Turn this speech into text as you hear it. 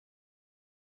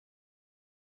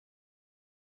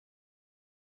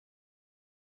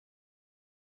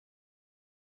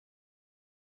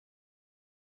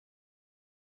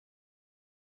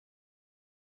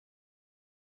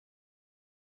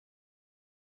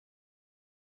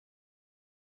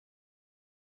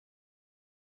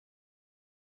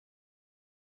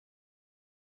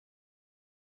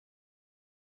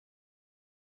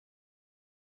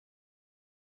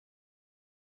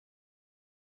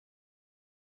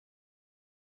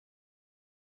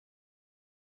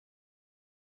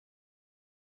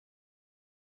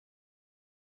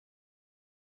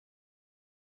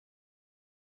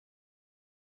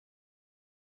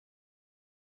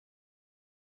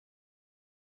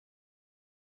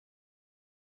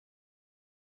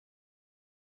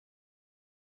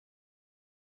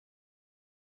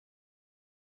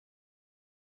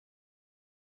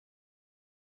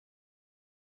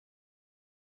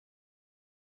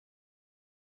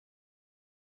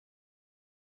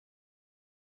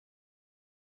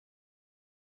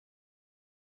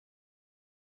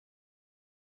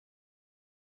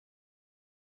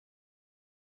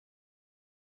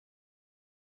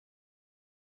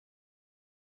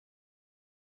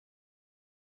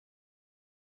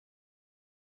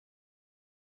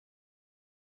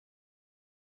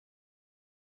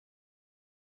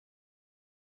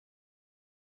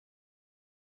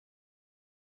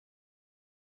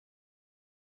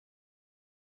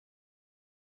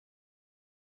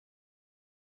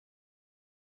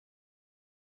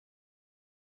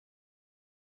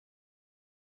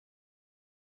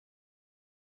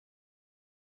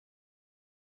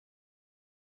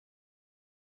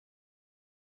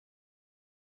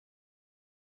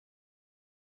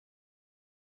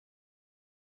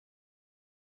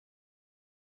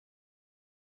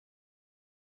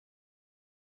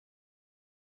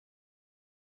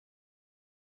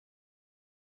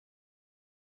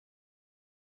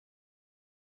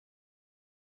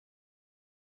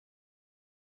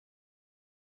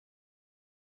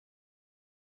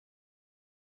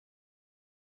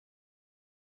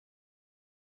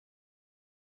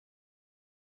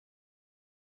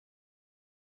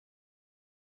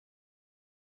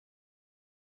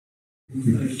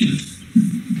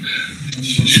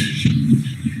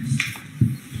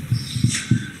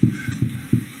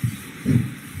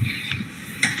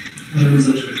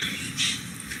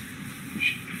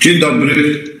Dzień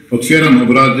dobry. Otwieram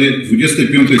obrady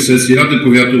 25. sesji Rady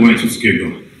Powiatu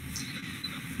Łańcuckiego.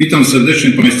 Witam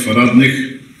serdecznie Państwa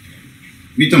radnych.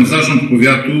 Witam zarząd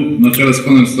powiatu na czele z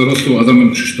panem starostą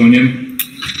Adamem Krzysztoniem.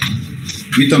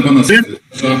 Witam pana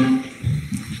sekretarza.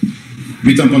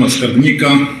 Witam pana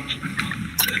skarbnika.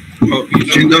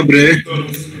 Dzień dobry.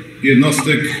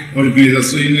 Jednostek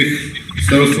organizacyjnych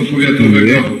starostwa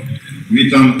powiatowego.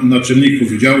 Witam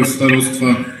naczelników działu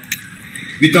starostwa.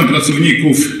 Witam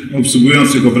pracowników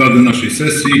obsługujących obrady naszej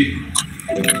sesji.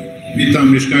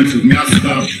 Witam mieszkańców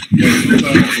miasta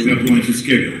Łańcuta, powiatu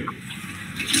łańcuckiego.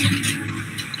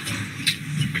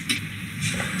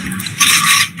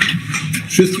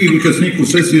 Wszystkich uczestników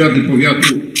sesji Rady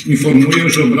Powiatu informuję,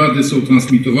 że obrady są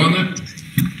transmitowane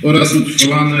oraz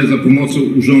utrwalane za pomocą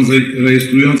urządzeń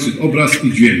rejestrujących obraz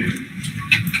i dźwięk.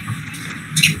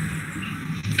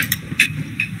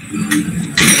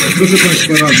 Proszę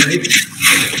Państwa radnych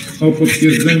o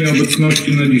potwierdzenie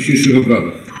obecności na dzisiejszych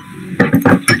obradach.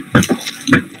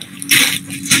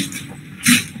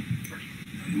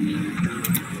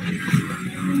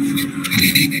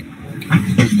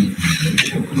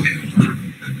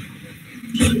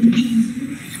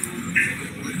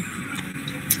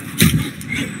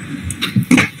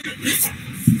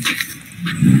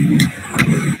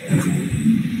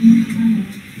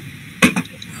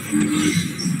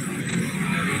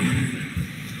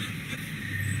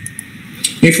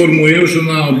 Informuję, że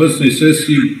na obecnej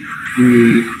sesji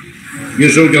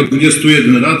bierze udział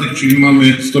 21 radnych, czyli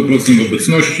mamy 100%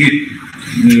 obecności,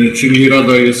 czyli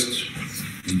Rada jest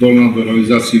zdolna do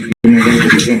realizacji planowanego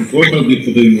porządku obrad i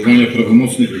podejmowania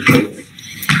prawomocnych uchwał.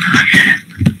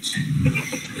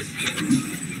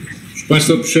 Proszę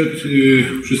Państwa, przed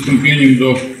przystąpieniem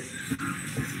do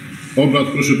obrad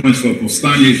proszę Państwa o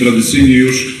powstanie i tradycyjnie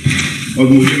już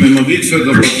odmówimy modlitwę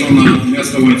do patrona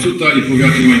miasta Łańcuta i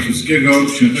powiatu łańcuckiego,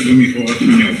 świętego Michała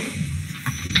Archanioła.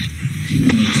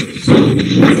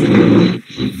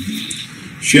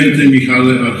 Święty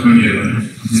Michale Archaniele,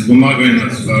 wspomagaj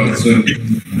nas w walce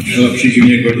za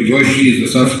przeciwnie goliwości i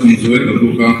zasadzką złego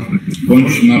ducha,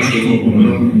 bądź naszą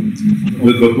obroną.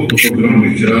 Złego Bóg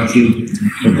ogromnych działaczy,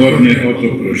 pokornie o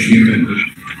to prosimy,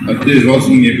 a Ty,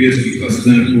 wodzu niebieskich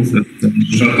zastępów,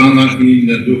 szatana i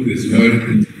inne duchy złe,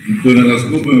 które na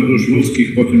zgubę dusz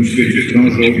ludzkich po tym świecie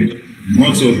krążą,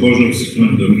 mocą Bożą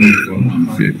splendor.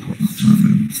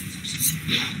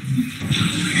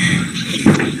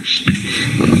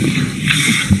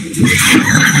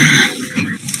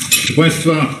 Proszę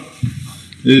Państwa,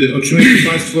 otrzymaliście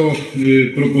Państwo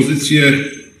propozycję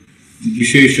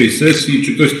dzisiejszej sesji.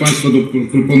 Czy ktoś z Państwa do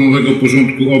proponowanego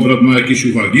porządku obrad ma jakieś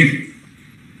uwagi?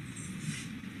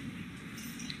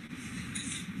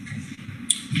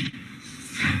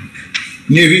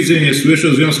 Nie widzę, nie słyszę.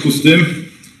 W związku z tym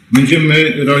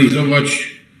będziemy realizować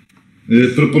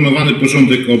proponowany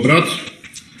porządek obrad.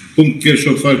 Punkt pierwszy,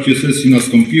 otwarcie sesji,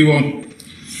 nastąpiło.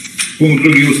 Punkt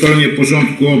drugi, ustalenie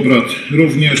porządku obrad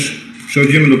również.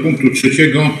 Przechodzimy do punktu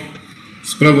trzeciego.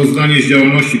 Sprawozdanie z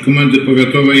działalności Komendy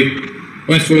Powiatowej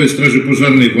Państwowej Straży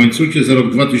Pożarnej w Łańcucie za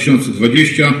rok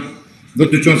 2020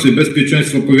 dotyczącej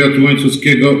bezpieczeństwa powiatu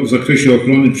łańcuckiego w zakresie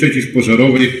ochrony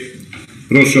przeciwpożarowej.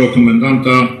 Proszę o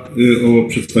komendanta o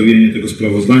przedstawienie tego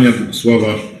sprawozdania,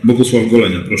 Bogusław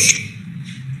Golenia. Proszę.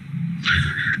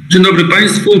 Dzień dobry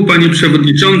Państwu, Panie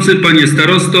Przewodniczący, Panie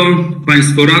Starosto,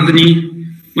 Państwo Radni.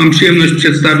 Mam przyjemność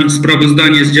przedstawić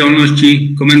sprawozdanie z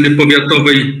działalności Komendy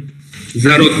Powiatowej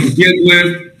za rok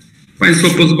ubiegły. Państwo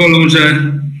pozwolą,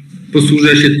 że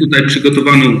posłużę się tutaj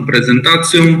przygotowaną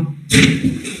prezentacją.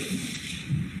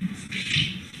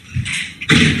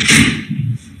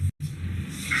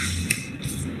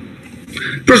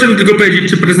 Proszę mi tylko powiedzieć,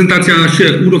 czy prezentacja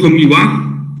się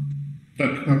uruchomiła?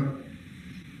 Tak.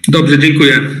 Dobrze,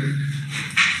 dziękuję.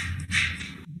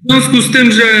 W związku z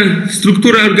tym, że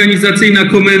struktura organizacyjna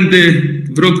komendy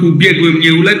w roku ubiegłym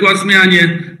nie uległa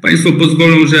zmianie, Państwo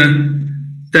pozwolą, że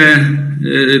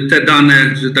te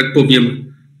dane, że tak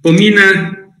powiem,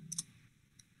 pominę.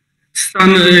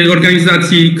 Stan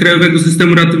organizacji Krajowego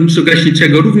Systemu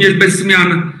Ratowniczo-Gaśniczego również bez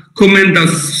zmian. Komenda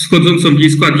z wchodzącą w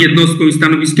jej skład jednostką i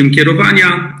stanowiskiem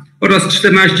kierowania oraz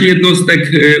 14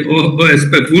 jednostek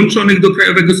OSP włączonych do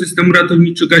Krajowego Systemu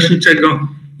Ratowniczo-Gaśniczego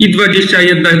i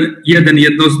 21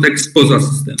 jednostek spoza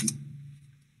systemu.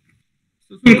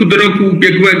 W stosunku do roku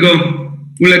ubiegłego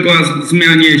uległa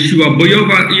zmianie siła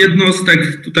bojowa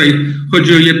jednostek. Tutaj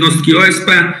chodzi o jednostki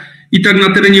OSP I tak na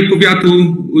terenie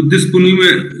powiatu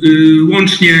dysponujemy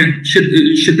łącznie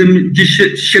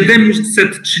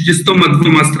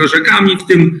 732 strażakami, w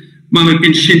tym mamy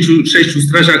 56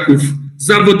 strażaków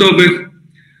zawodowych,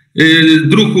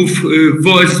 druhów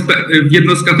w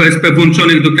jednostkach OSP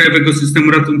włączonych do Krajowego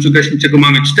Systemu Ratowniczo-Gaśniczego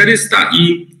mamy 400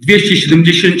 i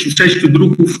 276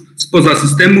 druhów spoza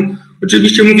systemu.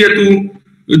 Oczywiście mówię tu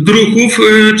druhów,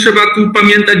 trzeba tu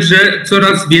pamiętać, że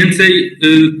coraz więcej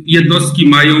jednostki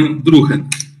mają druhy.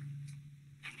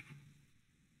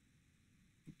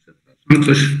 Przepraszam,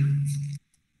 coś.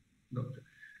 Dobrze.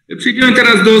 Przejdziemy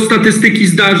teraz do statystyki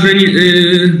zdarzeń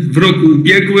w roku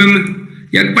ubiegłym.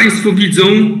 Jak Państwo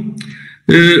widzą,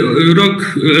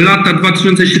 lata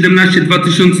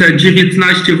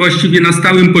 2017-2019 właściwie na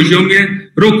stałym poziomie.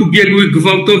 Rok ubiegły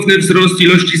gwałtowny wzrost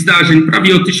ilości zdarzeń,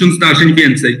 prawie o 1000 zdarzeń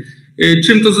więcej.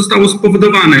 Czym to zostało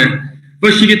spowodowane?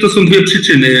 Właściwie to są dwie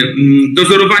przyczyny.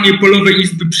 Dozorowanie polowej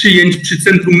izby przyjęć przy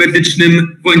Centrum Medycznym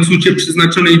w Łańcucie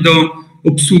przeznaczonej do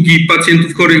obsługi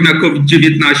pacjentów chorych na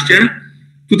COVID-19.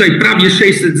 Tutaj prawie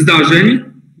 600 zdarzeń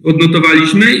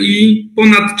odnotowaliśmy i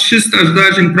ponad 300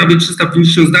 zdarzeń, prawie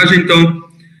 350 zdarzeń to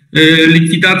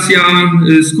likwidacja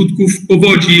skutków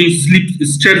powodzi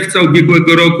z czerwca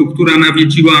ubiegłego roku, która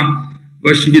nawiedziła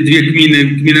właściwie dwie gminy,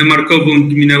 gminę Markową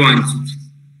i gminę Łańcut.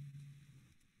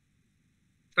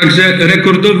 Także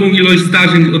rekordową ilość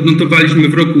zdarzeń odnotowaliśmy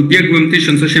w roku ubiegłym,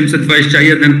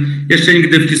 1821. Jeszcze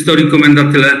nigdy w historii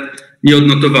komenda tyle nie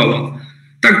odnotowała.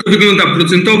 Tak to wygląda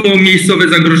procentowo. Miejscowe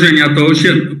zagrożenia to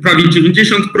prawie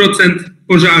 90%,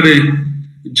 pożary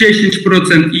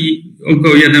 10% i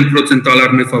około 1% to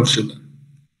alarmy fałszywe.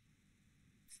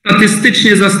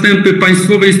 Statystycznie zastępy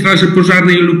Państwowej Straży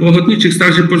Pożarnej lub Ochotniczych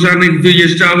Straży Pożarnych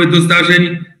wyjeżdżały do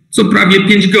zdarzeń co prawie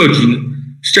 5 godzin,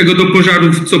 z czego do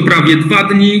pożarów co prawie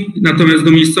 2 dni, natomiast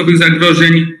do miejscowych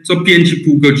zagrożeń co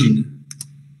 5,5 godziny.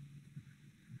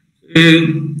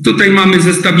 Tutaj mamy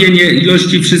zestawienie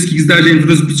ilości wszystkich zdarzeń w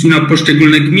rozbiciu na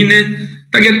poszczególne gminy.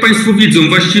 Tak jak Państwo widzą,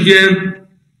 właściwie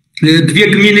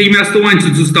dwie gminy i miasto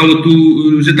Łańcut zostało tu,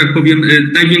 że tak powiem,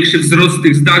 największy wzrost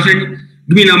tych zdarzeń.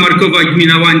 Gmina Markowa i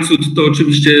gmina Łańcut to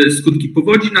oczywiście skutki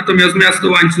powodzi, natomiast miasto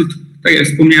Łańcut, tak jak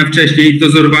wspomniałem wcześniej,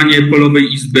 dozorowanie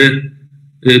polowej izby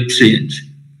przyjęć.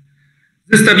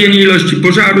 Zestawienie ilości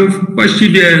pożarów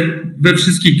właściwie we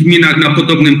wszystkich gminach na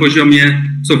podobnym poziomie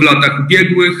co w latach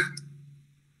ubiegłych.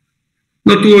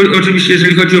 No tu oczywiście,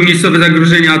 jeżeli chodzi o miejscowe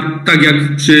zagrożenia, tak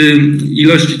jak przy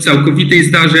ilości całkowitej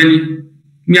zdarzeń,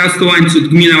 miasto Łańcut,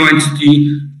 gmina Łańcut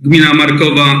i gmina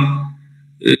Markowa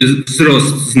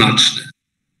wzrost znaczny.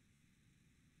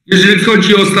 Jeżeli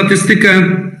chodzi o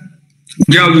statystykę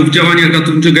udziału w działaniach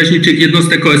ratowniczo-gaśniczych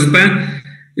jednostek OSP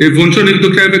włączonych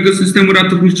do Krajowego Systemu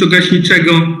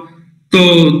Ratowniczo-Gaśniczego,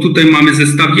 to tutaj mamy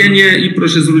zestawienie i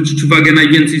proszę zwrócić uwagę,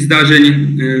 najwięcej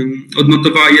zdarzeń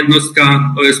odnotowała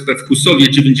jednostka OSP w Kusowie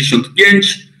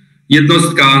 95,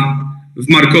 jednostka w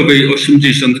Markowej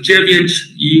 89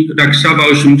 i Rakszawa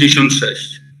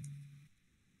 86.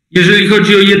 Jeżeli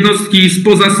chodzi o jednostki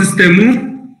spoza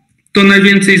systemu, to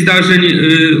najwięcej zdarzeń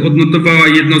odnotowała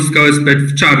jednostka OSP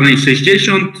w Czarnej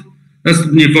 60,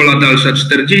 następnie Wola Dalsza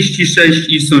 46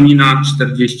 i Sonina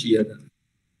 41.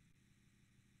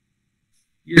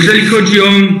 Jeżeli chodzi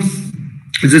o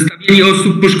zestawienie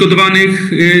osób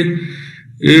poszkodowanych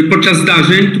podczas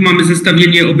zdarzeń, tu mamy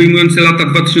zestawienie obejmujące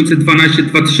lata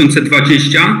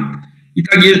 2012-2020. I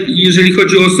tak, jeżeli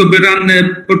chodzi o osoby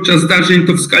ranne podczas zdarzeń,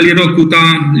 to w skali roku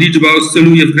ta liczba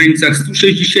oscyluje w granicach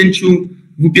 160.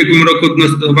 W ubiegłym roku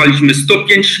odnotowaliśmy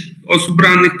 105 osób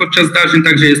rannych podczas zdarzeń,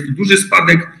 także jest to duży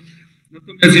spadek.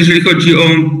 Natomiast jeżeli chodzi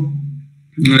o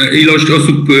ilość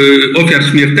osób, ofiar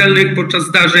śmiertelnych podczas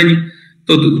zdarzeń,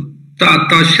 to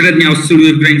ta średnia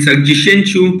oscyluje w granicach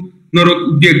 10. No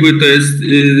rok ubiegły to jest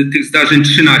tych zdarzeń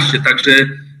 13, także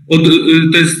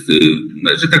to jest,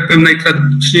 że tak powiem,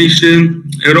 najtragiczniejszy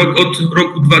rok od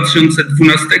roku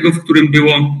 2012, w którym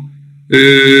było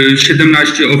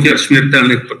 17 ofiar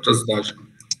śmiertelnych podczas zdarzeń.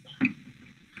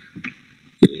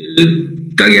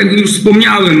 Tak jak już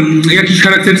wspomniałem, jakichś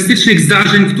charakterystycznych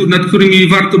zdarzeń, nad którymi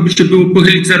warto by się było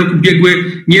pochylić za rok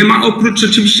ubiegły, nie ma, oprócz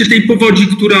oczywiście tej powodzi,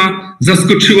 która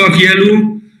zaskoczyła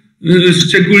wielu,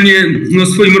 szczególnie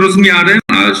swoim rozmiarem,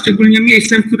 a szczególnie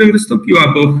miejscem, w którym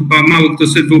wystąpiła, bo chyba mało kto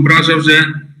sobie wyobrażał,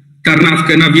 że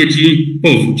Tarnawkę nawiedzi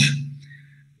powódź.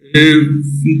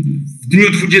 W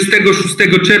dniu 26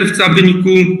 czerwca w wyniku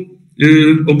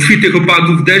obfitych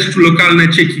opadów deszczu lokalne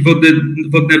cieki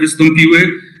wodne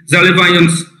wystąpiły,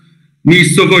 zalewając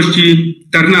miejscowości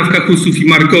Tarnawka, Husów i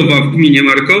Markowa w gminie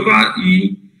Markowa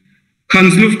i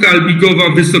Handlówka Albigowa,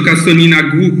 Wysoka Sonina,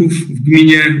 Głuchów w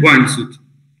gminie Łańcut.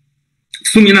 W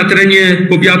sumie na terenie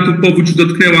powiatu powódź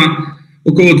dotknęła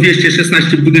około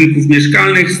 216 budynków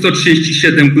mieszkalnych,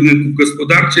 137 budynków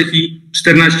gospodarczych i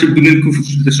 14 budynków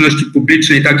użyteczności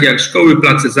publicznej, takie jak szkoły,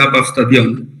 place zabaw,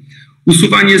 stadiony.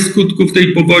 Usuwanie skutków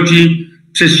tej powodzi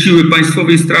przez siły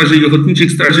Państwowej Straży i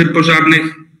Ochotniczych Straży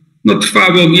Pożarnych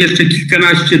trwało jeszcze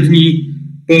kilkanaście dni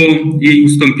po jej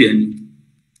ustąpieniu.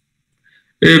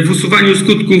 W usuwaniu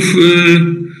skutków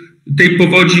tej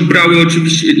powodzi brały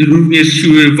oczywiście również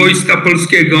siły Wojska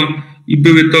Polskiego i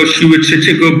były to siły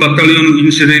 3. Batalionu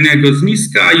Inżynieryjnego z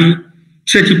Niska i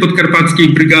 3. Podkarpackiej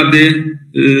Brygady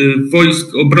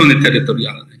Wojsk Obrony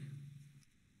Terytorialnej.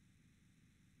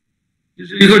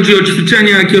 Jeżeli chodzi o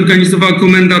ćwiczenia, jakie organizowała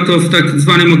komenda, to w tak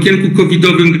zwanym okienku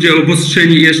covidowym, gdzie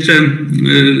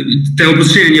te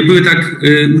obostrzenia nie były tak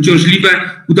uciążliwe,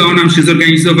 udało nam się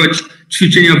zorganizować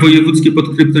ćwiczenia wojewódzkie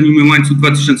pod kryptonimem Łańcuch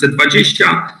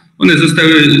 2020. One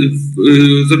zostały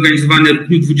zorganizowane w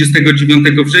dniu 29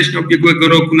 września ubiegłego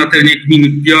roku na terenie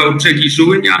gmin Białobrzegi i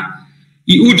Żołynia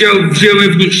i udział wzięły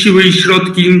w nich siły i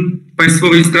środki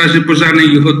Państwowej Straży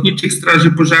Pożarnej i Ochotniczych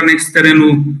Straży Pożarnych z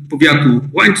terenu powiatu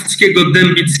łańcuckiego,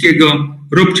 dębickiego,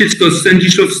 ropczyckiego,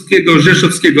 sędziszowskiego,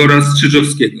 rzeszowskiego oraz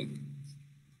strzyżowskiego.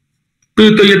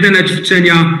 Były to jedyne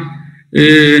ćwiczenia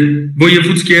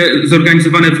wojewódzkie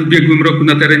zorganizowane w ubiegłym roku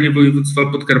na terenie województwa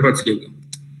podkarpackiego.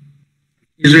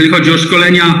 Jeżeli chodzi o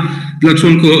szkolenia dla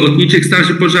członków Ochotniczych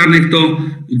Straży Pożarnych, to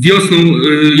wiosną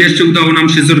jeszcze udało nam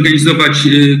się zorganizować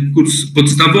kurs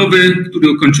podstawowy,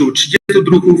 który ukończyło 30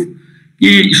 druhów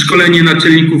i szkolenie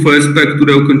naczelników OSP,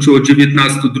 które ukończyło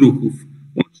 19 druhów.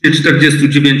 Łącznie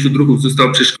 49 druhów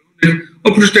zostało przeszkolonych.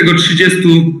 Oprócz tego 30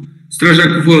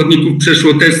 strażaków ochotników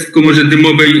przeszło test w komorze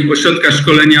dymowej Ośrodka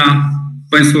Szkolenia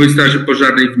Państwowej Straży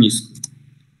Pożarnej w Nisku.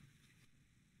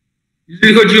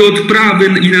 Jeżeli chodzi o odprawy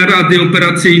i narady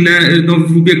operacyjne,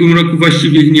 w ubiegłym roku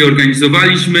właściwie ich nie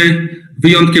organizowaliśmy.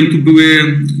 Wyjątkiem tu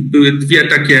były dwie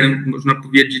takie, można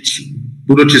powiedzieć,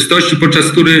 uroczystości,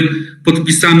 podczas których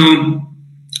podpisano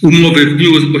umowy w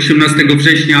dniu 18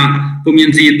 września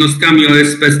pomiędzy jednostkami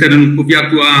OSP z terenu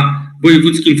powiatu a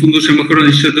Wojewódzkim Funduszem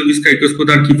Ochrony Środowiska i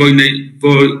Gospodarki Wodnej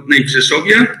w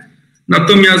Rzeszowie.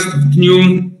 Natomiast w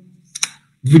dniu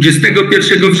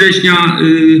 21 września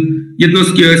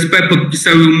jednostki OSP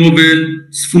podpisały umowy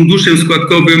z Funduszem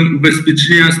Składkowym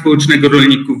Ubezpieczenia Społecznego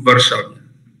Rolników w Warszawie.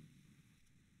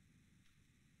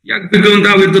 Jak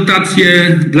wyglądały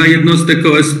dotacje dla jednostek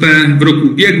OSP w roku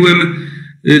ubiegłym?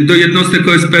 Do jednostek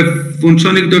OSP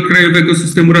włączonych do Krajowego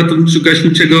Systemu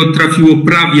Ratowniczo-Gaśniczego trafiło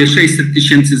prawie 600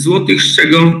 000 złotych, z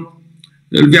czego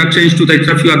lwia część tutaj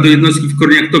trafiła do jednostki w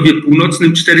Korniaktowie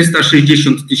Północnym,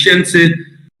 460 000.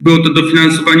 Było to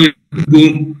dofinansowanie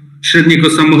średniego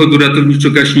samochodu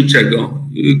ratowniczo-gaśniczego.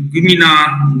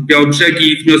 Gmina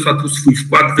Białobrzegi wniosła tu swój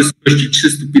wkład w wysokości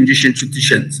 350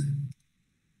 000.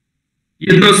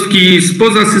 Jednostki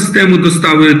spoza systemu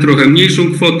dostały trochę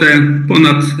mniejszą kwotę,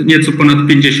 nieco ponad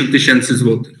 50 000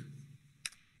 złotych.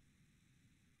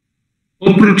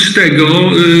 Oprócz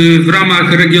tego w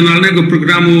ramach Regionalnego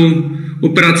Programu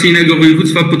Operacyjnego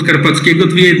Województwa Podkarpackiego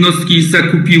dwie jednostki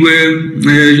zakupiły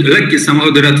lekkie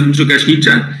samochody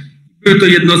ratowniczo-gaśnicze. Były to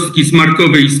jednostki z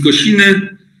Markowej i z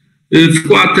Kosiny.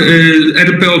 Wkład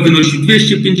RPO wynosi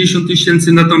 250 000,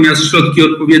 natomiast środki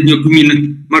odpowiednio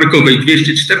gmin Markowej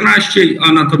 214,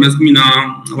 a natomiast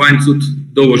gmina Łańcuch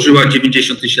dołożyła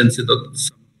 90 000 do tego.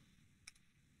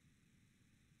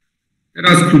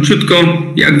 Teraz króciutko,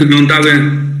 jak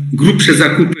wyglądały grubsze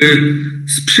zakupy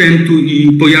sprzętu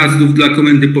i pojazdów dla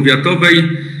Komendy Powiatowej.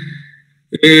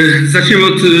 Zaczniemy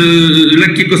od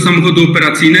lekkiego samochodu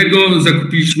operacyjnego.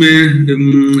 Zakupiliśmy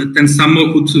ten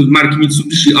samochód marki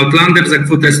Mitsubishi Outlander za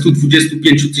kwotę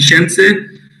 125 000.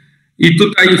 I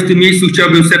tutaj w tym miejscu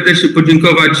chciałbym serdecznie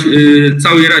podziękować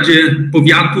całej Radzie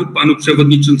Powiatu, panu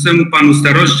przewodniczącemu, panu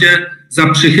staroście za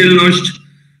przychylność.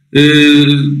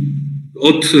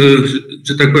 Od,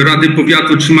 że tak powiem, Rady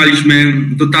Powiatu otrzymaliśmy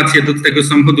dotację do tego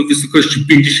samochodu w wysokości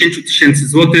 50 000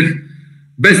 złotych.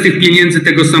 Bez tych pieniędzy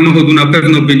tego samochodu na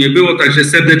pewno by nie było, także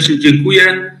serdecznie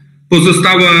dziękuję.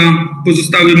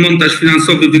 Pozostały montaż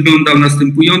finansowy wyglądał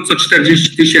następująco.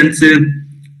 40 000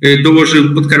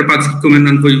 dołożył podkarpacki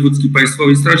komendant wojewódzki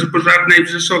Państwowej Straży Pożarnej w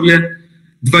Rzeszowie,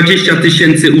 20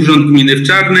 000 Urząd Gminy w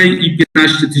Czarnej i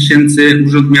 15 000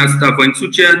 Urząd Miasta w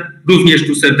Łańcucie. Również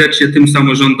tu serdecznie tym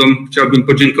samorządom chciałbym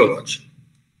podziękować.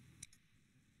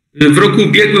 W roku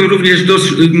ubiegłym również w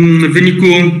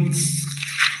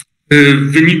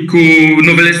wyniku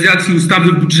nowelizacji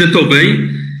ustawy budżetowej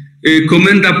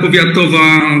Komenda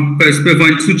Powiatowa PSP w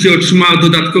Łańcucie otrzymała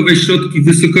dodatkowe środki w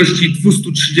wysokości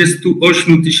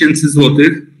 238 000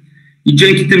 złotych i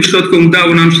dzięki tym środkom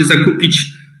udało nam się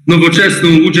zakupić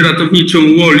nowoczesną łódź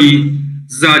ratowniczą Woli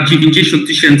za 90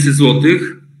 000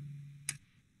 złotych.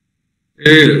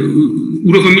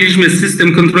 Uruchomiliśmy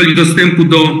system kontroli dostępu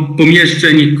do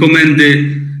pomieszczeń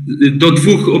komendy, do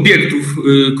 2 obiektów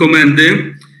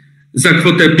komendy za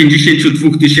kwotę 52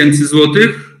 000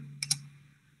 złotych.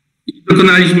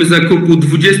 Dokonaliśmy zakupu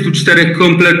 24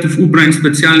 kompletów ubrań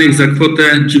specjalnych za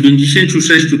kwotę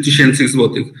 96 000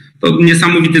 złotych. To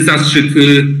niesamowity zastrzyk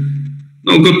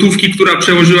gotówki, która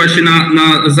przełożyła się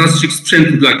na zastrzyk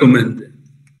sprzętu dla komendy.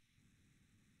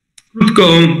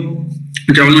 Krótko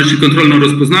o działalności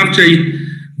kontrolno-rozpoznawczej.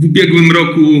 W ubiegłym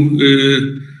roku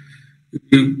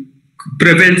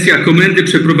prewencja komendy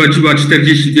przeprowadziła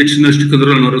 42 czynności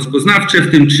kontrolno-rozpoznawcze,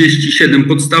 w tym 37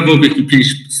 podstawowych i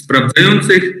 5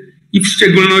 sprawdzających. I w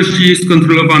szczególności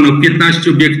skontrolowano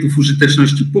 15 obiektów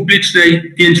użyteczności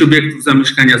publicznej, 5 obiektów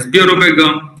zamieszkania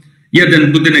zbiorowego,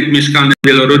 1 budynek mieszkalny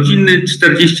wielorodzinny,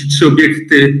 43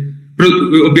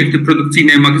 obiekty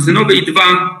produkcyjne i magazynowe i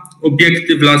 2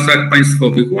 obiekty w lasach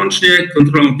państwowych. Łącznie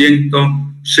kontrolą objęto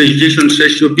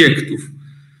 66 obiektów.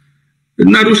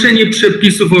 Naruszenie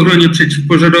przepisów o ochronie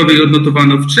przeciwpożarowej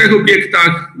odnotowano w 3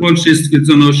 obiektach. Łącznie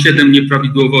stwierdzono 7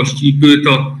 nieprawidłowości. Były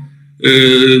to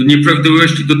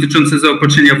nieprawidłowości dotyczące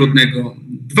zaopatrzenia wodnego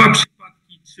 2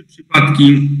 przypadki, 3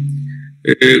 przypadki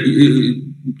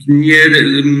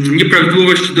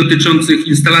nieprawidłowości dotyczących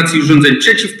instalacji urządzeń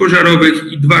przeciwpożarowych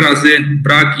i 2 razy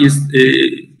brak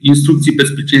instrukcji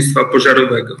bezpieczeństwa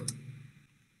pożarowego.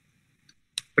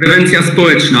 Prewencja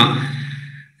społeczna.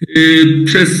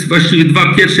 Przez właściwie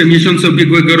 2 pierwsze miesiące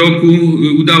ubiegłego roku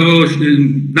udało się,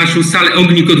 naszą salę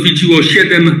Ognik odwiedziło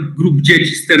 7 grup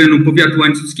dzieci z terenu powiatu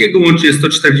łańcuckiego, łącznie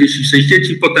 146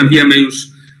 dzieci. Potem wiemy już,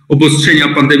 obostrzenia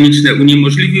pandemiczne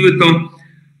uniemożliwiły to,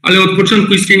 ale od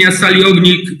początku istnienia sali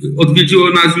Ognik odwiedziło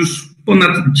nas już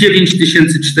ponad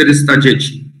 9400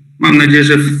 dzieci. Mam nadzieję,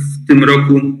 że w tym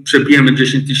roku przebijemy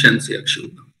 10 000, jak się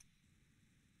uda.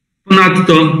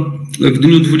 Ponadto w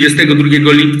dniu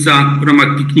 22 lipca w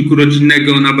ramach pikniku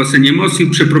rodzinnego na basenie Mosji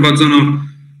przeprowadzono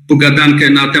pogadankę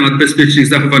na temat bezpiecznych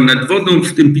zachowań nad wodą.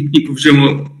 W tym pikniku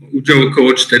wzięło udział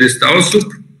około 400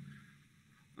 osób.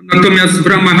 Natomiast w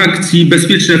ramach akcji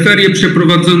Bezpieczne Ferie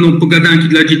przeprowadzono pogadanki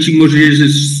dla dzieci i młodzieży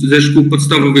ze szkół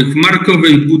podstawowych w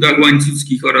Markowej, Budach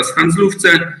Łańcuckich oraz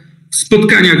Handlówce. W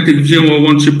spotkaniach tych wzięło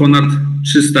łącznie ponad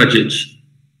 300 dzieci.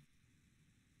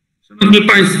 Szanowni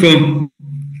Państwo,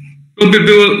 to by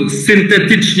było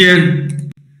syntetycznie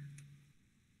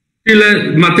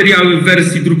tyle. Materiały w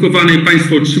wersji drukowanej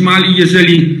Państwo otrzymali.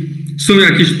 Jeżeli są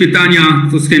jakieś pytania,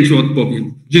 to z chęcią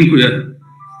odpowiem. Dziękuję.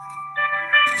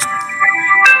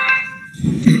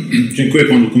 Dziękuję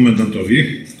Panu Komendantowi.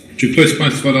 Czy ktoś z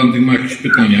Państwa radnych ma jakieś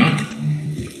pytania?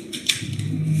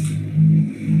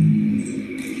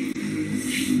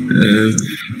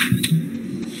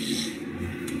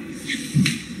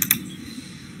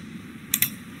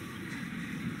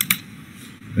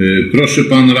 Proszę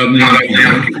Pan Radny.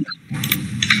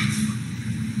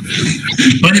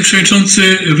 Panie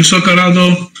Przewodniczący, Wysoka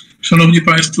Rado, Szanowni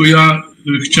Państwo, ja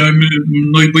chciałem,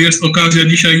 no i bo jest okazja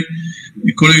dzisiaj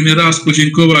kolejny raz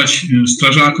podziękować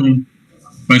strażakom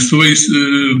Państwowej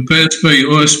PSP i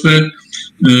OSP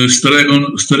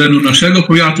z terenu naszego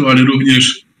powiatu, ale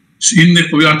również z innych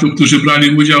powiatów, którzy brali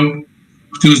udział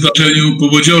w tym zdarzeniu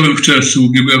powodziowym w czerwcu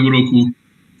ubiegłego roku,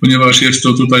 ponieważ jest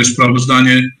to tutaj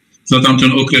sprawozdanie za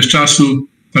tamten okres czasu.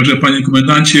 Także Panie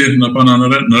Komendancie, na Pana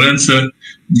na ręce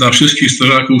dla wszystkich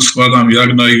strażaków składam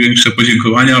jak największe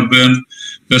podziękowania. Byłem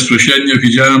bezpośrednio,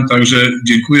 widziałem, także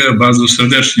dziękuję bardzo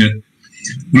serdecznie.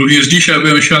 Również dzisiaj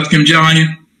byłem świadkiem działań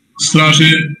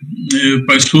Straży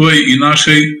Państwowej i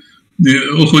naszej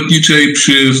ochotniczej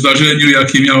przy zdarzeniu,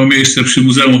 jakie miało miejsce przy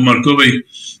Muzeum w Markowej.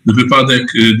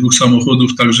 Wypadek 2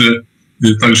 samochodów,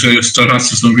 także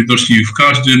strażacy są widoczni w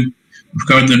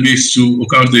każdym miejscu, o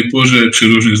każdej porze, przy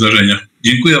różnych zdarzeniach.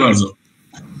 Dziękuję bardzo.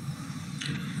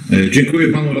 Dziękuję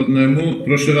Panu Radnemu.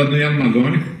 Proszę Radny Jan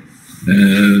Magoń.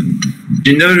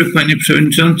 Dzień dobry Panie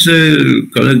Przewodniczący,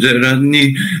 koledzy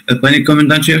radni. Panie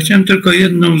Komendancie, ja chciałem tylko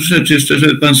jedną rzecz jeszcze,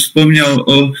 żeby Pan wspomniał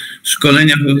o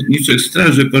szkoleniach ochotniczych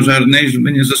Straży Pożarnej,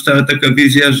 żeby nie została taka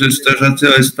wizja, że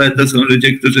strażacy OSP to są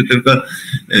ludzie, którzy tylko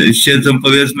siedzą,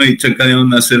 powiedzmy, i czekają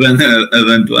na syrenę,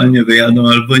 ewentualnie wyjadą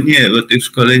albo nie, bo tych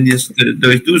szkoleń jest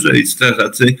dość dużo i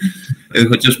strażacy,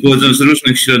 chociaż pochodzą z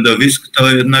różnych środowisk,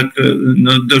 to jednak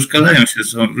doszkalają się,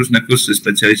 są różne kursy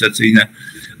specjalizacyjne,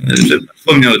 żeby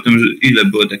wspomniał o tym, że ile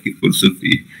było takich kursów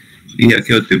i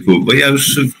jakiego typu, bo ja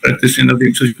już praktycznie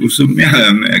większość kursów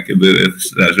miałem, jakie były w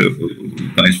Straży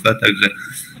Państwa, także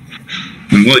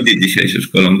młodzi dzisiaj się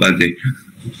szkolą bardziej.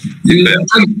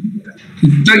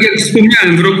 Tak jak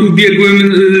wspomniałem, w roku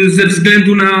ubiegłym ze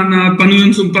względu na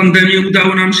panującą pandemię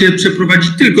udało nam się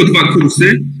przeprowadzić tylko 2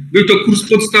 kursy. Był to kurs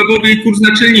podstawowy i kurs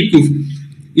naczelników.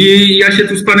 I ja się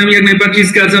tu z panem jak najbardziej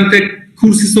zgadzam. Te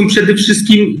kursy są przede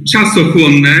wszystkim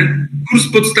czasochłonne. Kurs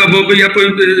podstawowy, ja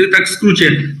powiem tak w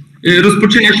skrócie,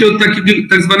 rozpoczyna się od takiego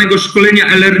tak zwanego szkolenia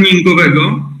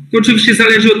e-learningowego. To oczywiście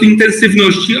zależy od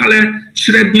intensywności, ale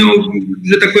średnio,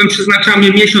 że tak powiem,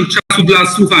 przeznaczamy miesiąc czasu dla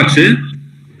słuchaczy.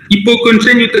 I po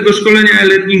ukończeniu tego szkolenia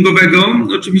e-learningowego,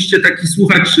 oczywiście taki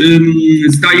słuchacz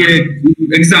zdaje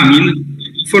egzamin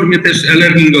w formie też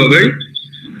e-learningowej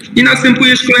i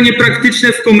następuje szkolenie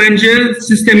praktyczne w komendzie w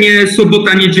systemie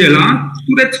sobota-niedziela,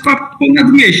 które trwa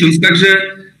ponad miesiąc. Także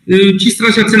ci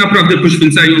strażacy naprawdę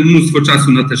poświęcają mnóstwo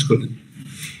czasu na te szkolenie.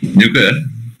 Dziękuję.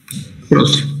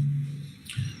 Proszę.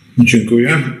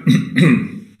 Dziękuję.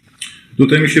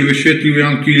 Tutaj mi się wyświetlił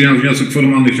Jan Kilian, wniosek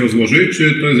formalny chciał złożyć.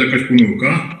 Czy to jest jakaś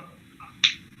pomyłka?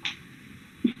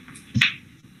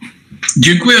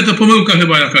 Dziękuję, to pomyłka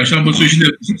chyba jakaś, albo coś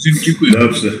innego. Dziękuję.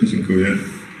 Dobrze, dziękuję.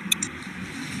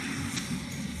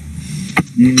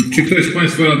 Czy ktoś z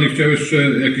Państwa radnych chciał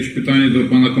jeszcze jakieś pytanie do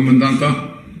Pana Komendanta?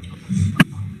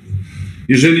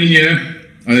 Jeżeli nie,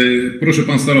 proszę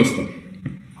Pan Starosta.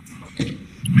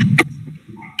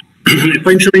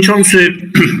 Panie Przewodniczący,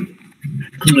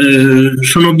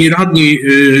 Szanowni Radni,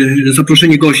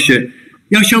 zaproszeni goście.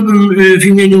 Ja chciałbym w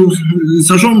imieniu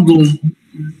zarządu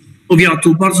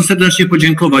powiatu bardzo serdecznie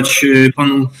podziękować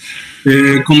panu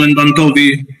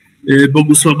komendantowi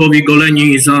Bogusławowi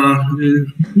Goleni za,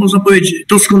 można powiedzieć,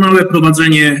 doskonałe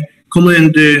prowadzenie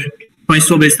komendy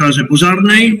Państwowej Straży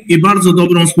Pożarnej i bardzo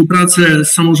dobrą współpracę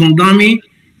z samorządami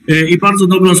i bardzo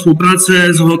dobrą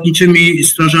współpracę z ochotniczymi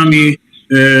strażami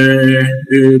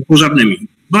pożarnymi.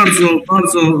 Bardzo,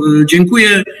 bardzo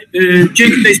dziękuję.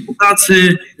 Dzięki tej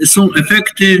współpracy są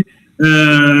efekty.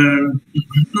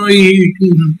 No i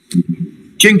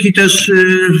dzięki też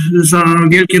za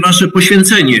wielkie Wasze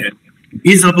poświęcenie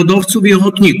i zawodowców, i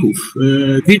ochotników.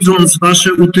 Widząc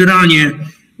Wasze utyranie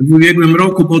w ubiegłym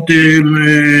roku po tym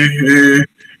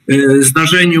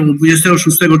zdarzeniu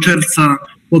 26 czerwca,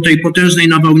 po tej potężnej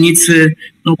nawałnicy,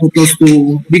 no po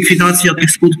prostu likwidacja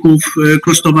tych skutków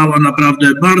kosztowała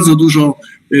naprawdę bardzo dużo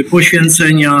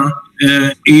poświęcenia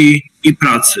i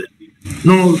pracy.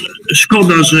 No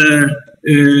szkoda, że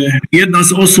jedna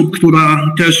z osób,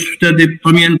 która też wtedy,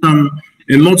 pamiętam,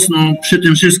 mocno przy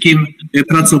tym wszystkim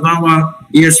pracowała,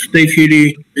 jest w tej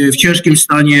chwili w ciężkim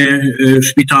stanie w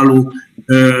szpitalu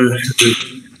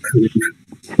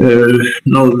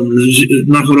no,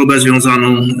 na chorobę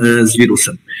związaną z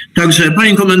wirusem. Także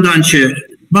panie komendancie,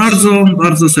 bardzo,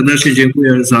 bardzo serdecznie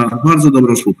dziękuję za bardzo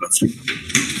dobrą współpracę.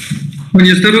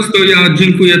 Panie starosto, ja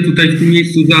dziękuję tutaj w tym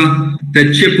miejscu za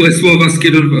te ciepłe słowa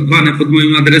skierowane pod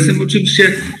moim adresem.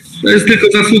 Oczywiście to jest tylko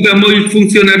zasługa moich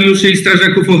funkcjonariuszy i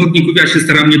strażaków ochotników. Ja się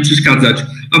staram nie przeszkadzać.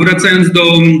 A wracając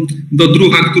do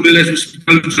druha, który leży w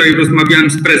szpitalu, wczoraj rozmawiałem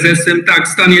z prezesem. Tak,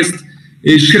 stan jest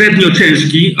średnio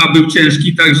ciężki, a był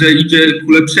ciężki, także idzie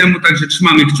ku lepszemu, także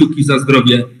trzymamy kciuki za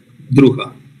zdrowie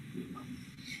druha.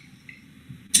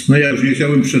 No ja już nie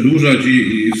chciałbym przedłużać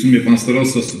i w sumie pan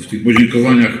starosta w tych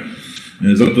podziękowaniach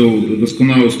za tą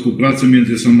doskonałą współpracę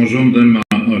między samorządem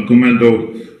a komendą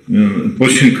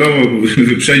podziękował,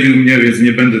 wyprzedził mnie, więc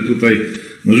nie będę tutaj.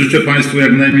 No życzę Państwu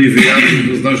jak najmniej wyjazdów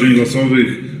do zdarzeń losowych,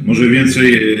 może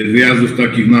więcej wyjazdów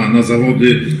takich na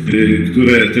zawody,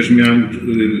 które też miałem,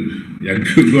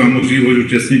 jakby była możliwość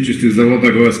uczestniczyć w tych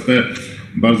zawodach OSP,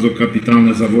 bardzo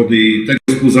kapitalne zawody i tego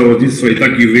współzawodnictwa i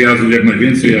takich wyjazdów jak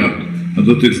najwięcej, a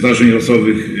do tych zdarzeń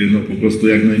losowych no po prostu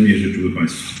jak najmniej życzyłby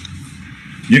Państwu.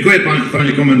 Dziękuję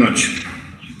Panie Komendancie.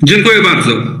 Dziękuję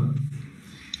bardzo.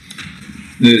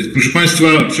 Proszę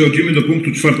Państwa, przechodzimy do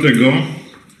punktu 4.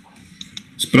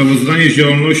 Sprawozdanie z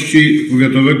działalności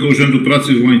Powiatowego Urzędu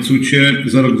Pracy w Łańcucie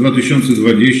za rok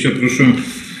 2020. Proszę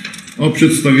o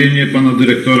przedstawienie Pana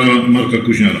Dyrektora Marka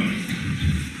Kuźniara.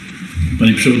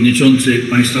 Panie Przewodniczący,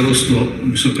 Panie Starosto,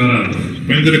 Wysoka Rado.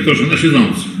 Panie Dyrektorze, na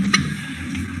siedząco.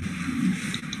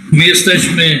 My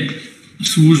jesteśmy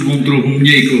służbą trochę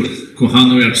mniej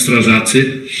kochaną jak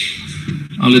strażacy,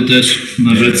 ale też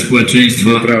na rzecz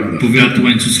społeczeństwa Powiatu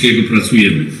Łańcuckiego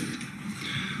pracujemy.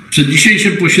 Przed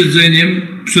dzisiejszym posiedzeniem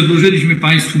przedłożyliśmy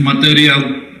Państwu materiał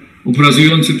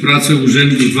obrazujący pracę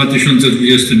urzędu w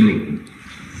 2020 roku.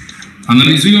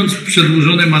 Analizując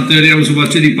przedłożony materiał,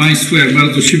 zobaczyli Państwo, jak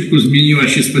bardzo szybko zmieniła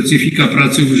się specyfika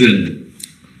pracy urzędu.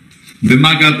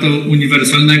 Wymaga to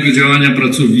uniwersalnego działania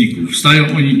pracowników.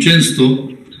 Stają oni często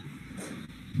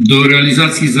do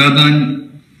realizacji zadań,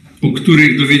 o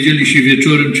których dowiedzieli się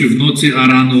wieczorem czy w nocy, a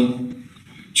rano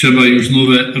trzeba już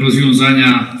nowe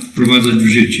rozwiązania wprowadzać w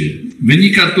życie.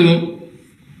 Wynika to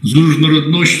z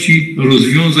różnorodności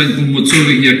rozwiązań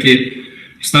pomocowych, jakie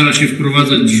stara się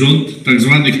wprowadzać rząd, tak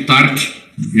zwanych tarcz,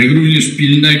 jak również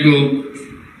pilnego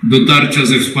dotarcia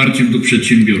ze wsparciem do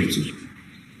przedsiębiorców.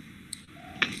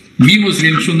 Mimo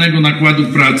zwiększonego nakładu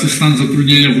pracy stan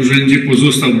zatrudnienia w urzędzie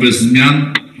pozostał bez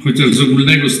zmian, chociaż z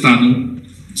ogólnego stanu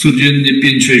codziennie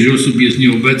 5-6 osób jest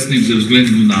nieobecnych ze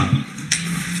względu na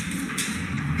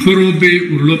choroby,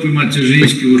 urlopy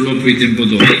macierzyńskie, urlopy i tym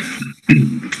podobne.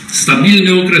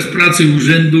 Stabilny okres pracy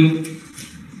urzędu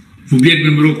w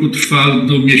ubiegłym roku trwał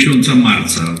do miesiąca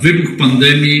marca. Wybuch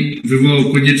pandemii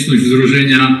wywołał konieczność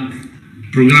wdrożenia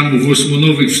programów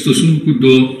osłonowych w stosunku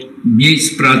do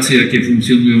miejsc pracy, jakie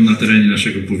funkcjonują na terenie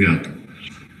naszego powiatu.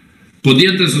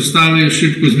 Podjęte zostały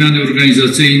szybko zmiany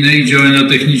organizacyjne i działania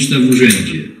techniczne w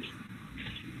urzędzie.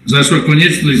 Zaszła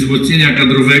konieczność wzmocnienia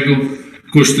kadrowego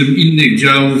kosztem innych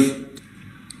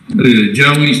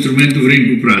działu instrumentów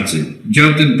rynku pracy.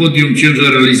 Dział ten podjął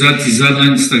ciężar realizacji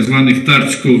zadań z tzw.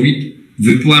 tarcz COVID.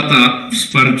 Wypłata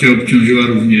wsparcia obciążyła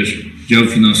również dział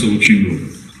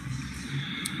finansowo-księgowy.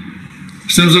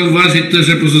 Chcę zauważyć też,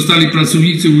 że pozostali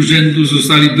pracownicy urzędu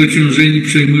zostali dociążeni,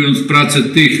 przejmując pracę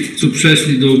tych, co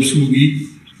przeszli do obsługi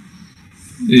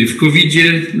w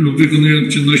COVID-zie lub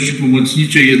wykonując czynności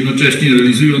pomocnicze, jednocześnie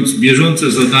realizując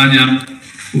bieżące zadania,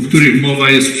 o których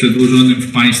mowa jest w przedłożonym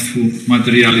w Państwu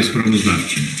materiale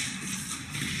sprawozdawczym.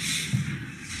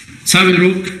 Cały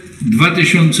rok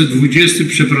 2020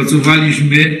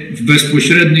 przepracowaliśmy w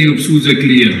bezpośredniej obsłudze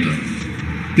klienta.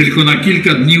 Tylko na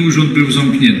kilka dni urząd był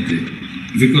zamknięty.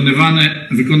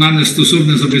 Wykonane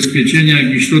stosowne zabezpieczenia,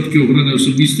 jak i środki ochrony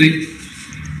osobistej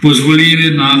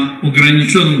pozwoliły na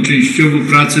ograniczoną częściowo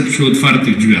pracę przy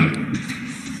otwartych drzwiach.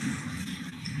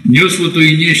 Niosło to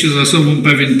i niesie za sobą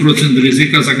pewien procent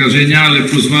ryzyka zakażenia, ale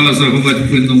pozwala zachować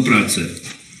płynną pracę.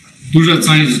 Duża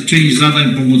część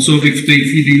zadań pomocowych w tej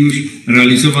chwili już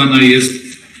realizowana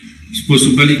jest w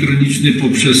sposób elektroniczny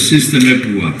poprzez system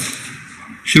ePUAP.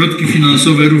 Środki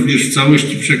finansowe również w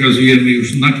całości przekazujemy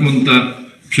już na konta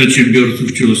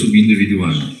przedsiębiorców czy osób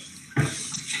indywidualnych.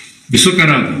 Wysoka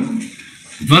Rado,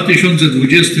 w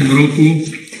 2020 roku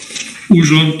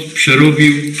urząd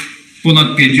przerobił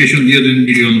ponad 51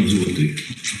 milionów złotych.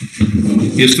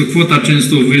 Jest to kwota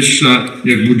często wyższa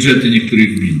jak budżety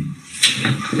niektórych gmin.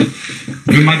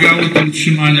 Wymagało to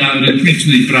utrzymania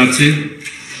rytmicznej pracy,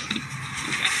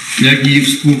 jak i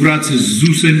współpracy z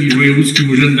ZUS-em i Wojewódzkim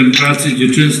Urzędem Pracy, gdzie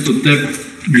często te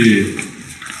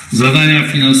zadania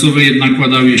finansowe jednak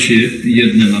nakładały się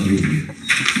jedne na drugie.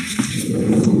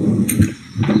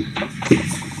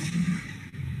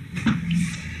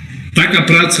 Taka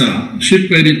praca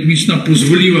szybka i rytmiczna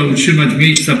pozwoliła utrzymać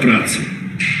miejsca pracy.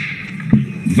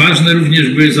 Ważne również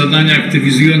były zadania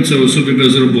aktywizujące osoby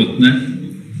bezrobotne.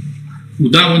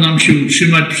 Udało nam się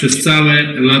utrzymać przez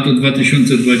całe lato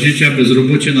 2020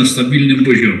 bezrobocie na stabilnym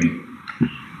poziomie.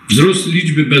 Wzrost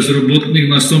liczby bezrobotnych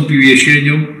nastąpił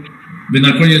jesienią, by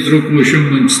na koniec roku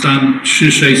osiągnąć stan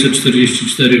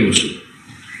 3644 osób.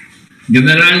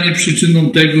 Generalnie przyczyną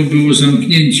tego było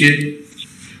zamknięcie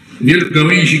wielu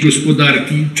gałęzi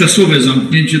gospodarki, czasowe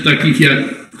zamknięcie takich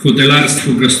jak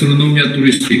hotelarstwo, gastronomia,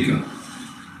 turystyka.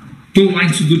 To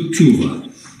łańcuch odczuwa.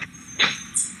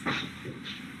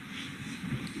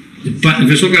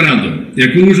 Wysoka Rado,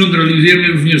 jako urząd realizujemy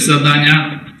również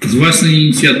zadania z własnej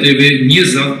inicjatywy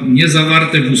nie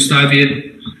zawarte w ustawie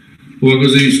o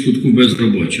łagodzeniu skutków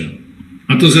bezrobocia.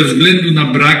 A to ze względu na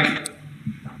brak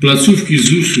placówki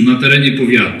ZUS-u na terenie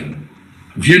powiatu.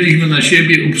 Wzięliśmy na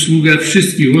siebie obsługę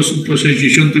wszystkich osób po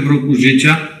 60 roku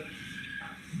życia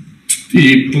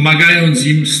i pomagając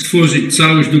im stworzyć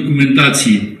całość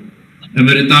dokumentacji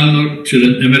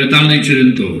emerytalnej czy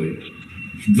rentowej.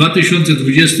 W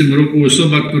 2020 roku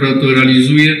osoba, która to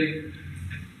realizuje,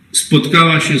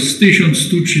 spotkała się z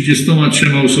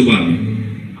 1133 osobami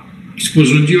i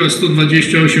sporządziła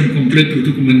 128 kompletów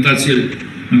dokumentacji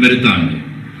emerytalnej.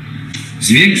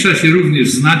 Zwiększa się również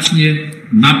znacznie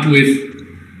napływ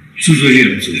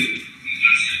cudzoziemców.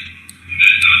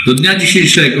 Do dnia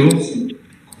dzisiejszego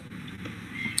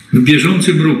w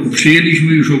bieżącym roku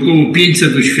przyjęliśmy już około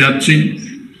 500 oświadczeń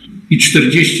i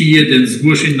 41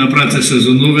 zgłoszeń na prace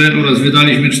sezonowe oraz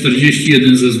wydaliśmy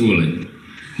 41 zezwoleń.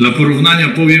 Dla porównania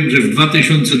powiem, że w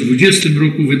 2020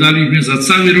 roku wydaliśmy za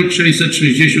cały rok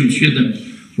 667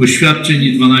 oświadczeń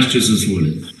i 12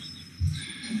 zezwoleń.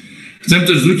 Chcę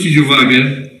też zwrócić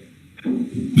uwagę,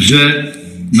 że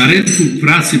na rynku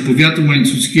pracy powiatu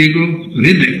łańcuckiego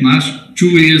rynek nasz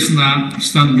czuły jest na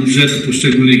stan budżetu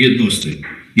poszczególnych jednostek.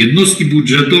 Jednostki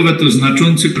budżetowe to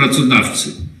znaczący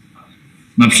pracodawcy.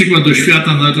 Na przykład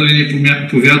oświata na terenie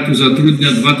powiatu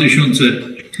zatrudnia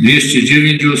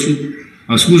 209 osób,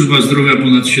 a służba zdrowia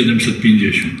ponad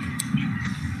 750.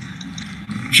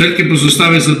 Wszelkie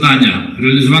pozostałe zadania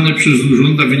realizowane przez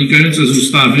urząd, a wynikające z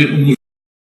ustawy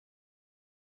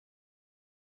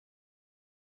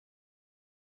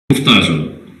powtarzam.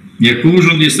 Jako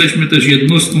urząd jesteśmy też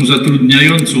jednostką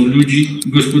zatrudniającą ludzi,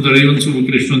 gospodarującą w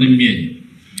określonym mieniu.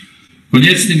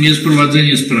 Koniecznym jest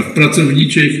prowadzenie spraw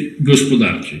pracowniczych i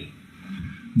gospodarczych.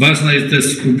 Ważna jest też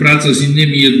współpraca z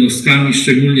innymi jednostkami,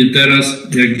 szczególnie teraz,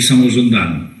 jak i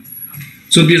samorządami.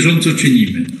 Co bieżąco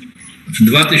czynimy? W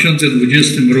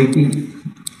 2020 roku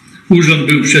urząd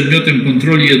był przedmiotem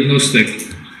kontroli jednostek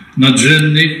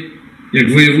nadrzędnych,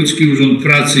 jak Wojewódzki Urząd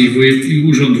Pracy i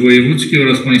Urząd Wojewódzki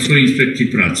oraz Państwowej Inspekcji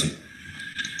Pracy.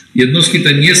 Jednostki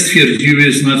te nie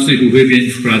stwierdziły znacznych uchybień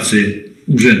w pracy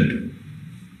urzędu.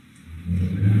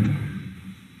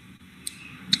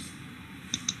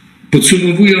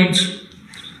 Podsumowując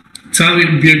cały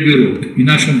ubiegły rok i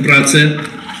naszą pracę,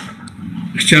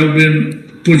 chciałbym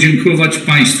podziękować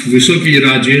Państwu, Wysokiej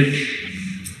Radzie,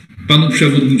 Panu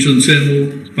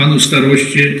Przewodniczącemu, Panu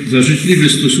Staroście za życzliwy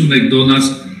stosunek do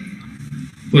nas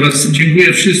oraz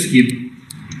dziękuję wszystkim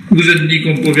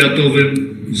urzędnikom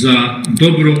powiatowym za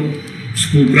dobrą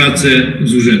współpracę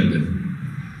z urzędem.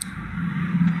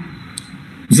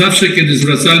 Zawsze, kiedy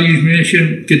zwracaliśmy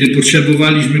się, kiedy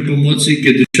potrzebowaliśmy pomocy,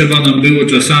 kiedy trzeba nam było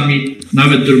czasami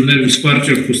nawet drobnego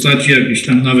wsparcia w postaci jakichś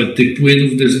tam nawet tych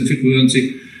płynów dezynfekujących,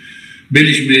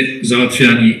 byliśmy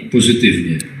załatwiani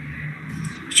pozytywnie.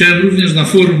 Chciałem również na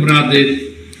forum Rady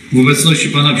w obecności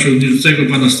Pana Przewodniczącego,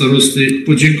 Pana Starosty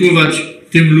podziękować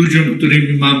tym ludziom,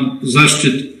 którymi mam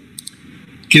zaszczyt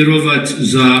kierować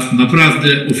za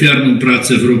naprawdę ofiarną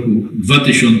pracę w roku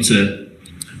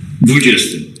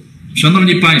 2020.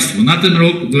 Szanowni Państwo, na ten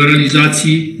rok do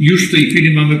realizacji już w tej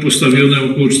chwili mamy postawione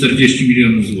około 40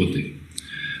 milionów złotych.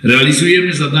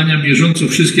 Realizujemy zadania bieżąco,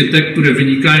 wszystkie te, które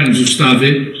wynikają z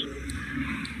ustawy.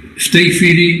 W tej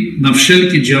chwili na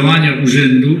wszelkie działania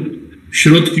urzędu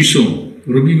środki są.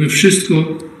 Robimy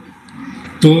wszystko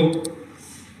to,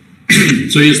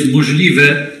 co jest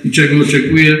możliwe i czego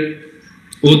oczekuje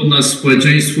od nas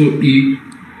społeczeństwo i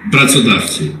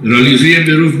pracodawcy.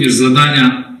 Realizujemy również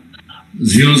zadania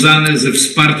związane ze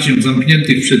wsparciem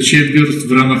zamkniętych przedsiębiorstw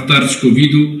w ramach tarcz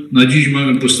COVID-u. Na dziś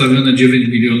mamy postawione 9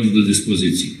 milionów do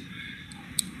dyspozycji.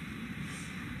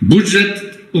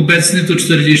 Budżet obecny to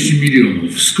 40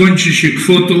 milionów. Skończy się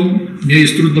kwotą, nie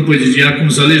jest trudno powiedzieć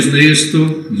jaką, zależne jest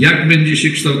to, jak będzie się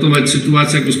kształtować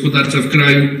sytuacja gospodarcza w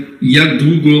kraju i jak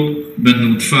długo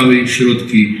będą trwały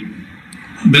środki,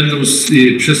 będą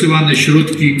przesyłane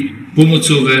środki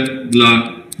pomocowe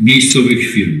dla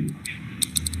miejscowych firm.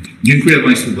 Dziękuję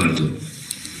Państwu bardzo.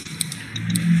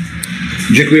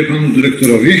 Dziękuję Panu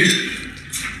Dyrektorowi.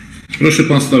 Proszę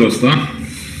Pan Starosta.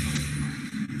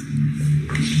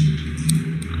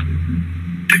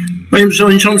 Panie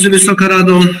Przewodniczący, Wysoka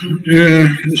Rado,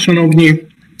 Szanowni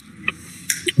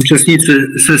uczestnicy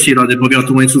sesji Rady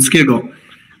Powiatu Łańcuckiego.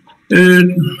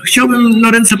 Chciałbym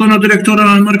na ręce Pana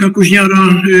Dyrektora Marka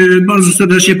Kuźniara bardzo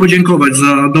serdecznie podziękować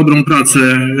za dobrą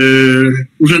pracę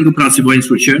Urzędu Pracy w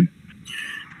Łańcucie,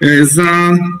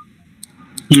 za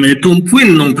tą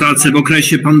płynną pracę w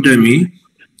okresie pandemii,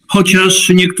 chociaż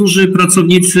niektórzy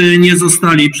pracownicy nie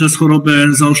zostali przez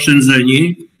chorobę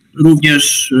zaoszczędzeni,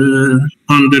 również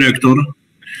Pan Dyrektor.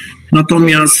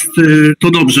 Natomiast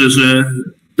to dobrze, że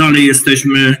dalej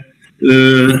jesteśmy,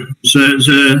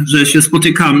 że się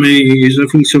spotykamy i że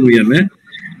funkcjonujemy.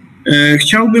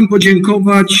 Chciałbym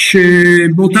podziękować,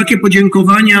 bo takie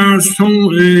podziękowania są,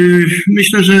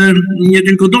 myślę, że nie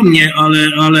tylko do mnie,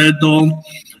 ale do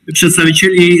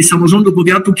przedstawicieli samorządu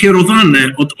powiatu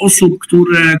kierowane od osób,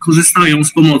 które korzystają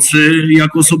z pomocy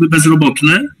jako osoby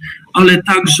bezrobotne, ale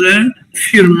także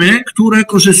firmy, które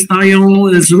korzystają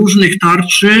z różnych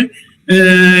tarczy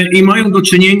i mają do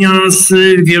czynienia z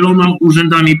wieloma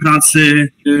urzędami pracy,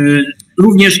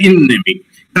 również innymi.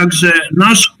 Także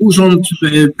nasz Urząd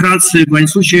Pracy w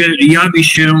Łańcucie jawi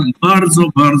się bardzo,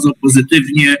 bardzo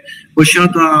pozytywnie.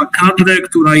 Posiada kadrę,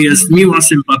 która jest miła,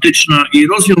 sympatyczna i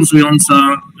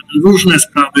rozwiązująca różne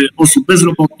sprawy osób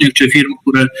bezrobotnych czy firm,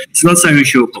 które zwracają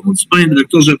się o pomoc. Panie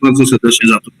Dyrektorze, bardzo serdecznie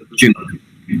za to dziękuję.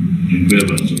 Dziękuję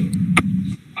bardzo.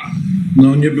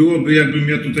 No nie byłoby, jakbym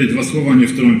ja tutaj dwa słowa nie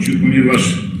wtrącił, ponieważ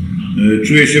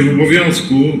czuję się w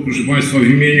obowiązku, proszę Państwa, w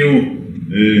imieniu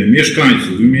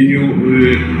mieszkańców, w imieniu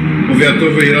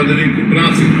Powiatowej Rady Rynku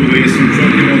Pracy, której jestem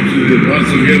członkiem od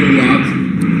bardzo wielu lat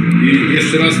i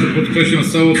jeszcze raz to podkreślam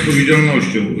z całą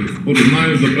odpowiedzialnością. W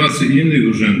porównaniu do pracy innych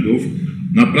urzędów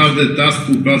naprawdę ta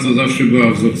współpraca zawsze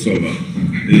była wzorcowa.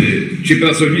 Ci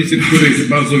pracownicy, których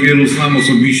bardzo wielu znam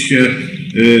osobiście,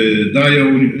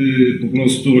 dają po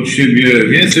prostu od siebie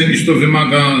więcej niż to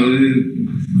wymaga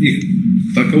ich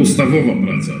taka ustawowa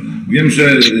praca. Wiem,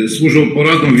 że służą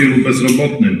poradą wielu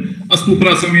bezrobotnym, a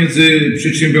współpraca między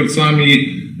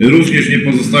przedsiębiorcami również nie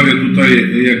pozostawia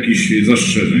tutaj jakichś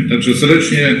zastrzeżeń. Także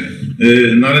serdecznie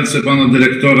na ręce pana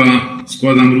dyrektora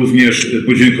składam również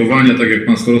podziękowania, tak jak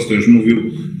pan starosta już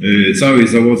mówił, całej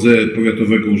załodze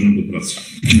Powiatowego Urzędu Pracy.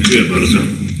 Dziękuję bardzo.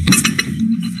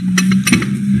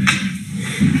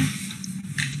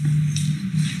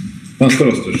 Pan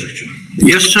starosta jeszcze chciał.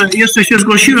 Jeszcze się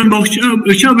zgłosiłem, bo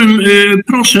chciałbym,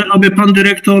 proszę, aby pan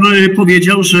dyrektor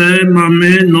powiedział, że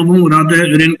mamy nową Radę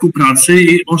Rynku Pracy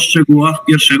i o szczegółach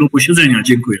pierwszego posiedzenia.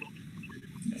 Dziękuję.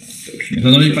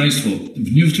 Szanowni Państwo, w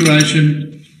dniu wczorajszym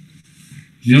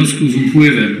w związku z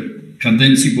upływem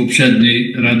kadencji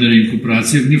poprzedniej Rady Rynku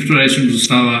Pracy, w dniu wczorajszym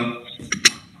została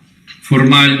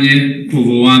formalnie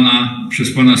powołana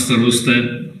przez pana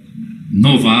starostę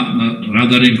nowa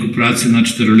Rada Rynku Pracy na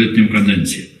 4-letnią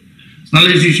kadencję.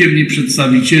 Znaleźli się w niej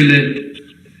przedstawiciele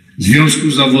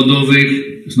związków zawodowych,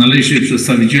 znaleźli się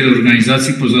przedstawiciele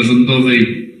organizacji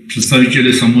pozarządowej,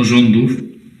 przedstawiciele samorządów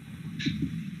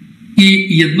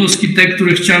i jednostki te,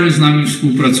 które chciały z nami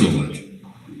współpracować,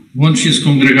 łącznie z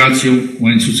Kongregacją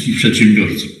Łańcuckich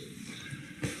Przedsiębiorców.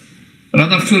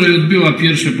 Rada wczoraj odbyła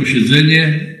pierwsze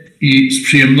posiedzenie i z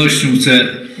przyjemnością chcę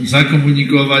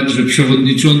zakomunikować, że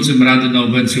przewodniczącym Rady na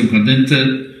obecną kadencję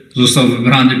został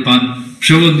wybrany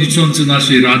przewodniczący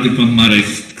naszej Rady, pan Marek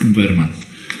Kuberman.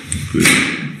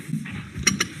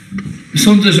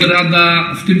 Sądzę, że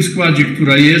Rada w tym składzie,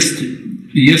 która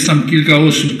jest tam kilka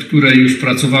osób, które już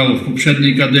pracowało w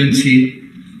poprzedniej kadencji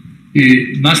i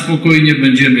na spokojnie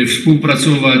będziemy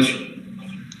współpracować,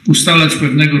 ustalać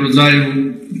pewnego rodzaju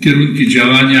kierunki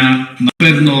działania. Na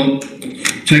pewno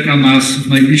czeka nas w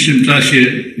najbliższym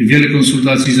czasie wiele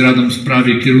konsultacji z Radą w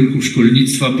sprawie kierunków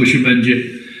szkolnictwa, bo się będzie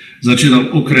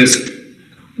zaczynał okres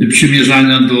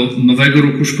przymierzania do nowego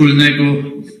roku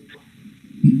szkolnego.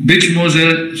 Być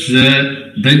może, że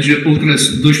będzie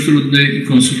okres dość trudny i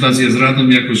konsultacja z Radą,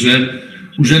 jako że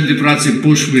urzędy pracy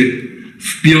poszły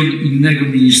w pion innego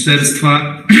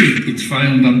ministerstwa i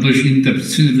trwają tam dość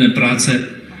intensywne prace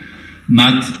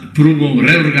nad próbą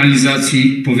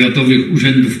reorganizacji powiatowych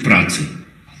urzędów pracy.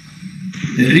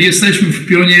 Jesteśmy w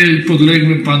pionie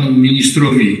podległym panu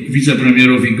ministrowi,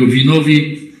 wicepremierowi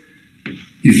Gowinowi.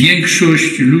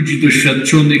 Większość ludzi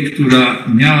doświadczonych, która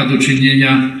miała do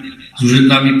czynienia z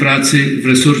urzędami pracy w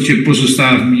resorcie,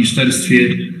 pozostała w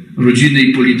Ministerstwie Rodziny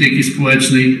i Polityki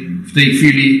Społecznej. W tej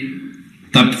chwili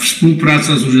ta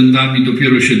współpraca z urzędami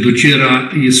dopiero się dociera.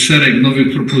 Jest szereg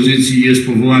nowych propozycji, jest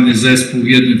powołany zespół,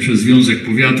 jeden przez Związek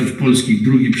Powiatów Polskich,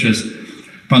 drugi przez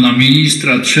pana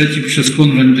ministra, trzeci przez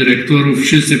konwent dyrektorów.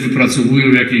 Wszyscy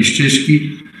wypracowują jakieś ścieżki,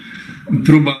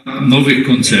 próba nowych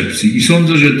koncepcji. I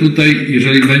sądzę, że tutaj,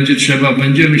 jeżeli będzie trzeba,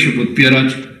 będziemy się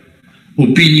podpierać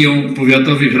opinią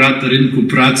powiatowych rad rynku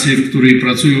pracy, w której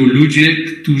pracują ludzie,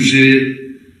 którzy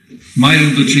mają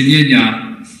do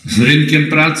czynienia z rynkiem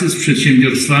pracy, z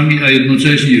przedsiębiorstwami, a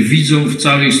jednocześnie widzą w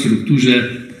całej strukturze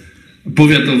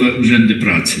powiatowe urzędy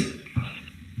pracy.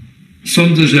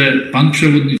 Sądzę, że pan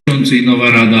przewodniczący i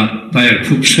nowa rada, tak jak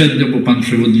poprzednio, bo pan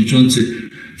przewodniczący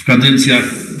w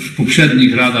kadencjach, w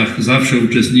poprzednich radach zawsze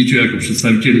uczestniczył jako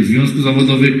przedstawiciel związków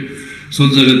zawodowych.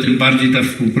 Sądzę, że tym bardziej ta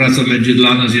współpraca będzie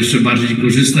dla nas jeszcze bardziej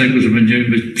korzystna, jako że będziemy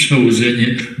mieć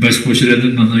przełożenie bezpośrednie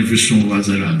na najwyższą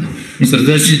władzę Rady.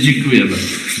 Serdecznie dziękuję bardzo.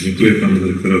 Dziękuję panu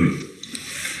dyrektorowi.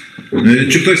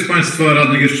 Czy ktoś z państwa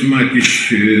radnych jeszcze ma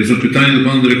jakieś zapytania do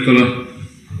pana dyrektora?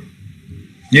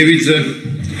 Nie widzę.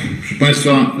 Proszę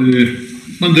państwa,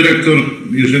 pan dyrektor,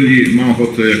 jeżeli ma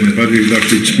ochotę, jak najbardziej w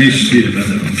dalszej części. Nie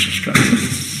będę wam przeszkadzał.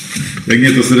 Jak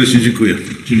nie, to serdecznie dziękuję.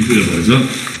 Dziękuję bardzo.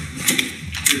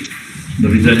 Do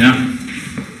widzenia.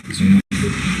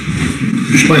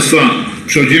 Proszę państwa,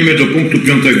 przechodzimy do punktu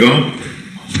 5.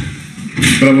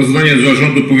 Sprawozdanie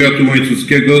Zarządu Powiatu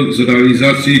Łańcuckiego z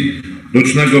realizacji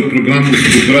rocznego programu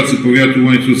współpracy Powiatu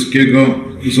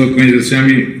Łańcuckiego z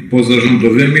organizacjami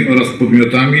pozarządowymi oraz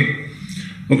podmiotami,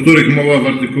 o których mowa w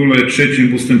artykule 3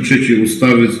 ust. 3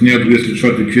 ustawy z dnia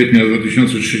 24 kwietnia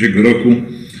 2003 roku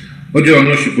o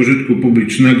działalności pożytku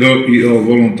publicznego i o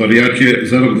wolontariacie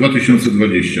za rok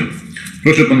 2020.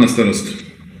 Proszę pana starostę.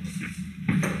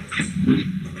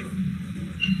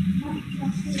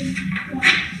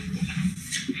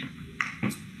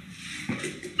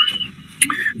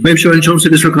 Panie Przewodniczący,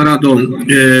 Wysoka Rado,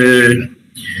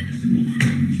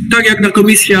 tak jak na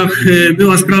komisjach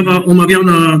była sprawa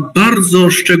omawiana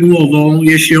bardzo szczegółowo,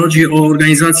 jeśli chodzi o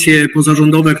organizacje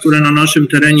pozarządowe, które na naszym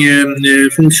terenie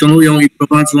funkcjonują i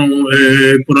prowadzą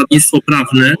poradnictwo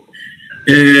prawne,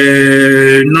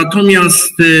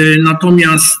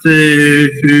 Natomiast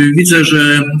widzę,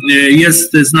 że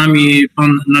jest z nami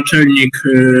pan naczelnik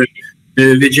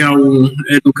Wydziału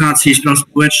Edukacji i Spraw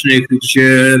Społecznych,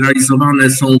 gdzie realizowane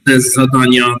są te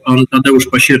zadania, pan Tadeusz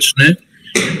Pasieczny.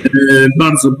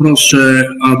 Bardzo proszę,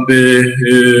 aby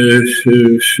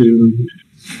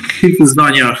w kilku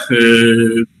zdaniach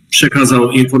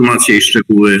przekazał informacje i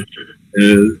szczegóły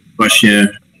właśnie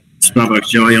w sprawach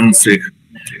działających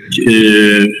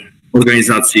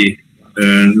organizacji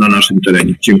na naszym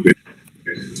terenie. Dziękuję.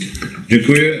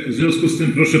 Dziękuję. W związku z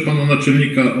tym proszę pana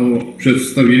naczelnika o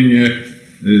przedstawienie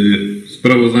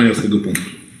sprawozdania z tego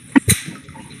punktu.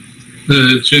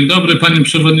 Dzień dobry panie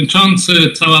przewodniczący,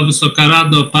 cała Wysoka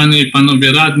Rado, panie i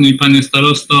panowie radni, panie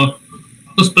starosto.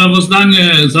 To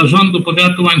sprawozdanie Zarządu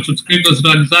Powiatu Łańcuckiego z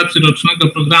realizacji rocznego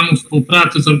programu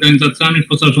współpracy z organizacjami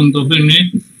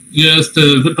pozarządowymi jest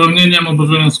wypełnieniem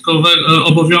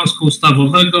obowiązku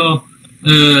ustawowego.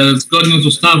 Zgodnie z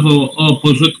ustawą o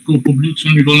pożytku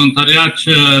publicznym i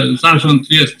wolontariacie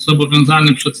zarząd jest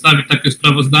zobowiązany przedstawić takie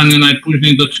sprawozdanie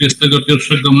najpóźniej do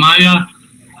 31 maja.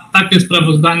 Takie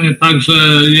sprawozdanie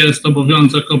także jest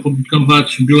obowiązek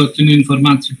opublikować w Biuletynie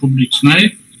Informacji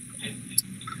Publicznej.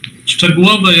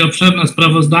 Szczegółowe i obszerne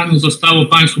sprawozdanie zostało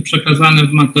Państwu przekazane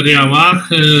w materiałach.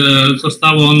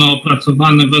 Zostało ono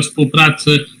opracowane we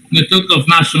współpracy nie tylko w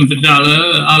naszym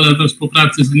wydziale, ale we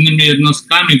współpracy z innymi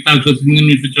jednostkami, także z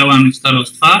innymi wydziałami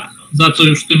starostwa, za co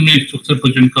już w tym miejscu chcę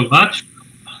podziękować.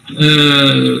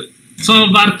 Co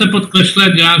warte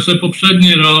podkreślenia, że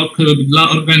poprzedni rok dla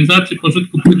organizacji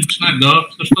pożytku publicznego,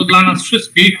 zresztą dla nas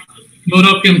wszystkich, był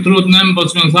rokiem trudnym, bo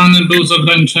związany był z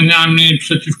ograniczeniami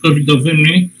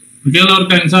przeciwcovidowymi. Wiele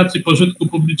organizacji pożytku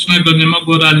publicznego nie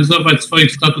mogło realizować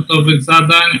swoich statutowych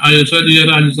zadań, a jeżeli je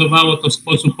realizowało, to w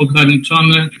sposób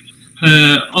ograniczony.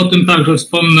 O tym także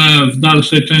wspomnę w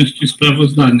dalszej części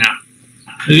sprawozdania.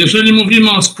 Jeżeli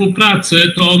mówimy o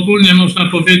współpracy, to ogólnie można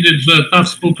powiedzieć, że ta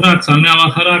współpraca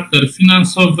miała charakter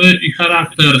finansowy i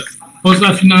charakter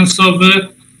pozafinansowy.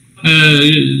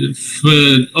 W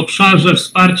obszarze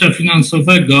wsparcia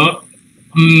finansowego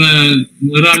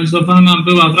realizowana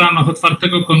była w ramach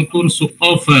otwartego konkursu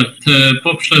ofert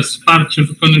poprzez wsparcie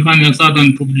wykonywania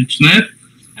zadań publicznych.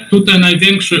 Tutaj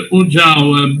największy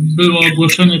udział było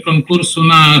ogłoszenie konkursu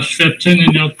na świadczenie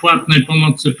nieodpłatnej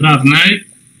pomocy prawnej.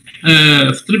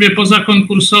 W trybie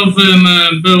pozakonkursowym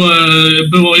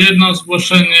było jedno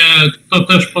zgłoszenie, to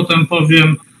też potem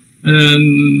powiem,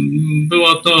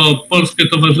 było to Polskie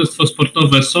Towarzystwo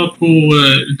Sportowe Sokół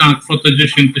na kwotę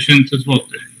 10 000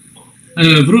 złotych.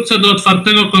 Wrócę do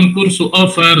otwartego konkursu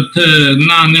ofert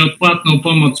na nieodpłatną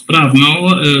pomoc prawną.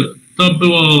 To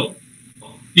było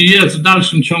i jest w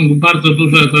dalszym ciągu bardzo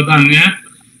duże zadanie.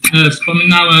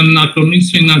 Wspominałem na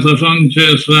komisji, na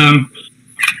zarządzie, że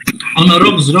ono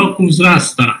rok z roku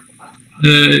wzrasta.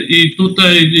 I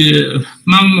tutaj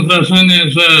mam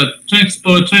wrażenie, że część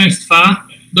społeczeństwa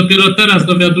dopiero teraz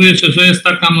dowiaduje się, że jest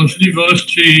taka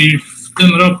możliwość i w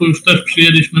tym roku już też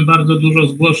przyjęliśmy bardzo dużo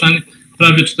zgłoszeń,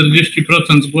 prawie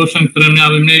 40% zgłoszeń, które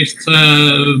miały miejsce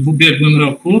w ubiegłym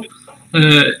roku.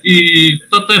 I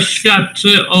to też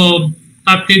świadczy o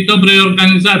takiej dobrej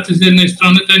organizacji z jednej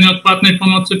strony tej nieodpłatnej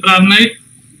pomocy prawnej,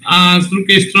 a z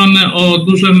drugiej strony o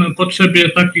dużym potrzebie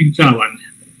takich działań.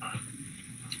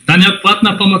 Ta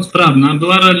nieodpłatna pomoc prawna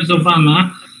była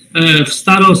realizowana w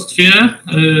starostwie,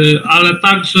 ale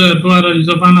także była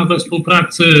realizowana we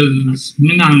współpracy z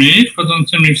gminami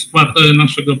wchodzącymi w skład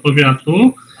naszego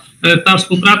powiatu. Ta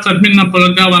współpraca gminna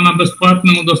polegała na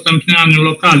bezpłatnym udostępnianiu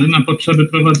lokali na potrzeby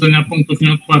prowadzenia punktów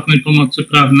nieodpłatnej pomocy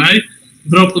prawnej.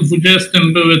 W roku 2020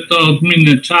 były to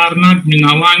gminy Czarna,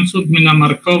 gmina Łańcuch, gmina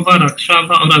Markowa,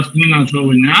 Rakszawa oraz gmina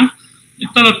Żołynia. I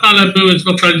te lokale były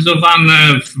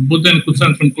zlokalizowane w budynku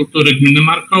Centrum Kultury Gminy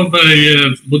Markowej,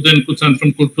 w budynku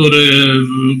Centrum Kultury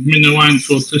Gminy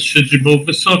Łańcuch z siedzibą w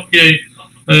Wysokiej.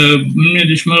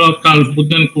 Mieliśmy lokal w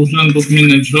budynku Urzędu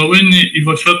Gminy w Żołyni i w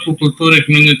Ośrodku Kultury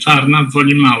Gminy Czarna w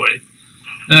Woli Małej.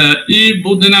 I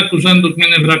budynek Urzędu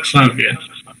Gminy w Rakszawie.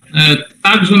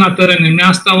 Także na terenie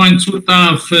miasta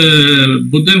Łańcuta w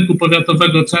budynku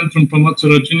Powiatowego Centrum Pomocy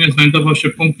Rodzinie znajdował się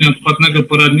punkt nieodpłatnego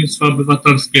poradnictwa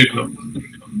obywatelskiego.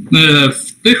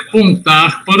 W tych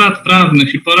punktach porad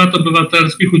prawnych i porad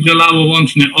obywatelskich udzielało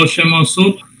łącznie 8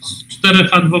 osób, 4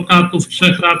 adwokatów,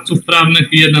 3 radców prawnych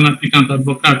i 1 aplikant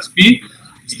adwokacki.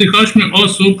 Z tych 8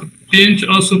 osób 5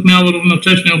 osób miało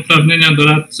równocześnie uprawnienia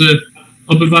doradcy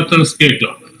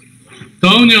obywatelskiego.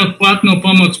 Tą nieodpłatną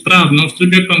pomoc prawną w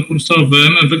trybie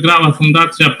konkursowym wygrała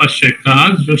Fundacja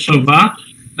Pasieka z Rzeszowa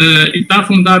i ta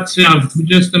fundacja w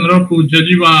 2020 roku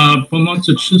udzieliła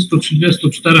pomocy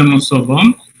 334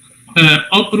 osobom.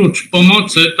 Oprócz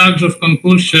pomocy także w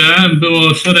konkursie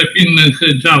było szereg innych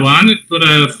działań,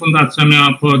 które fundacja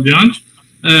miała podjąć.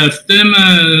 W tym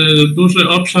duży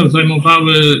obszar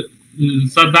zajmowały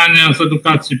zadania z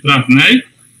edukacji prawnej.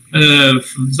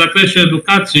 W zakresie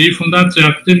edukacji fundacja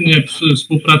aktywnie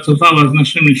współpracowała z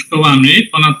naszymi szkołami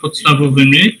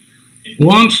ponadpodstawowymi.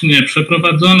 Łącznie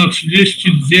przeprowadzono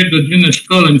 32 godziny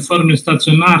szkoleń w formie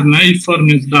stacjonarnej i w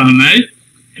formie zdalnej.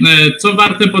 Co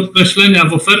warte podkreślenia,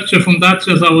 w ofercie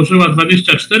fundacja założyła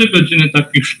 24 godziny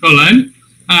takich szkoleń,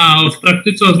 a w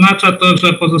praktyce oznacza to,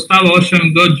 że pozostałe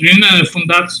 8 godzin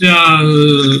fundacja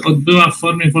odbyła w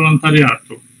formie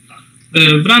wolontariatu.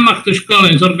 W ramach tych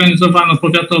szkoleń zorganizowano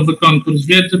powiatowy konkurs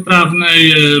wiedzy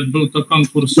prawnej, był to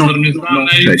konkurs w formie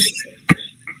zdalnej.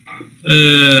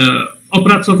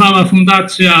 Opracowała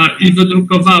fundacja i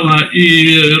wydrukowała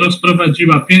i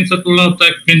rozprowadziła 500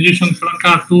 ulotek, 50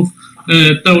 plakatów.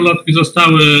 Te ulotki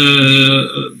zostały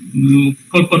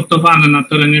kolportowane na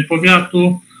terenie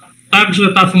powiatu. Także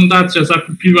ta fundacja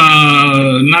zakupiła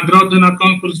nagrody na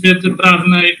konkurs wiedzy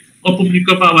prawnej,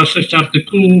 opublikowała 6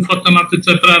 artykułów o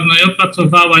tematyce prawnej,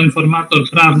 opracowała informator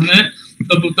prawny.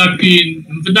 To był taki,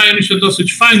 wydaje mi się,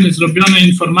 dosyć fajny, zrobiony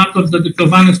informator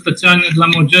dedykowany specjalnie dla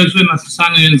młodzieży,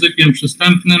 napisany językiem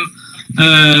przystępnym,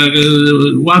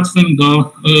 łatwym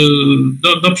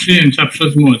do przyjęcia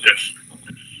przez młodzież.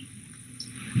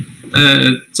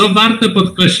 Co warte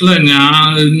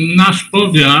podkreślenia, nasz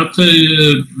powiat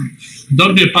w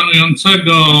dobie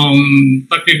panującego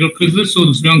takiego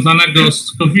kryzysu związanego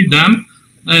z COVID-em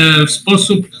w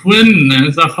sposób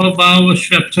płynny zachował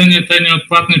świadczenie tej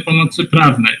nieodpłatnej pomocy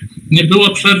prawnej. Nie było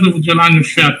przerwy w udzielaniu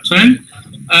świadczeń.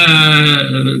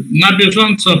 Na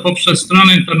bieżąco poprzez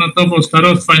stronę internetową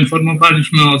starostwa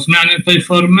informowaliśmy o zmianie tej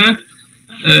formy.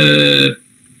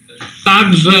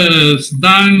 Także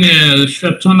zdalnie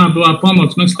świadczona była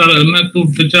pomoc. My tu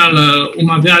w wydziale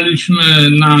umawialiśmy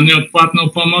na nieodpłatną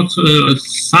pomoc.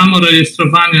 Samo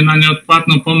rejestrowanie na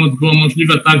nieodpłatną pomoc było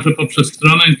możliwe także poprzez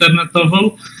stronę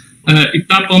internetową i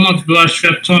ta pomoc była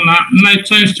świadczona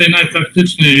najczęściej,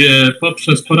 najpraktyczniej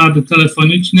poprzez porady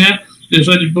telefonicznie.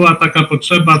 Jeżeli była taka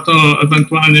potrzeba, to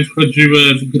ewentualnie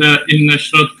wchodziły w grę inne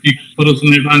środki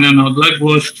porozumiewania na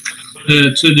odległość,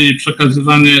 czyli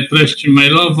przekazywanie treści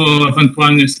mailowo,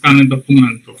 ewentualnie skany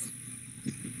dokumentów.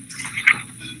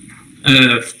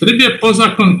 W trybie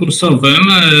pozakonkursowym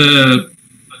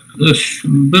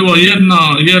było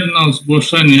jedno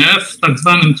zgłoszenie w tak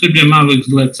zwanym trybie małych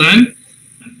zleceń.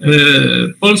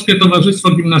 Polskie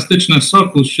Towarzystwo Gimnastyczne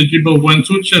SOKU z siedzibą w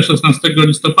Łańcucie 16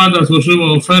 listopada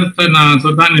złożyło ofertę na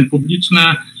zadanie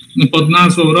publiczne pod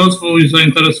nazwą Rozwój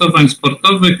zainteresowań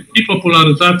sportowych i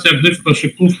popularyzacja gry w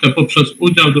koszykówkę poprzez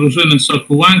udział drużyny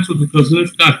SOKU Łańcuch w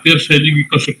rozgrywkach pierwszej ligi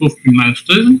koszykówki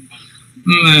mężczyzn.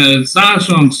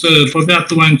 Zarząd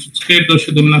Powiatu Łańcuckiego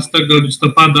 17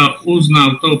 listopada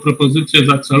uznał tę propozycję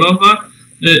za celowe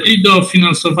i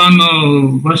dofinansowano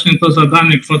właśnie to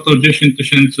zadanie kwotą 10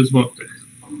 000 złotych.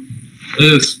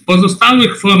 Z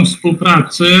pozostałych form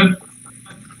współpracy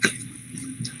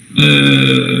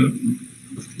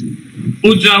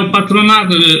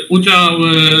udział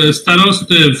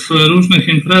starosty w różnych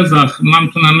imprezach,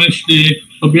 mam tu na myśli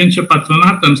objęcie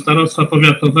patronatem starostwa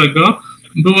powiatowego,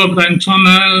 było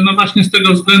ograniczone no właśnie z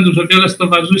tego względu, że wiele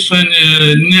stowarzyszeń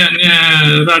nie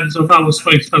realizowało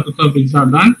swoich statutowych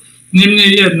zadań.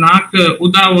 Niemniej jednak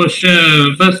udało się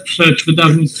wesprzeć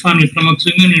wydawnictwami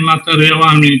promocyjnymi,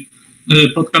 materiałami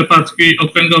Podkarpacki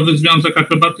Okręgowy Związek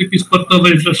Akrobatyki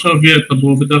Sportowej w Rzeszowie, to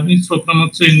było wydawnictwo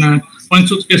promocyjne,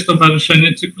 Łańcuckie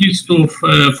Stowarzyszenie Cyklistów,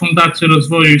 Fundację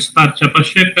Rozwoju i Wsparcia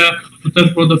Pasiekę, tu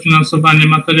też było dofinansowanie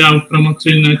materiałów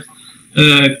promocyjnych,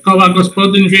 koła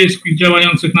gospodyń wiejskich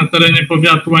działających na terenie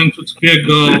powiatu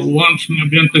łańcuckiego, łącznie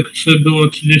objętych było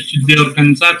 32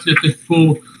 organizacje tych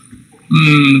kół.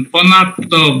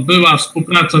 Ponadto była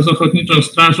współpraca z Ochotniczą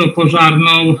Strażą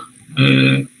Pożarną.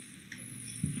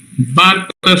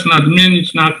 Warto też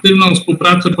nadmienić na aktywną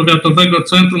współpracę Powiatowego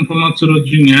Centrum Pomocy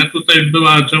Rodzinie. Tutaj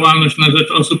była działalność na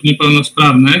rzecz osób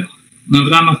niepełnosprawnych. W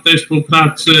ramach tej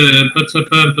współpracy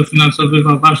PCPR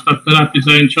dofinansowywał warsztat terapii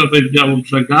zajęciowej w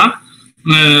Białobrzegach,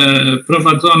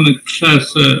 prowadzonych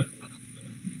przez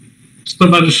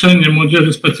Stowarzyszenie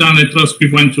Młodzieży Specjalnej Troski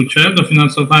w Łańcucie.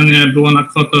 Dofinansowanie było na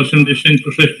kwotę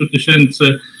 86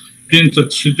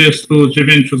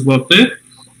 539 zł.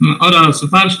 Oraz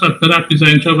warsztat terapii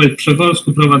zajęciowej w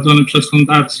Przeworsku prowadzony przez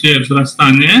Fundację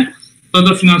Wzrastanie. To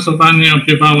dofinansowanie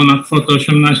opiewało na kwotę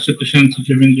 18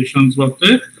 090 zł.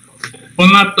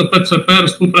 Ponadto PCPR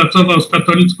współpracował z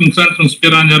Katolickim Centrum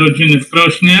Wspierania Rodziny w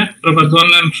Krośnie,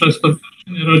 prowadzonym przez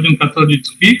Stowarzyszenie Rodzin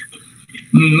Katolickich.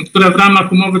 które w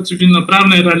ramach umowy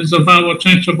cywilnoprawnej realizowało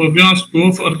część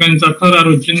obowiązków organizatora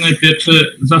rodzinnej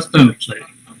pieczy zastępczej.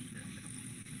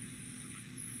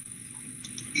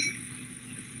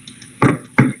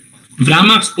 W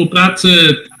ramach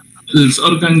współpracy z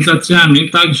organizacjami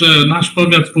także nasz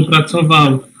powiat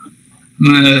współpracował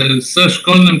ze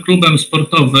Szkolnym Klubem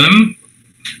Sportowym.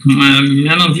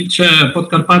 Mianowicie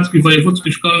Podkarpacki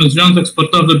Wojewódzki Szkolny Związek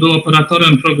Sportowy był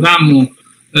operatorem programu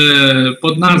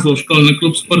pod nazwą Szkolny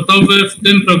Klub Sportowy. W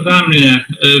tym programie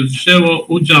wzięło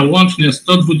udział łącznie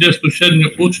 127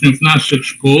 uczniów naszych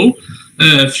szkół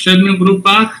w 7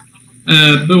 grupach.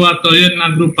 Była to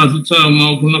jedna grupa z liceum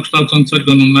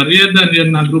ogólnokształcącego numer 1,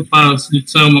 jedna grupa z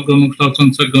liceum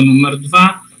ogólnokształcącego numer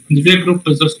 2, 2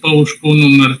 grupy zespołu szkół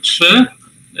numer 3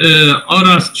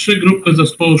 oraz 3 grupy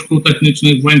zespołu szkół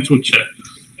technicznych w Łańcucie.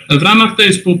 W ramach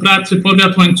tej współpracy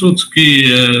Powiat Łańcucki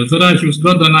wyraził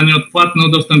zgodę na nieodpłatne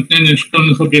udostępnienie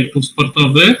szkolnych obiektów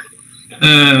sportowych.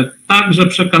 Także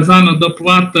przekazano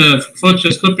dopłatę w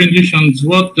kwocie 150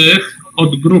 zł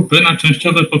od grupy na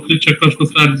częściowe pokrycie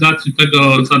kosztów realizacji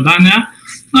tego zadania.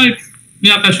 No i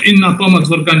jakaś inna pomoc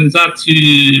w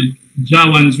organizacji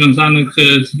działań związanych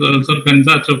z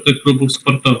organizacją tych klubów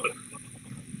sportowych.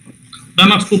 W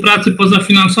ramach współpracy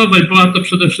pozafinansowej była to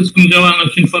przede wszystkim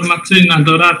działalność informacyjna,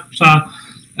 doradcza,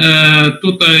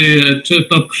 tutaj czy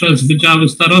to przez wydziały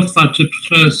starostwa, czy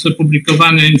przez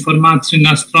publikowanie informacji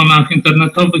na stronach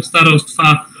internetowych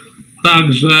starostwa,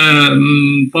 także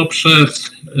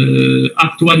poprzez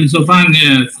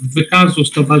aktualizowanie wykazu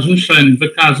stowarzyszeń,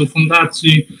 wykazu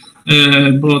fundacji,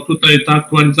 bo tutaj ta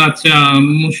aktualizacja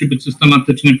musi być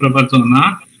systematycznie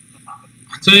prowadzona.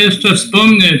 Chcę jeszcze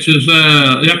wspomnieć, że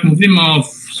jak mówimy o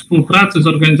współpracy z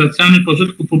organizacjami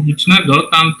pożytku publicznego,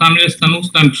 tam jest ten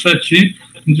ustęp 3,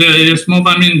 gdzie jest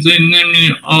mowa między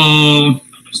innymi o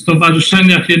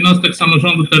stowarzyszeniach jednostek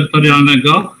samorządu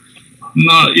terytorialnego.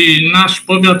 No i nasz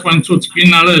powiat łańcucki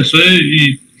należy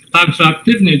i także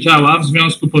aktywnie działa w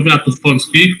Związku Powiatów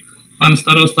Polskich. Pan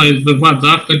starosta jest we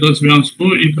władzach tego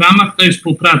związku i w ramach tej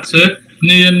współpracy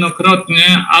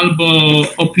niejednokrotnie albo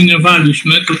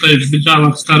opiniowaliśmy tutaj w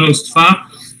wydziałach starostwa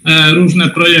różne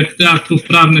projekty aktów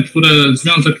prawnych, które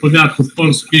Związek Powiatów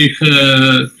Polskich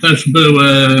też był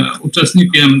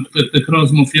uczestnikiem tych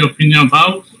rozmów i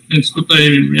opiniował, więc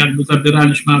tutaj jakby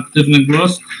zabieraliśmy aktywny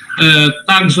głos.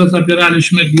 Także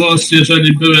zabieraliśmy głos,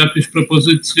 jeżeli były jakieś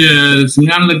propozycje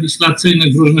zmian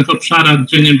legislacyjnych w różnych obszarach,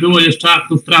 gdzie nie było jeszcze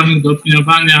aktów prawnych do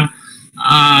opiniowania,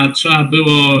 a trzeba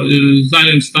było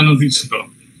zająć stanowisko.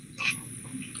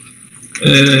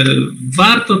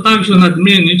 Warto także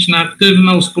nadmienić na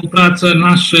aktywną współpracę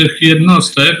naszych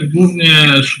jednostek,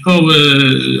 głównie szkoły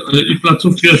i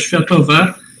placówki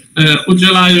oświatowe.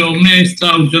 Udzielają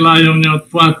miejsca, udzielają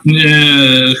nieodpłatnie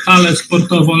halę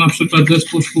sportową, na przykład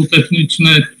zespół szkół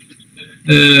technicznych,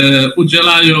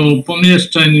 udzielają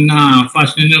pomieszczeń na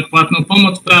właśnie nieodpłatną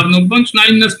pomoc prawną, bądź na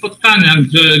inne spotkania,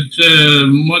 gdzie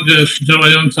młodzież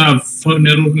działająca w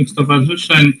formie różnych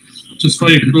stowarzyszeń czy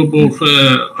swoich klubów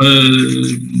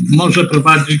może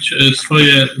prowadzić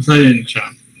swoje zajęcia.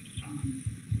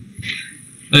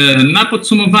 Na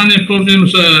podsumowanie powiem,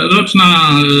 że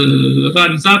roczna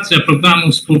realizacja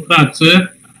programu współpracy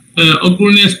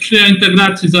ogólnie sprzyja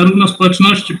integracji zarówno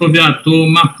społeczności powiatu,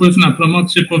 ma wpływ na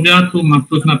promocję powiatu, ma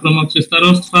wpływ na promocję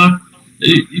starostwa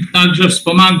i także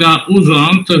wspomaga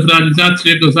urząd w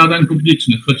realizacji jego zadań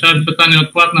publicznych. Chociażby ta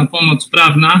nieodpłatna pomoc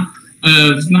prawna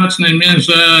w znacznej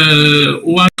mierze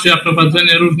ułatwia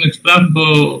prowadzenie różnych spraw,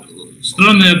 bo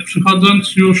strony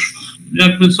przychodząc już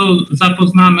jakby są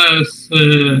zapoznane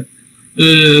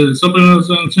z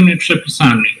obowiązującymi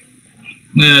przepisami.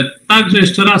 Także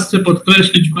jeszcze raz chcę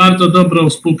podkreślić bardzo dobrą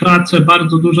współpracę,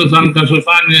 bardzo duże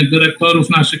zaangażowanie dyrektorów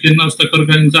naszych jednostek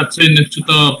organizacyjnych, czy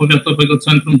to Powiatowego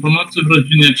Centrum Pomocy w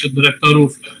Rodzinie, czy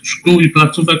dyrektorów szkół i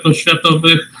placówek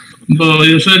oświatowych, bo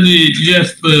jeżeli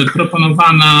jest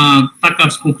proponowana taka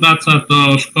współpraca,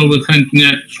 to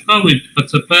szkoły,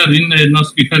 PCPR i inne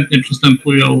jednostki chętnie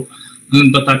przystępują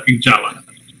do takich działań.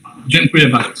 Dziękuję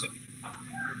bardzo.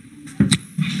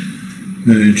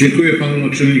 Dziękuję panu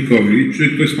naczelnikowi. Czy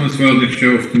ktoś z państwa radnych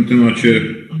chciał w tym temacie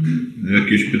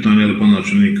jakieś pytania do pana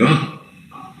naczelnika?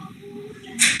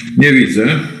 Nie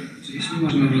widzę.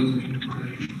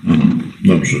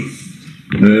 Dobrze.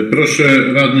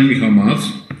 Proszę, radny Michał Mac.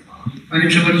 Panie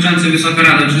Przewodniczący, Wysoka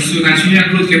Rado, czy słychać mnie? Ja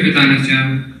krótkie pytanie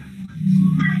chciałem.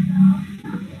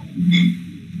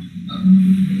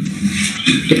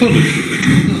 To powiedz.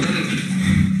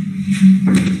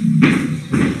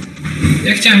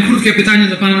 Ja chciałem krótkie pytanie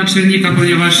do pana naczelnika,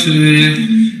 ponieważ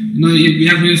No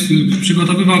jakby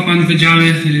przygotowywał Pan w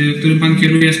wydziale, którym Pan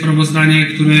kieruje, sprawozdanie,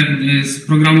 z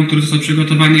programu, który został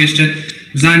przygotowany jeszcze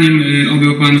zanim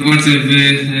objął Pan władzę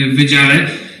w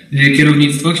wydziale,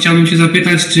 kierownictwo. Chciałbym się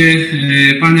zapytać, czy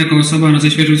Pan jako osoba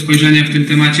ze świeżym spojrzeniem w tym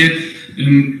temacie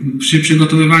przy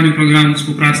przygotowywaniu programu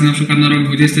współpracy na przykład na rok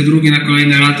 2022, na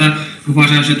kolejne lata,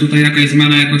 uważa, że tutaj jakaś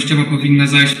zmiana jakościowa powinna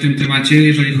zajść w tym temacie,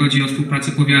 jeżeli chodzi o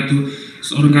współpracę powiatu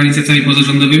z organizacjami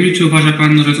pozarządowymi? Czy uważa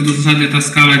Pan, że co do zasady ta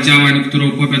skala działań,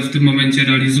 którą powiat w tym momencie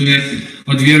realizuje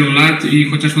od wielu lat i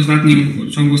chociaż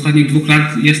w ciągu ostatnich 2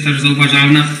 lat jest też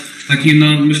zauważalna, taki,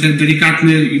 no, myślę,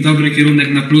 delikatny i dobry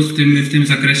kierunek na plus w tym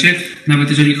zakresie, nawet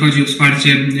jeżeli chodzi o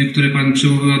wsparcie, które Pan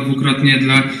przywoływał dwukrotnie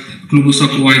dla klubu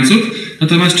Soku Łańcuch.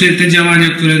 Natomiast czy te działania,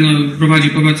 które prowadzi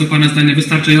powiat, są Pana zdaniem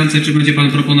wystarczające, czy będzie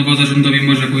Pan proponował zarządowi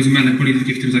może jakąś zmianę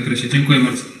polityki w tym zakresie? Dziękuję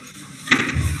bardzo.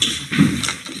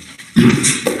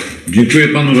 Dziękuję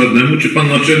Panu Radnemu. Czy Pan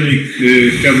Naczelnik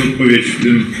chciałby odpowiedzieć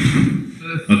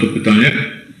na to pytanie?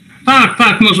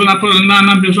 Tak, może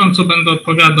na bieżąco będę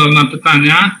odpowiadał na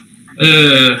pytania.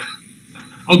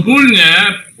 Ogólnie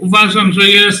uważam, że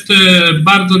jest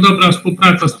bardzo dobra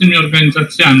współpraca z tymi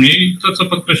organizacjami. To, co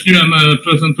podkreśliłem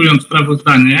prezentując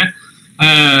sprawozdanie.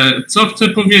 Co chcę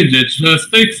powiedzieć, że w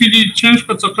tej chwili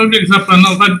ciężko cokolwiek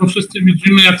zaplanować, bo wszyscy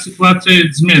widzimy, jak sytuacja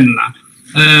jest zmienna.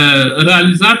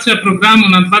 Realizacja programu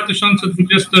na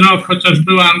 2020 rok, chociaż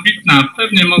była ambitna,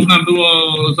 pewnie można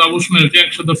było, załóżmy,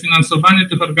 większe dofinansowanie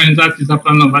tych organizacji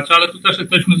zaplanować, ale tu też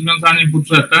jesteśmy związani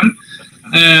budżetem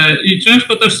i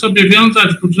ciężko też sobie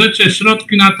wiązać w budżecie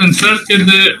środki na ten cel,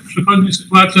 kiedy przychodzi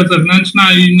sytuacja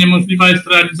zewnętrzna i niemożliwa jest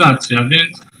realizacja,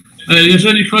 więc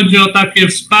jeżeli chodzi o takie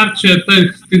wsparcie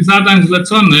tych zadań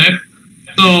zleconych,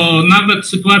 to nawet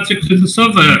sytuacje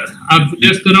kryzysowe, a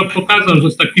 20 rok pokazał,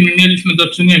 że z takimi mieliśmy do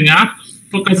czynienia,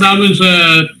 pokazały,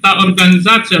 że ta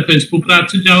organizacja tej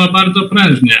współpracy działa bardzo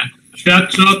prężnie.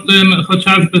 Świadczy o tym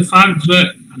chociażby fakt,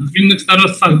 że w innych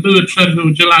starostwach były przerwy w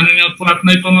udzielaniu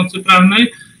nieodpłatnej pomocy prawnej.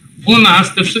 U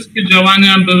nas te wszystkie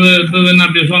działania były na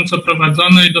bieżąco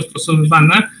prowadzone i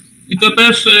dostosowywane. I to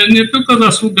też nie tylko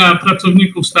zasługa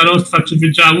pracowników starostwa czy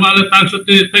wydziału, ale także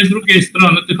tej drugiej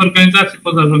strony, tych organizacji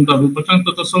pozarządowych, bo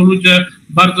często to są ludzie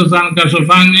bardzo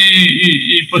zaangażowani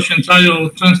i poświęcają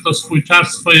często swój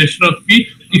czas, swoje środki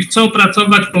i chcą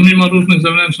pracować pomimo różnych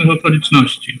zewnętrznych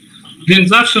okoliczności. Więc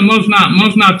zawsze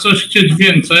można coś chcieć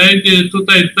więcej.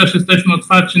 Tutaj też jesteśmy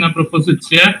otwarci na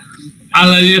propozycje.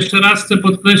 Ale jeszcze raz chcę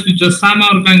podkreślić, że sama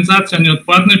organizacja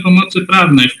nieodpłatnej pomocy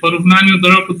prawnej w porównaniu do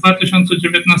roku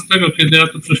 2019, kiedy ja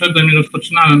tu przyszedłem i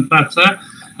rozpoczynałem pracę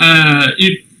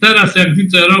i teraz jak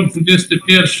widzę rok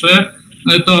 2021,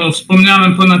 to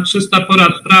wspomniałem ponad 300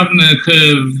 porad prawnych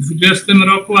w 2020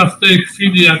 roku, a w tej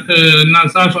chwili jak na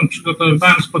zarząd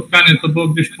przygotowywałem spotkanie, to było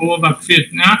gdzieś połowa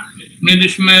kwietnia,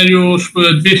 mieliśmy już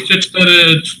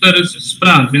 204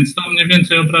 spraw, więc to mniej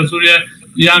więcej obrazuje,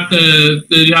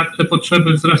 jak te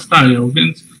potrzeby wzrastają,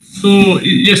 więc tu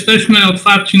jesteśmy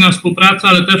otwarci na współpracę,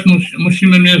 ale też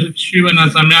musimy mierzyć siły na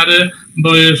zamiary,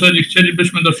 bo jeżeli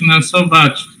chcielibyśmy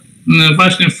dofinansować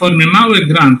właśnie w formie małych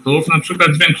grantów, na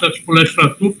przykład zwiększać pulę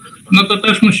środków, no to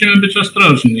też musimy być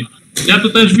ostrożni. Ja tu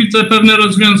też widzę pewne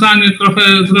rozwiązanie,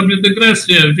 trochę zrobię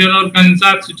dygresję. Wiele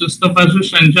organizacji czy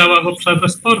stowarzyszeń działa w obszarze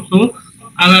sportu,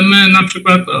 ale my na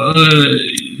przykład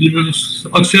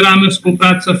otwieramy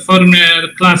współpracę w formie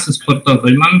klasy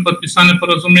sportowej. Mamy podpisane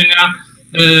porozumienia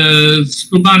z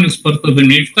klubami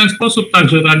sportowymi i w ten sposób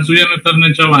także realizujemy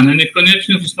pewne działania,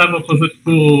 niekoniecznie z ustawy o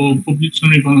pożytku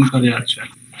publicznym i wolontariacie.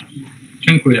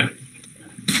 Dziękuję.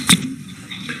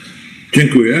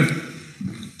 Dziękuję.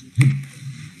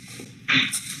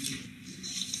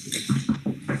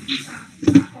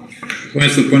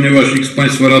 Państwo, ponieważ nikt z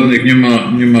Państwa radnych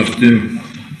nie ma w tym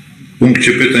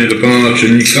punkcie pytań do Pana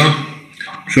Naczelnika,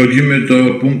 przechodzimy do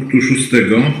punktu 6.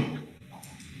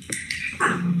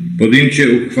 Podjęcie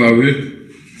uchwały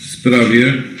w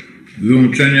sprawie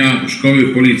wyłączenia Szkoły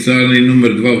Policyjnej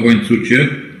nr 2 w Łańcucie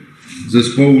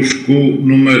zespołu szkół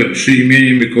nr 3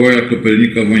 imienia Mikołaja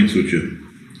Kopernika w Łańcucie.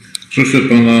 Proszę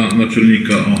Pana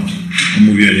Naczelnika o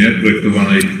omówienie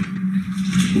projektowanej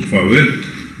uchwały.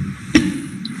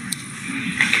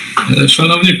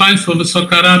 Szanowni Państwo,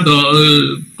 Wysoka Rado,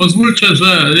 pozwólcie,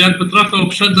 że jakby trochę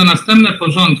uprzedzę następne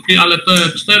porządki, ale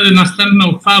te 4 następne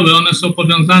uchwały, one są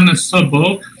powiązane z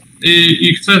sobą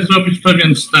i chcę zrobić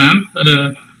pewien wstęp.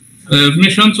 W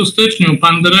miesiącu styczniu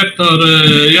pan dyrektor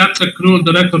Jacek Król,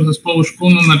 dyrektor zespołu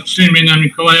szkół nr 3 imienia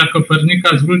Mikołaja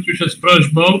Kopernika, zwrócił się z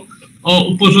prośbą o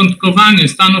uporządkowanie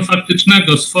stanu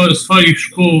faktycznego swoich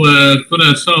szkół, które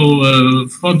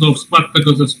wchodzą w skład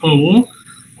tego zespołu,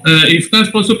 I w ten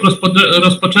sposób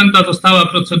rozpoczęta została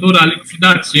procedura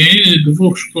likwidacji 2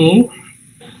 szkół.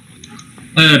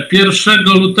 1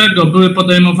 lutego były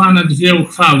podejmowane 2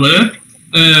 uchwały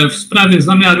w sprawie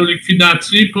zamiaru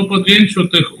likwidacji. Po podjęciu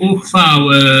tych uchwał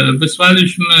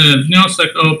wysłaliśmy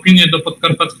wniosek o opinię do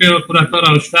podkarpackiego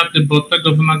kuratora oświaty, bo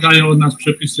tego wymagają od nas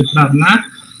przepisy prawne.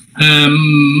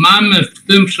 Mamy w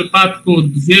tym przypadku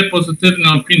 2 pozytywne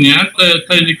opinie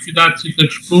tej likwidacji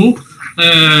tych szkół.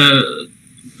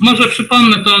 Może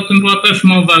przypomnę, to o tym była też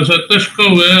mowa, że te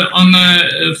szkoły, one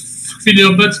w chwili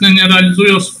obecnej nie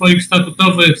realizują swoich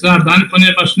statutowych zadań,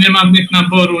 ponieważ nie ma w nich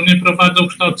naboru, nie prowadzą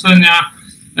kształcenia,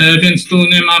 więc tu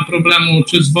nie ma problemu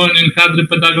czy zwolnień kadry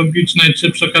pedagogicznej,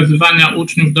 czy przekazywania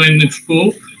uczniów do innych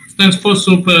szkół. W ten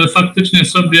sposób faktycznie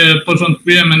sobie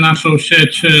porządkujemy naszą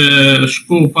sieć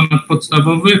szkół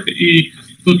ponadpodstawowych i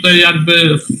tutaj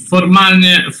jakby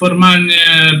formalnie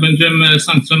będziemy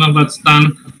sankcjonować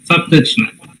stan faktyczny.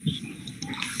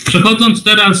 Przechodząc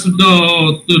teraz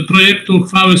do projektu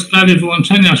uchwały w sprawie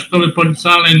wyłączenia szkoły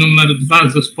policjalnej nr 2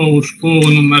 z zespołu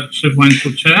szkół nr 3 w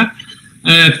Łańcucie,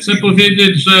 chcę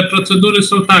powiedzieć, że procedury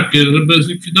są takie, żeby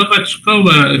zlikwidować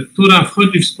szkołę, która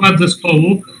wchodzi w skład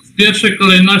zespołu, w pierwszej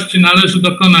kolejności należy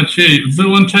dokonać jej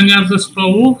wyłączenia z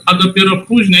zespołu, a dopiero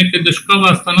później, kiedy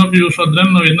szkoła stanowi już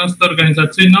odrębną jednostkę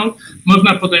organizacyjną,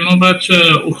 można podejmować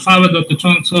uchwałę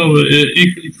dotyczącą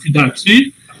ich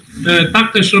likwidacji.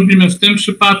 Tak też robimy w tym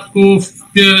przypadku.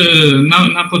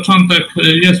 Na początek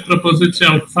jest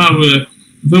propozycja uchwały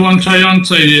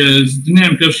wyłączającej z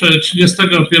dniem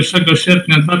 31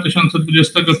 sierpnia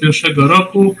 2021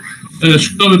 roku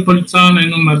szkoły policjalnej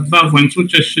nr 2 w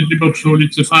Łańcucie z siedzibą przy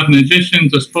ulicy Farnej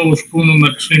 10 zespołu szkół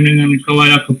nr 3 imienia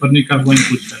Mikołaja Kopernika w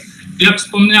Łańcucie. Jak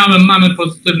wspomniałem, mamy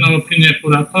pozytywną opinię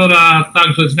kuratora,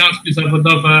 także związki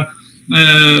zawodowe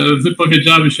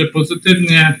wypowiedziały się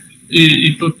pozytywnie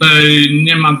i tutaj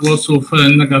nie ma głosów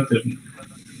negatywnych.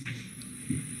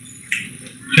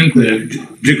 Dziękuję.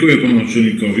 Dziękuję panu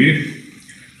naczelnikowi.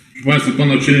 Proszę państwa, pan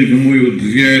naczelnik omówił 2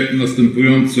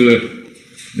 następujące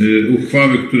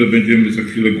uchwały, które będziemy za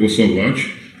chwilę głosować.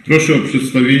 Proszę o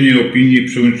przedstawienie opinii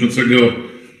przewodniczącego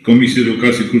Komisji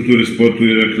Edukacji, Kultury, Sportu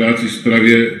i Rekreacji w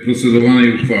sprawie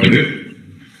procedowanej uchwały.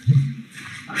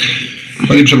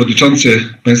 Panie Przewodniczący,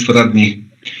 Państwo Radni,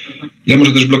 ja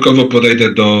może też blokowo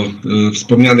podejdę do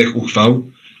wspomnianych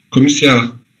uchwał.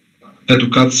 Komisja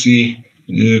Edukacji,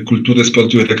 Kultury,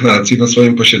 Sportu i Rekreacji na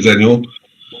swoim posiedzeniu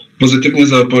pozytywnie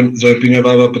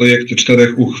zaopiniowała projekty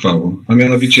 4 uchwał, a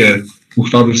mianowicie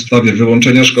uchwały w sprawie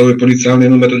wyłączenia szkoły policjalnej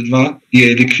nr 2 i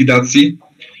jej likwidacji,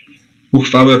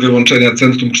 uchwałę wyłączenia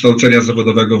Centrum Kształcenia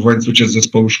Zawodowego w Łańcucie z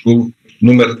zespołu szkół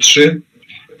nr 3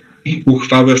 i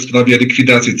uchwałę w sprawie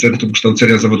likwidacji Centrum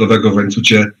Kształcenia Zawodowego w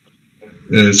Łańcucie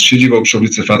z siedzibą przy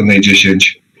ulicy Farnej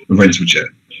 10 w Łańcucie.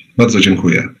 Bardzo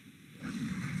dziękuję.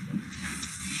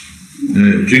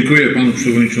 Dziękuję panu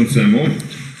przewodniczącemu.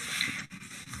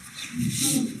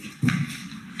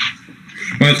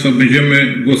 Proszę państwa,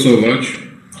 będziemy głosować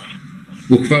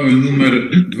uchwałę nr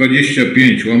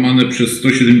 25 łamane przez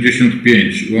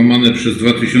 175 łamane przez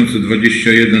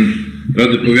 2021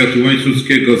 Rady Powiatu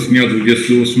Łańcuckiego z dnia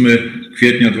 28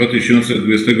 kwietnia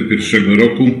 2021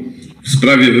 roku w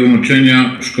sprawie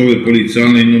wyłączenia szkoły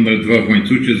policjalnej nr 2 w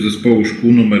Łańcucie z zespołu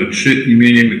szkół nr 3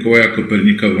 imienia Mikołaja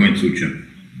Kopernika w Łańcucie.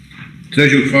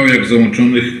 Treść uchwały jak w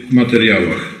załączonych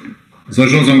materiałach.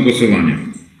 Zarządzam głosowanie.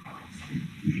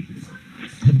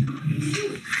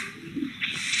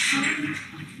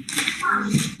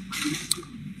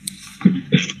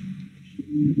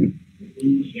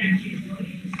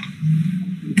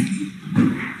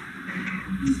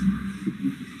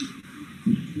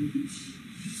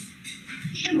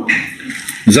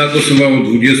 Zagłosowało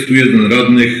 21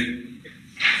 radnych.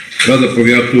 Rada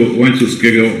Powiatu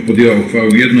Łańcuckiego podjęła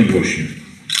uchwałę jednogłośnie.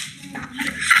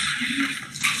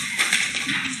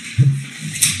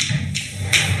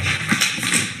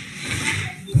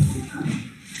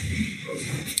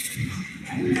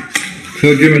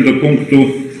 Przechodzimy do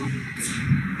punktu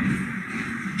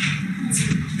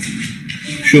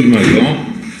 7.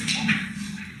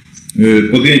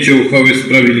 Podjęcie uchwały w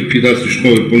sprawie likwidacji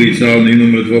szkoły policjalnej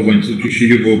nr 2 w Łańcucie,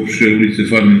 siedzibą przy ulicy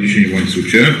Farnej 10 w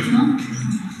Łańcucie.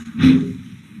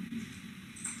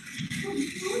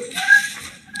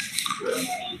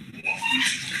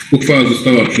 Uchwała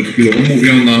została przed chwilą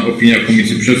omówiona, opinia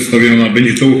komisji przedstawiona.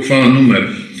 Będzie to uchwała numer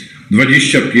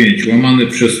 25 łamane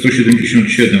przez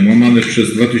 177 łamane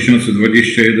przez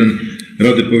 2021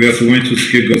 Rady Powiatu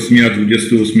Łańcuckiego z dnia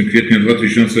 28 kwietnia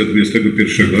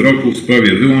 2021 roku w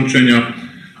sprawie wyłączenia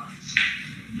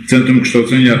Centrum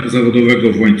Kształcenia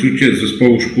Zawodowego w Łańcucie z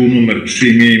zespołu szkół nr 3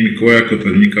 imienia Mikołaja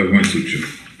Kopernika w Łańcucie.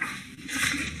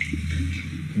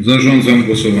 Zarządzam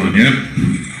głosowanie.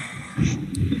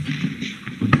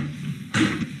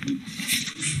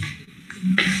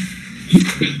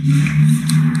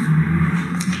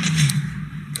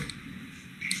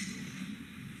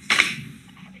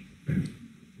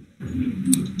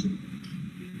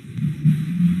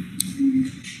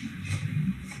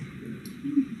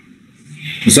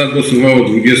 Zagłosowało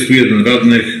 21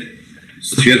 radnych.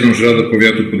 Stwierdzam, że Rada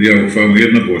Powiatu podjęła uchwałę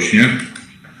jednogłośnie.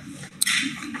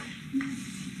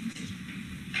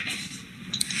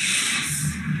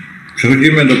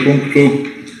 Przechodzimy do punktu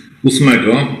 8.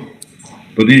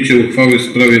 Podjęcie uchwały w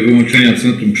sprawie wyłączenia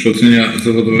Centrum Kształcenia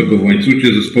Zawodowego w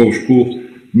Łańcucie Zespołu Szkół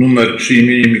nr 3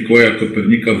 im. Mikołaja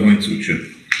Kopernika w Łańcucie.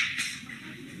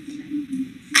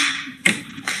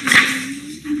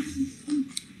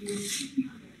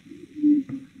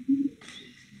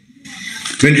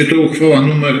 Będzie to uchwała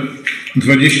nr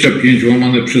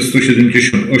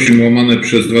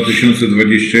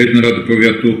 25/178/2021 Rady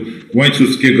Powiatu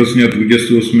Łańcuckiego z dnia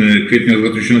 28 kwietnia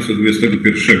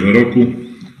 2021 roku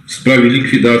w sprawie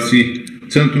likwidacji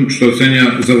Centrum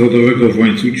Kształcenia Zawodowego w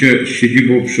Łańcucie z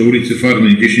siedzibą przy ulicy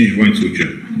Farnej 10 w Łańcucie.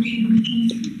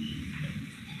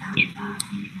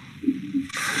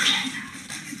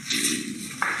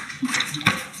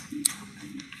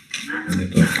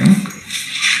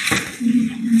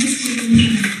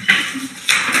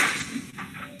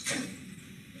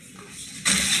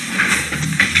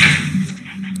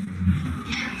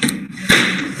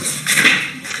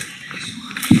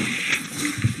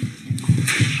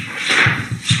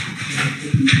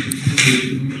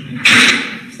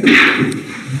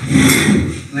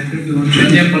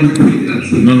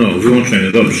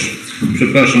 Wyłączenie, dobrze.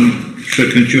 Przepraszam,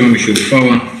 przekręciła mi się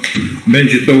uchwała.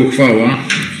 Będzie to uchwała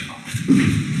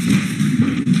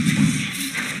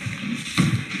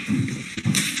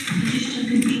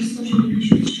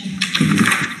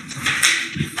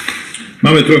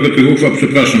mamy trochę tych uchwał,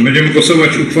 przepraszam. Będziemy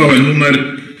głosować uchwałę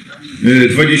numer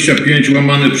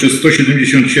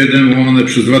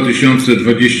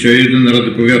 25/177/2021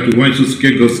 Rady Powiatu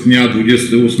Łańcuckiego z dnia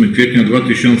 28 kwietnia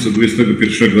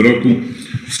 2021 roku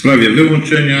w sprawie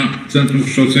wyłączenia Centrum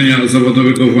Kształcenia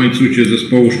Zawodowego w Łańcucie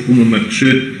Zespołu Szkół nr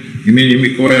 3 im.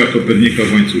 Mikołaja Kopernika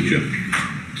w Łańcucie.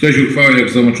 Treść uchwały jak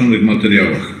w załączonych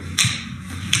materiałach.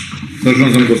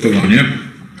 Zarządzam głosowanie.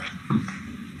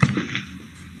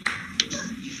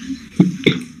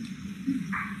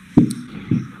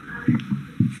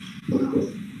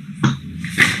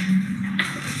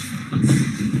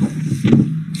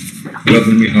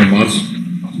 Radny Michał Mac.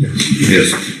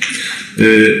 Jest.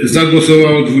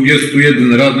 Zagłosowało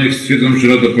 21 radnych. Stwierdzam, że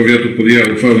Rada Powiatu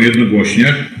podjęła uchwałę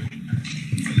jednogłośnie.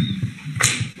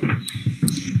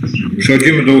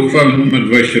 Przechodzimy do uchwały nr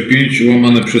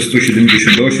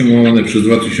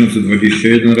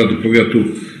 25/178/2021 Rady Powiatu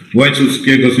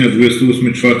Łańcuckiego z dnia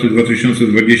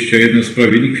 28.04.2021 w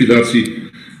sprawie likwidacji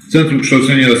Centrum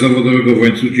Kształcenia Zawodowego w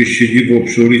Łańcucie z siedzibą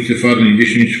przy ulicy Farnej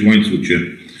 10 w Łańcucie.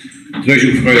 Treść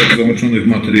uchwały w załączonych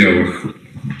materiałach.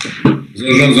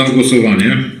 Zarządzam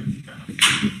głosowanie.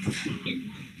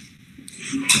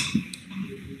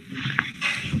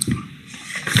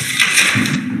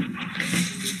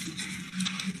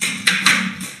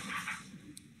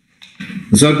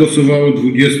 Zagłosowało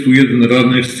 21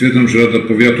 radnych. Stwierdzam, że Rada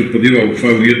Powiatu podjęła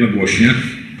uchwałę jednogłośnie.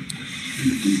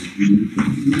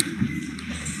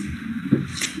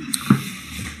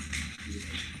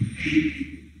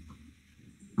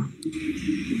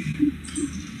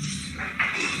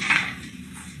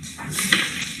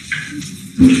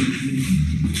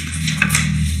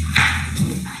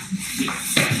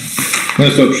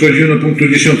 Państwa, przechodzimy do punktu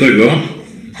 10.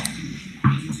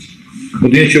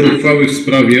 Podjęcie uchwały w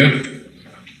sprawie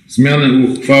zmiany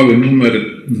uchwały nr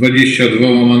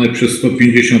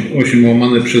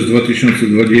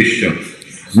 22/158/2020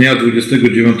 z dnia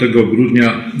 29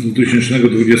 grudnia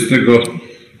 2020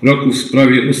 roku w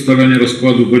sprawie ustalenia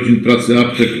rozkładu godzin pracy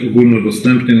aptek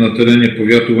ogólnodostępnych na terenie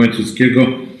powiatu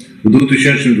łańcuckiego w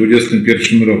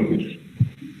 2021 roku.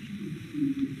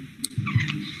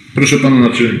 Proszę pana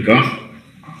naczelnika.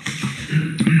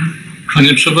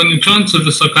 Panie Przewodniczący,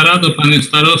 Wysoka Rado, Panie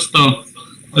Starosto,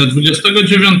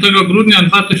 29 grudnia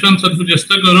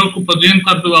 2020 roku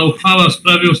podjęta była uchwała w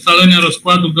sprawie ustalenia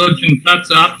rozkładu godzin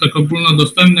pracy aptek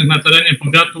ogólnodostępnych na terenie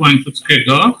powiatu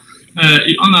łańcuckiego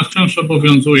i ona wciąż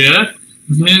obowiązuje.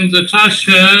 W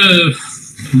międzyczasie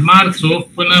w marcu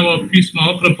wpłynęło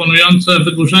pismo proponujące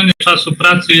wydłużenie czasu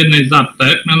pracy jednej z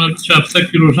aptek, mianowicie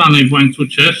apteki Różanej w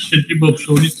Łańcucie z siedzibą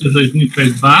przy ulicy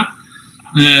Rzeźniczej 2.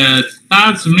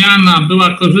 Ta zmiana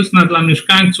była korzystna dla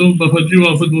mieszkańców, bo chodziło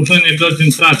o wydłużenie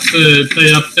godzin pracy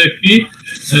tej apteki.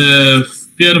 W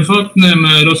pierwotnym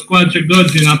rozkładzie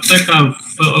godzin apteka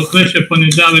w okresie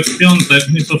poniedziałek-piątek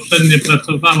niepowszednie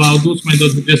pracowała od 8 do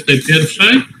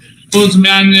 21. Po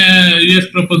zmianie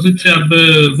jest propozycja,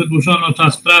 by wydłużono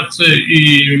czas pracy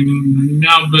i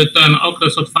miałby ten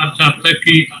okres otwarcia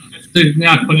apteki w tych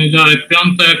dniach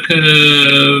poniedziałek-piątek.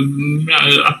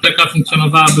 Apteka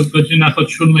funkcjonowałaby w godzinach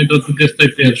od 7 do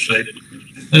 21.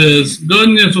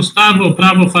 Zgodnie z ustawą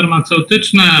Prawo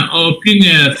farmaceutyczne o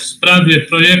opinię w sprawie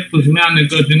projektu zmiany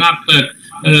godzin aptek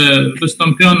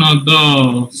wystąpiono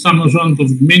do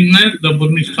samorządów gminnych, do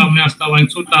burmistrza miasta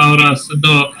Łańcuta oraz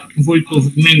do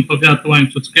wójtów gmin powiatu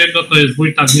łańcuckiego, to jest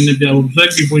wójta gminy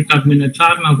Białobrzegi, wójta gminy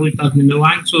Czarna, wójta gminy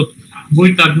Łańcut,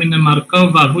 wójta gminy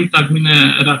Markowa, wójta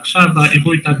gminy Rakszawa i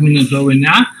wójta gminy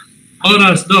Żołynia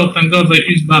oraz do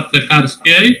Okręgowej Izby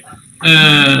Aptekarskiej.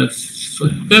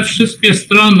 Te wszystkie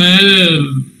strony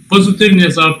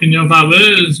pozytywnie zaopiniowały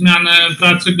zmianę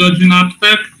pracy godzin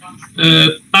aptek.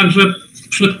 Także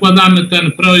przedkładamy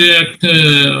ten projekt,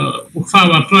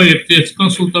 projekt jest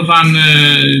konsultowany,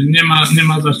 nie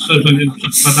ma zastrzeżeń, więc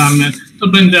przedkładamy. To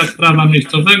będzie akt prawa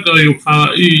miejscowego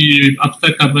i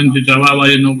apteka będzie działała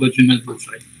 1 godzinę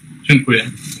dłużej.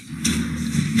 Dziękuję.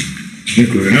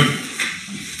 Dziękuję.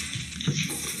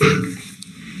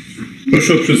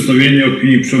 Proszę o przedstawienie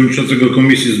opinii przewodniczącego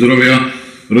Komisji Zdrowia,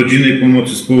 Rodziny i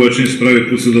Pomocy Społecznej w sprawie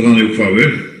procedowanej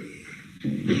uchwały.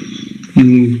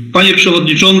 Panie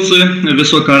Przewodniczący,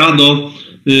 Wysoka Rado,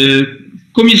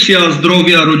 Komisja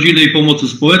Zdrowia, Rodziny i Pomocy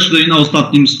Społecznej na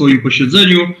ostatnim swoim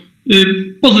posiedzeniu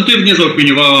pozytywnie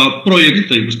zaopiniowała projekt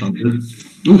tej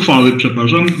uchwały.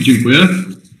 Dziękuję.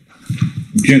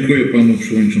 Dziękuję panu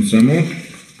przewodniczącemu.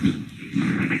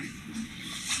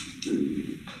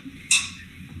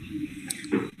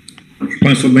 Proszę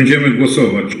państwa, będziemy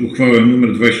głosować uchwałę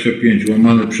nr 25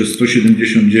 łamane przez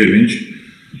 179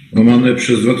 łamane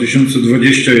przez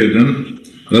 2021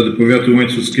 Rady Powiatu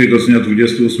Łańcuckiego z dnia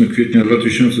 28 kwietnia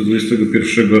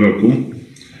 2021 roku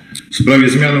w sprawie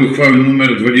zmiany uchwały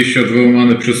nr 22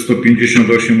 łamane przez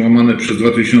 158 łamane przez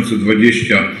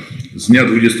 2020 z dnia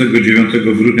 29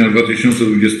 grudnia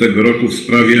 2020 roku w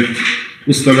sprawie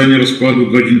ustalenia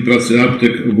rozkładu godzin pracy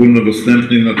aptek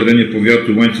ogólnodostępnych na terenie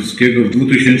Powiatu Łańcuckiego w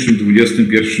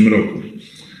 2021 roku.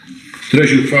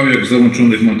 Treść uchwały jak w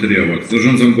załączonych materiałach.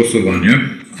 Zarządzam głosowanie.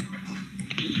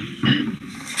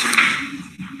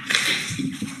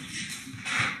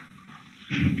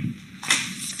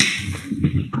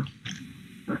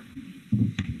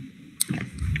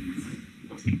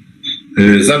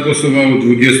 Zagłosowało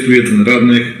 21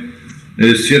 radnych.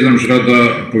 Stwierdzam, że Rada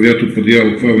Powiatu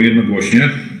podjęła uchwałę jednogłośnie.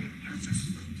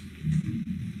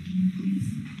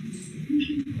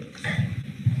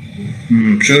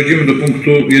 Przechodzimy do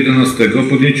punktu 11.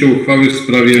 Podjęcie uchwały w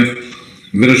sprawie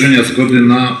wyrażenia zgody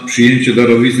na przyjęcie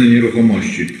darowizny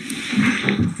nieruchomości.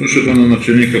 Proszę pana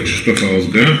naczelnika Krzysztofa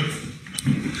Ozgę.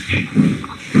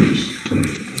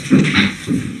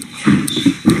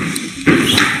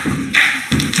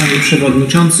 Panie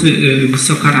Przewodniczący,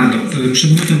 Wysoka Rado,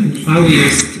 przedmiotem uchwały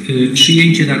jest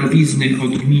przyjęcie darowizny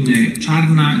od gminy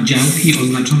Czarna działki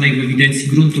oznaczonej w ewidencji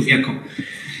gruntów jako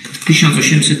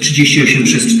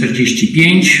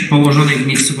 1838/45, położonej w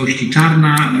miejscowości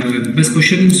Czarna w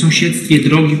bezpośrednim sąsiedztwie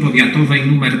drogi powiatowej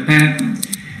nr P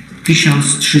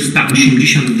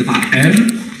 1382R.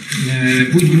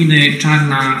 Wójt gminy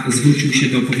Czarna zwrócił się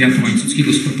do Powiatu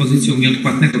Łańcuckiego z propozycją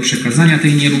nieodpłatnego przekazania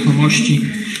tej nieruchomości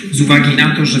z uwagi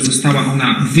na to, że została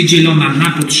ona wydzielona na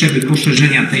potrzeby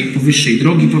poszerzenia tej powyższej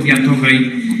drogi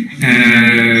powiatowej.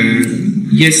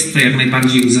 Jest to jak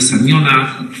najbardziej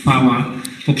uzasadniona uchwała.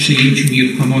 Po przyjęciu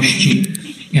nieruchomości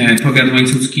Powiat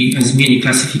Łańcucki zmieni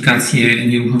klasyfikację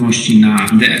nieruchomości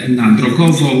na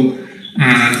drogową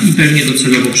i pewnie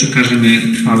docelowo przekażemy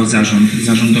uchwały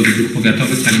zarządowi dróg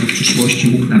powiatowych, tak by w przyszłości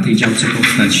mógł na tej działce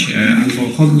powstać albo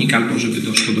chodnik, albo żeby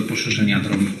doszło do poszerzenia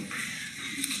drogi.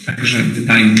 Także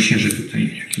wydaje mi się, że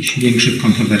tutaj jakichś większych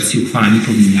kontrowersji uchwała nie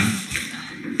powinna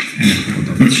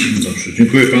powodować. Dobrze,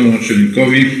 dziękuję panu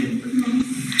naczelnikowi.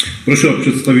 Proszę o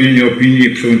przedstawienie opinii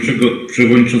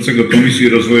przewodniczącego Komisji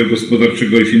Rozwoju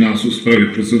Gospodarczego i Finansów w sprawie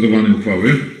procedowanej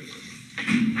uchwały.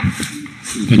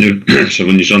 Panie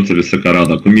Przewodniczący, Wysoka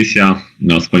Rada, Komisja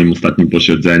na swoim ostatnim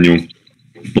posiedzeniu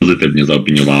pozytywnie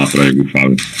zaopiniowała projekt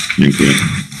uchwały. Dziękuję.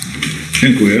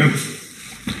 Dziękuję.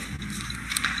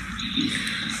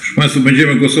 Proszę państwa,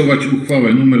 będziemy głosować uchwałę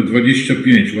nr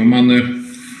 25 łamane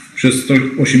przez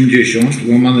 180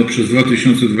 łamane przez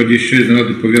 2021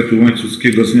 Rady Powiatu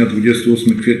Łańcuckiego z dnia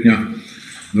 28 kwietnia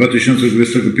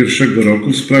 2021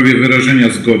 roku w sprawie wyrażenia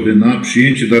zgody na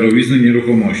przyjęcie darowizny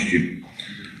nieruchomości.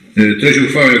 Treść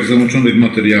uchwały jak w załączonych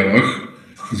materiałach.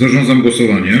 Zarządzam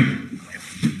głosowanie.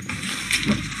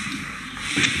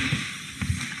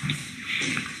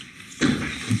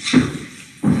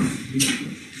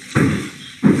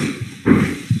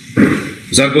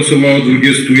 Zagłosowało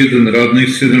 21 radnych.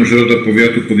 Stwierdzam, że Rada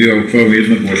Powiatu podjęła uchwałę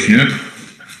jednogłośnie.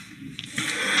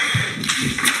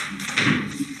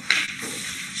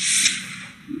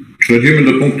 Przechodzimy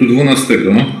do punktu 12.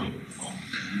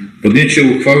 Podjęcie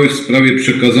uchwały w sprawie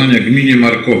przekazania gminie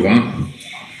Markowa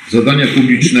zadania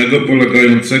publicznego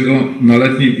polegającego na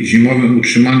letnim i zimowym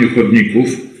utrzymaniu chodników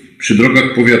przy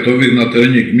drogach powiatowych na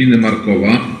terenie gminy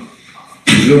Markowa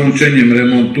z wyłączeniem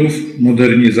remontów,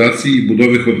 modernizacji i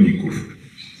budowy chodników.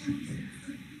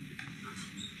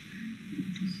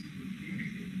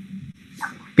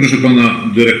 Proszę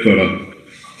pana dyrektora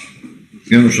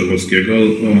Janusza Wolskiego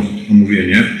o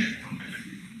omówienie.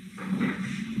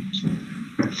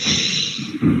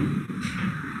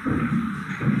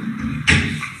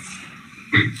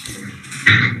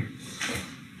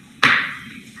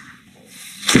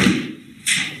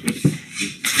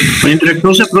 Panie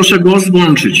dyrektorze, proszę głos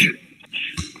włączyć.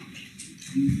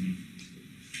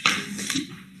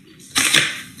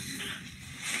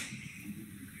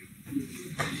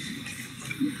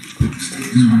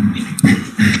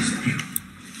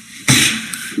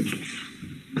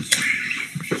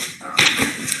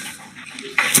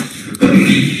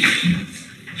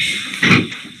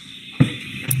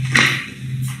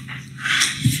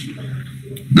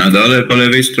 Na dole po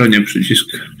lewej stronie przycisk.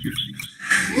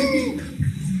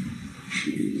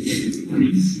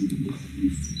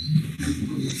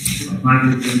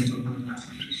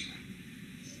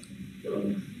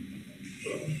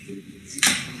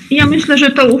 Ja myślę,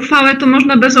 że tą uchwałę to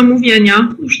można bez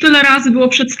omówienia. Już tyle razy było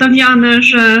przedstawiane,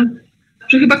 że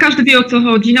chyba każdy wie, o co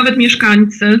chodzi, nawet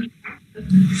mieszkańcy.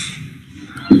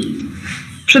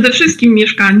 Przede wszystkim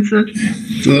mieszkańcy.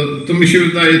 To mi się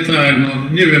wydaje tak,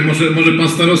 no nie wiem, może pan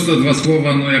starosta dwa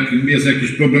słowa, no jak jest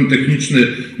jakiś problem techniczny,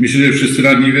 myślę, że wszyscy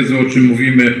radni wiedzą, o czym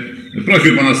mówimy.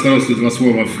 Prosił pana starostę dwa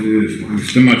słowa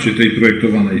w temacie tej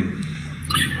projektowanej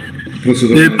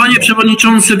procedury. Panie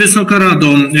Przewodniczący, Wysoka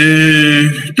Rado,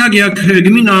 tak jak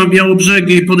gmina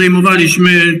Białobrzegi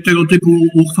podejmowaliśmy tego typu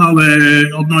uchwałę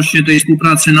odnośnie tej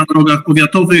współpracy na drogach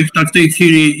powiatowych, tak w tej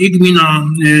chwili i gmina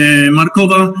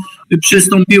Markowa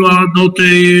przystąpiła do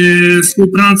tej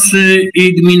współpracy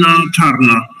i gmina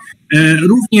Czarna.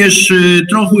 Również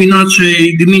trochę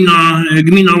inaczej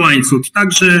gmina Łańcuch.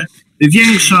 Także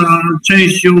większa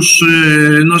część już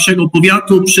naszego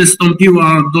powiatu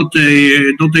przystąpiła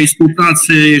do tej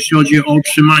współpracy, jeśli chodzi o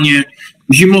utrzymanie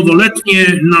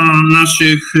zimowo-letnie na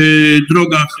naszych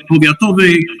drogach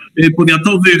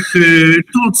powiatowych.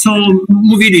 To, co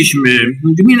mówiliśmy,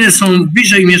 gminy są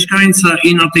bliżej mieszkańca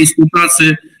i na tej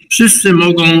współpracy wszyscy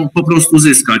mogą po prostu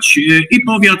zyskać. I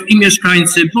powiat, i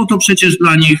mieszkańcy, bo to przecież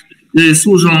dla nich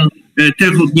służą te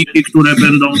chodniki, które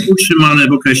będą utrzymane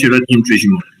w okresie letnim czy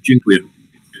zimowym. Dziękuję.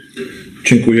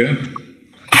 Dziękuję.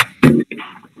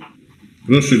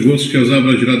 Proszę, głos chciał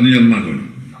zabrać radny Jan Magoń.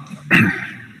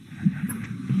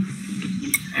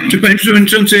 Czy panie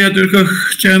przewodniczący, ja tylko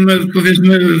chciałem,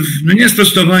 powiedzmy, no nie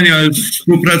sprostowania, ale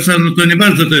współpraca, no to nie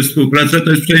bardzo to jest współpraca,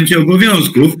 to jest przejęcie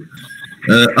obowiązków,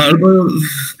 albo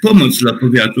pomoc dla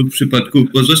powiatu w przypadku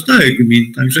pozostałych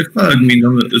gmin. Także chwała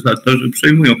gminom za to, że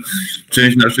przejmują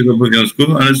część naszych obowiązków,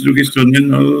 ale z drugiej strony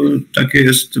no, takie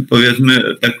jest, powiedzmy,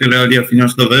 takie realia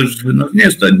finansowe, że no,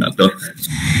 nie stać na to,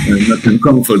 na ten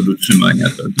komfort utrzymania.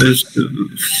 To jest,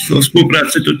 o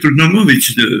współpracy to trudno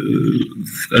mówić.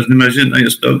 W każdym razie no,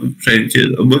 jest to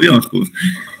przejęcie obowiązków.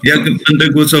 Jak będę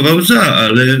głosował za,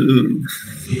 ale...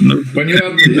 No, panie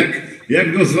radny,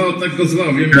 jak go zwał, tak go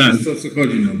zwał. Wiemy wszyscy, o co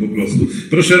chodzi, no po prostu.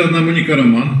 Proszę, radna Monika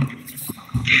Roman.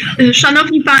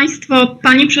 Szanowni Państwo,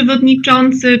 Panie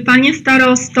Przewodniczący, Panie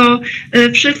Starosto,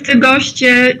 wszyscy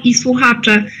goście i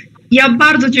słuchacze. Ja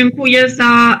bardzo dziękuję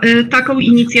za taką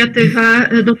inicjatywę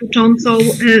dotyczącą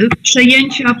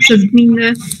przejęcia przez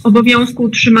gminy obowiązku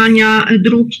utrzymania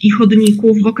dróg i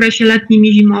chodników w okresie letnim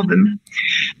i zimowym.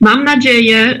 Mam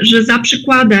nadzieję, że za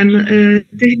przykładem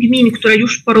tych gmin, które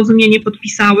już porozumienie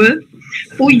podpisały,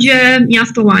 pójdzie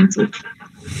miasto Łańcuch.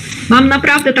 Mam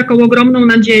naprawdę taką ogromną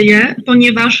nadzieję,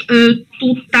 ponieważ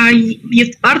tutaj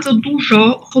jest bardzo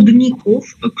dużo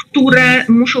chodników, które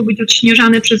muszą być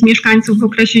odśnieżane przez mieszkańców w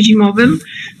okresie zimowym,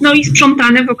 no i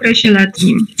sprzątane w okresie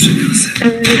letnim.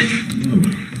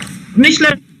 Myślę,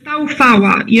 że ta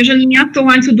uchwała, jeżeli miasto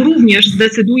Łańcuch również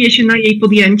zdecyduje się na jej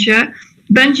podjęcie,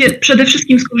 będzie przede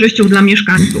wszystkim z korzyścią dla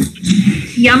mieszkańców.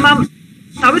 Ja mam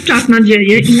cały czas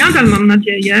nadzieję i nadal mam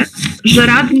nadzieję, że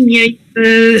radni miejsc,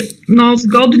 no,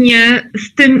 zgodnie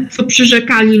z tym, co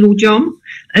przyrzekali ludziom,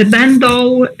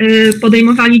 będą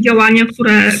podejmowali działania,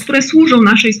 które służą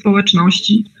naszej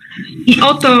społeczności. I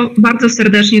o to bardzo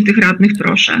serdecznie tych radnych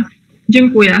proszę.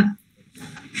 Dziękuję.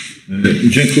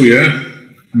 Dziękuję.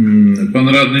 Pan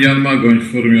radny Jan Magoń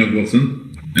w formie adwocem.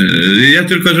 Ja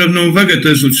tylko żadną uwagę, to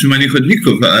jest utrzymanie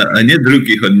chodników, a nie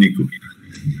drugi chodników.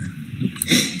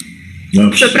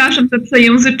 Dobrze. Przepraszam za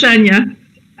przejęzyczenie.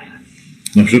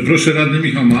 Dobrze, proszę radny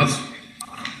Michał Mac.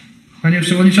 Panie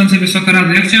Przewodniczący, Wysoka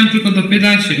Rado, ja chciałem tylko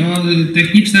dopytać o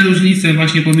techniczne różnice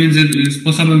właśnie pomiędzy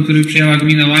sposobem, który przyjęła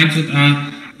gmina Łańcut, a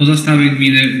pozostałe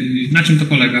gminy. Na czym to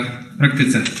polega w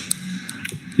praktyce?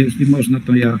 Jeśli można,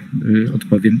 to ja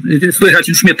odpowiem. Słychać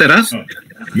już mnie teraz?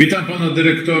 Witam pana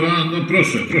dyrektora. No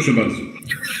proszę bardzo.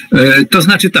 To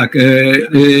znaczy tak,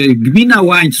 gmina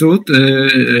Łańcut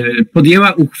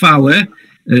podjęła uchwałę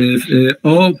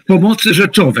o pomocy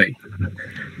rzeczowej.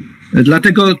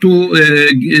 Dlatego tu,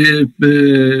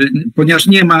 ponieważ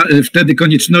nie ma wtedy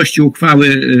konieczności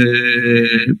uchwały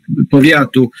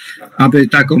powiatu, aby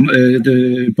taką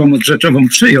pomoc rzeczową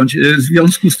przyjąć, w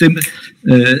związku z tym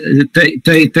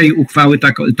tej uchwały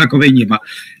takowej nie ma.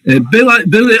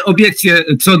 Były obiekcje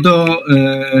co do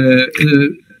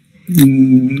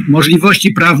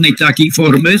możliwości prawnej takiej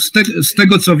formy. Z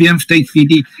tego co wiem, w tej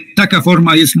chwili taka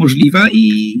forma jest możliwa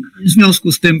i w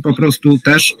związku z tym po prostu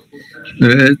też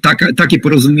takie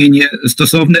porozumienie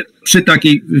stosowne przy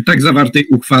takiej tak zawartej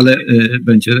uchwale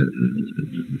będzie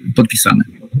podpisane.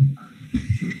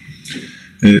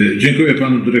 Dziękuję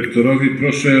panu dyrektorowi.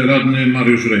 Proszę radny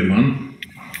Mariusz Rejman.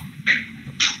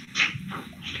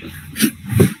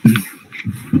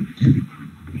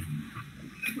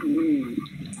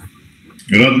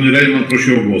 Radny Rejman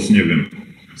prosi o głos, nie wiem.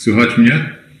 Słychać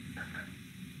mnie?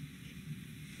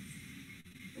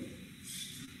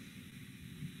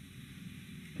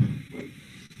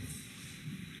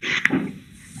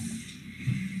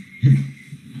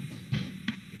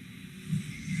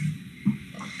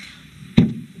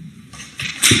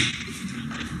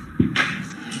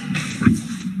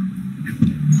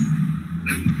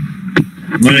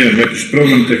 No nie wiem, jakiś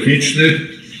problem techniczny.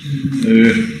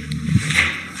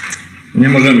 Nie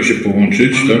możemy się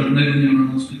połączyć, tak?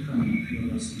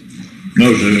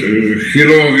 Dobrze,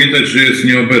 chwilowo widać, że jest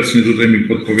nieobecny, tutaj mi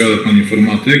podpowiada pan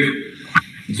informatyk.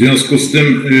 W związku z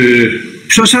tym...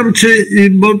 Przepraszam,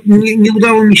 bo nie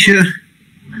udało mi się...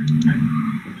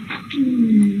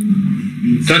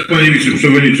 Tak, panie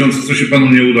wiceprzewodniczący, co się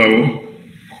panu nie udało?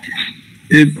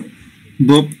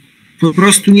 Bo po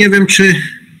prostu nie wiem, czy...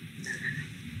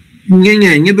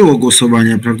 Nie było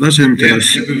głosowania, prawda? Żebym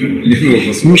teraz... Nie było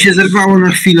głosowania. Mi się zerwało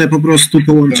na chwilę po prostu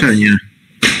połączenie.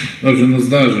 Dobrze, no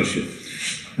zdarza się.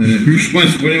 Proszę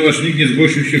państwa, ponieważ nikt nie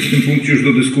zgłosił się w tym punkcie już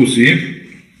do dyskusji,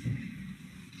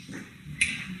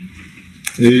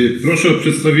 proszę o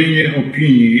przedstawienie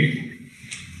opinii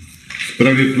w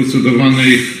sprawie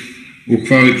procedowanej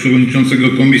uchwały przewodniczącego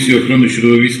Komisji Ochrony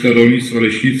Środowiska, Rolnictwa,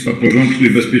 Leśnictwa, Porządku i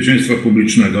Bezpieczeństwa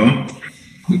Publicznego.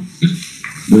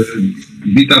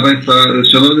 Witam Państwa,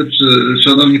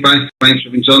 Szanowni Państwo, Panie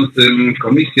Przewodniczący,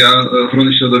 Komisja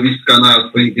Ochrony Środowiska na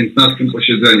swoim 15.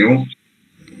 posiedzeniu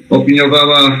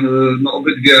opiniowała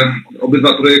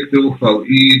obydwa projekty uchwał,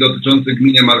 i dotyczące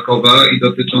gminy Markowa, i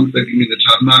dotyczące gminy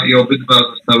Czarna, i obydwa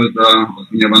zostały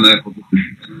zaopiniowane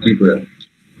pozytywnie. Dziękuję.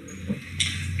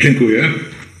 Dziękuję.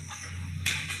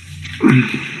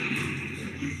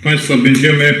 Państwa,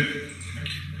 będziemy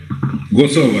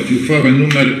głosować uchwałę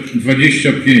nr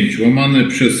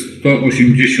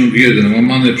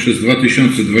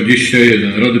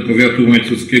 25/181/2021 Rady Powiatu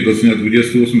Łańcuckiego z dnia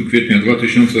 28 kwietnia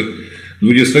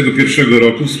 2021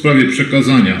 roku w sprawie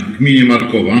przekazania gminie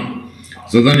Markowa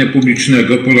zadania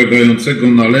publicznego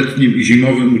polegającego na letnim i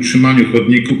zimowym utrzymaniu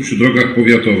chodników przy drogach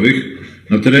powiatowych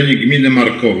na terenie gminy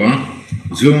Markowa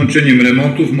z wyłączeniem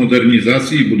remontów,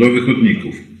 modernizacji i budowy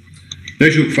chodników.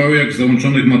 Treść uchwały jak w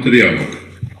załączonych materiałach.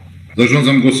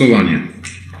 Zarządzam głosowanie.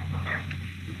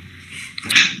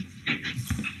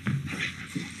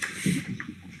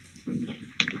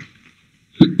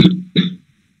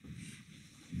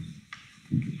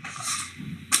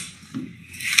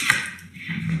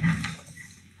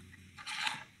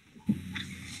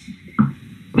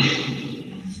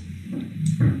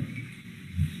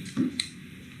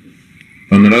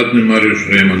 Pan radny Mariusz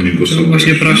Rejman nie głosował.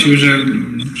 Właśnie prosił, że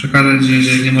przekazać,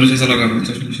 że nie może się zalogować.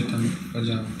 Coś mi się tam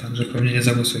podziało, także pewnie nie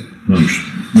zagłosuje. Dobrze.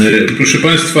 Proszę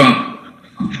Państwa,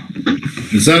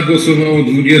 zagłosowało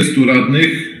 20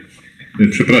 radnych,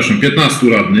 przepraszam, 15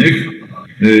 radnych,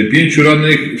 5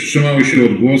 radnych wstrzymało się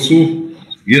od głosu,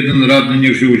 1 radny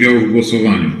nie wziął udziału w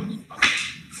głosowaniu.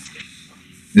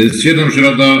 Stwierdzam, że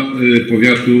Rada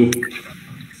Powiatu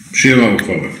przyjęła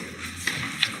uchwałę.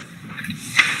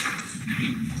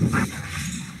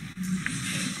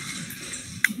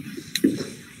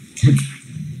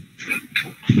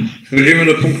 Przechodzimy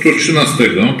do punktu 13.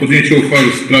 Podjęcie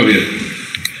uchwały w sprawie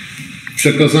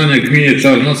przekazania gminie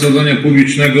Czarna zadania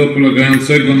publicznego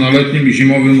polegającego na letnim i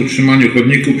zimowym utrzymaniu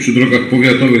chodników przy drogach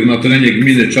powiatowych na terenie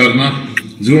gminy Czarna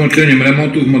z wyłączeniem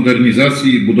remontów,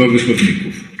 modernizacji i budowy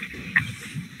chodników.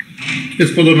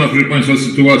 Jest podobna, proszę Państwa,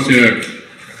 sytuacja jak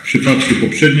w przypadku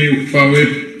poprzedniej uchwały.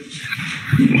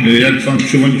 Jak Pan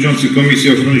Przewodniczący Komisji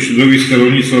Ochrony Środowiska,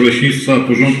 Rolnictwa, Leśnictwa,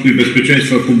 Porządku i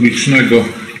Bezpieczeństwa Publicznego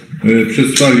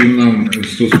przedstawił nam w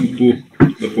stosunku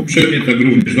do poprzedniej, tak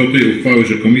również do tej uchwały,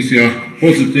 że Komisja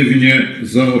pozytywnie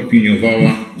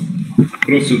zaopiniowała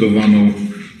procedowaną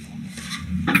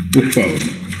uchwałę.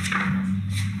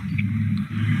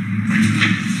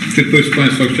 Czy ktoś z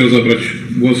Państwa chciał zabrać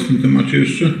głos w tym temacie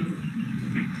jeszcze?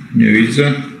 Nie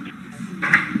widzę.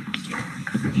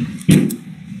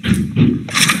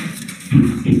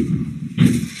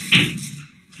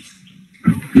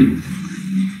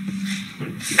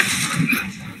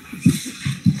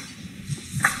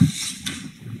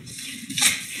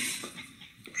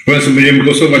 Proszę Państwa, będziemy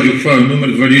głosować uchwałę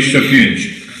nr 25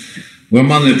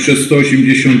 łamane przez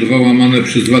 182 łamane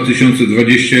przez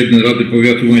 2021 Rady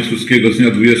Powiatu Łańcuckiego z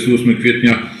dnia 28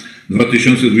 kwietnia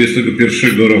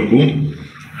 2021 roku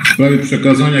w sprawie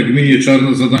przekazania gminie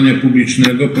Czarna zadania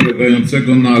publicznego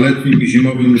polegającego na letnim i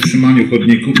zimowym utrzymaniu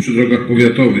chodników przy drogach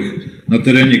powiatowych na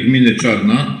terenie gminy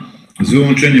Czarna z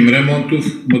wyłączeniem remontów,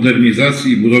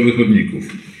 modernizacji i budowy chodników.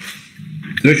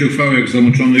 Treść uchwały jak w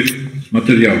załączonych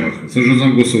materiałach.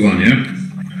 Zarządzam głosowanie.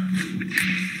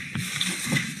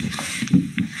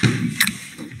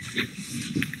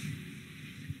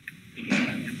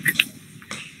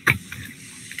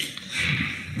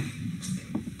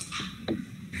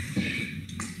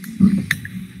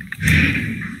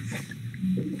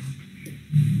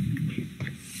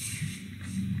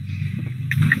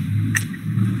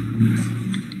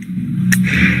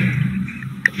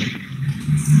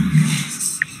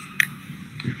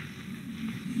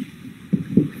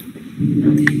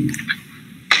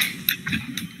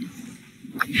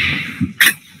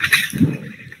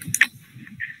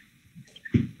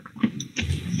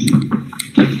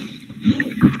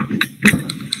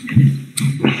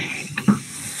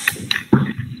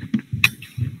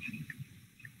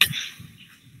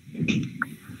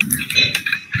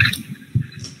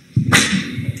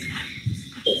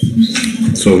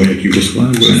 Co, wyniki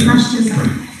głosowania? 16 za.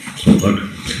 Są, tak.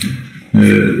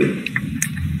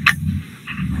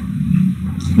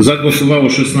 Zagłosowało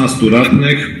 16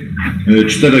 radnych,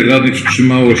 4 radnych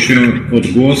wstrzymało się od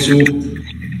głosu,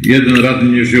 1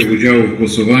 radny nie wziął udziału w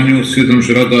głosowaniu. Stwierdzam,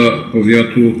 że Rada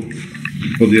Powiatu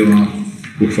podjęła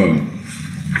uchwałę.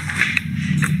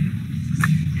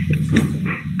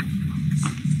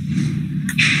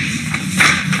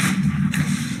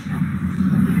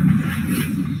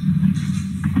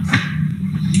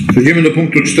 Przejdziemy do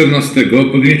punktu 14.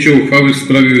 Podjęcie uchwały w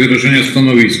sprawie wyrażenia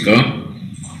stanowiska.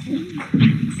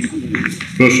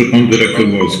 Proszę, pan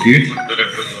dyrektor Wolski.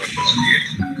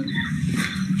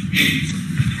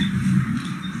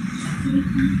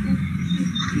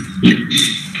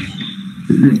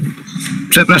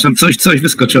 Przepraszam, coś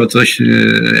wyskoczyło,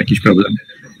 jakiś problem.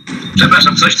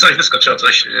 Przepraszam, coś wyskoczyło,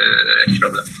 jakiś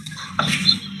problem.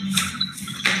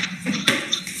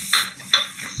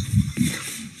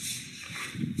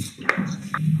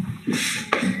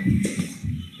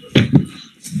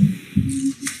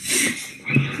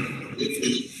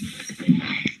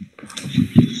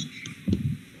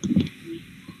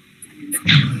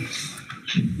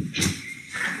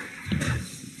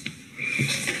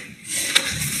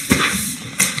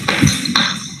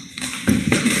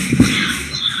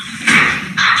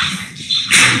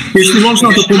 Jeśli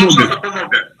można, to pomogę.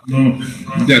 No,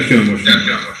 ja chciałem właśnie.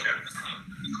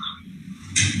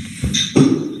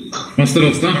 Pan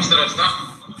starosta?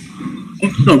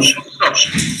 Dobrze.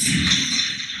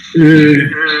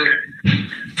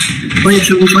 Panie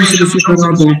Przewodniczący, Wysoka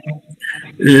Rado,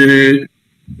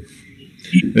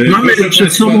 mamy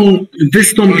przed sobą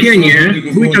wystąpienie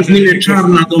wójta gminy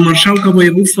Czarna do marszałka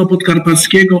województwa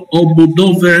podkarpackiego o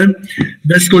budowę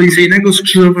bezkolizyjnego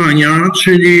skrzyżowania,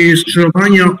 czyli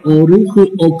skrzyżowania o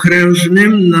ruchu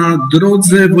okrężnym na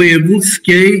drodze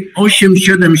wojewódzkiej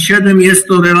 877. Jest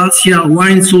to relacja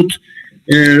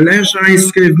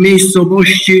Łańcut-Leżańsk w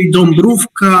miejscowości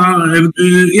Dąbrówka.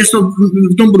 Jest to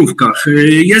w Dąbrówkach.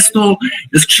 Jest to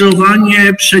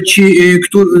skrzyżowanie,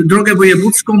 drogę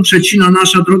wojewódzką przecina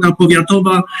nasza droga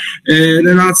powiatowa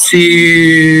relacji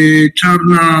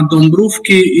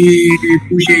Czarna-Dąbrówki i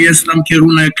później jest tam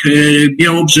kierunek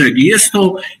Białobrzegi. Jest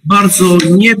to bardzo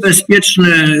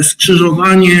niebezpieczne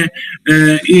skrzyżowanie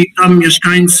i tam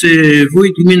mieszkańcy,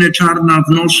 wójt gminy Czarna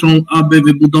wnoszą, aby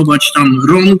wybudować tam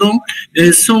rondo.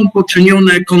 są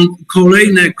poczynione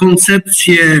kolejne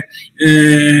koncepcje,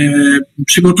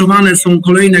 przygotowane są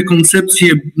kolejne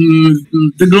koncepcje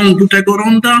wyglądu tego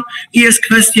ronda i jest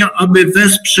kwestia, aby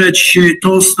wesprzeć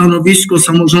to stanowisko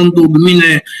samorządu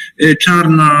gminy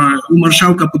Czarna u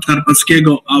marszałka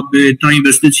podkarpackiego, aby ta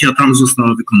inwestycja tam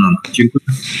została wykonana. Dziękuję.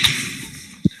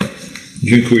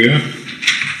 Dziękuję.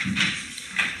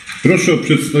 Proszę o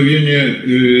przedstawienie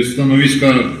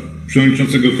stanowiska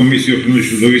przewodniczącego Komisji Ochrony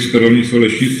Środowiska, Rolnictwa,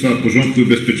 Leśnictwa, Porządku i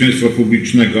Bezpieczeństwa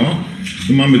Publicznego.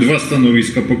 Tu mamy dwa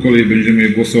stanowiska, po kolei będziemy je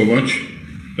głosować.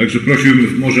 Także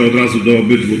prosiłbym może od razu do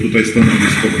obydwu tutaj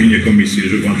stanowisk, opinię komisji,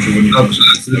 żeby pan przewodniczący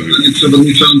przedstawił. Panie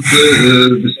przewodniczący,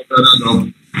 Wysoka Rado.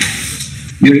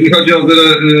 Jeżeli chodzi o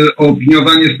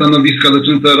opiniowanie stanowiska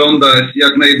dotyczące ronda, jest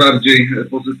jak najbardziej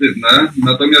pozytywne.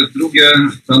 Natomiast drugie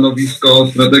stanowisko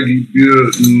strategii,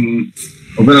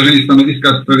 o wyrażenie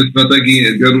stanowiska w sprawie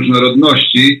strategii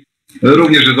bioróżnorodności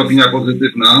również jest opinia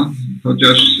pozytywna,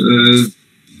 chociaż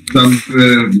tam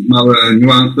małe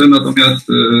niuanse, natomiast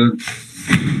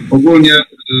ogólnie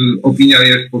opinia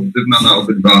jest pozytywna na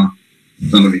obydwa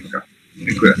stanowiska.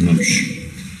 Dziękuję.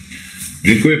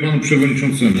 Dziękuję panu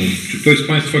przewodniczącemu. Czy ktoś z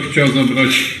państwa chciał zabrać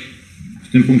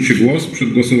w tym punkcie głos przed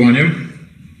głosowaniem?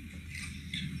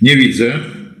 Nie widzę.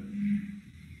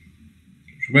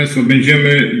 Proszę państwa,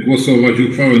 będziemy głosować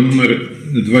uchwałę nr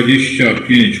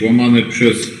 25 łamane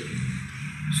przez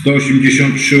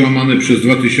 183 łamane przez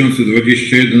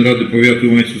 2021 Rady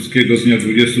Powiatu Łańcuckiego z dnia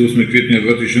 28 kwietnia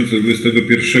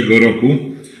 2021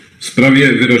 roku w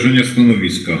sprawie wyrażenia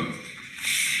stanowiska.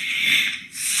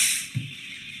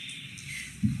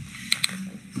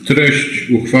 Treść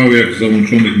uchwały jak w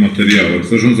załączonych materiałach.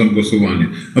 Zarządzam głosowanie.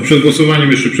 A przed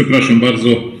głosowaniem jeszcze, przepraszam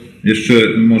bardzo, jeszcze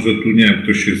może tu nie wiem,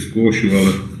 ktoś się zgłosił,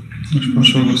 ale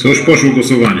to już poszło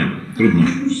głosowanie. Trudno.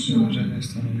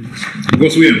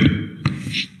 Głosujemy.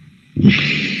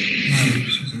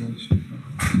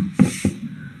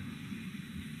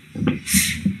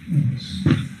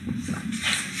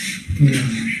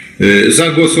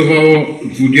 Zagłosowało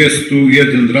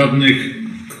 21 radnych.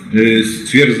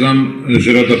 Stwierdzam,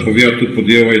 że Rada Powiatu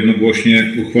podjęła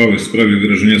jednogłośnie uchwałę w sprawie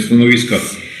wyrażenia stanowiska.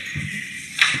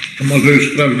 To może już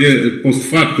wprawdzie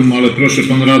post factum, ale proszę,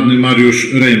 pan radny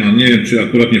Mariusz Rejman. Nie wiem, czy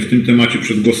akurat nie w tym temacie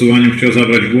przed głosowaniem chciał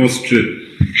zabrać głos, czy...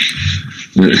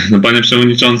 No, panie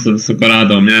przewodniczący, Wysoka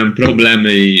Rado, miałem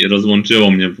problemy i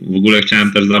rozłączyło mnie. W ogóle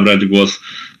chciałem też zabrać głos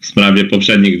w sprawie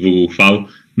poprzednich dwóch uchwał,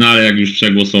 no ale jak już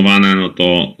przegłosowane, no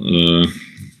to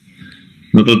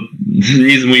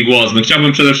nic mój głos. No,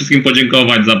 chciałbym przede wszystkim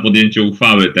podziękować za podjęcie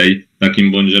uchwały tej, w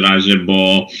takim bądź razie,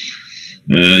 bo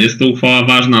jest to uchwała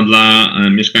ważna dla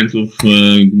mieszkańców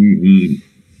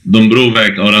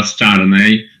Dąbrówek oraz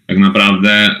Czarnej. Tak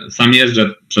naprawdę sam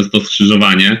jeżdżę przez to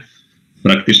skrzyżowanie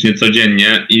praktycznie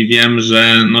codziennie i wiem,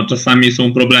 że no, czasami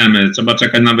są problemy. Trzeba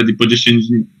czekać nawet i po 10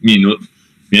 minut,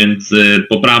 więc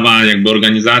poprawa jakby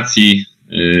organizacji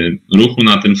ruchu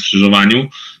na tym skrzyżowaniu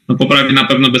no, poprawi na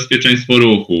pewno bezpieczeństwo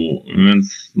ruchu,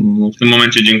 więc no, w tym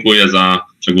momencie dziękuję za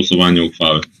przegłosowanie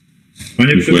uchwały.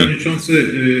 Panie przewodniczący,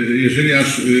 jeżeli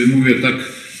aż mówię tak,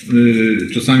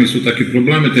 czasami są takie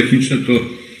problemy techniczne,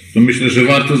 to myślę, że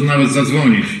warto nawet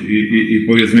zadzwonić i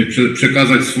powiedzmy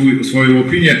przekazać swoją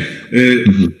opinię.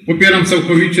 Popieram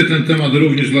całkowicie ten temat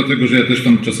również dlatego, że ja też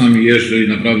tam czasami jeżdżę i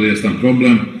naprawdę jest tam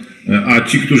problem, a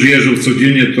ci, którzy jeżdżą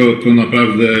codziennie, to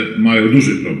naprawdę mają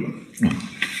duży problem.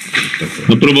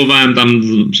 No próbowałem tam,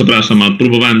 przepraszam, ale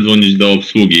próbowałem dzwonić do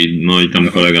obsługi, no i tam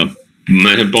kolega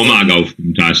pomagał w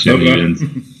tym czasie, więc...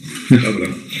 Dobra.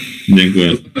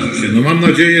 Dziękuję. No mam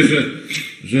nadzieję,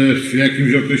 że w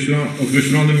jakimś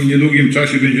określonym i niedługim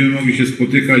czasie będziemy mogli się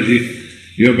spotykać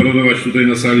i obradować tutaj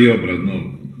na sali obrad.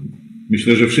 No,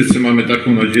 myślę, że wszyscy mamy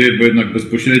taką nadzieję, bo jednak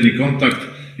bezpośredni kontakt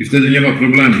i wtedy nie ma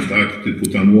problemów, tak, typu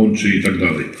tam łączy i tak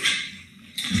dalej.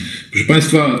 Proszę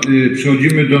Państwa,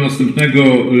 przechodzimy do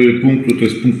następnego punktu, to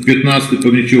jest punkt 15,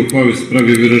 podjęcie uchwały w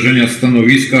sprawie wyrażenia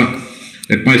stanowiska.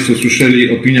 Jak Państwo słyszeli,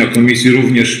 opinia komisji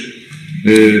również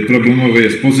problemowa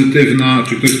jest pozytywna.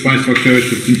 Czy ktoś z Państwa chciał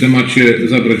jeszcze w tym temacie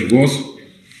zabrać głos?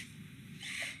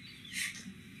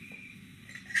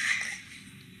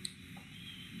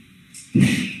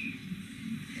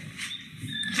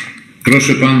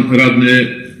 Proszę, pan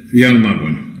radny Jan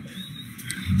Magoń.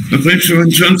 No, panie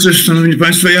przewodniczący, szanowni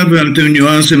państwo, ja byłem tym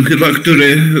niuansem chyba,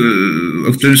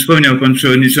 o którym wspomniał pan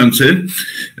przewodniczący.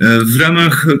 W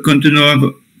ramach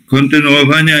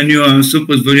kontynuowania niuansu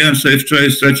pozwoliłem sobie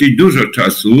wczoraj stracić dużo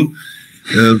czasu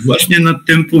właśnie nad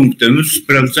tym punktem,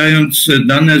 sprawdzając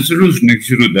dane z różnych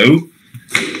źródeł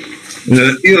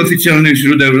i oficjalnych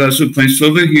źródeł Lasów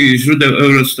Państwowych i źródeł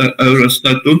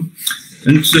Eurostatu.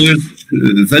 Więc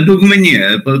według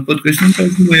mnie, podkreślam, to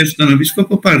jest moje stanowisko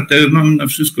poparte, mam na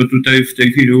wszystko tutaj w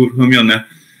tej chwili uruchomione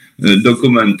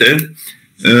dokumenty,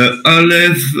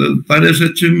 ale parę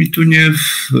rzeczy mi tu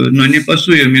nie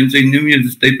pasuje. Między innymi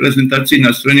z tej prezentacji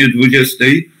na stronie 20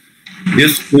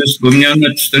 jest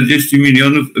wspomniane 40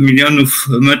 milionów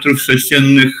metrów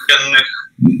sześciennych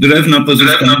drewna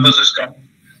pozyskanych.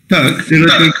 Tak,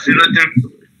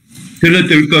 tyle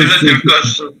tylko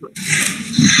z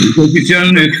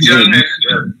oficjalnych.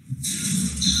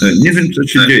 Nie wiem, co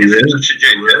się dzieje.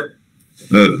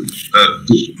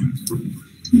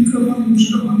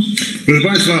 Proszę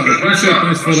Państwa, proszę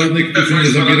Państwa radnych, którzy nie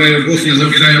zabierają głosu, nie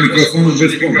zabierają mikrofonu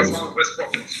bez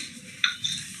powodu.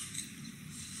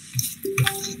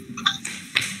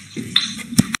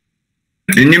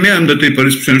 Nie miałem do tej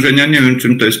pory sprzężenia, nie wiem,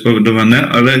 czym to jest spowodowane,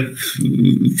 ale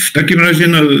w takim razie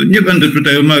nie będę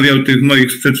tutaj omawiał tych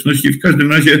moich sprzeczności. W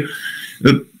każdym razie,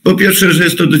 po pierwsze, że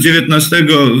jest to do 19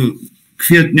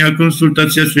 kwietnia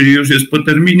konsultacja, czyli już jest po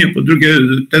terminie. Po drugie,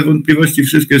 te wątpliwości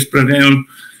wszystkie sprawiają,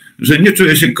 że nie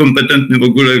czuję się kompetentny w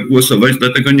ogóle głosować,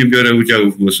 dlatego nie biorę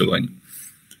udziału w głosowaniu.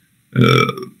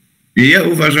 I ja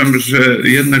uważam, że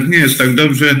jednak nie jest tak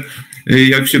dobrze,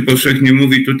 jak się powszechnie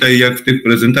mówi tutaj, jak w tych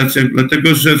prezentacjach,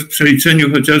 dlatego że w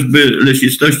przeliczeniu chociażby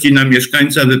lesistości na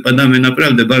mieszkańca wypadamy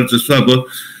naprawdę bardzo słabo.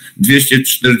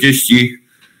 240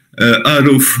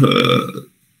 arów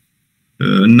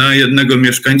na jednego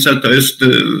mieszkańca to jest,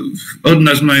 od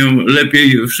nas mają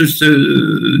lepiej wszyscy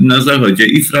na zachodzie,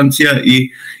 i Francja,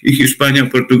 i Hiszpania,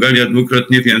 Portugalia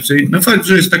dwukrotnie więcej. No fakt,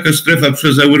 że jest taka strefa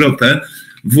przez Europę,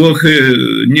 Włochy,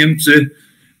 Niemcy,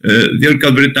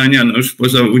 Wielka Brytania, no już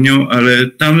poza Unią, ale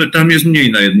tam jest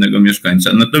mniej na jednego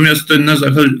mieszkańca. Natomiast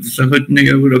w zachodniej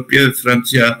Europie,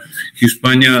 Francja,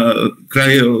 Hiszpania,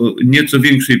 kraje o nieco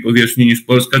większej powierzchni niż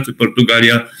Polska czy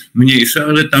Portugalia, mniejsze,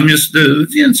 ale tam jest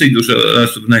więcej dużo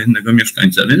lasów na jednego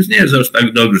mieszkańca, więc nie jest aż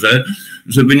tak dobrze,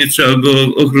 żeby nie trzeba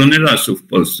było ochrony lasów w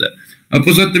Polsce. A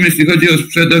poza tym, jeśli chodzi o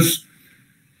sprzedaż,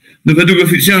 no według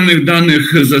oficjalnych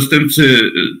danych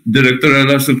zastępcy dyrektora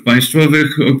Lasów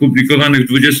Państwowych opublikowanych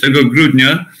 20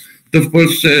 grudnia, to w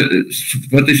Polsce w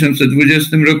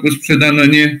 2020 roku sprzedano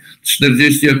nie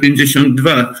 40, a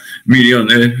 52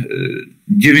 miliony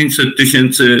 900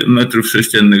 tysięcy metrów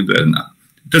sześciennych drewna.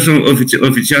 To są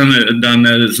oficjalne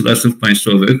dane z Lasów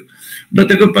Państwowych.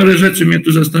 Dlatego parę rzeczy mnie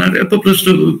tu zastanawia. Po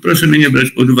prostu proszę mnie nie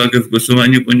brać pod uwagę w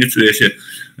głosowaniu, bo nie czuję się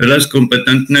raz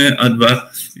kompetentny, a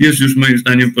dwa jest już moim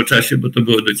zdaniem po czasie, bo to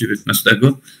było do 19.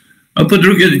 A po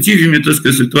drugie dziwi mnie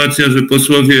troszkę sytuacja, że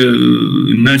posłowie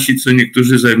nasi, co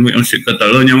niektórzy zajmują się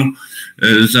Katalonią,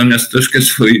 zamiast troszkę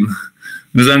swoim,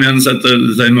 w zamian za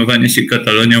to zajmowanie się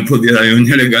Katalonią pobierają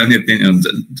nielegalnie pieniądze.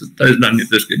 To jest dla mnie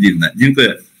troszkę dziwne.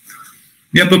 Dziękuję.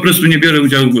 Ja po prostu nie biorę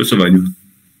udziału w głosowaniu.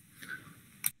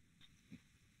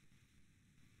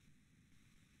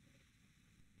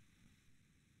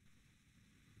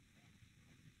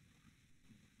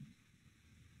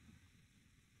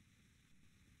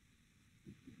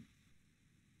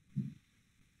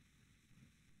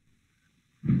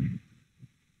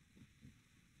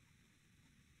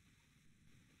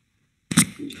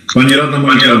 Pani radna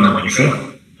Monika, proszę.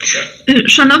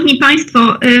 Szanowni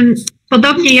Państwo,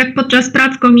 podobnie jak podczas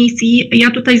prac komisji,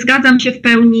 ja tutaj zgadzam się w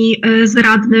pełni z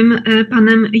radnym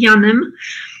panem Janem,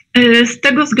 z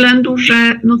tego względu,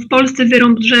 że no w Polsce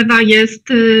wyrąb drzewa jest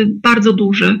bardzo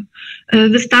duży.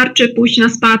 Wystarczy pójść na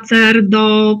spacer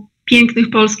do pięknych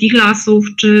polskich lasów,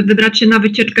 czy wybrać się na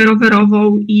wycieczkę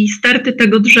rowerową i sterty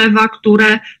tego drzewa,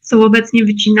 które są obecnie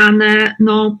wycinane,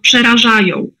 no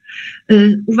przerażają.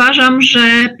 Uważam,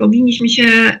 że powinniśmy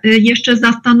się jeszcze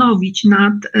zastanowić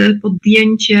nad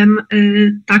podjęciem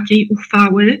takiej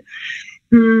uchwały,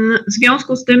 w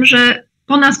związku z tym, że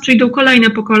po nas przyjdą kolejne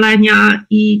pokolenia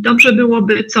i dobrze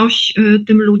byłoby coś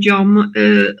tym ludziom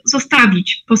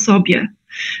zostawić po sobie.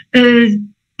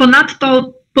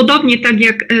 Ponadto, podobnie tak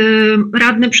jak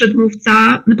radny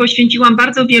przedmówca, poświęciłam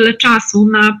bardzo wiele czasu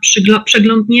na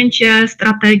przeglądnięcie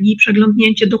strategii,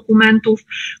 przeglądnięcie dokumentów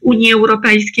Unii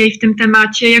Europejskiej w tym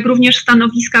temacie, jak również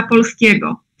stanowiska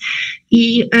polskiego.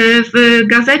 I w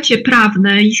Gazecie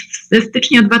Prawnej ze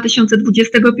stycznia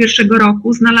 2021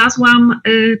 roku znalazłam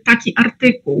taki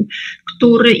artykuł,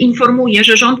 który informuje,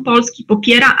 że rząd polski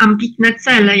popiera ambitne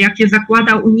cele, jakie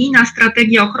zakłada unijna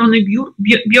strategia ochrony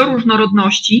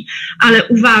bioróżnorodności, ale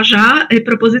uważa,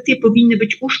 propozycje powinny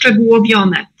być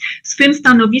uszczegółowione. W swym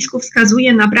stanowisku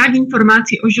wskazuje na brak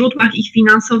informacji o źródłach ich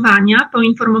finansowania,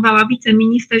 poinformowała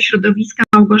wiceminister środowiska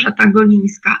Małgorzata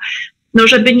Golińska. No,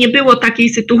 żeby nie było takiej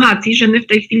sytuacji, że my w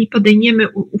tej chwili podejmiemy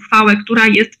uchwałę, która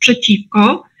jest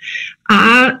przeciwko,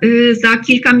 a za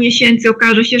kilka miesięcy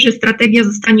okaże się, że strategia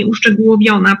zostanie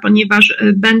uszczegółowiona, ponieważ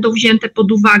będą wzięte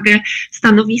pod uwagę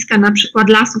stanowiska na przykład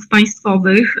Lasów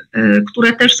Państwowych,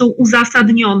 które też są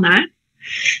uzasadnione.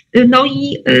 No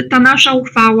i ta nasza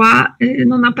uchwała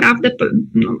no naprawdę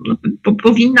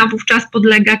powinna wówczas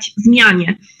podlegać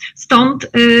zmianie. Stąd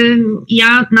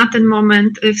ja na ten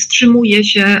moment wstrzymuję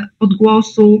się od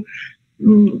głosu.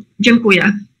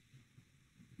 Dziękuję.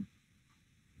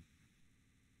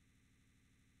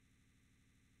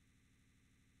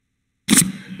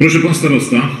 Proszę pan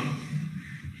starosta.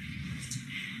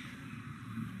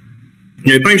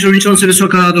 Panie Przewodniczący,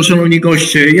 Wysoka Rado, Szanowni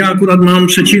Goście, ja akurat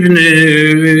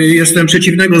jestem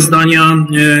przeciwnego zdania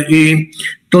i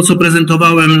to, co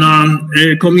prezentowałem na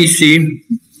komisji,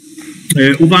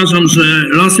 uważam, że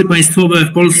Lasy Państwowe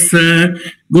w Polsce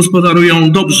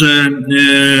gospodarują dobrze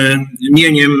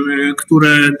mieniem,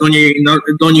 które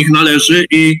do nich należy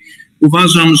i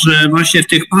uważam, że właśnie w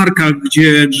tych parkach,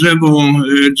 gdzie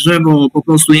drzewo po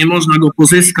prostu nie można go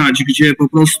pozyskać, gdzie po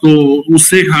prostu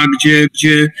usycha,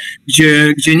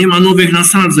 gdzie nie ma nowych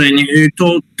nasadzeń,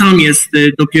 to tam jest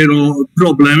dopiero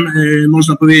problem,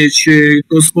 można powiedzieć,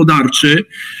 gospodarczy.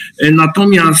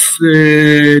 Natomiast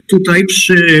tutaj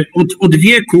od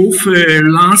wieków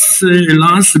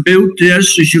las był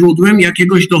też źródłem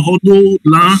jakiegoś dochodu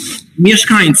dla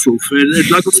mieszkańców,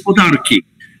 dla gospodarki.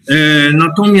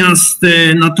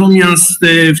 Natomiast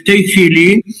w tej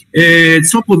chwili,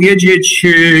 co powiedzieć,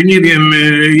 nie wiem,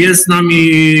 jest z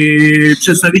nami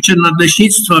przedstawiciel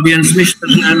nadleśnictwa, więc myślę,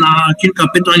 że na kilka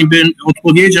pytań bym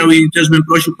odpowiedział i też bym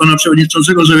prosił pana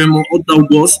przewodniczącego, żeby mu oddał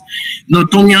głos.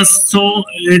 Natomiast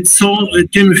co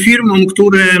tym firmom,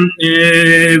 które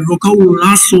wokół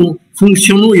lasu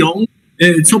funkcjonują,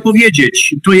 co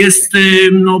powiedzieć? To jest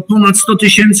ponad 100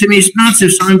 tysięcy miejsc pracy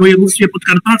w samym województwie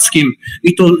podkarpackim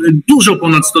i to dużo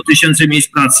ponad 100 tysięcy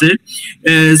miejsc pracy.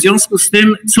 W związku z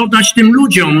tym, co dać tym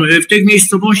ludziom w tych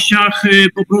miejscowościach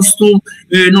po prostu,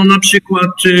 na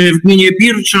przykład w gminie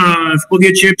Bircza, w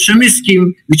powiecie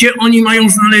przemyskim, gdzie oni mają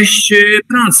znaleźć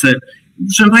pracę?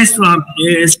 Proszę Państwa,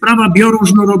 sprawa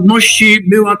bioróżnorodności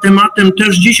była tematem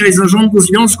też dzisiaj zarządu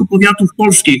Związku Powiatów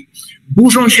Polskich.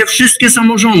 Burzą się wszystkie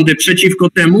samorządy przeciwko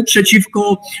temu,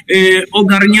 przeciwko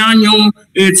ogarnianiu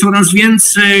coraz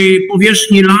więcej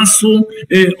powierzchni lasu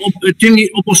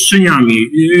tymi obostrzeniami.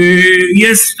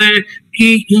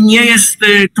 I nie jest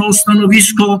to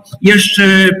stanowisko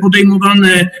jeszcze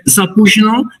podejmowane za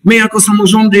późno. My jako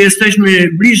samorządy jesteśmy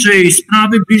bliżej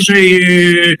sprawy,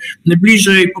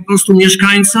 bliżej po prostu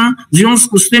mieszkańca. W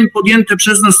związku z tym podjęte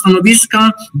przez nas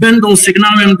stanowiska będą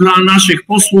sygnałem dla naszych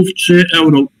posłów czy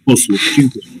europosłów.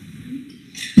 Dziękuję.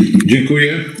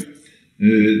 Dziękuję.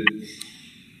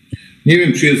 Nie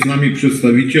wiem, czy jest z nami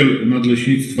przedstawiciel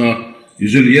nadleśnictwa.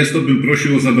 Jeżeli jest, to bym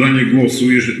prosił o zabranie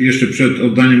głosu jeszcze przed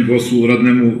oddaniem głosu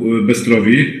radnemu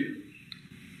Bestrowi.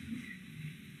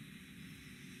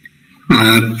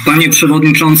 Panie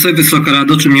Przewodniczący, Wysoka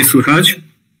Rado, czy mnie słychać?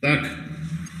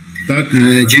 Tak.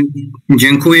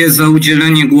 Dziękuję za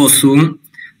udzielenie głosu.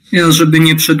 Ja, żeby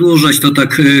nie przedłużać, to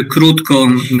tak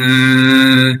krótko.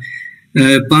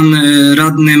 Pan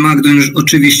radny Magdon już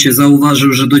oczywiście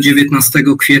zauważył, że do 19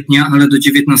 kwietnia, ale do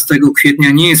 19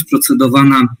 kwietnia nie jest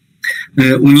procedowana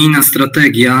unijna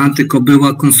strategia, tylko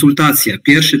była konsultacja.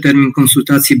 Pierwszy termin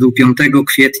konsultacji był 5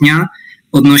 kwietnia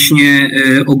odnośnie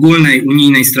ogólnej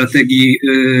unijnej strategii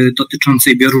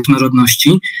dotyczącej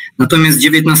bioróżnorodności. Natomiast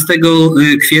 19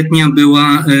 kwietnia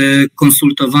była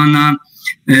konsultowana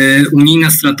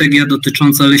unijna strategia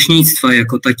dotycząca leśnictwa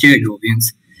jako takiego,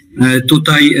 więc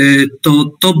tutaj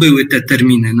to były te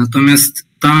terminy. Natomiast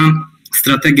ta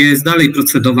strategia jest dalej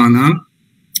procedowana,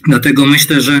 dlatego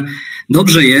myślę, że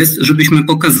dobrze jest, żebyśmy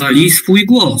pokazali swój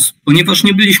głos, ponieważ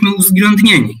nie byliśmy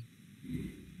uwzględnieni.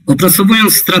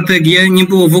 Opracowując strategię, nie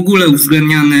był w ogóle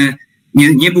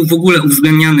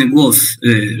uwzględniany głos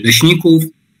leśników,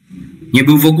 nie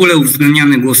był w ogóle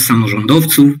uwzględniany głos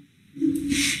samorządowców.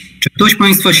 Czy ktoś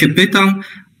Państwa się pytał,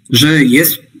 że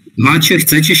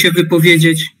chcecie się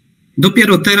wypowiedzieć?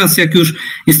 Dopiero teraz, jak już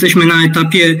jesteśmy na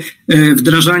etapie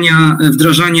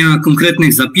wdrażania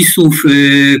konkretnych zapisów,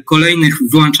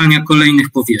 wyłączania kolejnych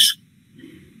powierzchni.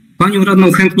 Panią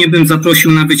radną chętnie bym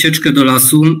zaprosił na wycieczkę do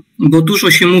lasu, bo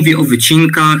dużo się mówi o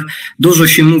wycinkach, dużo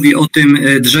się mówi o tym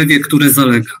drzewie, które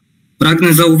zalega.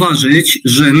 Pragnę zauważyć,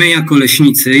 że my jako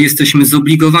leśnicy jesteśmy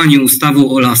zobligowani ustawą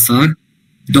o lasach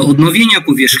do odnowienia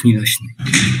powierzchni leśnej.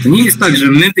 To nie jest tak,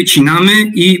 że my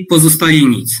wycinamy i pozostaje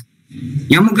nic.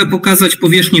 Ja mogę pokazać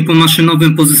powierzchnię po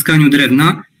maszynowym pozyskaniu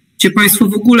drewna, gdzie Państwo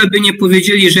w ogóle by nie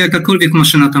powiedzieli, że jakakolwiek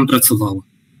maszyna tam pracowała.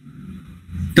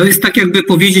 To jest tak jakby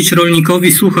powiedzieć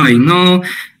rolnikowi, słuchaj, no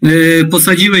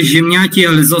posadziłeś ziemniaki,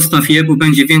 ale zostaw je, bo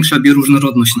będzie większa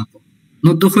bioróżnorodność na polu.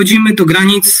 No dochodzimy do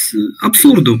granic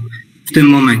absurdu w tym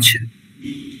momencie.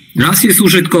 Las jest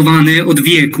użytkowany od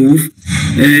wieków.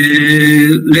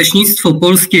 Leśnictwo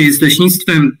polskie jest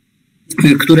leśnictwem,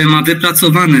 które ma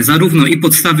wypracowane zarówno i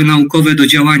podstawy naukowe do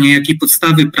działania, jak i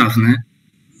podstawy prawne.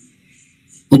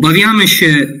 Obawiamy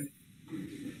się,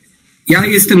 ja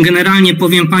jestem generalnie,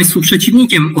 powiem Państwu,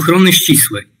 przeciwnikiem ochrony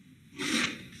ścisłej.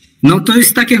 No to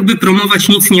jest tak jakby promować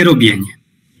nic nie robienie.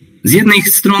 Z jednej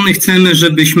strony chcemy,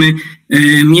 żebyśmy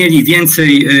mieli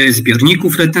więcej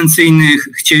zbiorników retencyjnych,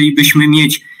 chcielibyśmy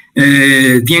mieć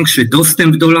większy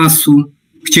dostęp do lasu,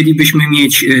 chcielibyśmy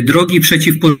mieć drogi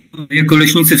przeciwpożarowe. Jako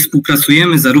leśnicy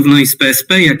współpracujemy zarówno i z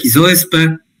PSP, jak i z OSP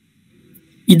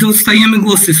i dostajemy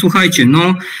głosy, słuchajcie,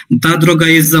 no ta droga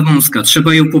jest za wąska,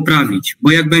 trzeba ją poprawić,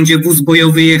 bo jak będzie wóz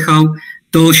bojowy jechał,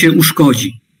 to się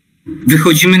uszkodzi.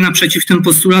 Wychodzimy naprzeciw tym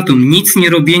postulatom. Nic nie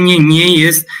robienie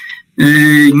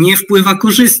nie wpływa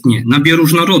korzystnie na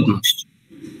bioróżnorodność.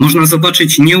 Można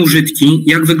zobaczyć nieużytki,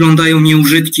 jak wyglądają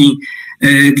nieużytki,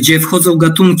 gdzie wchodzą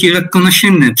gatunki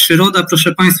lekkonasienne. Przyroda,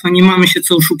 proszę Państwa, nie mamy się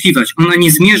co oszukiwać. Ona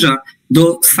nie zmierza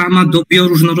sama do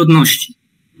bioróżnorodności.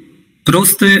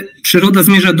 Przyroda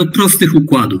zmierza do prostych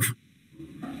układów.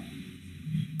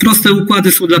 Proste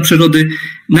układy są dla przyrody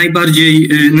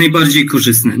najbardziej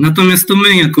korzystne. Natomiast to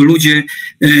my jako ludzie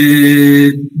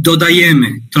dodajemy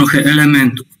trochę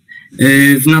elementów.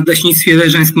 W Nadleśnictwie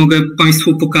Leżańsk mogę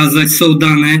Państwu pokazać, są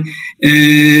dane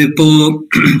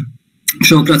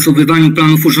przy opracowywaniu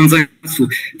planów urządzania lasu.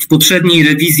 W poprzedniej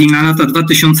rewizji na lata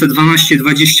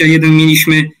 2012-2021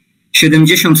 mieliśmy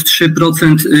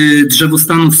 73%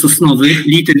 drzewostanów sosnowych,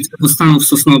 litr drzewostanów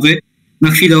sosnowych.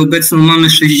 Na chwilę obecną mamy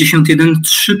 61,3%.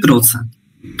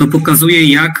 To pokazuje,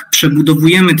 jak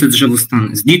przebudowujemy te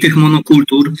drzewostany z litych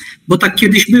monokultur, bo tak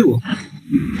kiedyś było.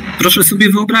 Proszę sobie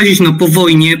wyobrazić, no po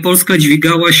wojnie Polska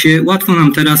dźwigała się, łatwo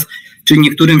nam teraz, czy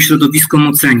niektórym środowiskom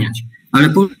oceniać, ale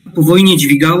po wojnie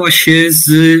dźwigała się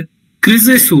z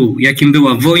kryzysu, jakim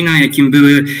była wojna, jakim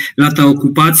były lata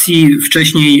okupacji,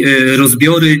 wcześniej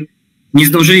rozbiory. Nie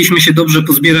zdążyliśmy się dobrze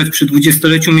pozbierać przy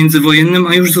 20-leciu międzywojennym,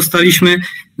 a już zostaliśmy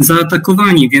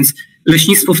zaatakowani, więc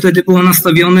leśnictwo wtedy było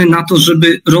nastawione na to,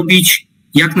 żeby robić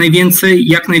jak najwięcej,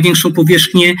 jak największą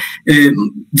powierzchnię.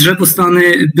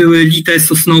 Drzewostany były lite,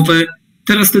 sosnowe.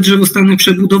 Teraz te drzewostany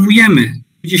przebudowujemy.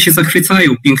 Ludzie się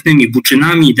zachwycają pięknymi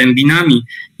buczynami, dębinami,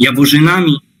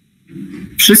 jaworzynami.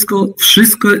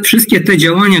 Wszystkie te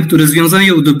działania, które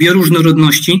związają do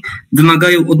bioróżnorodności,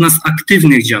 wymagają od nas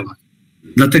aktywnych działań.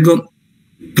 Dlatego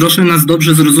proszę nas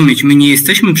dobrze zrozumieć, my nie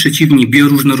jesteśmy przeciwni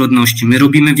bioróżnorodności. My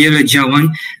robimy wiele działań,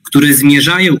 które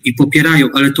zmierzają i popierają,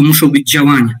 ale to muszą być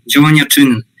działania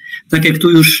czynne. Tak jak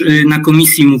tu już na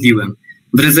komisji mówiłem,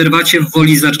 w rezerwacie w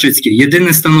Woli Zarczyckiej,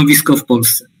 jedyne stanowisko w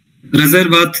Polsce,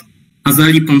 rezerwat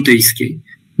Azalii Pontyjskiej.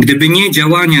 Gdyby nie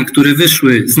działania, które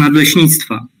wyszły z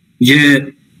nadleśnictwa, gdzie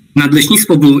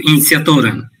nadleśnictwo było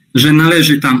inicjatorem, że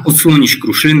należy tam odsłonić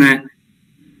kruszynę,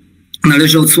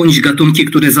 należy odsłonić gatunki,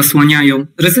 które zasłaniają.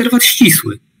 Rezerwat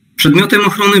ścisły. Przedmiotem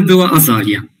ochrony była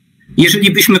azalia.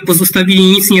 Jeżeli byśmy pozostawili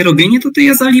nic nie robienie, to tej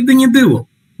azalii by nie było,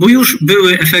 bo już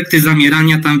były efekty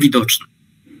zamierania tam widoczne.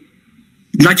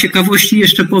 Dla ciekawości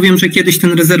jeszcze powiem, że kiedyś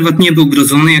ten rezerwat nie był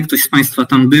grodzony. Jak ktoś z Państwa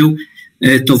tam był,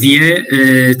 to wie.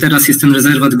 Teraz jest ten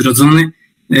rezerwat grodzony.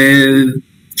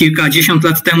 Kilkadziesiąt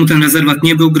lat temu ten rezerwat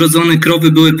nie był grodzony.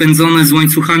 Krowy były pędzone z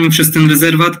łańcuchami przez ten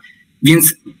rezerwat,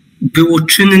 więc było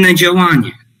czynne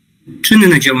działanie.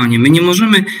 Czynne działanie. My nie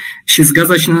możemy się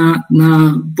zgadzać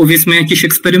na powiedzmy jakieś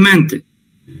eksperymenty.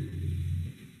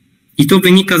 I to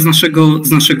wynika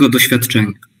z naszego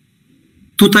doświadczenia.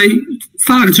 Tutaj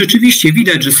fakt, rzeczywiście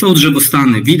widać, że są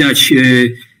drzewostany, widać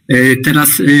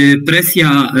teraz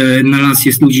presja na las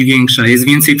jest ludzi większa, jest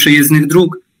więcej przejezdnych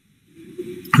dróg,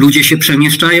 ludzie się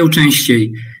przemieszczają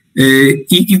częściej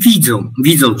i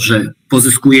widzą, że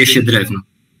pozyskuje się drewno.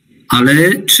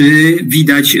 Ale czy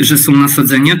widać, że są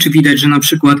nasadzenia, czy widać, że na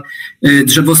przykład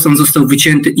drzewostan został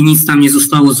wycięty i nic tam nie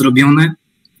zostało zrobione?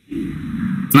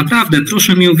 Naprawdę,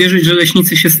 proszę mi uwierzyć, że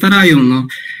leśnicy się starają. No.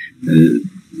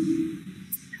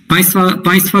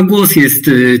 Państwa głos jest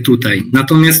tutaj.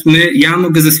 Natomiast ja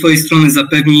mogę ze swojej strony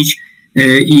zapewnić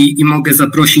i mogę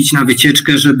zaprosić na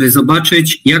wycieczkę, żeby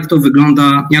zobaczyć, jak to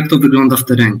wygląda w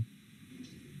terenie.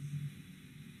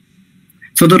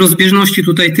 Co do rozbieżności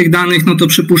tutaj tych danych, no to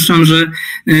przypuszczam, że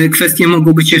kwestie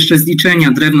mogą być jeszcze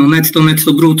zliczenia. Drewno netto,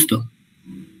 netto brutto.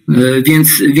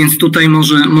 Więc tutaj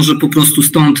może po prostu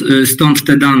stąd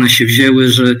te dane się wzięły,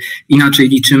 że inaczej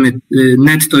liczymy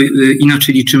netto,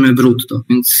 inaczej liczymy brutto.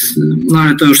 Więc, no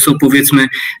ale to już są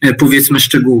powiedzmy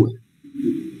szczegóły.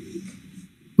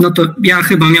 No to ja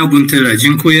chyba miałbym tyle.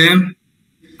 Dziękuję.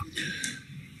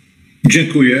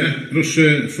 Dziękuję.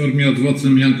 Proszę w formie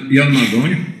odwrotnej Jan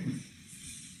Magoń.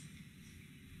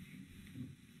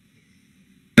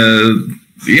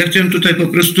 Ja chciałem tutaj po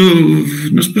prostu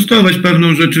sprostować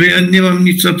pewną rzecz. Ja nie mam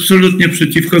nic absolutnie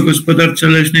przeciwko gospodarce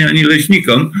leśnej ani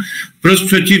leśnikom. Wprost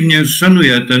przeciwnie,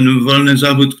 szanuję ten wolny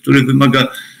zawód, który wymaga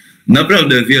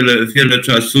naprawdę wiele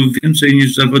czasu, więcej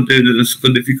niż zawody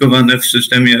skodyfikowane w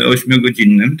systemie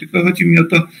 8-godzinnym. Tylko chodzi mi o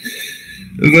to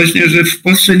właśnie, że w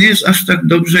Polsce nie jest aż tak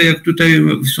dobrze, jak tutaj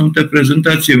są te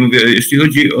prezentacje. Mówię, jeśli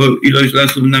chodzi o ilość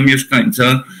lasów na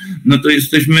mieszkańca, no to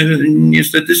jesteśmy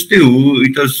niestety z tyłu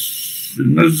i to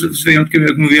z wyjątkiem,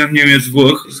 jak mówiłem, Niemiec,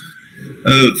 Włoch.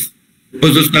 W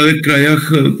pozostałych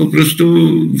krajach po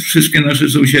prostu wszystkie nasze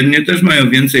sąsiednie też mają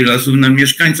więcej lasów na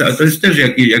mieszkańca, a to jest też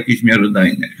jakiś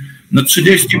miarodajny. No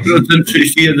 30%,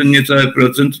 31 niecałe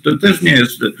procent to też nie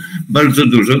jest bardzo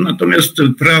dużo, natomiast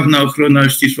prawna ochrona,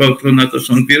 ścisła ochrona to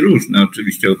są dwie różne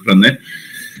oczywiście ochrony.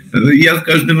 Ja w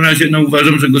każdym razie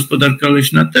uważam, że gospodarka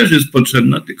leśna też jest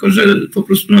potrzebna, tylko że po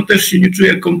prostu też się nie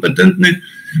czuję kompetentny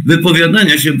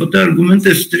wypowiadania się, bo te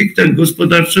argumenty stricte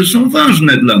gospodarcze są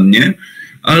ważne dla mnie,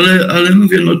 ale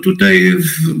mówię, tutaj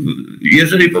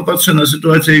jeżeli popatrzę na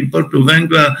sytuację importu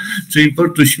węgla czy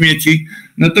importu śmieci,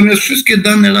 natomiast wszystkie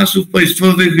dane lasów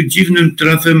państwowych dziwnym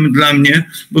trafem dla mnie,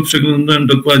 bo przeglądałem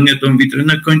dokładnie tą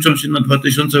witrynę, kończą się na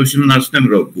 2018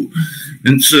 roku.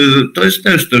 Więc to jest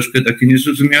też troszkę takie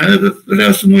niezrozumiałe.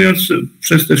 Reasumując,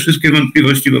 przez te wszystkie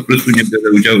wątpliwości po prostu nie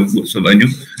biorę udziału w głosowaniu.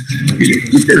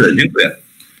 I tyle. Dziękuję.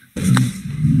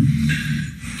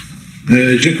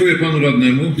 Dziękuję panu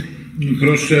radnemu.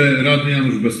 Proszę, radny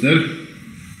Janusz Bester.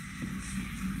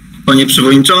 Panie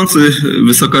Przewodniczący,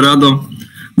 Wysoka Rado,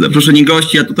 zaproszeni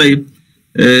gości, ja tutaj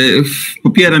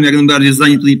popieram jak najbardziej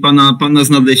zdanie tutaj pana z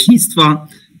nadleśnictwa,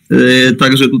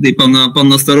 także tutaj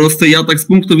pana starosty. Ja tak z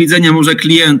punktu widzenia może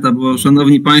klienta, bo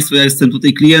szanowni państwo, ja jestem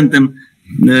tutaj klientem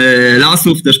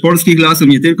lasów, też polskich lasów,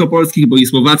 nie tylko polskich, bo i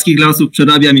słowackich lasów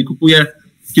przerabiam i kupuję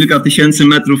kilka tysięcy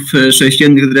metrów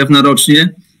sześciennych drewna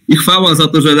rocznie. I chwała za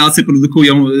to, że lasy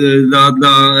produkują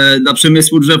dla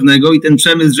przemysłu drzewnego i ten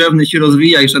przemysł drzewny się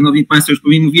rozwija i szanowni państwo, już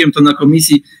mówiłem to na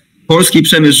komisji, polski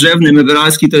przemysł drzewny,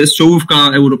 meblarski to jest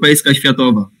czołówka europejska,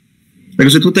 światowa.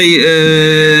 Także tutaj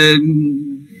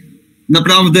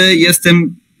naprawdę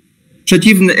jestem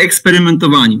przeciwny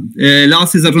eksperymentowaniu.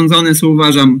 Lasy zarządzane są,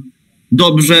 uważam,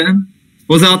 dobrze.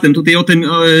 Poza tym, tutaj o tym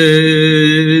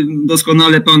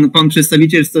doskonale pan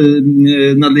przedstawiciel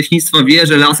nadleśnictwa wie,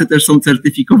 że lasy też są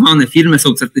certyfikowane, firmy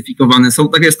są certyfikowane. Są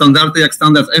takie standardy jak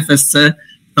standard FSC,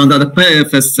 standard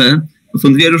PFSC. To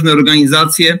są dwie różne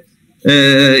organizacje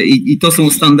i to są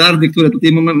standardy, które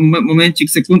tutaj momencik,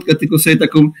 sekundkę, tylko sobie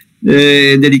taką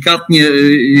delikatnie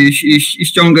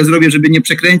ściągę zrobię, żeby nie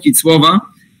przekręcić słowa.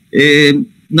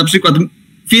 Na przykład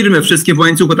firmy wszystkie w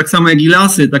łańcuchu, tak samo jak i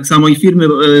lasy, tak samo i firmy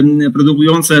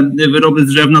produkujące wyroby z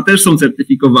drzewna też są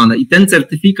certyfikowane. I ten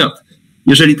certyfikat,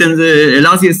 jeżeli ten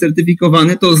las jest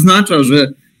certyfikowany, to oznacza,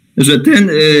 że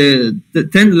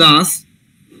ten las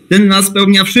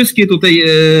spełnia wszystkie tutaj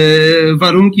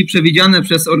warunki przewidziane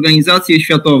przez organizacje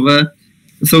światowe.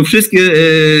 Są wszystkie,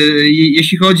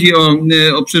 jeśli chodzi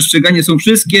o przestrzeganie, są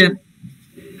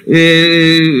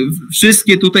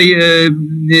wszystkie tutaj,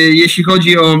 jeśli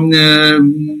chodzi o,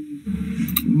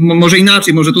 może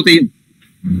inaczej, może tutaj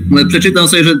przeczytam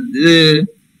sobie, że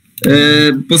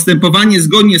postępowanie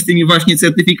zgodnie z tymi właśnie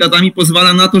certyfikatami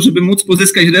pozwala na to, żeby móc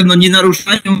pozyskać drewno, nie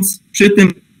naruszając przy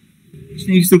tym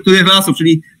struktury lasów,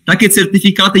 czyli takie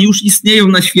certyfikaty już istnieją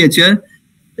na świecie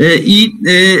i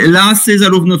lasy,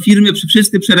 zarówno firmy,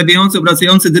 wszyscy przerabiający,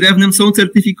 obracający drewnem są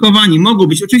certyfikowani. Mogą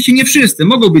być, oczywiście nie wszyscy,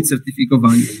 mogą być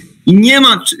certyfikowani. I nie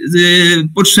ma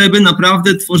potrzeby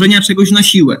naprawdę tworzenia czegoś na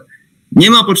siłę.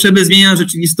 Nie ma potrzeby zmieniania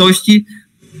rzeczywistości,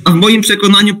 a w moim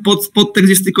przekonaniu podtekst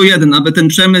jest tylko jeden, aby ten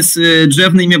przemysł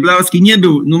drzewny i meblarski nie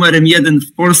był numerem 1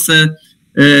 w Polsce,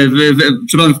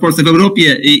 przepraszam, w Polsce, w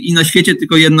Europie i na świecie,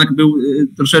 tylko jednak był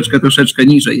troszeczkę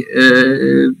niżej.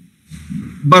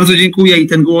 Bardzo dziękuję i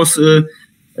ten głos,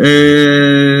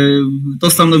 to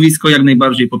stanowisko jak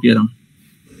najbardziej popieram.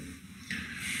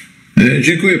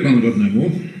 Dziękuję panu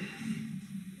radnemu.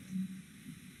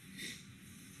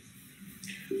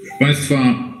 Proszę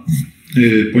państwa,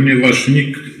 ponieważ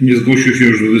nikt nie zgłosił się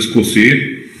już do dyskusji,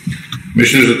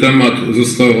 myślę, że temat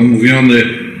został omówiony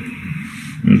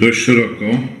dość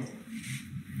szeroko.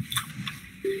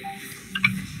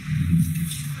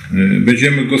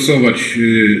 Będziemy głosować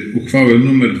uchwałę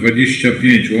nr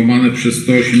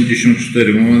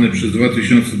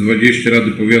 25/184/2020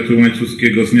 Rady Powiatu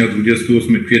Łańcuckiego z dnia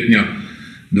 28 kwietnia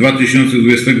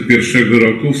 2021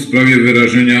 roku w sprawie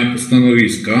wyrażenia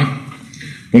stanowiska.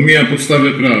 Pomija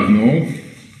podstawę prawną.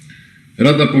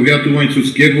 Rada Powiatu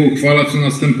Łańcuckiego uchwala, co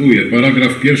następuje.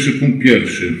 Paragraf 1, punkt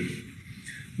 1.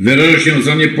 Wyraża się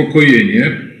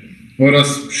zaniepokojenie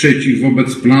oraz sprzeciw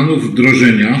wobec planów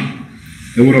wdrożenia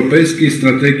Europejskiej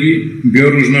Strategii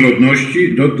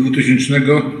Bioróżnorodności do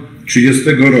 2030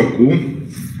 roku,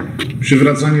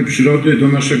 przywracanie przyrody do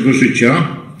naszego życia,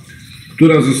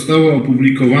 która została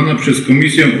opublikowana przez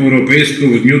Komisję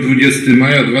Europejską w dniu 20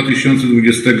 maja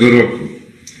 2020 roku.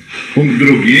 Punkt 2.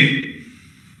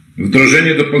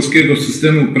 Wdrożenie do polskiego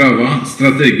systemu prawa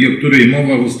strategii, o której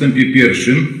mowa w ustępie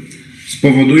 1,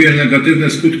 spowoduje negatywne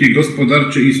skutki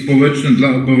gospodarcze i społeczne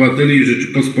dla obywateli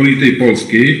Rzeczypospolitej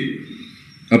Polskiej,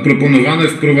 a proponowane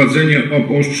wprowadzenie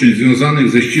obostrzeń związanych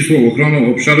ze ścisłą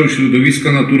ochroną obszarów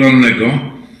środowiska naturalnego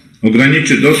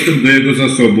ograniczy dostęp do jego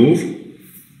zasobów,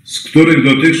 z których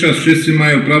dotychczas wszyscy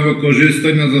mają prawo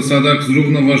korzystać na zasadach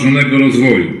zrównoważonego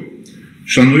rozwoju,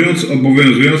 szanując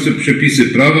obowiązujące przepisy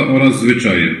prawa oraz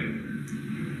zwyczaje.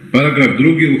 Paragraf 2.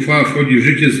 Uchwała wchodzi w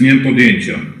życie z dniem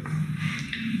podjęcia.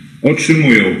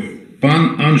 Otrzymują pan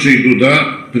Andrzej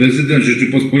Duda, prezydent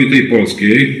Rzeczypospolitej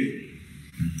Polskiej,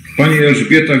 pani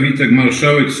Elżbieta Witek,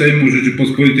 marszałek Sejmu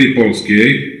Rzeczypospolitej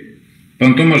Polskiej,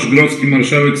 pan Tomasz Grodzki,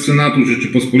 marszałek Senatu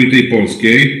Rzeczypospolitej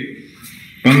Polskiej,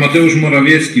 pan Mateusz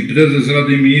Morawiecki, prezes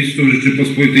Rady Ministrów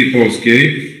Rzeczypospolitej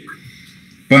Polskiej,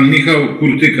 pan Michał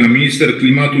Kurtyka, minister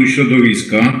klimatu i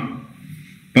środowiska,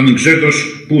 pan Grzegorz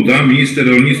Puda, minister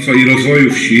rolnictwa i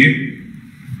rozwoju wsi,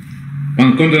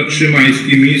 pan Konrad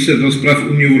Szymański, minister do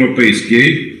spraw Unii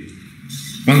Europejskiej,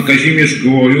 pan Kazimierz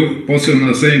Gołojuch, poseł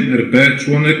na Sejm RP,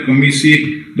 członek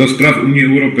Komisji do spraw Unii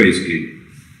Europejskiej.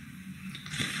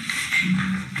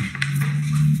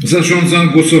 Zarządzam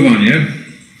głosowanie.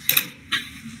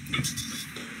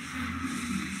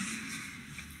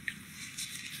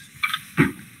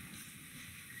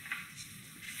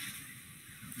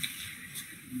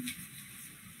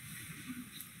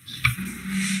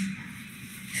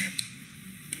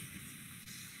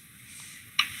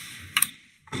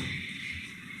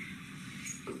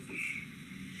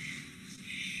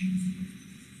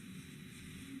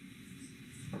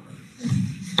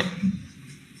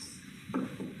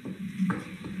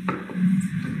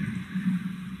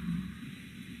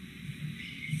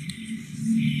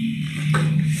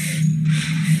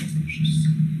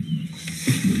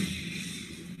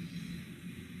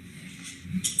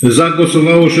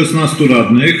 Zagłosowało 16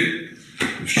 radnych,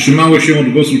 wstrzymało się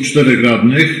od głosu 4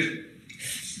 radnych,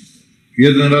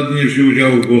 1 radny nie wziął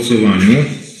udziału w głosowaniu.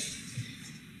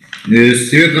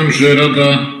 Stwierdzam, że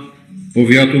Rada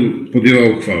Powiatu podjęła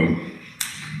uchwałę.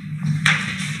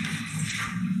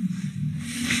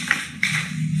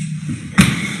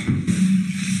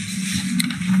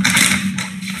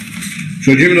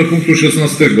 Przechodzimy do punktu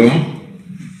 16.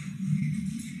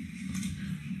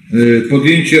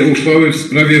 Podjęcie uchwały w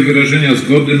sprawie wyrażenia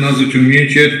zgody na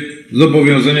zaciągnięcie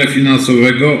zobowiązania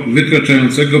finansowego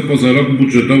wykraczającego poza rok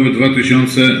budżetowy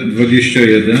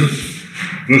 2021.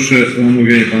 Proszę o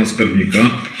omówienie pana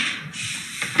skarbnika.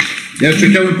 Ja jeszcze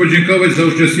chciałbym podziękować za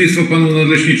uczestnictwo panu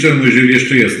nadleśniczemu, jeżeli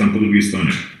jeszcze jest tam po drugiej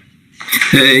stronie.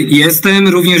 Jestem,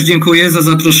 również dziękuję za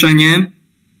zaproszenie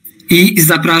i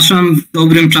zapraszam w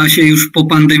dobrym czasie już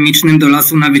popandemicznym do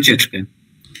lasu na wycieczkę.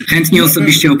 Chętnie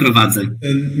osobiście oprowadzę.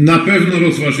 Na pewno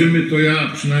rozważymy to,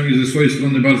 ja przynajmniej ze swojej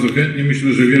strony bardzo chętnie.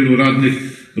 Myślę, że wielu radnych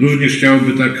również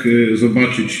chciałoby tak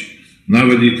zobaczyć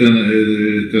nawet i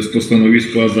to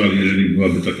stanowisko Azali, jeżeli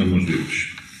byłaby taka możliwość.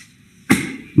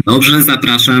 Dobrze,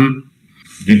 zapraszam.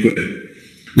 Dziękuję.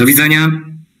 Do widzenia.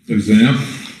 Do widzenia.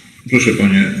 Proszę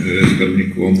panie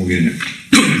skarbniku o omówienie.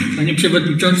 Panie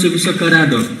przewodniczący, Wysoka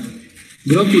Rado.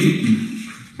 W roku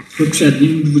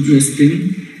poprzednim, 2020,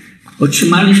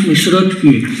 otrzymaliśmy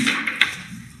środki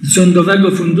z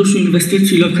Rządowego Funduszu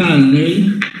Inwestycji Lokalnej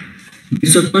w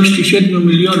wysokości 7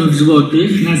 milionów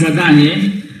złotych na zadanie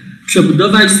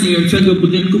przebudowa istniejącego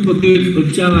budynku po tych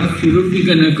oddziałach chirurgii,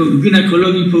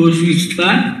 ginekologii i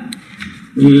położnictwa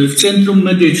w centrum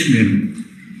medycznym.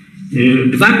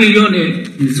 2 miliony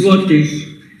złotych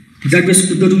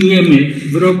zagospodarujemy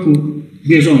w roku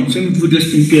bieżącym, w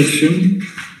 2021.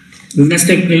 W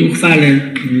następnej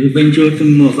uchwale będzie o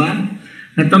tym mowa.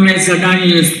 Natomiast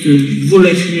zadanie jest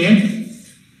dwuletnie,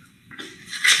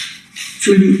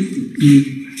 czyli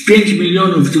 5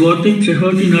 milionów złotych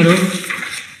przechodzi na rok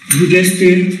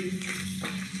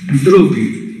 2022.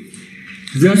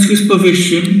 W związku z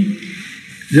powyższym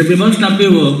żeby można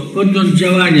było podjąć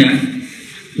działania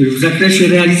w zakresie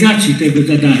realizacji tego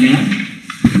zadania,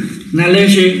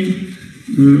 należy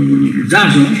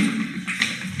zarząd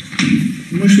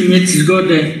musi mieć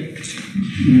zgodę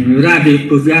Rady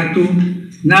Powiatu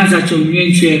na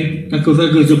zaciągnięcie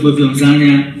takowego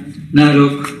zobowiązania na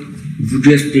rok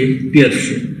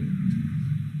 2021.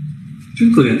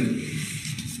 Dziękuję.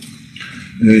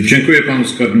 Dziękuję panu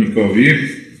skarbnikowi.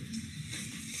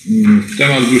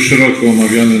 Temat był szeroko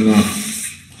omawiany na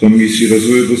Komisji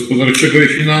Rozwoju Gospodarczego i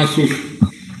Finansów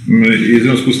i w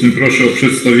związku z tym proszę o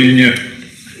przedstawienie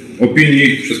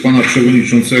opinii przez pana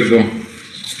przewodniczącego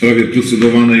w sprawie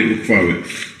procedowanej uchwały.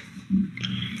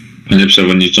 Panie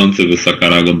Przewodniczący, Wysoka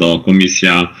Rado,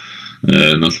 Komisja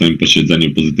na swoim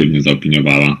posiedzeniu pozytywnie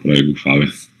zaopiniowała projekt uchwały.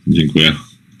 Dziękuję.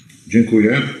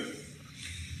 Dziękuję.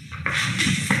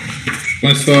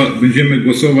 Proszę państwa, będziemy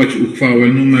głosować uchwałę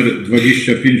nr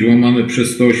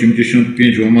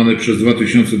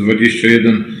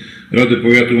 25/przez2021 Rady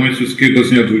Powiatu Łańcuckiego z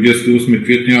dnia 28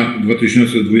 kwietnia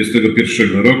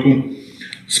 2021 roku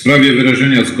w sprawie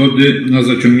wyrażenia zgody na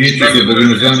zaciągnięcie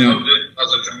zobowiązania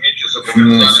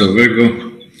finansowego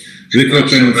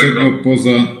wykraczającego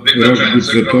poza rok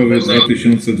budżetowy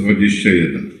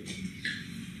 2021.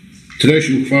 Treść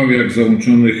uchwały jak w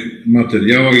załączonych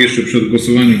materiałach. Jeszcze przed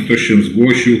głosowaniem ktoś się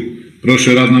zgłosił.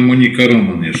 Proszę, radna Monika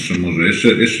Roman jeszcze może.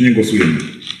 Jeszcze nie głosujemy.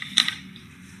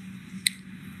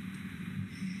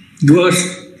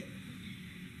 Głos.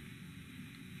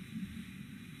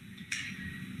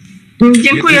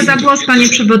 Dziękuję za głos, panie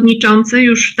przewodniczący.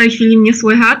 Już w tej chwili mnie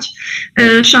słychać.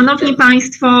 Szanowni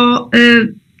państwo,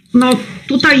 no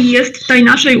tutaj jest w tej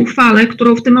naszej uchwale,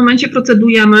 którą w tym momencie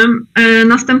procedujemy,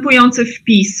 następujący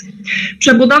wpis.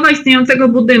 Przebudowa istniejącego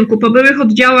budynku po byłych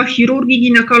oddziałach chirurgii,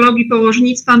 ginekologii,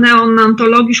 położnictwa,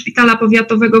 neonatologii Szpitala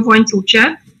Powiatowego w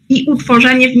Łańcucie i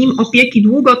utworzenie w nim opieki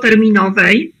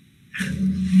długoterminowej.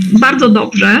 Bardzo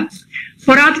dobrze.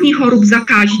 Poradni chorób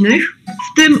zakaźnych,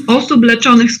 w tym osób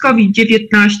leczonych z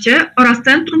COVID-19 oraz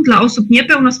Centrum dla osób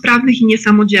niepełnosprawnych i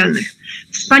niesamodzielnych.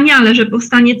 Wspaniale, że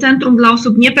powstanie Centrum dla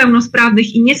osób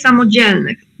niepełnosprawnych i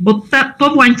niesamodzielnych, bo to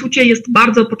w Łańcucie jest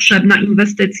bardzo potrzebna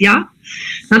inwestycja.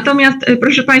 Natomiast,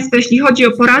 proszę państwa, jeśli chodzi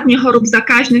o poradnie chorób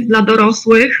zakaźnych dla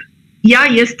dorosłych, ja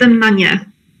jestem na nie.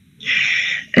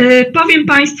 Powiem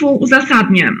państwu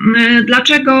uzasadnię,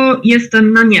 dlaczego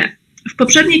jestem na nie. W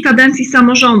poprzedniej kadencji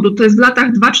samorządu, to jest w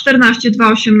latach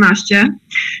 2014-2018,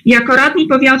 jako radni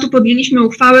powiatu podjęliśmy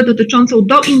uchwałę dotyczącą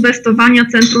doinwestowania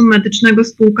Centrum Medycznego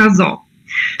spółka ZOO.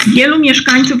 Wielu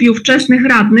mieszkańców i ówczesnych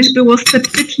radnych było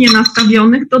sceptycznie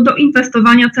nastawionych do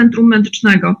doinwestowania Centrum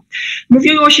Medycznego.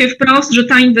 Mówiło się wprost, że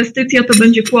ta inwestycja to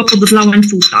będzie kłopot dla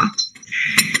Łańcuta.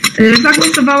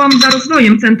 Zagłosowałam za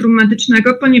rozwojem Centrum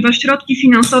Medycznego, ponieważ środki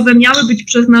finansowe miały być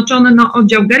przeznaczone na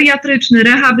oddział geriatryczny,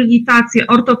 rehabilitację,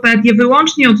 ortopedię,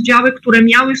 wyłącznie oddziały, które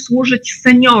miały służyć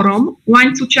seniorom,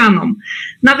 łańcucianom.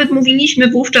 Nawet mówiliśmy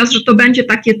wówczas, że to będzie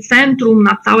takie centrum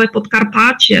na całe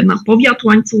Podkarpacie, na powiat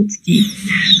łańcucki.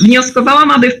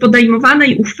 Wnioskowałam, aby w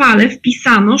podejmowanej uchwale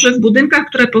wpisano, że w budynkach,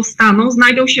 które powstaną,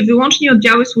 znajdą się wyłącznie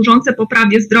oddziały służące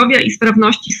poprawie zdrowia i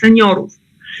sprawności seniorów.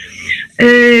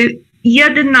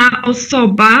 Jedna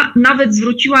osoba nawet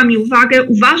zwróciła mi uwagę,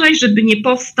 uważaj, żeby nie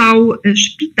powstał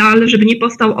szpital, żeby nie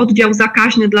powstał oddział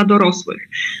zakaźny dla dorosłych.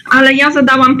 Ale ja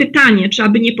zadałam pytanie, czy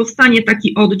aby nie powstanie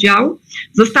taki oddział.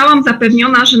 Zostałam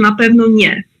zapewniona, że na pewno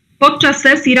nie. Podczas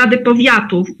sesji Rady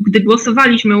Powiatu, gdy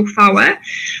głosowaliśmy uchwałę,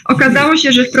 okazało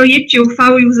się, że w projekcie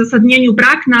uchwały i uzasadnieniu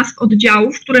brak nazw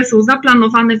oddziałów, które są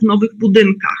zaplanowane w nowych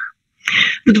budynkach.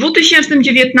 W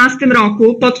 2019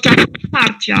 roku podczas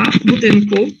otwarcia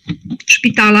budynku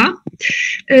szpitala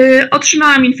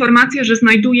otrzymałam informację, że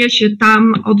znajduje się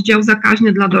tam oddział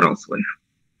zakaźny dla dorosłych.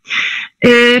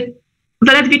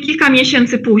 Zaledwie kilka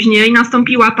miesięcy później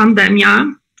nastąpiła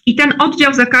pandemia i ten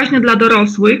oddział zakaźny dla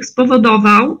dorosłych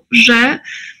spowodował, że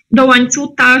do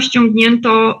Łańcuta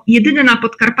ściągnięto jedyny na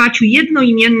Podkarpaciu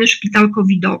jednoimienny szpital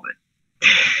covidowy.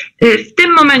 W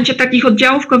tym momencie takich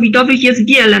oddziałów covidowych jest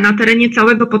wiele na terenie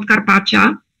całego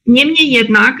Podkarpacia. Niemniej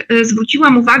jednak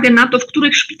zwróciłam uwagę na to, w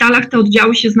których szpitalach te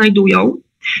oddziały się znajdują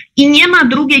i nie ma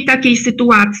drugiej takiej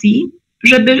sytuacji,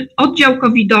 żeby oddział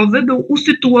covidowy był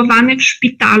usytuowany w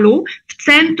szpitalu w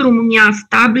centrum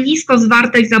miasta, blisko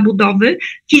zwartej zabudowy,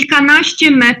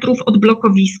 kilkanaście metrów od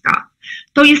blokowiska.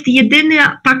 To jest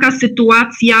jedyna taka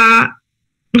sytuacja,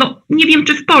 no nie wiem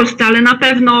czy w Polsce, ale na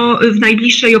pewno w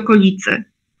najbliższej okolicy.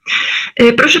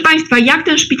 Proszę Państwa, jak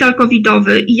ten szpital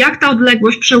covidowy i jak ta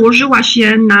odległość przełożyła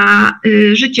się na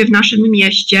życie w naszym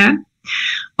mieście?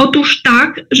 Otóż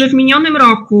tak, że w minionym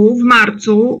roku, w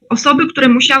marcu, osoby, które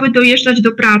musiały dojeżdżać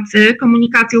do pracy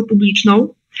komunikacją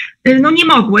publiczną, No nie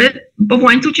mogły, bo w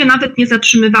Łańcucie nawet nie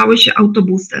zatrzymywały się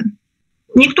autobusy.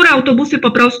 Niektóre autobusy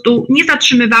po prostu nie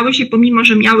zatrzymywały się, pomimo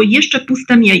że miały jeszcze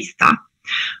puste miejsca.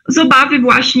 Z obawy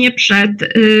właśnie przed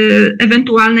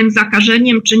ewentualnym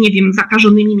zakażeniem, czy nie wiem,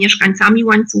 zakażonymi mieszkańcami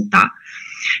Łańcuta.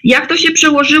 Jak to się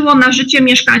przełożyło na życie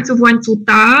mieszkańców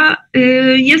Łańcuta?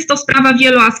 Jest to sprawa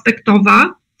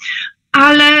wieloaspektowa,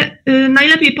 ale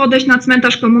najlepiej podejść na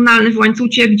cmentarz komunalny w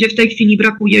Łańcucie, gdzie w tej chwili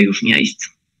brakuje już miejsc.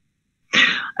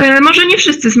 Może nie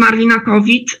wszyscy zmarli na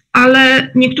COVID,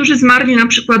 ale niektórzy zmarli na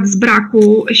przykład z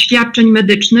braku świadczeń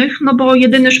medycznych, no bo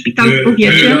jedyny szpital w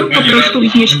powiecie po prostu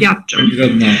ich nie świadczył.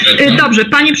 Dobrze,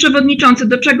 panie przewodniczący,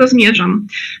 do czego zmierzam?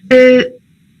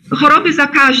 Choroby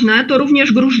zakaźne to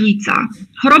również gruźlica.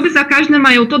 Choroby zakaźne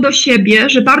mają to do siebie,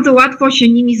 że bardzo łatwo się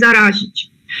nimi zarazić.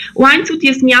 Łańcut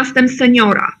jest miastem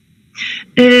seniora.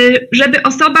 Żeby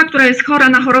osoba, która jest chora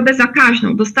na chorobę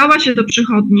zakaźną, dostała się do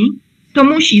przychodni, to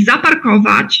musi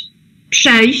zaparkować,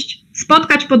 przejść,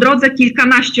 spotkać po drodze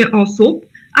kilkanaście osób,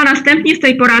 a następnie z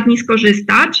tej poradni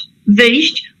skorzystać,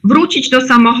 wyjść, wrócić do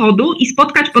samochodu i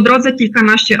spotkać po drodze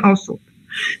kilkanaście osób.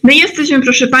 My jesteśmy,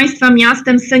 proszę Państwa,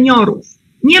 miastem seniorów,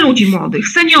 nie ludzi młodych,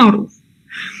 seniorów.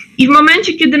 I w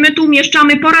momencie, kiedy my tu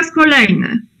umieszczamy po raz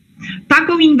kolejny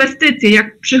taką inwestycję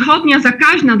jak przychodnia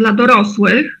zakaźna dla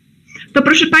dorosłych, to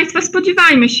proszę Państwa,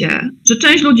 spodziewajmy się, że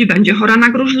część ludzi będzie chora na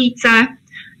gruźlicę,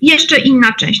 jeszcze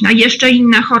inna część na jeszcze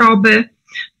inne choroby.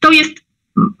 To jest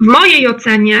w mojej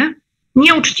ocenie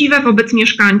nieuczciwe wobec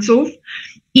mieszkańców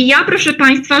i ja, proszę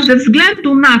Państwa, ze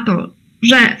względu na to,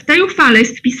 że w tej uchwale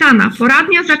jest wpisana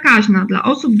poradnia zakaźna dla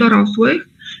osób dorosłych,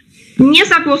 nie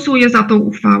zagłosuję za tą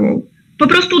uchwałą. Po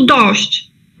prostu dość.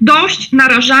 Dość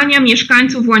narażania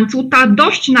mieszkańców Łańcuta,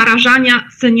 dość narażania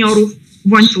seniorów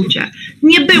w Łańcucie.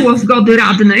 Nie było zgody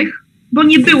radnych, bo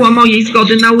nie było mojej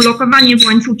zgody na ulokowanie w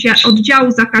Łańcucie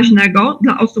oddziału zakaźnego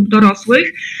dla osób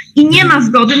dorosłych i nie ma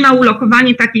zgody na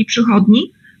ulokowanie takiej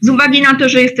przychodni z uwagi na to,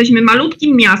 że jesteśmy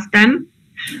malutkim miastem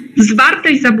w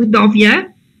zwartej zabudowie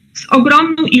z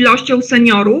ogromną ilością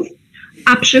seniorów,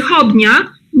 a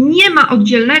przychodnia nie ma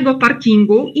oddzielnego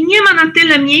parkingu i nie ma na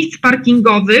tyle miejsc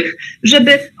parkingowych,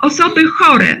 żeby osoby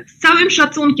chore, z całym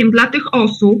szacunkiem dla tych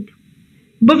osób,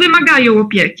 bo wymagają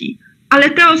opieki, ale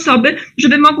te osoby,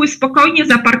 żeby mogły spokojnie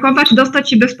zaparkować, dostać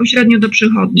się bezpośrednio do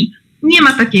przychodni. Nie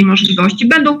ma takiej możliwości.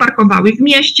 Będą parkowały w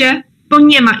mieście, bo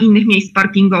nie ma innych miejsc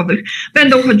parkingowych.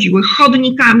 Będą chodziły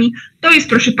chodnikami. To jest,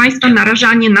 proszę Państwa,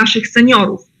 narażanie naszych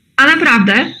seniorów. A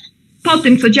naprawdę, po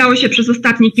tym, co działo się przez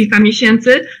ostatnie kilka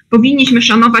miesięcy, powinniśmy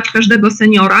szanować każdego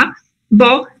seniora,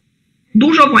 bo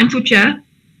dużo w Łańcucie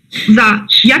za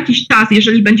jakiś czas,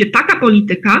 jeżeli będzie taka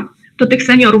polityka, to tych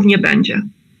seniorów nie będzie.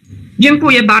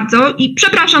 Dziękuję bardzo i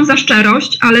przepraszam za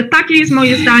szczerość, ale takie jest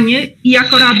moje zdanie i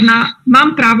jako radna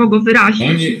mam prawo go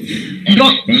wyrazić.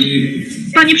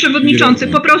 Panie przewodniczący,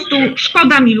 po prostu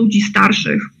szkoda mi ludzi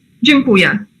starszych.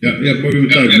 Dziękuję. Ja powiem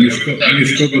tak, nie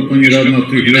szkoda pani radna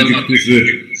tych ludzi,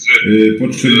 którzy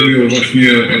potrzebują właśnie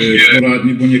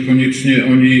poradni, bo niekoniecznie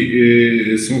oni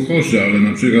są chorzy, ale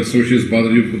na przykład są się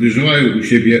zbadali, podejrzewają u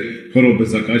siebie chorobę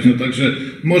zakaźną, także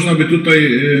można by tutaj,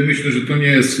 myślę, że to nie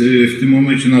jest w tym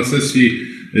momencie na sesji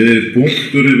punkt,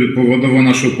 który by powodował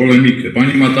naszą polemikę.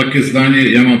 Pani ma takie zdanie,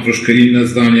 ja mam troszkę inne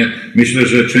zdanie, myślę,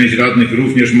 że część radnych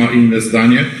również ma inne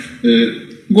zdanie.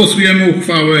 Głosujemy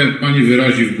uchwałę, pani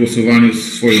wyrazi w głosowaniu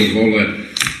swoją wolę,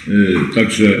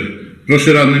 także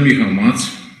proszę radny Michał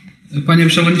Mac. Panie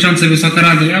Przewodniczący, Wysoka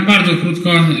Rado, ja bardzo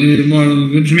krótko, bo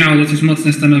wybrzmiało dosyć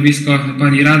mocne stanowisko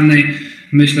pani radnej.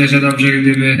 Myślę, że dobrze,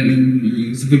 gdyby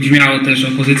wybrzmiało też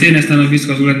opozycyjne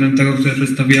stanowisko względem tego, które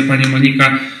przedstawiła pani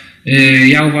Monika.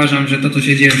 Ja uważam, że to, co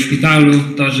się dzieje w szpitalu,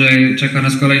 to, że czeka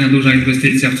nas kolejna duża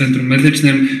inwestycja w centrum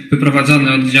medycznym,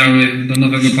 wyprowadzone oddziały do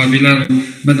nowego pawilonu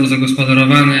będą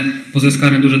zagospodarowane,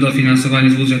 pozyskane duże dofinansowanie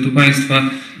z budżetu państwa.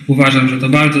 Uważam, że to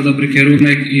bardzo dobry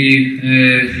kierunek i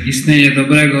istnienie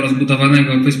dobrego,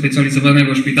 rozbudowanego,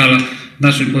 wyspecjalizowanego szpitala w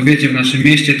naszym powiecie, w naszym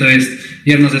mieście to jest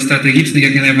jedno ze strategicznych,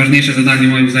 jak i najważniejsze zadanie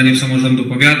moim zdaniem samorządu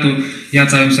powiatu. Ja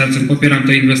całym sercem popieram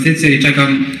tę inwestycję i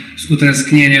czekam z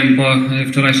utęsknieniem po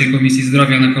wczorajszej Komisji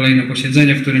Zdrowia na kolejne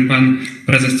posiedzenie, w którym pan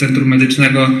prezes Centrum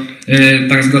Medycznego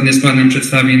tak zgodnie z planem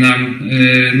przedstawi nam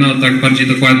no tak bardziej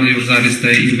dokładny już zarys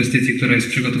tej inwestycji, która jest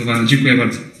przygotowana. Dziękuję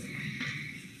bardzo.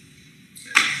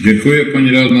 Dziękuję.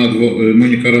 Pani radna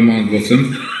Monika Roman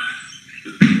głosem.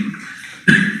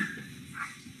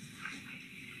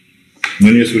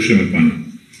 No nie słyszymy pani.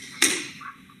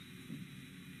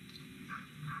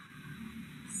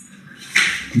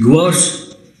 Głos.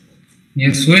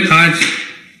 Nie słychać.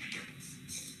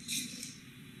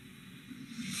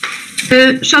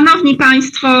 Szanowni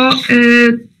Państwo,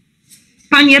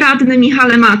 panie radny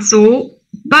Michale Macu,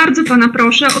 Bardzo pana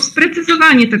proszę o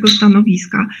sprecyzowanie tego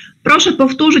stanowiska. Proszę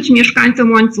powtórzyć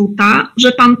mieszkańcom Łańcuta,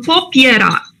 że pan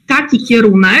popiera taki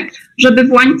kierunek, żeby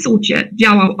w Łańcucie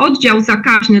działał oddział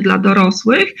zakaźny dla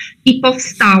dorosłych i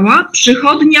powstała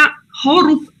przychodnia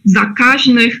chorób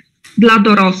zakaźnych dla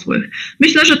dorosłych.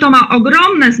 Myślę, że to ma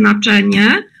ogromne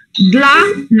znaczenie dla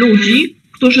ludzi,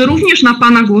 którzy również na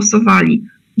pana głosowali.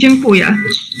 Dziękuję.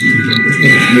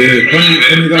 Pani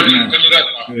radna,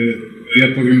 ja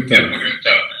powiem tak.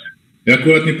 Ja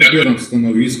akurat nie popieram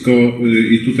stanowisko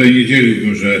i tutaj nie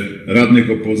dzieliłbym, że radnych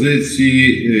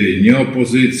opozycji, nie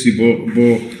opozycji,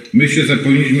 bo my się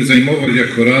powinniśmy zajmować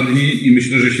jako radni i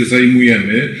myślę, że się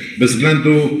zajmujemy bez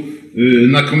względu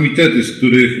na komitety, z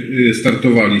których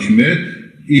startowaliśmy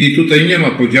i tutaj nie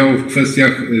ma podziału w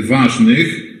kwestiach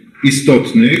ważnych,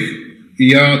 istotnych i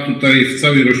ja tutaj w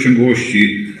całej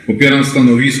rozciągłości popieram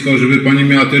stanowisko, żeby pani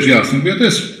miała też jasność, bo ja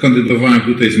też kandydowałem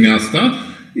tutaj z miasta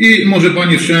i może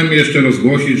pani chciałem jeszcze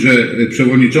rozgłosić, że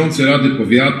przewodniczący Rady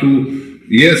Powiatu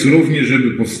jest również,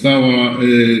 żeby powstała,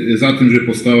 za tym, że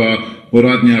powstała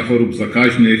poradnia chorób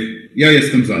zakaźnych. Ja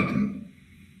jestem za tym.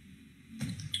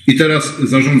 I teraz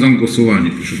zarządzam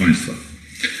głosowanie, proszę państwa.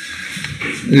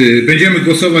 Będziemy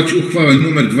głosować uchwałę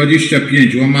nr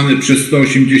 25 łamane przez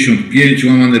 185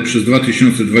 łamane przez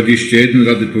 2021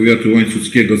 Rady Powiatu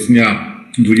Łańcuckiego z dnia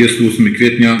 28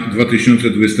 kwietnia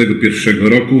 2021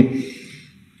 roku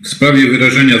w sprawie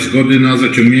wyrażenia zgody na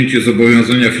zaciągnięcie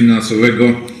zobowiązania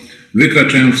finansowego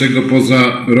wykraczającego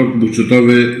poza rok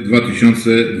budżetowy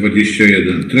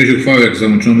 2021. Treść uchwały jak w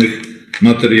załączonych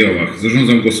materiałach.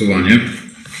 Zarządzam głosowanie.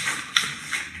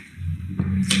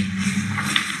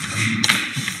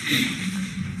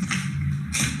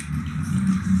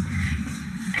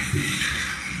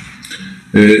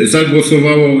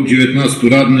 Zagłosowało 19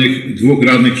 radnych, 2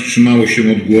 radnych wstrzymało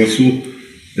się od głosu.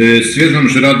 Stwierdzam,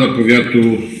 że Rada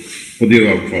Powiatu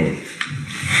podjęła uchwałę.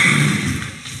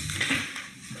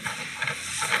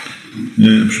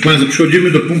 Proszę Państwa,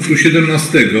 przechodzimy do punktu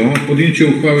 17. Podjęcie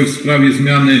uchwały w sprawie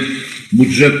zmiany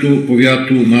budżetu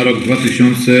powiatu na rok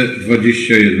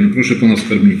 2021. Proszę Pana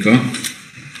Skarbnika.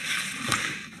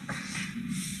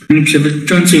 Panie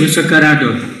Przewodniczący, Wysoka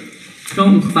Rado,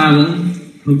 tą uchwałą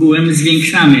ogółem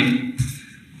zwiększamy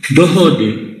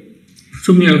dochody w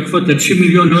sumie o kwotę 3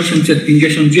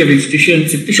 859 000,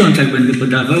 w tysiącach będę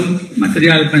podawał,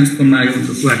 materiały Państwo mają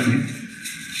dokładnie.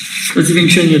 To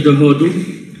zwiększenie dochodów.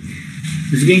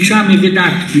 Zwiększamy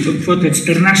wydatki o kwotę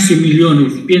 14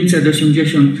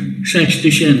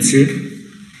 586 000,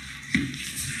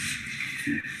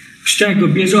 z czego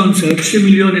bieżące 3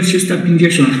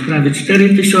 350 000, prawie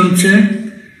 4 000.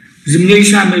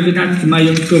 Zmniejszamy wydatki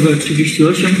majątkowe o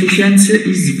 38 000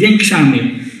 i zwiększamy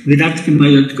wydatki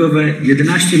majątkowe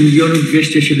 11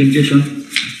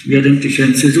 271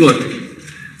 000 złotych.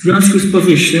 W związku z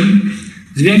powyższym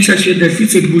zwiększa się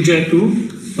deficyt budżetu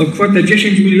o kwotę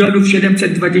 10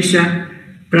 720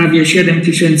 prawie 7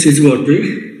 000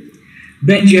 złotych.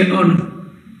 Będzie on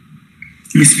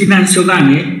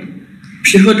sfinansowany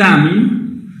przychodami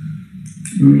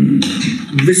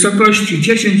w wysokości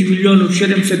 10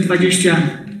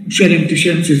 727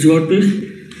 000 złotych.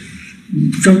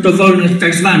 Są to wolne,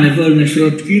 tak zwane wolne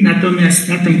środki, natomiast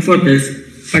na tę kwotę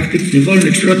faktycznie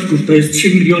wolnych środków to jest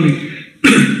 3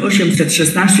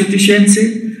 816 000,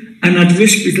 a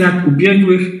nadwyżki z lat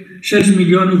ubiegłych 6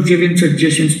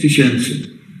 910 000.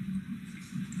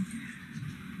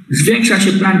 Zwiększa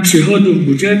się plan przychodów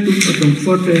budżetu o tą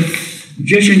kwotę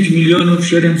 10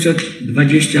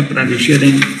 720 prawie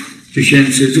 7 000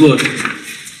 złotych.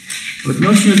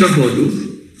 Odnośnie dochodów,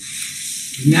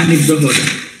 zmiany w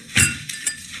dochodach.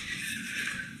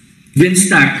 Więc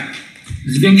tak,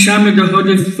 zwiększamy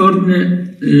dochody w formie,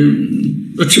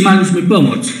 otrzymaliśmy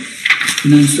pomoc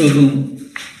finansową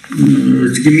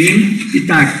z gmin i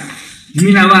tak,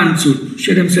 gmina Łańcuch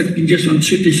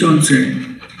 753 000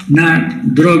 na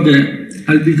drogę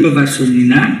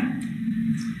Albigowa-Solina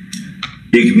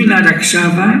i gmina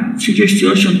Rakszawa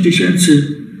 38 000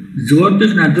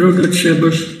 złotych na drogę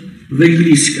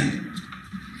Trzebosz-Węgliska.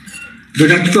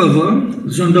 Dodatkowo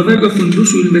z Rządowego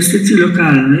Funduszu Inwestycji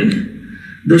Lokalnych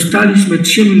dostaliśmy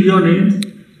 3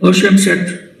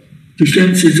 800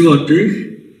 000 złotych.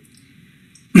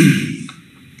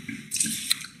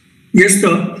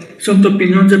 Są to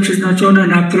pieniądze przeznaczone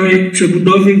na projekt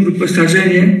przebudowy i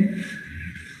wyposażenie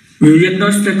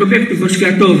jednostek obiektów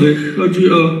oświatowych. Chodzi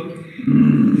o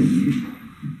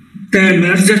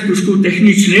TMR, Zespół Szkół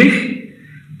Technicznych,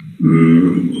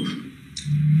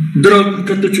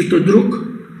 dotyczy to dróg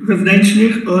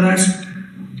wewnętrznych oraz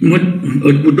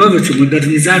odbudowy czy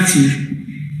modernizacji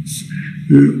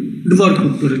dworku,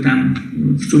 który tam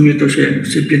w sumie to się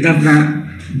sypie.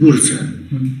 Górce.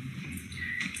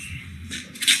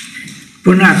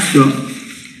 Ponadto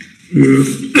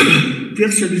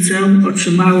pierwsze liceum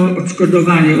otrzymało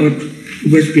odszkodowanie od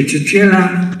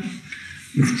ubezpieczyciela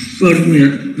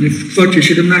w kwocie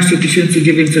 17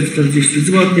 940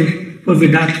 zł po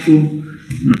wydatku,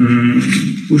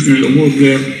 później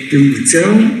omówię w tym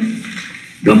liceum.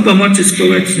 Dom Pomocy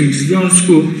Społecznej w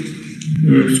związku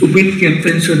z ubytkiem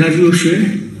pensjonariuszy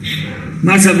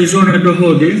ma zawyżone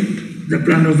dochody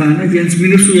zaplanowane, więc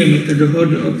minusujemy te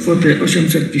dochody o kwotę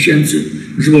 800 000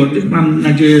 zł. Mam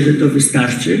nadzieję, że to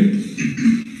wystarczy.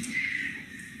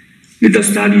 I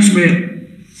dostaliśmy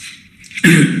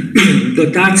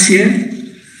dotację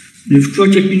w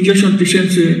kwocie 50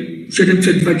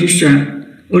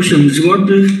 728 zł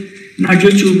na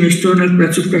dzieci umieszczone w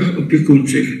placówkach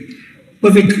opiekuńczych.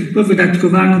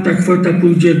 Powydatkowano ta kwota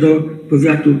pójdzie do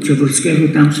powiatu przeworskiego,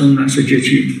 tam są nasze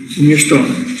dzieci umieszczone.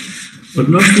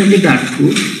 Odnośnie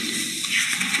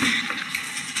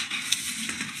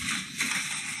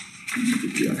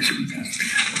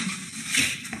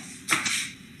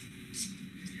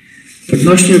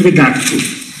wydatków,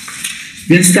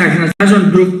 więc tak, na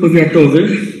zarząd dróg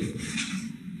powiatowych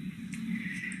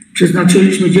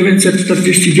przeznaczyliśmy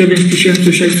 949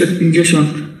 650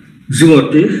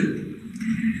 zł.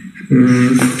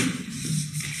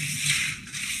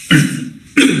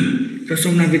 To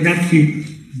są na wydatki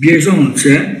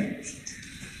bieżące.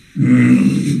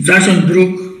 Zarząd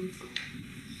dróg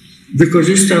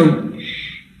wykorzystał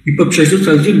i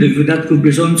poprzerzucał z innych wydatków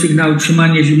bieżących na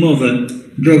utrzymanie zimowe.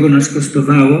 Drogo nas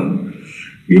kosztowało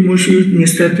i musi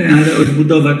niestety, ale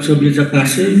odbudować sobie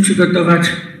zapasy i przygotować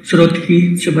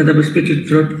środki, trzeba zabezpieczyć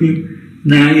środki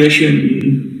na jesień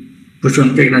i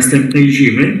początek następnej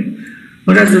zimy.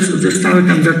 Oraz została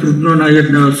tam zatrudniona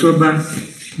jedna osoba,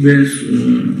 więc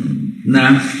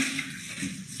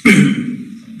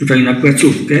tutaj na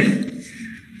placówkę.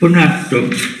 Ponadto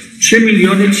 3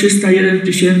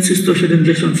 301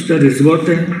 174 zł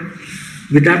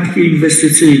wydatki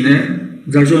inwestycyjne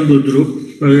Zarządu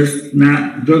Dróg, to jest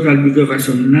na droga Lbigowa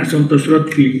Sonna. Są to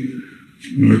środki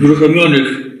uruchomionych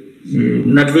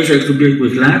nadwyżek z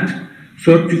ubiegłych lat,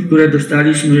 środki, które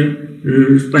dostaliśmy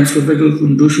z Państwowego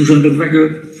Funduszu, Rządowego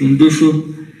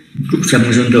Funduszu Dróg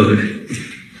Samorządowych.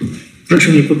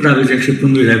 Proszę mnie poprawić, jak się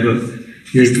pomylę, bo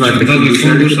jest dwa takie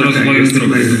fundusze,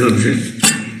 jest dobrze.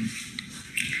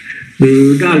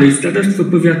 Dalej, starostwo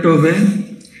powiatowe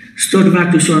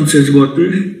 102 000 zł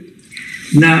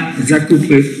na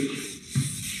zakupy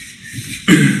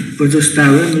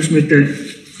pozostałe. Myśmy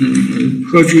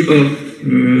chodzi o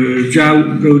dział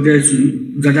geodezji,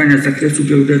 zadania z zakresu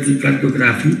geodezji i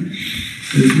kartografii.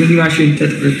 Zmieniła się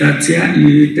interpretacja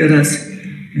i teraz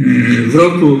w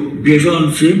roku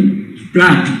bieżącym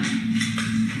plan,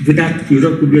 wydatki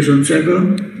roku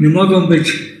bieżącego nie mogą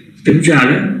być w tym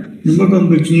dziale, nie mogą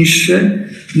być niższe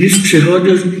niż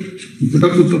przychody w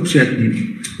roku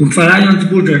poprzednim. Uchwalając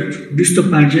budżet w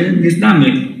listopadzie nie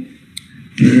znamy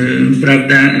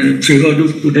prawda,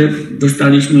 przychodów, które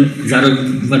dostaliśmy za rok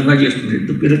 2020.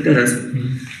 Dopiero teraz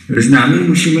znamy.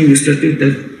 Musimy niestety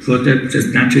tę kwotę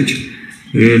przeznaczyć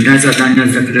na zadania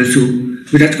z zakresu,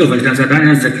 wydatkować na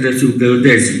zadania z zakresu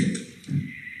geodezji.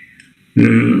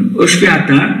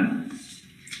 Oświata,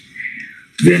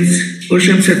 więc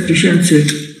 800 000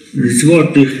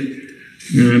 złotych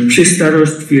przy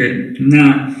starostwie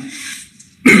na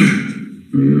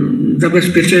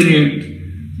zabezpieczenie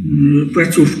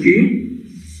placówki.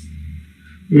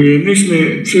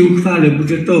 Myśmy przy uchwale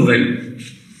budżetowej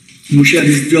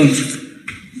musieli zdjąć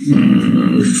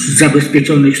z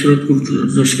zabezpieczonych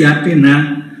środków z oświaty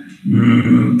na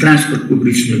transport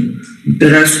publiczny.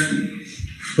 Teraz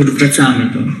odwracamy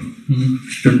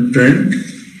ten trend.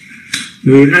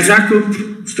 Na zakup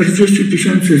 40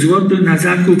 000 zł, na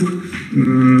zakup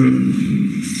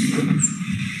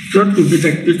środków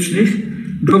dydaktycznych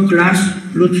do klas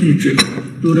lotniczych,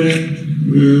 które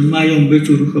mają być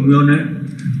uruchomione,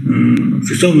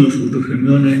 czy są już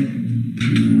uruchomione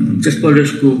w zespole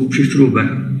szkół przy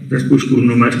Śrubach, zespół szkół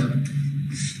numer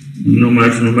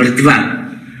 2.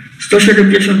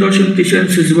 178 000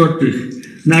 zł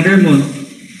na remont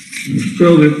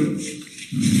szkoły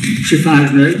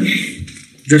przyfarnej,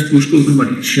 zespół szkół numer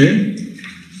 3.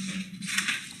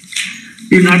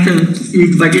 I na ten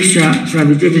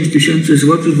prawie 9 000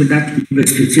 zł wydatki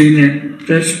inwestycyjne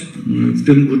też w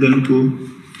tym budynku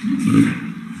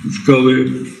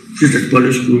szkoły przy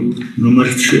zespole szkół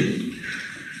numer 3.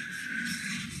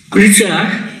 W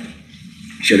liceach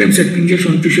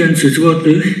 750 000 zł.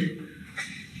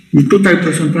 I tutaj,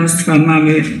 proszę Państwa,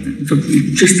 mamy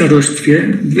przy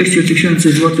starostwie 200 000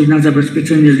 zł na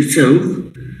zabezpieczenie liceów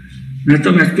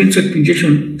Natomiast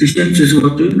 550 tysięcy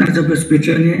złotych na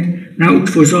zabezpieczenie, na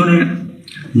utworzone,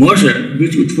 może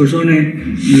być utworzony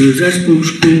zespół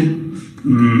szkół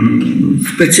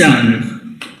specjalnych,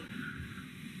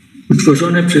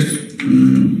 utworzone przez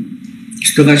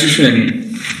stowarzyszenie.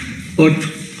 Od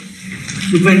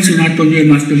subwencji na to nie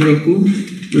ma w tym roku.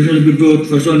 Jeżeli by było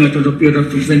utworzone, to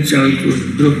dopiero subwencja od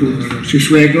roku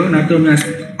przyszłego. Natomiast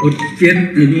od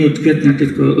kwietnia, nie od kwietnia,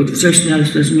 tylko od września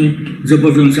jesteśmy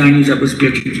zobowiązani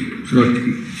zabezpieczyć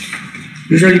środki.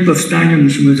 Jeżeli powstanie,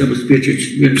 musimy zabezpieczyć,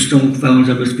 więc tą uchwałą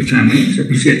zabezpieczamy,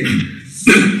 żeby się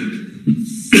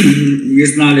nie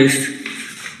znaleźć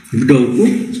w dołku.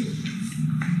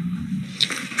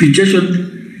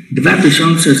 52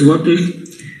 tysiące złotych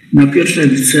na pierwsze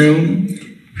liceum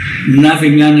na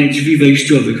wymianę drzwi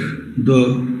wejściowych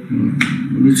do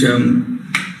liceum.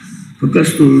 Po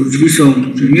prostu drzwi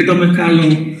są, nie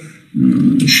domykają,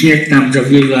 śnieg tam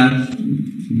zawiewa,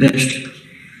 deszcz.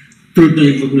 Trudno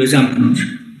ich w ogóle zamknąć.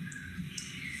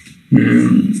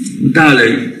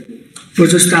 Dalej,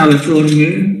 pozostałe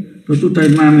formy, to tutaj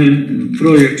mamy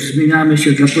projekt Zmieniamy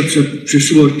się dla potrzeb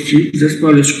przyszłości w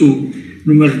Zespole Szkół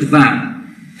nr 2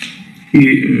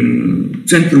 i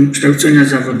Centrum Kształcenia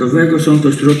Zawodowego. Są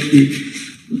to środki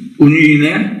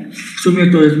unijne. W sumie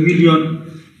to jest 1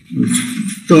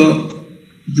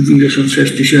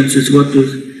 196 tysięcy złotych.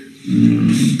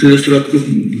 Tyle środków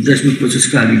żeśmy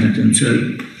pozyskali na ten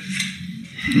cel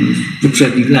w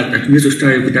poprzednich latach. Nie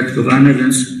zostaje wydatkowane,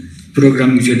 więc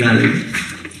program idzie dalej.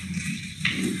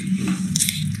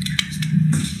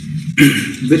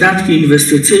 Wydatki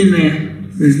inwestycyjne,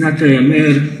 więc na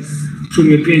TMR w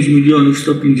sumie 5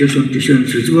 150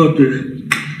 tysięcy złotych,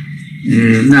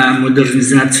 na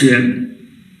modernizację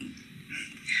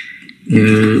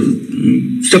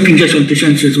 150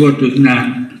 tysięcy złotych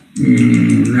na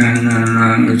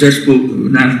zespół,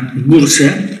 na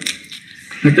bursę,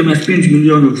 natomiast 5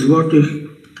 milionów złotych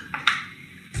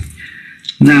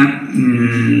na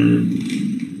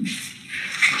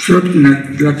środki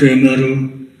dla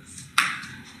TMR-u,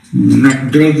 na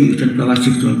drogi i ten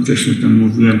pałacyk, którym wcześniej tam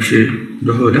mówiłem przy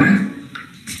dochodach.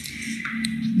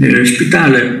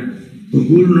 Szpitale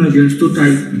ogólne, więc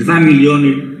tutaj 2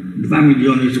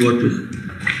 miliony złotych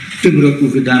w tym roku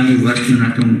wydamy właśnie na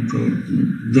tą,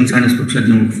 związane z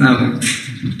poprzednią uchwałą,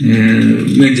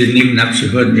 między innymi na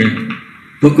przychodnię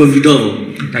pokowidową,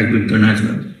 tak bym to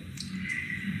nazwał.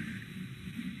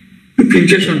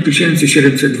 50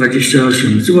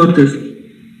 728 zł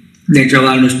na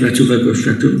działalność placówek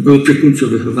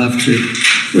opiekuńczo-wychowawczych.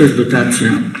 To jest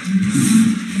dotacja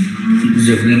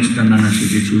zewnętrzna na nasze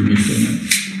dzieci umieszczone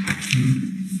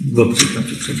w obcej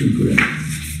placówce. Dziękuję.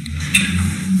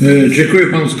 Dziękuję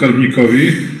panu skarbnikowi.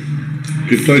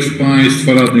 Czy ktoś z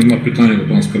państwa radnych ma pytania do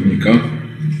pana skarbnika?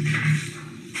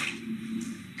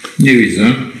 Nie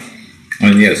widzę. A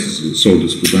nie, są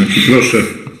dyskutanci. Proszę.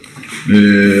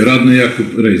 Radny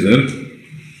Jakub Rejzer.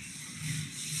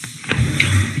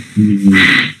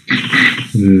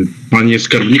 Panie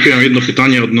skarbniku, ja mam jedno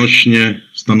pytanie odnośnie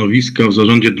stanowiska w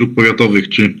Zarządzie Dróg Powiatowych.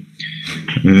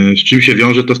 Z czym się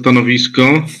wiąże to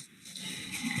stanowisko?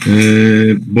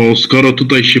 Bo skoro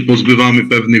tutaj się pozbywamy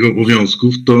pewnych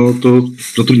obowiązków, to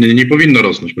zatrudnienie nie powinno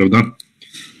rosnąć, prawda?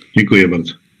 Dziękuję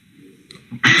bardzo.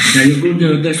 Ogólnie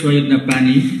odeszła jedna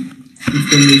pani i w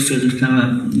to miejsce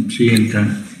została przyjęta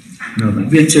nowa.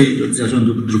 Więcej od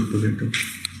Zarządu Dróg Powiatowych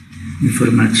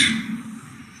informacji.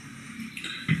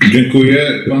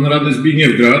 Dziękuję. Pan radny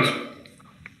Zbigniew Grad.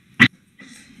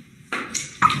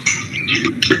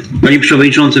 Panie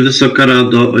Przewodniczący, Wysoka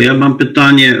Rado, ja mam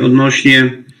pytanie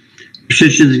odnośnie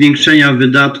przyczyn zwiększenia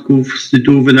wydatków z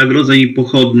tytułu wynagrodzeń i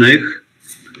pochodnych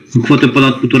o kwotę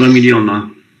ponad 1,5 miliona.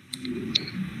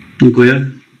 Dziękuję.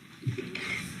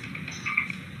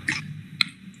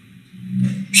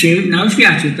 Na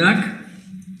oświacie, tak?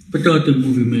 Bo to o tym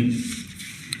mówimy.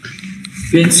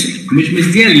 Więc myśmy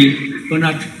zdjęli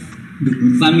ponad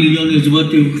 2 miliony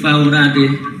złotych uchwałą Rady.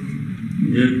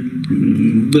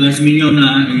 Była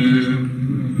zmieniona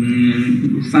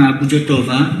uchwała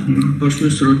budżetowa.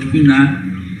 Poszły środki na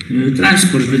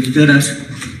transport, więc teraz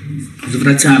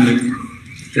zwracamy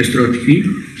te środki.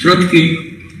 Środki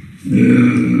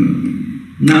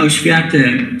na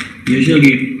oświatę,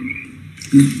 jeżeli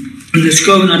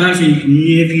szkoły na razie ich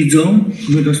nie widzą,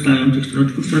 nie dostają tych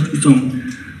środków. Środki są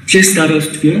przy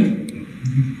starostwie.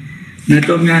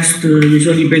 Natomiast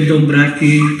jeżeli będą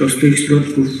braki, to z tych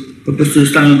środków po prostu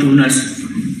zostaną tu u nas,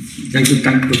 jakby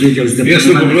tak powiedział, jest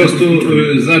to po prostu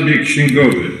zabieg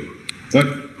księgowy. Tak?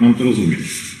 Mam to rozumieć.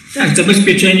 Tak,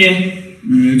 zabezpieczenie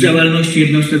działalności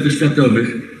jednostek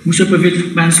oświatowych. Muszę powiedzieć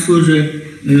Państwu, że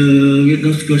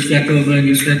jednostki oświatowe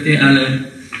niestety, ale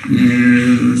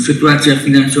sytuacja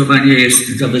finansowania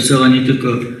jest za wesoła nie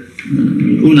tylko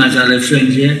u nas, ale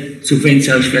wszędzie.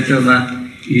 Subwencja oświatowa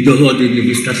i dochody nie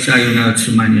wystarczają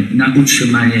na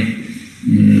utrzymanie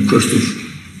kosztów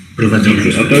prowadzonych.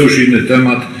 Dobrze, a to już inny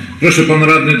temat. Proszę pan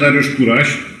radny Dariusz Kuraś.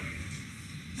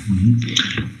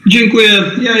 Dziękuję.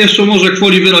 Ja jeszcze może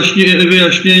gwoli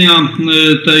wyjaśnienia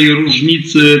tej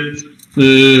różnicy,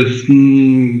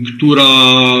 która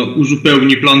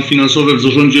uzupełni plan finansowy w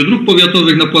Zarządzie Dróg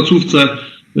Powiatowych na placówce.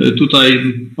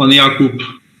 Tutaj pan Jakub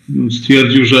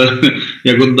stwierdził, że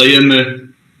jak oddajemy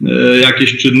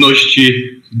jakieś czynności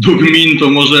do gmin, to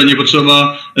może nie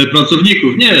potrzeba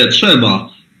pracowników. Nie, trzeba.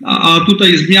 A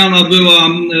tutaj zmiana była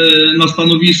na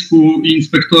stanowisku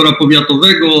inspektora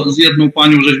powiatowego. Z jedną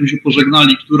panią żeśmy się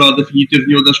pożegnali, która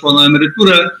definitywnie odeszła na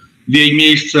emeryturę. W jej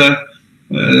miejsce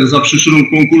za przyczyną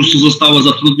konkursu została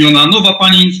zatrudniona nowa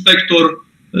pani inspektor.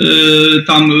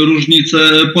 Tam różnice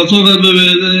płacowe były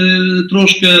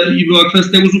troszkę i była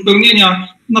kwestia uzupełnienia.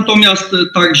 Natomiast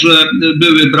także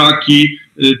były braki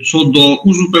co do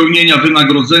uzupełnienia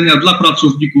wynagrodzenia dla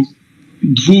pracowników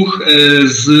dwóch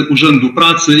z Urzędu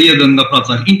Pracy, jeden na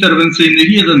pracach interwencyjnych,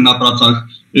 jeden na pracach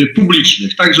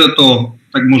publicznych. Także to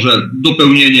tak może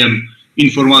dopełnieniem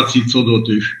informacji co do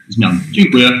tych zmian.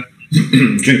 Dziękuję.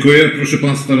 Dziękuję. Proszę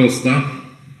pan starosta.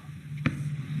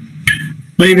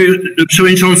 Panie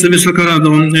Przewodniczący, Wysoka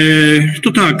Rado,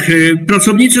 to tak,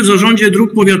 pracownicy w Zarządzie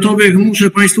Dróg Powiatowych, muszę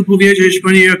Państwu powiedzieć,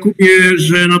 Panie Jakubie,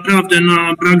 że naprawdę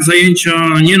na brak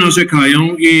zajęcia nie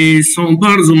narzekają i są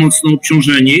bardzo mocno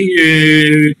obciążeni.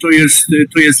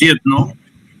 To jest jedno.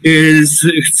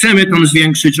 Chcemy tam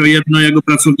zwiększyć o jednego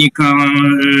pracownika,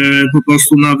 po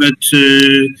prostu nawet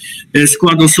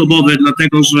skład osobowy,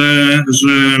 dlatego że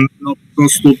no, po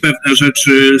prostu pewne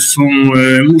rzeczy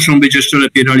muszą być jeszcze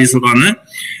lepiej realizowane.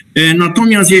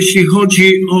 Natomiast jeśli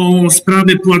chodzi o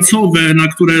sprawy płacowe, na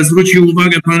które zwrócił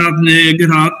uwagę pan radny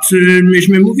Grad,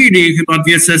 myśmy mówili chyba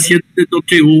 2 sesje do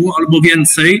tyłu albo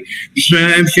więcej,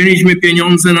 że wzięliśmy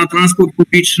pieniądze na transport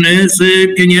publiczny z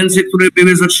pieniędzy, które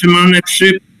były zatrzymane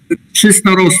przy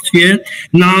starostwie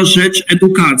na rzecz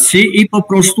edukacji i po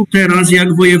prostu teraz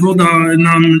jak wojewoda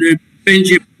nam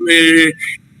będzie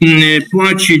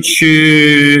płacić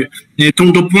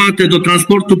tą dopłatę do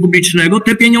transportu publicznego,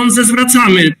 te pieniądze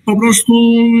zwracamy. Po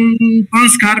prostu pan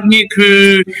skarbnik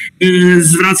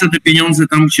zwraca te pieniądze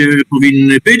tam, gdzie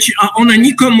powinny być, a one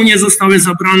nikomu nie zostały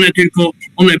zabrane, tylko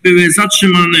one były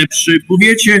zatrzymane przy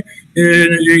powiecie,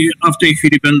 a w tej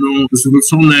chwili będą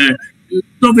zwrócone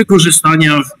do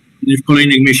wykorzystania w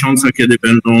kolejnych miesiącach, kiedy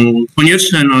będą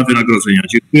konieczne na wynagrodzenia.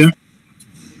 Dziękuję.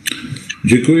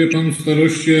 Dziękuję panu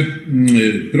staroście.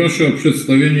 Proszę o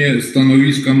przedstawienie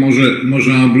stanowiska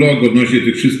może en bloc odnośnie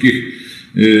tych wszystkich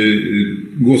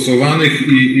głosowanych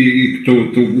i tą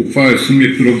uchwałę w sumie,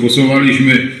 którą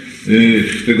głosowaliśmy,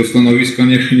 tego stanowiska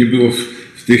nie było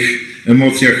w tych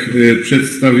emocjach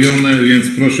przedstawione, więc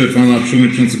proszę pana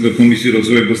przewodniczącego Komisji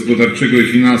Rozwoju Gospodarczego i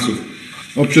Finansów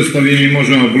o przedstawienie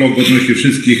może en bloc odnośnie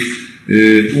wszystkich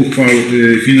uchwał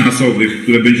finansowych,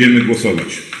 które będziemy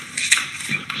głosować.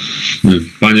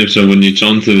 Panie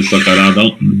Przewodniczący, Wysoka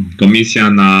Rado, Komisja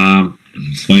na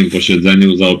swoim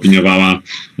posiedzeniu zaopiniowała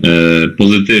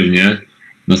pozytywnie,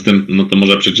 no to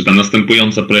może przeczytam,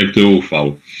 następujące projekty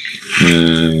uchwał.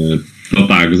 No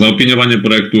tak, zaopiniowanie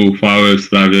projektu uchwały w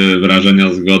sprawie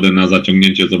wyrażenia zgody na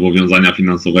zaciągnięcie zobowiązania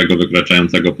finansowego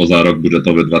wykraczającego poza rok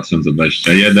budżetowy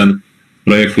 2021,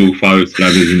 projektu uchwały w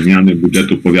sprawie zmiany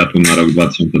budżetu powiatu na rok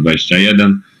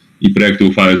 2021 i projektu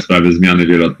uchwały w sprawie zmiany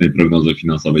wieloletniej prognozy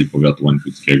finansowej powiatu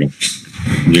łańcuckiego.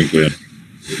 Dziękuję.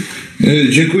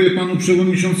 Dziękuję panu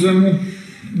przewodniczącemu.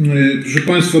 Proszę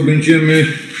państwa, będziemy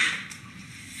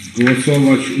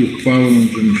głosować uchwałę,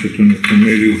 żebym się tu nie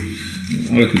pomylił,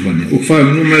 ale chyba nie.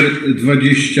 Uchwałę numer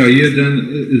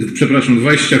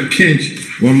 25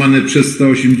 łamane przez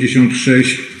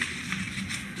 186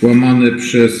 łamane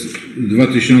przez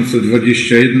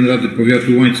 2021 Rady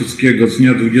Powiatu Łańcuckiego z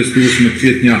dnia 28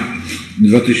 kwietnia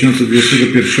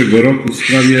 2021 roku w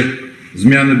sprawie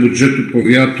zmiany budżetu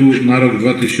powiatu na rok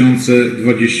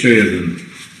 2021.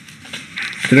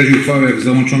 Treść uchwały jak w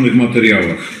załączonych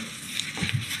materiałach.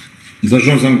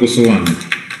 Zarządzam głosowanie.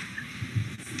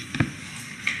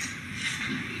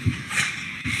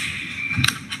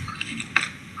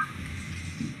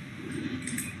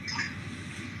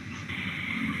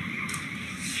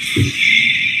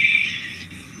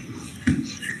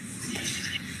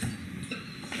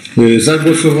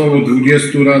 Zagłosowało 20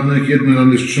 radnych, 1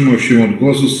 radny wstrzymał się od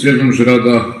głosu. Stwierdzam, że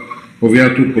Rada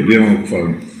Powiatu podjęła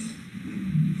uchwałę.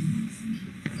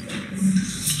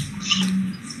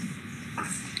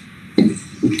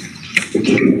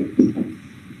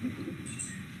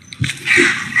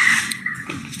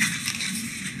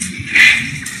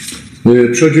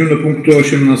 Przechodzimy do punktu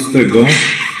 18.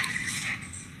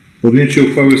 Podjęcie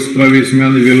uchwały w sprawie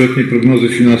zmiany wieloletniej prognozy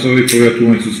finansowej Powiatu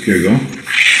Łańcuckiego.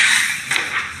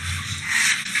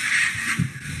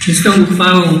 Z tą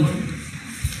uchwałą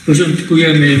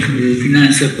porządkujemy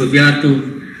finanse powiatu,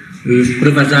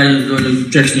 wprowadzając do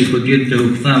wcześniej podjęte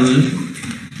uchwały.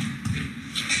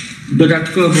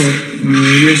 Dodatkowo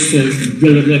jeszcze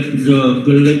do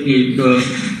wieloletniej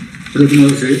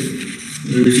prognozy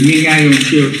zmieniają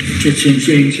się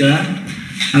przedsięwzięcia,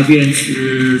 a więc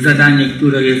zadanie,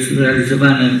 które jest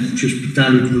realizowane przy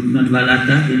szpitalu na 2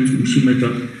 lata, więc musimy to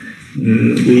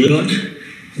ująć.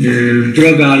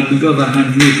 Droga Alpigowa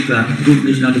Handlówka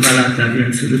również na 2 lata,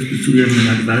 więc rozpisujemy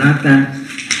na 2 lata.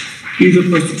 I po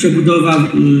prostu przebudowa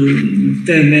w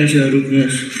TMR-ze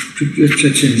również jest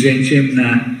przedsięwzięciem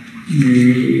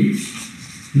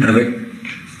nawet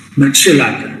na 3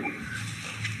 lata.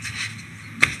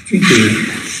 Dziękuję.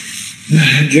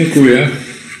 Dziękuję.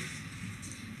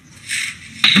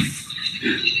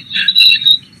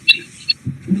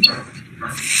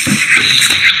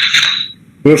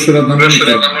 Proszę, radna Monika.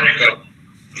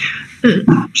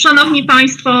 Szanowni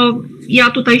Państwo, ja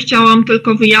tutaj chciałam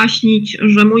tylko wyjaśnić,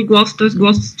 że mój głos to jest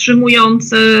głos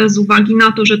wstrzymujący z uwagi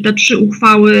na to, że te 3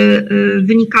 uchwały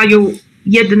wynikają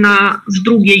jedna z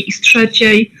drugiej i z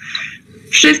trzeciej.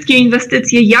 Wszystkie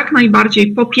inwestycje jak najbardziej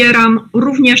popieram,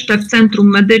 również te w centrum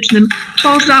medycznym,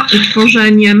 poza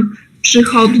utworzeniem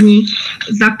przychodni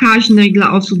zakaźnej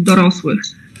dla osób dorosłych.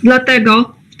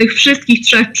 Dlatego w tych wszystkich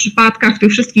 3 przypadkach, w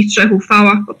tych wszystkich 3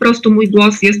 uchwałach po prostu mój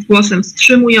głos jest głosem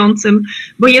wstrzymującym,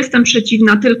 bo jestem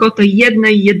przeciwna tylko tej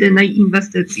jednej, jedynej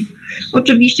inwestycji.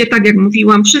 Oczywiście, tak jak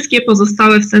mówiłam, wszystkie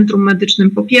pozostałe w centrum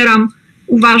medycznym popieram.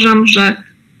 Uważam, że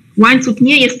Łańcuch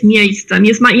nie jest miejscem,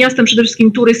 jest miastem przede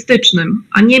wszystkim turystycznym,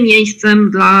 a nie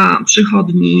miejscem dla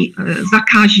przychodni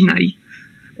zakaźnej.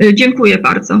 Dziękuję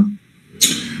bardzo.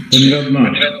 Pani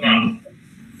radna,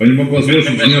 Pani mogła złożyć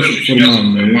wniosek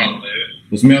formalny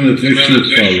o zmianę treści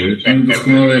uchwały. Pani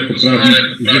doskonale jako prawnik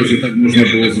wie, że tak można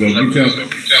było zrobić,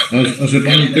 a że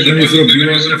Pani tego nie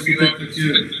zrobiła, to takie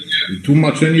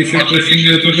tłumaczenie się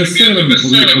to bezcelem.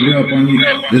 Podjęła Pani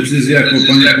decyzję, jaką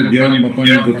Pani podjęła, ma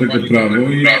Pani do tego prawo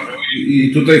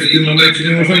i tutaj w tym momencie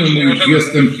nie możemy mówić,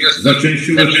 jestem za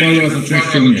częścią uchwały, a za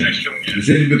częścią nie.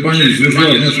 Jeżeli by Pani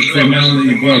złożyła wniosek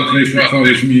formalny i była treść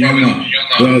uchwały zmieniona,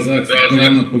 była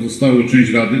zaakceptowana pozostałą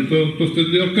część Rady, to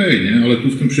wtedy okej, nie? Ale tu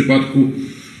w tym przypadku,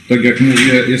 tak jak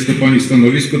mówię, jest to Pani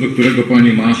stanowisko, do którego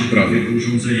Pani ma prawo.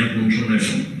 Urządzenia włączonego.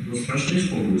 Rozpraszczaj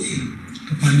spokój.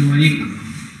 To Pani Monika.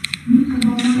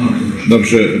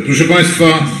 Dobrze, proszę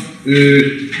Państwa,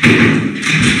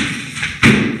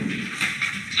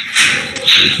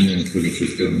 nie wiem, z tego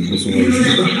wszystkiego głosowaliśmy.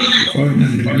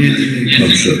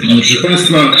 Dobrze, proszę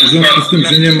Państwa, w związku z tym,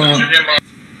 że nie ma...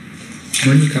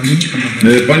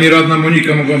 Pani radna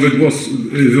Monika mogłaby głos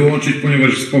wyłączyć, ponieważ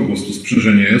jest pogłos, to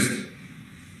sprzężenie jest.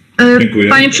 Dziękuję.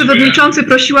 Panie Przewodniczący,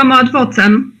 prosiłam o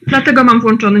adwocem, dlatego mam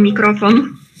włączony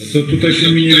mikrofon. To tutaj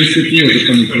się mi nie wyświetliło, że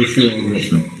Pani prosiła o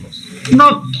adwocem.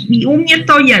 No, u mnie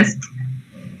to jest.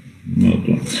 No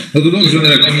to dobrze,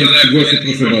 no jak Pani jest przy głosie,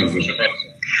 proszę bardzo.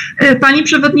 Panie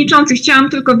Przewodniczący, chciałam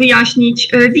tylko wyjaśnić,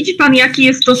 widzi Pan, jaki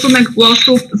jest stosunek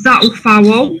głosów za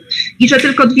uchwałą i że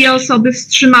tylko 2 osoby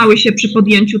wstrzymały się przy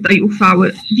podjęciu tej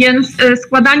uchwały, więc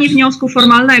składanie wniosku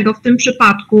formalnego w tym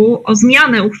przypadku o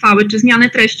zmianę uchwały czy zmianę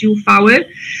treści uchwały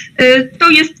to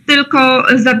jest tylko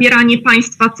zabieranie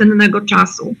Państwa cennego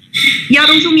czasu. Ja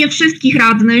rozumiem wszystkich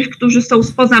radnych, którzy są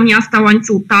spoza miasta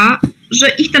Łańcucha, że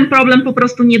ich ten problem po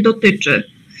prostu nie dotyczy.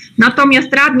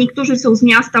 Natomiast radni, którzy są z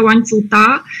miasta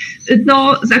Łańcucha,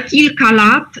 no za kilka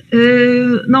lat,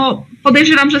 no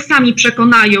podejrzewam, że sami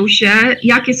przekonają się,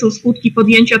 jakie są skutki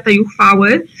podjęcia tej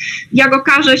uchwały. Jak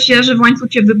okaże się, że w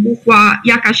Łańcucie wybuchła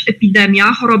jakaś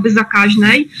epidemia choroby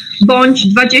zakaźnej, bądź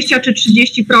 20 czy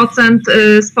 30%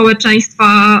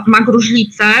 społeczeństwa ma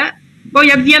gruźlicę, bo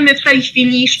jak wiemy w tej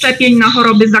chwili szczepień na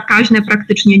choroby zakaźne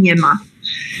praktycznie nie ma.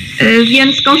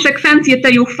 Więc konsekwencje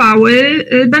tej uchwały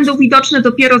będą widoczne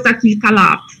dopiero za kilka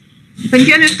lat.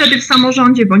 Będziemy wtedy w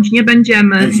samorządzie, bądź nie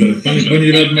będziemy. Dobrze,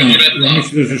 Pani radna, ja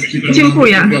myślę, że szpital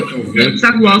dziękuję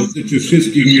za głos. Dotyczy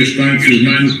wszystkich mieszkańców,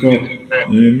 nie tylko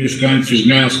mieszkańców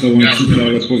miasta Łańcucha,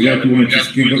 ale powiatu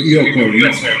łańcuckiego i okolic.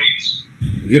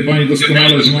 Wie Pani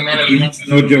doskonale, że mamy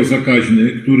kliniczny oddział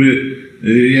zakaźny, który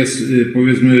jest,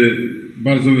 powiedzmy,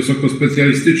 bardzo wysoko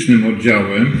specjalistycznym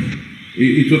oddziałem.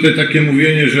 I tutaj takie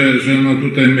mówienie, że no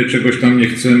tutaj my czegoś tam nie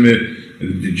chcemy,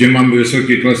 gdzie mamy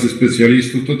wysokie klasy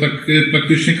specjalistów, to tak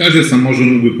praktycznie każdy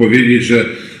samorząd mógłby powiedzieć, że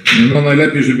no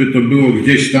najlepiej, żeby to było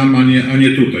gdzieś tam, a nie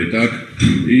tutaj, tak?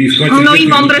 I w końcu no i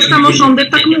mądre samorządy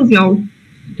tak mówią.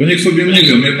 To niech sobie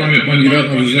mówią. My, pani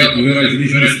radna,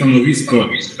 wyraziliśmy stanowisko,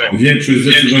 większość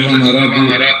zdecydowana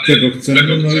Rady, czego chcemy,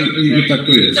 no i tak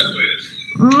to jest.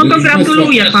 No to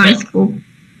gratuluję Państwu.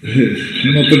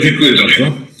 No to dziękuję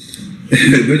bardzo.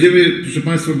 Będziemy, proszę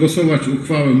Państwa, głosować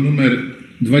uchwałę numer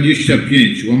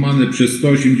 25 łamane przez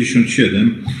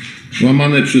 187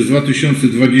 łamane przez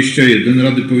 2021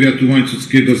 Rady Powiatu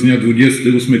Łańcuckiego z dnia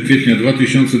 28 kwietnia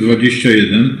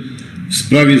 2021 w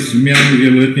sprawie zmiany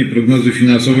wieloletniej prognozy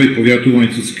finansowej Powiatu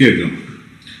Łańcuckiego.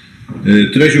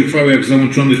 Treść uchwały jak w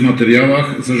załączonych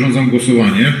materiałach. Zarządzam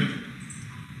głosowanie.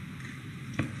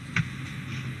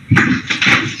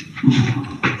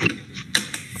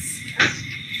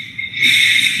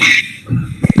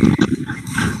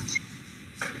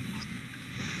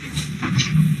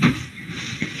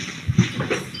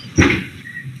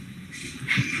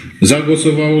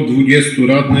 Zagłosowało 20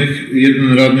 radnych,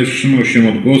 1 radny wstrzymał się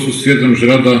od głosu. Stwierdzam, że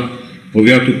Rada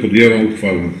Powiatu podjęła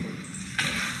uchwałę.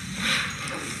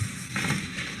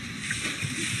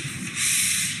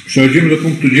 Przechodzimy do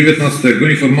punktu 19.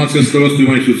 Informacja starosty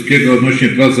łańcuckiego odnośnie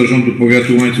prac Zarządu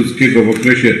Powiatu Łańcuckiego w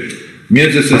okresie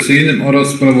międzysesyjnym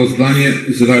oraz sprawozdanie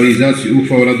z realizacji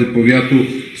uchwał Rady Powiatu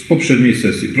z poprzedniej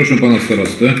sesji. Proszę pana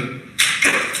starostę.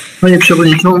 Panie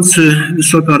Przewodniczący,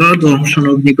 Wysoka Rado,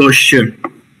 Szanowni Goście.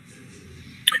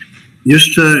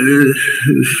 Jeszcze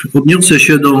odniosę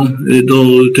się do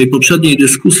tej poprzedniej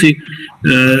dyskusji,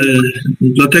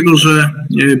 dlatego że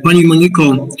Pani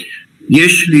Moniko,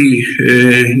 jeśli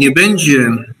nie będzie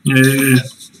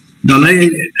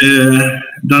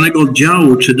danego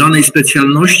oddziału czy danej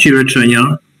specjalności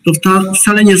leczenia, to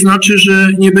wcale nie znaczy, że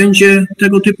nie będzie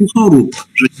tego typu chorób,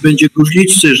 że nie będzie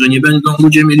gruźlicy, że nie będą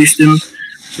ludzie mieli z tym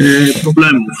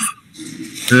problemów.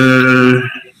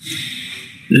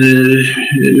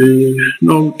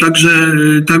 No,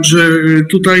 także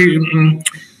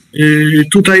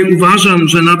tutaj uważam,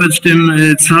 że nawet w tym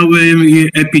całej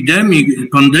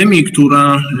pandemii,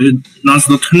 która nas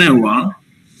dotknęła,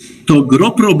 to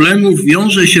gro problemów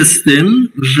wiąże się z tym,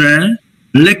 że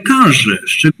lekarze,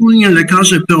 szczególnie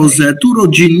lekarze POZ-u,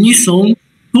 rodzinni są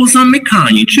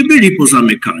pozamykani, czy byli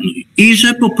pozamykani i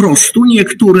że po prostu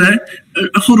niektóre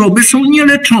choroby są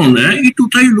nieleczone i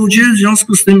tutaj ludzie w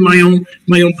związku z tym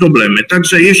mają problemy.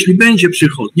 Także jeśli będzie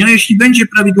przychodnia, jeśli będzie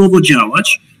prawidłowo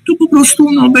działać, to po prostu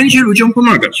będzie ludziom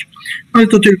pomagać. Ale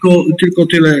to tylko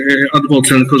tyle ad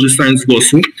vocem, korzystając z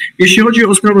głosu. Jeśli chodzi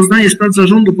o sprawozdanie z prac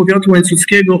Zarządu Powiatu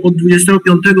Łańcuckiego od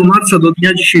 25 marca do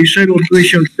dnia dzisiejszego odbyły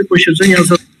się 3 posiedzenia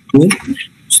zarządu.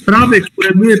 Sprawy,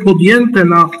 które były podjęte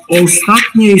na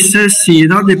ostatniej sesji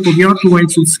Rady Powiatu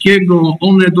Łańcuckiego,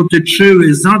 one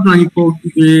dotyczyły zadań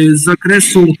z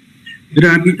zakresu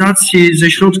rehabilitacji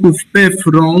ze środków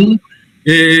PFRON.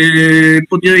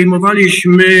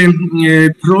 Podejmowaliśmy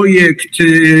projekt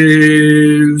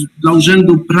dla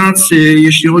Urzędu Pracy,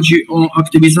 jeśli chodzi o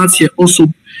aktywizację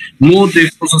osób młodych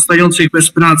pozostających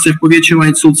bez pracy w powiecie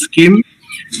łańcuckim.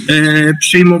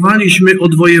 Przyjmowaliśmy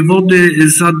od wojewody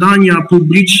zadania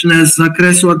publiczne z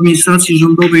zakresu administracji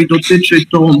rządowej, dotyczy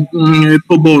to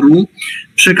poboru.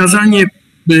 Przekazanie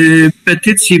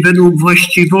petycji według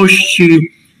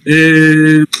właściwości,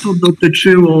 to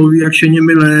dotyczyło, jak się nie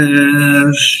mylę,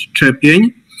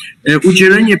 szczepień.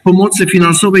 Udzielenie pomocy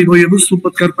finansowej województwu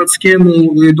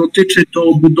podkarpackiemu, dotyczy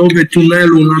to budowy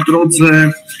tunelu na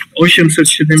drodze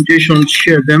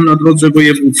 877, na drodze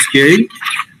wojewódzkiej.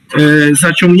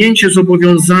 Zaciągnięcie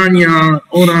zobowiązania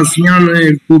oraz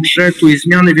zmiany budżetu i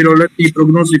zmiany wieloletniej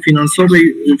prognozy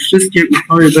finansowej. Wszystkie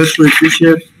uchwały weszły w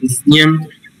życie z dniem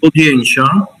podjęcia.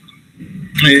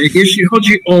 Jeśli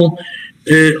chodzi o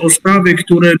sprawy,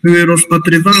 które były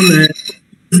rozpatrywane,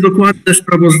 jest dokładne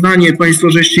sprawozdanie,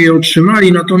 Państwo żeście je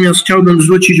otrzymali, natomiast chciałbym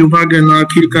zwrócić uwagę na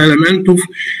kilka elementów.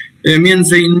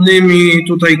 Między innymi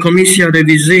tutaj komisja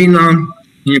rewizyjna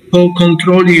po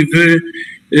kontroli w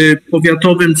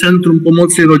Powiatowym Centrum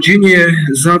Pomocy Rodzinie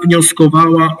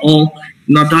zawnioskowała o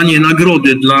nadanie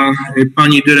nagrody dla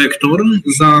pani dyrektor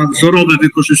za wzorowe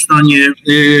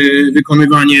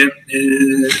wykonywanie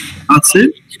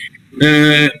pracy.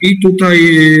 I tutaj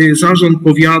zarząd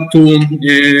powiatu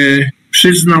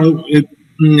przyznał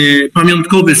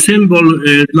pamiątkowy symbol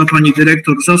dla pani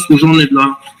dyrektor, zasłużony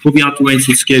dla powiatu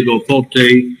łańcuckiego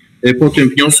po tym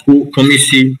wniosku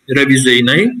komisji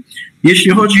rewizyjnej.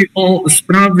 Jeśli chodzi o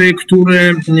sprawy,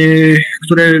 które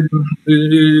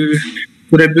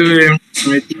były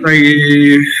tutaj,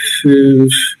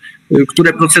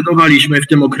 które procedowaliśmy w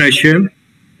tym okresie,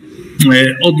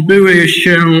 odbyły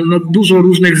się dużo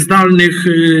różnych zdalnych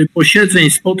posiedzeń,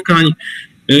 spotkań,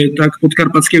 tak,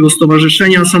 Podkarpackiego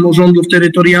Stowarzyszenia Samorządów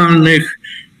Terytorialnych,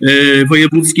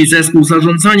 Wojewódzki Zespół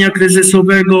Zarządzania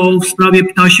Kryzysowego w sprawie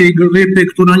ptasiej grypy,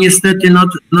 która niestety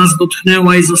nas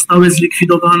dotknęła i zostały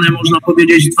zlikwidowane, można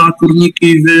powiedzieć, 2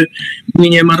 kurniki w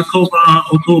gminie Markowa,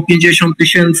 około 50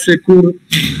 000 kur.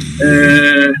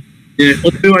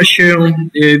 Odbyła się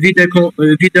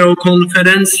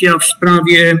wideokonferencja w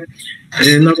sprawie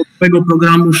Narodowego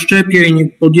Programu Szczepień.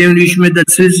 Podjęliśmy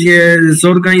decyzję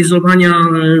zorganizowania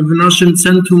w naszym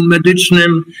Centrum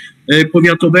Medycznym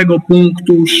Powiatowego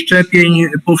Punktu Szczepień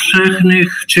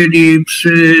Powszechnych, czyli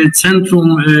przy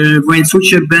Centrum w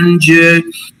Łańcucie będzie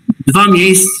 2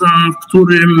 miejsca, w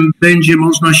którym będzie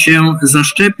można się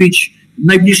zaszczepić. W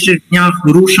najbliższych dniach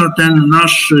rusza ten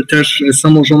nasz też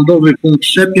samorządowy punkt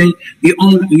szczepień i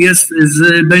on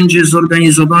będzie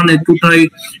zorganizowany tutaj,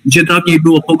 gdzie dawniej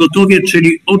było pogotowie,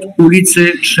 czyli od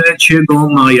ulicy 3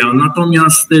 Maja.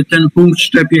 Natomiast ten punkt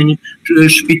szczepień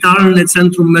szpitalny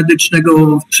Centrum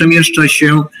Medycznego przemieszcza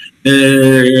się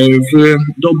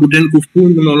do budynków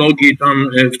pulmonologii tam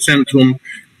w centrum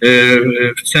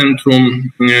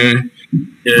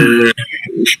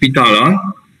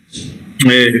szpitala.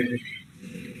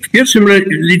 W pierwszym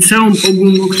liceum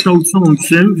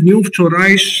ogólnokształcącym w dniu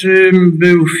wczorajszym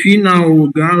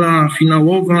był gala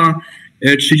finałowa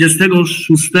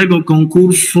 36.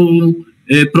 konkursu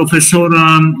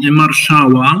profesora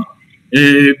Marszała.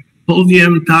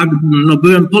 Powiem tak, no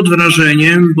byłem pod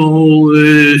wrażeniem, bo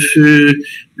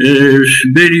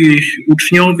byli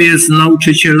uczniowie z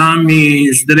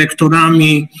nauczycielami, z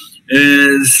dyrektorami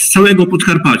z całego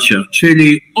Podkarpacia,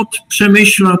 czyli od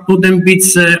Przemyśla po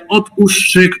Dębice, od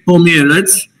Ustrzyk po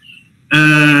Mielec.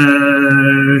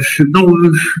 No,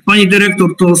 pani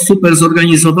dyrektor to super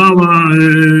zorganizowała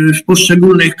w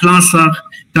poszczególnych klasach,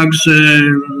 także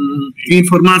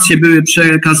informacje były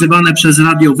przekazywane przez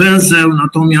Radio Węzeł,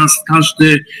 natomiast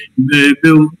każdy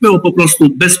było po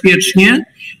prostu bezpiecznie.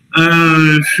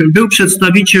 Był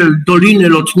przedstawiciel Doliny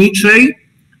Lotniczej.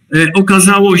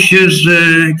 Okazało się, że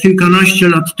kilkanaście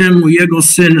lat temu jego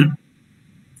syn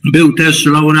był też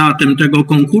laureatem tego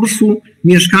konkursu,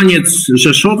 mieszkaniec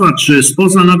Rzeszowa, czy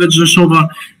spoza nawet Rzeszowa,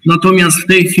 natomiast w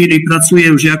tej chwili pracuje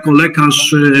już jako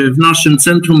lekarz w naszym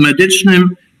centrum medycznym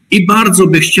i bardzo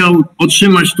by chciał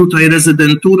otrzymać tutaj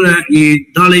rezydenturę i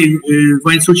dalej w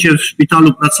Łańcucie w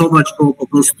szpitalu pracować, bo po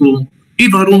prostu i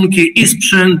warunki, i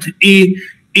sprzęt,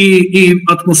 i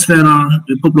atmosfera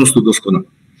po prostu doskonała.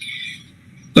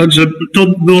 Także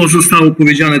to zostało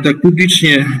powiedziane tak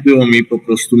publicznie, było mi po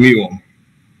prostu miło.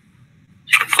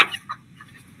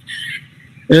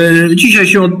 Dzisiaj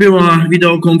się odbyła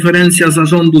wideokonferencja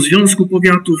Zarządu Związku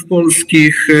Powiatów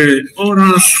Polskich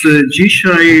oraz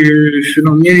dzisiaj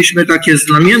mieliśmy takie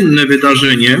znamienne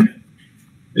wydarzenie,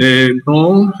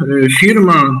 bo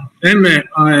firma EME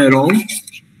Aero,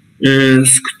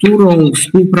 z którą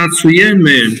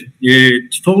współpracujemy,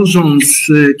 tworząc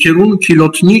kierunki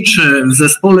lotnicze w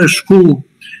zespole szkół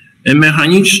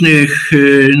mechanicznych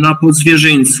na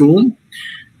Podzwierzyńcu,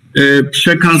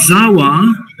 przekazała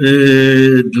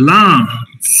dla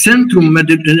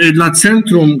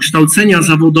Centrum Kształcenia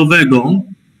Zawodowego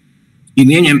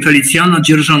imieniem Felicjana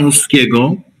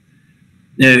Dzierżanowskiego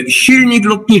silnik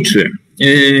lotniczy.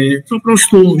 Po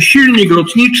prostu silnik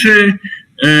lotniczy,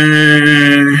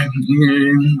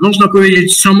 można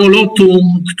powiedzieć, samolotu,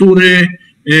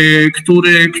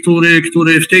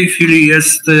 który w tej chwili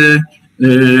jest,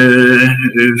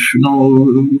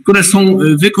 które są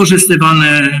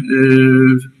wykorzystywane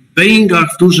w Boeingach,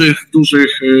 w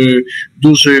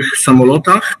dużych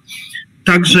samolotach.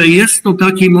 Także jest to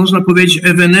taki, można powiedzieć,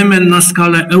 ewenement na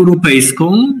skalę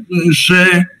europejską,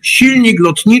 że silnik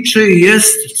lotniczy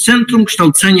jest w Centrum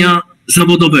Kształcenia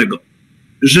Zawodowego,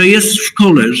 że jest w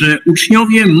szkole, że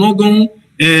uczniowie mogą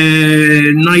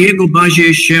na jego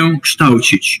bazie się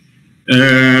kształcić.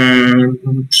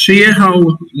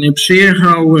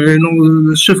 Przyjechał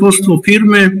szefostwo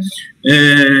firmy,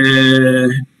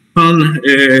 pan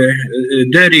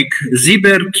Derek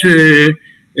Zibert,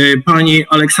 pani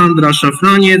Aleksandra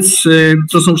Szafraniec,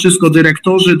 to są wszystko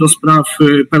dyrektorzy do spraw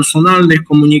personalnych,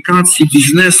 komunikacji,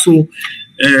 biznesu,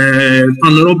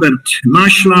 pan Robert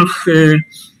Maślach.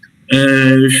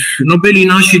 Byli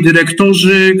nasi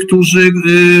dyrektorzy,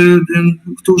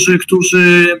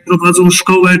 którzy prowadzą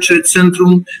szkołę czy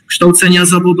Centrum Kształcenia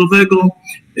Zawodowego.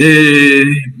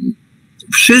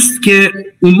 Wszystkie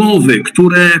umowy,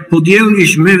 które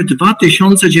podjęliśmy w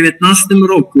 2019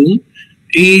 roku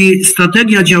i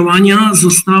strategia działania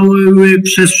zostały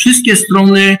przez wszystkie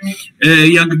strony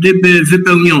jak gdyby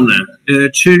wypełnione.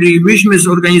 Czyli myśmy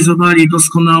zorganizowali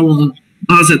doskonałą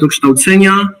bazę do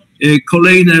kształcenia.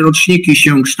 Kolejne roczniki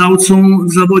się kształcą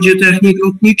w zawodzie technik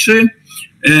lotniczy.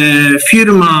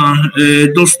 Firma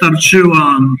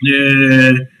dostarczyła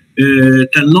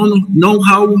ten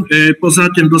know-how, poza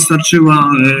tym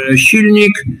dostarczyła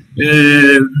silnik,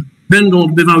 będą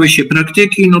odbywały się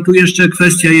praktyki, no tu jeszcze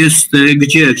kwestia jest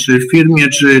gdzie, czy w firmie,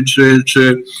 czy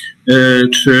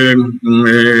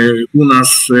u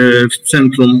nas w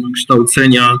Centrum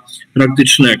Kształcenia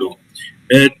Praktycznego.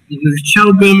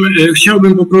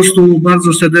 Chciałbym po prostu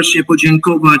bardzo serdecznie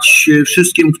podziękować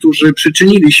wszystkim, którzy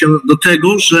przyczynili się do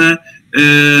tego,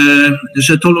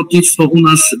 że to lotnictwo u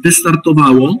nas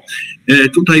wystartowało.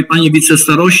 Tutaj panie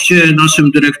wicestaroście,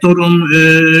 naszym dyrektorom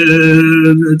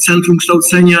Centrum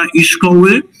Kształcenia i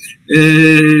Szkoły.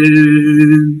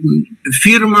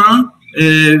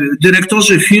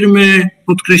 Dyrektorzy firmy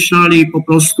podkreślali po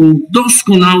prostu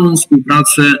doskonałą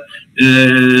współpracę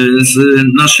z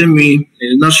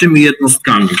naszymi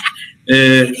jednostkami.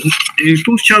 I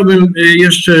tu chciałbym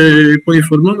jeszcze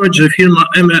poinformować, że firma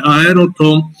MEAero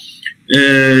to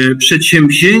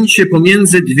przedsięwzięcie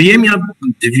pomiędzy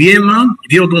dwiema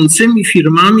wiodącymi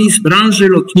firmami z branży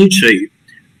lotniczej,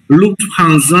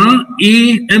 Lufthansa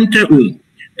i MTU.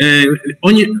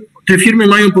 Te firmy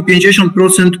mają po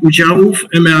 50% udziałów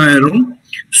MEAero.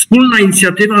 Wspólna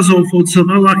inicjatywa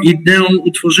zaowocowała ideą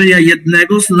utworzenia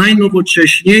jednego z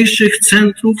najnowocześniejszych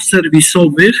centrów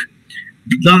serwisowych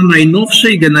dla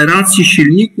najnowszej generacji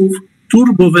silników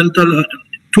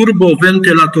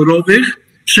turbowentylatorowych,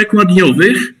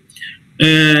 przekładniowych.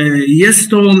 Jest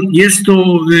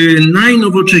to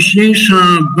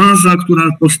najnowocześniejsza baza, która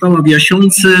powstała w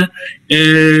Jasiące,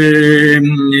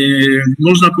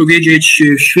 można powiedzieć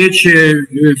w świecie,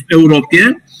 w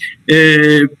Europie.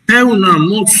 Pełna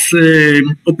moc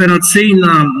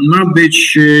operacyjna ma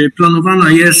być,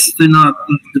 planowana jest na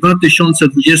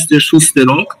 2026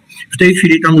 rok. W tej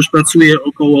chwili tam już pracuje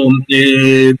około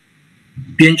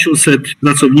 500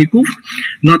 pracowników,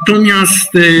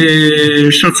 natomiast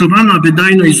szacowana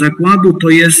wydajność zakładu to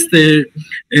jest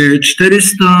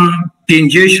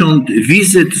 450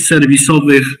 wizyt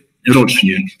serwisowych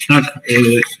rocznie.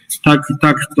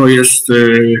 Tak, to jest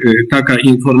taka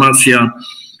informacja,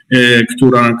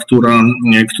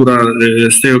 która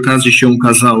z tej okazji się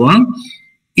ukazała.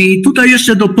 I tutaj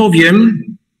jeszcze dopowiem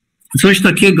coś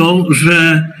takiego,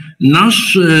 że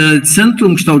nasze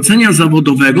Centrum Kształcenia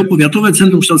Zawodowego, Powiatowe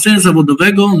Centrum Kształcenia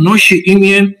Zawodowego nosi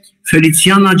imię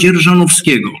Felicjana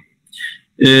Dzierżanowskiego.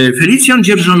 Felicjan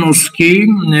Dzierżanowski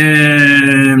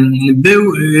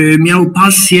miał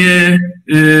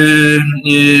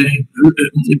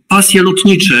pasje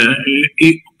lotnicze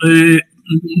i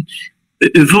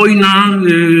wojna,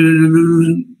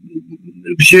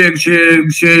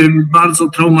 gdzie bardzo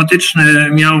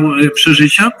traumatyczne miał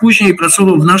przeżycia. Później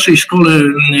pracował w naszej szkole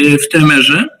w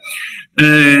Temerze.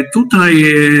 Tutaj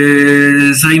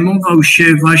zajmował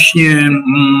się właśnie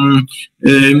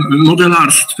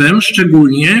modelarstwem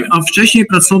szczególnie, a wcześniej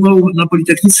pracował na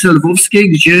Politechnice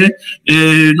Lwowskiej, gdzie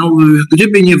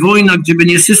gdyby nie wojna, gdyby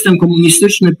nie system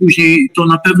komunistyczny później, to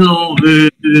na pewno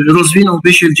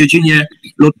rozwinąłby się w dziedzinie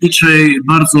lotniczej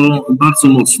bardzo, bardzo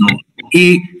mocno.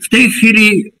 I w tej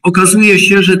chwili okazuje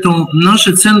się, że to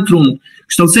nasze Centrum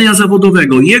Kształcenia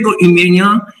Zawodowego, jego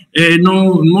imienia,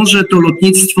 może to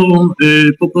lotnictwo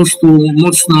po prostu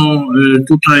mocno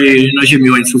tutaj na ziemi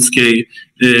łańcuckiej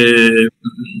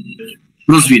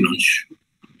rozwinąć.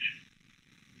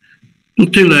 To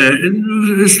tyle.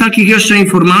 Z takich jeszcze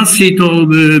informacji to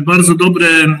bardzo dobre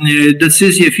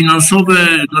decyzje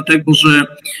finansowe, dlatego że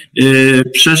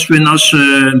przeszły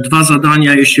nasze 2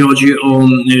 zadania, jeśli chodzi o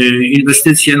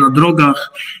inwestycje na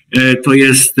drogach. To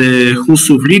jest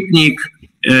Husów-Lipnik.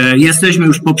 Jesteśmy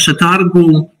już po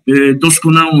przetargu,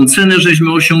 doskonałą cenę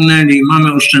żeśmy osiągnęli,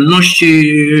 mamy oszczędności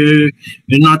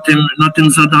na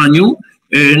tym zadaniu.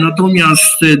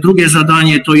 Natomiast drugie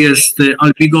zadanie to jest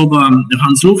Alpigowa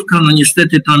Handlówka. No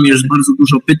niestety tam jest bardzo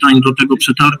dużo pytań do tego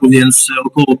przetargu, więc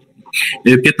około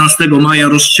 15 maja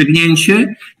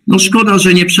rozstrzygnięcie. No szkoda,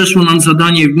 że nie przeszło nam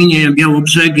zadanie w gminie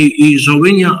Białobrzegi i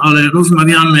Żołynia, ale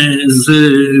rozmawiamy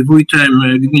z wójtem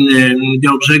gminy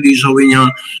Białobrzegi i Żołynia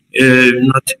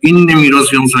nad innymi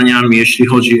rozwiązaniami, jeśli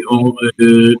chodzi o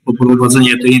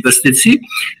poprowadzenie tej inwestycji.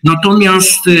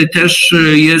 Natomiast też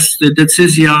jest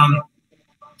decyzja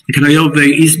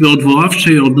Krajowej Izby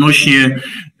Odwoławczej odnośnie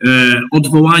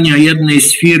odwołania jednej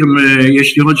z firm,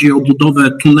 jeśli chodzi o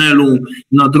budowę tunelu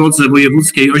na drodze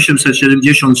wojewódzkiej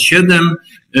 877.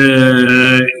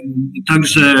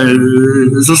 Także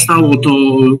zostało to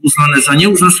uznane za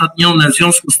nieuzasadnione. W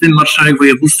związku z tym marszałek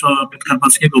województwa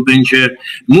podkarpackiego będzie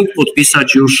mógł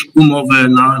podpisać już umowę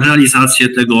na realizację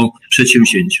tego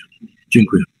przedsięwzięcia.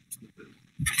 Dziękuję.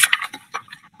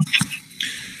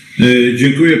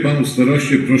 Dziękuję panu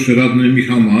staroście. Proszę radny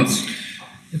Michał Mac.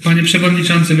 Panie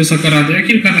Przewodniczący, Wysoka Rado, ja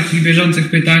kilka takich bieżących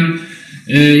pytań.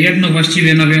 Jedno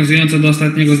właściwie nawiązujące do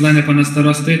ostatniego zdania pana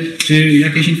starosty. Czy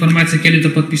jakieś informacje, kiedy to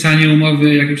podpisanie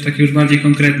umowy, jakieś takie już bardziej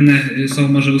konkretne są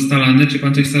może ustalane? Czy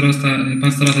pan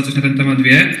starosta coś na ten temat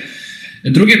wie?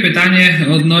 Drugie pytanie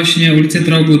odnośnie ulicy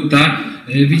Traugutta.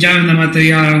 Widziałem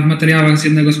w materiałach z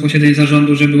jednego z posiedzeń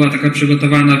zarządu, że była taka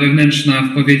przygotowana wewnętrzna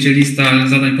w powiecie lista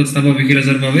zadań podstawowych i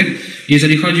rezerwowych.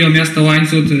 Jeżeli chodzi o miasto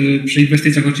Łańcut, przy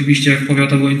inwestycjach oczywiście w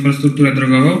powiatową infrastrukturę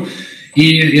drogową,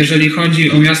 i jeżeli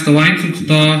chodzi o miasto Łańcut,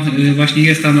 to właśnie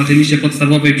jest tam na tej liście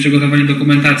podstawowej przygotowanie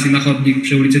dokumentacji na chodnik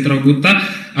przy ulicy Traugutta,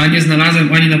 a nie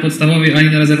znalazłem ani na podstawowej, ani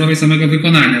na rezerwowej samego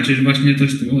wykonania. Czyli właśnie to,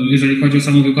 jeżeli chodzi o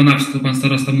samo wykonawstwo, pan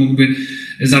starosta mógłby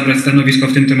zabrać stanowisko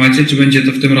w tym temacie, czy będzie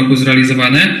to w tym roku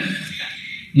zrealizowane.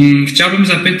 Chciałbym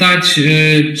zapytać,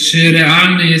 czy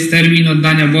realny jest termin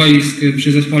oddania boisk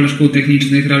przy zespole szkół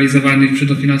technicznych realizowanych przy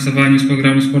dofinansowaniu z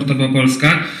programu Sportowa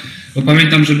Polska? Bo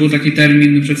pamiętam, że był taki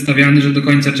termin przedstawiany, że do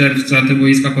końca czerwca te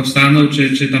boiska powstaną,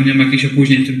 czy tam nie ma jakichś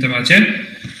opóźnień w tym temacie.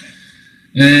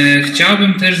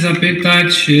 Chciałbym też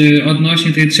zapytać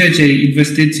odnośnie tej trzeciej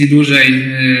inwestycji dużej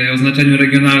o znaczeniu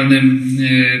regionalnym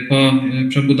po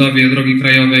przebudowie drogi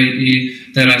krajowej i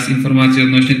teraz informacji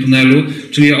odnośnie tunelu,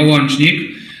 czyli o łącznik.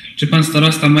 Czy pan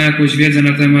starosta ma jakąś wiedzę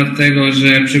na temat tego,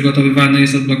 że przygotowywane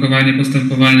jest odblokowanie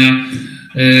postępowania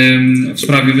w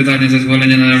sprawie wydania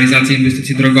zezwolenia na realizację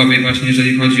inwestycji drogowej, właśnie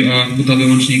jeżeli chodzi o budowę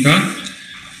łącznika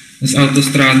z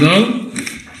autostradą?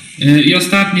 I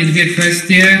ostatnie dwie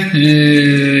kwestie.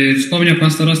 Wspomniał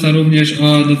pan starosta również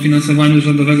o dofinansowaniu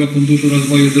Rządowego Funduszu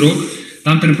Rozwoju Dróg.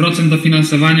 Tamten procent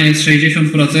dofinansowania jest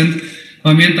 60%.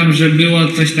 Pamiętam, że było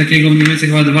coś takiego mniej więcej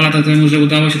chyba 2 lata temu, że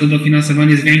udało się to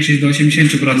dofinansowanie zwiększyć do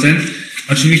 80%.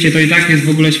 Oczywiście to i tak jest w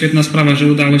ogóle świetna sprawa,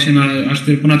 że udało się na aż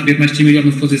ponad 15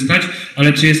 milionów pozyskać,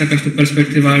 ale czy jest jakaś tu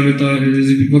perspektywa, aby to,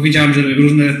 bo widziałem, że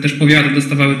różne też powiaty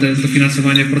dostawały te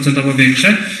dofinansowanie procentowo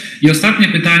większe. I ostatnie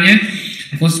pytanie.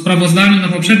 W sprawozdaniu na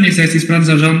poprzedniej sesji z prac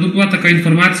zarządu była taka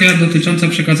informacja dotycząca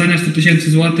przekazania 100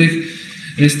 tysięcy złotych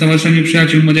Stowarzyszeniu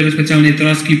Przyjaciół Młodzieży Specjalnej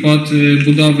Troski pod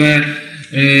budowę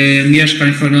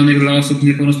mieszkań chronionych dla osób z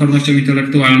niepełnosprawnością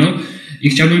intelektualną. I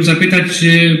chciałbym zapytać,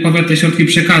 czy powiat te środki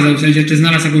przekazał, w sensie czy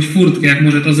znalazł jakąś furtkę, jak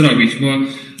może to zrobić,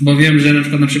 bo wiem, że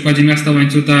na przykładzie miasta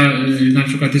Łańcuta na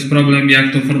przykład jest problem,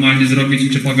 jak to formalnie zrobić i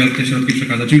czy powiat te środki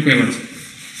przekazał. Dziękuję bardzo.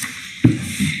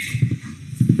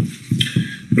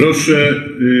 Proszę,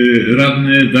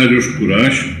 radny Dariusz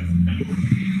Kuraś.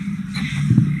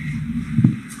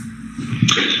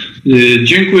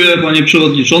 Dziękuję, panie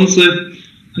przewodniczący.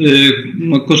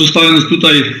 Korzystając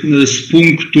tutaj z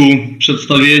punktu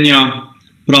przedstawienia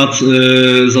prac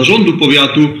zarządu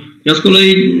powiatu, ja z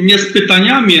kolei nie z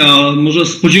pytaniami, a może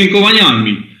z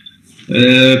podziękowaniami.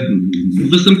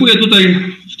 Występuję tutaj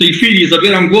w tej chwili,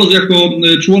 zabieram głos jako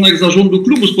członek zarządu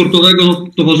klubu sportowego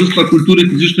Towarzystwa Kultury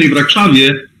Fizycznej w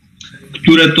Rakszawie,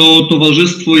 które to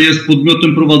towarzystwo jest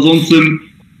podmiotem prowadzącym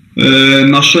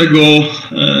naszego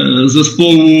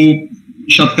zespołu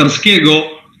siatkarskiego,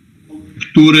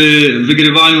 który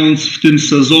wygrywając w tym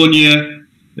sezonie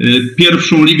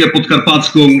pierwszą ligę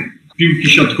podkarpacką piłki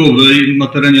siatkowej na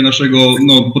terenie naszego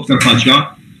Podkarpacia,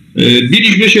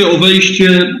 biliśmy się o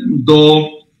wejście do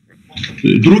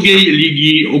drugiej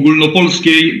ligi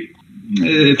ogólnopolskiej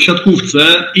w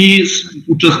siatkówce i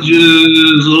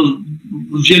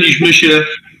wzięliśmy się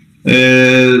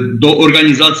do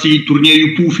organizacji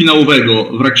turnieju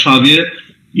półfinałowego w Rakszawie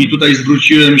i tutaj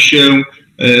zwróciłem się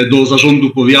do zarządu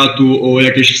powiatu o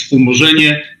jakieś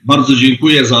wspomożenie. Bardzo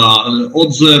dziękuję za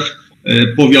odzew.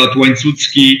 Powiat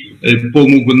Łańcucki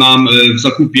pomógł nam w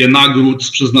zakupie nagród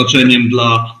z przeznaczeniem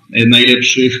dla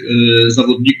najlepszych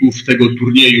zawodników tego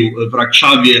turnieju w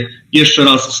Rakszawie. Jeszcze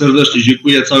raz serdecznie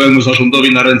dziękuję całemu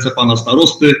zarządowi na ręce pana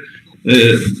starosty.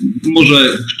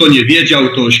 Może kto nie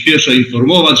wiedział, to śpieszę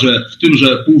informować, że w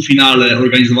tymże półfinale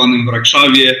organizowanym w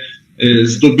Rakszawie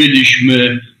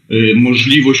zdobyliśmy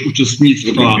możliwość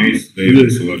uczestnictwa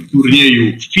w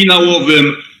turnieju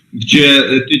finałowym, gdzie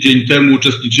tydzień temu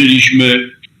uczestniczyliśmy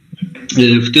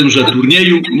w tymże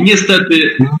turnieju.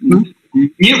 Niestety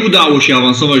nie udało się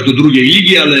awansować do drugiej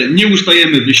ligi, ale nie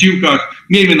ustajemy w wysiłkach.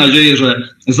 Miejmy nadzieję, że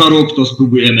za rok to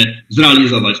spróbujemy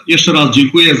zrealizować. Jeszcze raz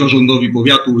dziękuję zarządowi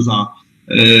powiatu za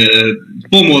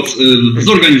pomoc w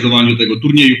zorganizowaniu tego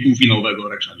turnieju półfinałowego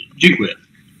w Rakszawie. Dziękuję.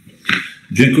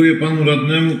 Dziękuję panu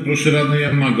radnemu. Proszę radny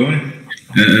Jan Magoń.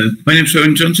 Panie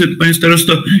przewodniczący, panie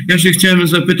starosto, ja się chciałem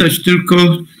zapytać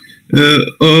tylko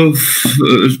o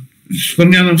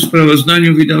wspomnianą w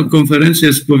sprawozdaniu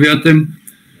wideokonferencję z powiatem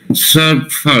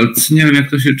Pfalz, nie wiem jak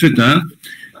to się czyta,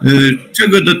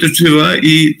 czego dotyczyła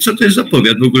i co to jest za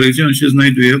powiat w ogóle, gdzie on się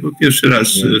znajduje, bo pierwszy raz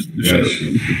słyszałem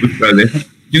o tej sprawie.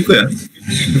 Dziękuję.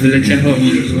 Wyleciało.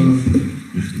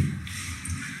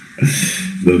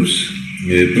 Dobrze.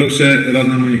 Proszę,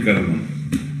 radna Monika Roman.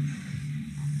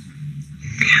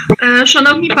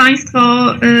 Szanowni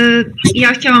Państwo,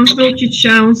 ja chciałam zwrócić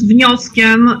się z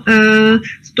wnioskiem,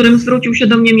 z którym zwrócił się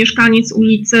do mnie mieszkaniec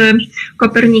ulicy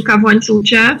Kopernika w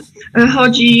Łańcucie.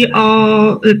 Chodzi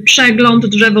o przegląd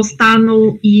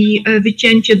drzewostanu i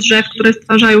wycięcie drzew, które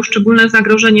stwarzają szczególne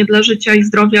zagrożenie dla życia i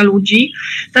zdrowia ludzi.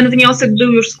 Ten wniosek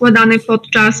był już składany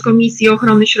podczas Komisji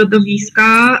Ochrony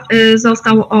Środowiska.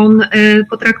 Został on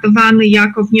potraktowany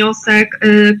jako wniosek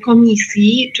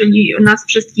komisji, czyli nas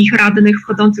wszystkich radnych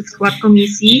wchodzących w skład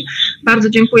komisji. Bardzo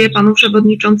dziękuję panu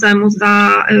przewodniczącemu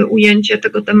za ujęcie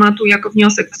tego tematu jako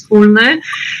wniosek wspólny.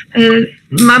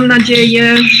 Mam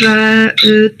nadzieję, że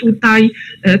tutaj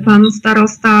pan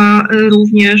starosta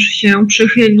również się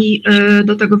przychyli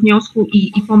do tego wniosku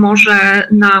i pomoże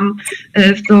nam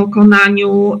w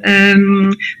dokonaniu,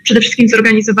 przede wszystkim w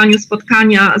zorganizowaniu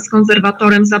spotkania z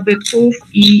konserwatorem zabytków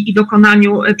i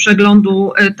dokonaniu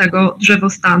przeglądu tego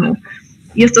drzewostanu.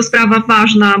 Jest to sprawa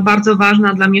ważna, bardzo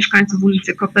ważna dla mieszkańców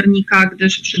ulicy Kopernika,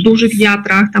 gdyż przy dużych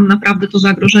wiatrach tam naprawdę to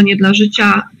zagrożenie dla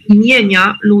życia i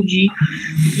mienia ludzi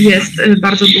jest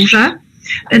bardzo duże.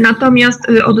 Natomiast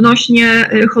odnośnie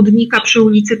chodnika przy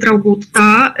ulicy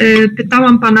Traugutta,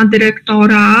 pytałam pana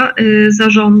dyrektora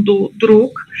zarządu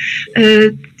dróg,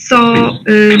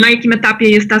 na jakim etapie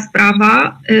jest ta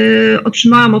sprawa.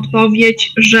 Otrzymałam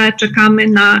odpowiedź, że czekamy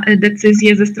na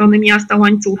decyzję ze strony miasta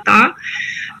Łańcuta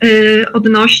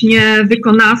odnośnie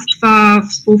wykonawstwa,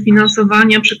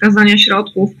 współfinansowania, przekazania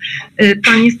środków.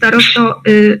 Panie starosto,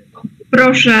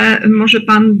 proszę, może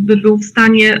pan by był w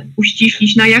stanie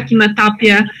uściślić, na jakim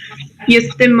etapie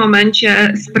jest w tym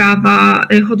momencie sprawa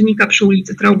chodnika przy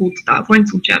ulicy Traugutta w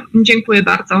Łańcucie. Dziękuję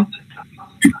bardzo.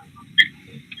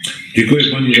 Dziękuję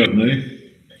pani radnej.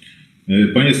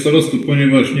 Panie starosto,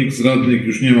 ponieważ nikt z radnych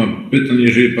już nie ma pytań,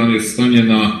 jeżeli pan jest w stanie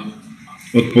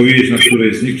odpowiedzieć na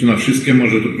któreś z nich, czy na wszystkie,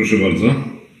 może to proszę bardzo.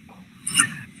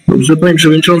 Dobrze, panie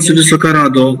przewodniczący, Wysoka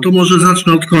Rado, to może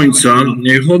zacznę od końca.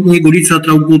 Chodnik, ulica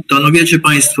Traugutta, no wiecie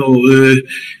państwo,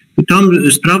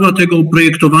 tam sprawa tego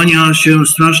projektowania się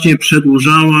strasznie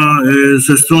przedłużała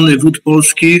ze strony Wód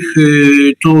Polskich.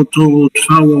 To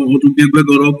trwało od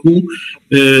ubiegłego roku.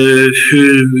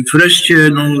 Wreszcie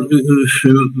no,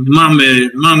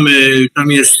 mamy,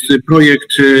 tam jest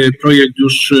projekt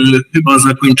już chyba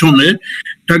zakończony.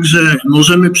 Także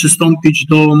możemy przystąpić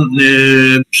do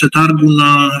przetargu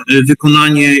na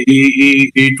wykonanie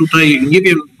i tutaj nie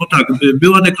wiem, bo tak,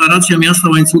 była deklaracja miasta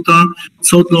Łańcuta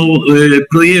co do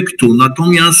projektu,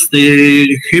 natomiast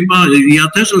chyba ja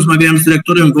też rozmawiałem z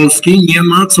dyrektorem Wolskim, nie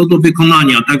ma co do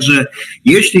wykonania, także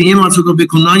jeśli nie ma co do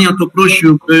wykonania, to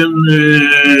prosiłbym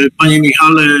panie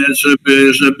Michale,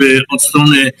 żeby od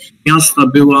strony miasta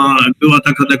była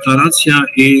taka deklaracja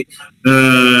i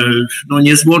no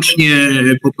niezwłocznie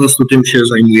po prostu tym się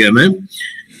zajmujemy.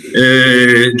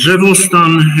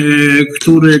 Drzewostan,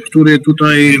 który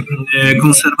tutaj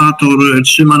konserwator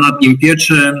trzyma nad nim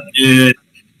pieczę.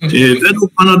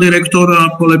 Według pana dyrektora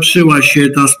polepszyła się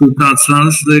ta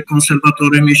współpraca z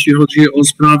konserwatorem, jeśli chodzi o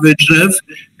sprawy drzew.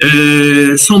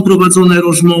 Są prowadzone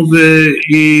rozmowy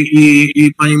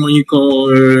i pani Moniko,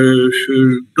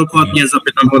 dokładnie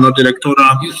zapytam pana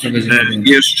dyrektora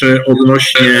jeszcze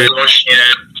odnośnie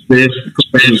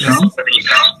Kopernika.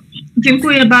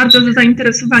 Dziękuję bardzo za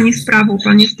zainteresowanie sprawą,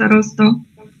 panie starosto.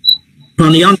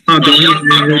 Pan Jan Pagoń,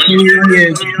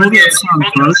 powiat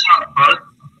Sanfal.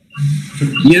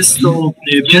 Jest to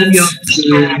powiat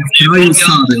w kraju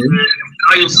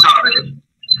Sary.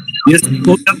 Jest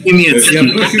powiat niemiecki,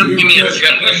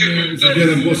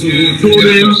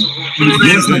 który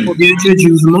można powiedzieć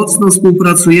już mocno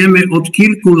współpracujemy od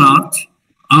kilku lat,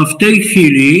 a w tej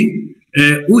chwili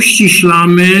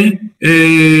uściślamy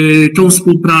tą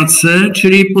współpracę,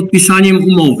 czyli podpisaniem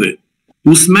umowy.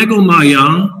 8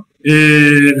 maja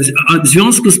w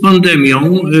związku z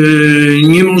pandemią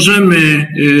nie możemy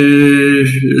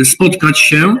spotkać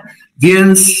się,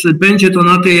 więc będzie to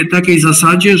na takiej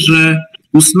zasadzie, że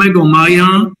 8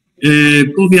 maja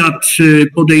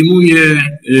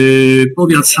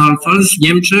powiat Salfal z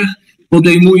Niemczech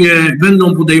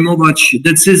będą podejmować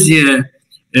decyzję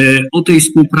o tej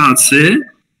współpracy,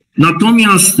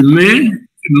 natomiast my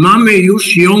mamy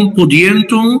już ją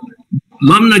podjętą.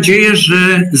 Mam nadzieję,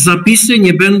 że zapisy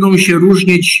nie będą się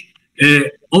różnić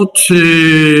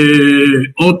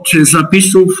od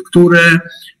zapisów,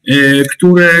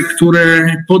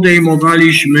 które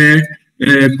podejmowaliśmy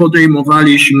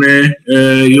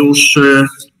już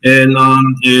na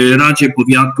Radzie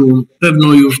Powiatu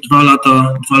pewno już 2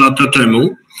 lata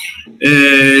temu.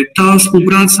 Ta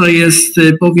współpraca jest,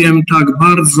 powiem tak,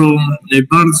 bardzo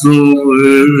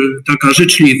taka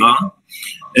życzliwa.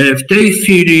 W tej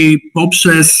chwili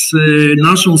poprzez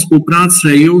naszą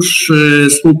współpracę już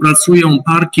współpracują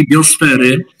parki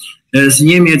biosfery z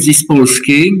Niemiec i z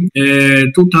Polski.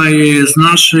 Tutaj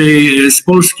z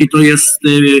Polski to jest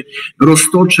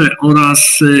Roztocze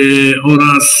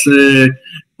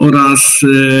oraz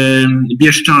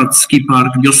Bieszczadzki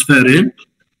Park Biosfery.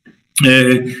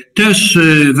 Też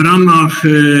w ramach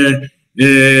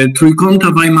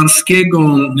Trójkąta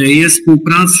Weimarskiego jest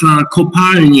współpraca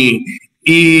kopalni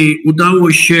i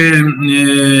udało się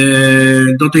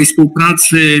do tej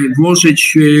współpracy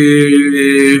włożyć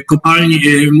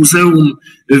muzeum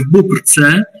w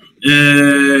Bubrce.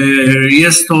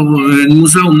 Jest to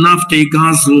Muzeum Nafty i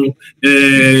Gazu.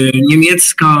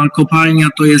 Niemiecka kopalnia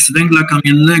to jest węgla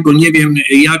kamiennego. Nie wiem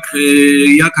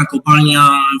jaka kopalnia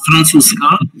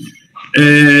francuska.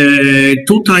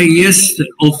 Tutaj jest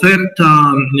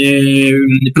oferta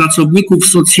pracowników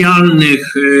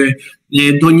socjalnych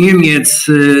do Niemiec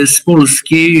z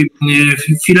Polski.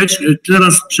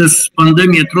 Teraz przez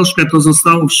pandemię troszkę to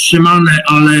zostało wstrzymane,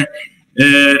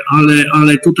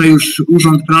 ale tutaj już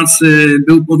Urząd Pracy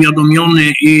był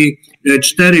powiadomiony i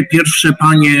 4 pierwsze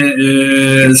panie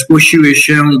zgłosiły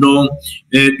się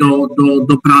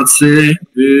do pracy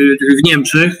w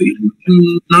Niemczech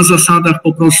na zasadach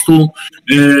po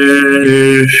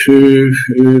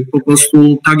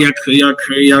prostu tak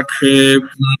jak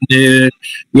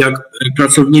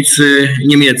pracownicy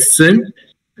niemieccy.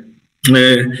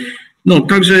 No,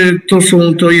 także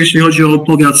to jeśli chodzi o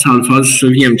powiat Salfas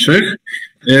w Niemczech.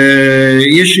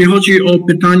 Jeśli chodzi o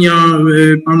pytania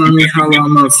pana Michała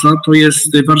Malca, to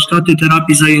jest warsztaty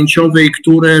terapii zajęciowej,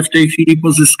 które w tej chwili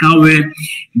pozyskały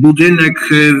budynek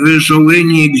w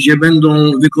Żołyni, gdzie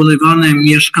będą wykonywane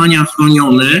mieszkania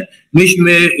chronione.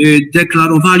 Myśmy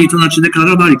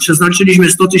przeznaczyliśmy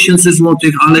 100 000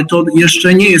 złotych, ale to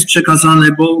jeszcze nie jest przekazane,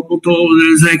 bo to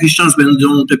za jakiś czas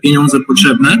będą te pieniądze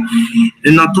potrzebne.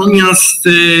 Natomiast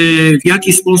w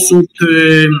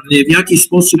jaki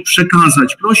sposób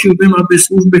przekazać? Prosiłbym, aby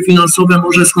służby finansowe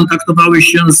może skontaktowały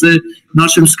się z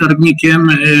naszym skarbnikiem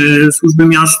służby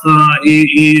miasta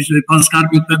i pan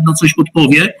skarbnik pewno coś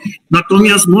podpowie.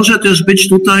 Natomiast może też być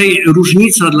tutaj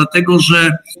różnica, dlatego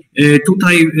że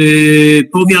tutaj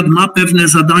powiat ma pewne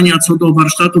zadania co do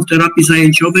warsztatów terapii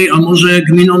zajęciowej, a może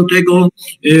gminom tego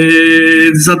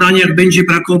w zadaniach będzie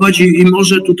brakować i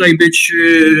może tutaj być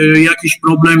jakiś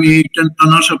problem i ta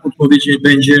nasza podpowiedź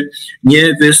będzie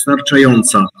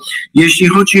niewystarczająca. Jeśli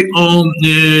chodzi o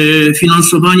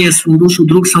finansowanie z Funduszu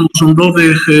Dróg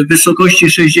Samorządowych w wysokości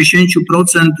 60%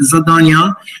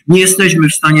 zadania, nie jesteśmy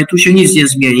w stanie, tu się nic nie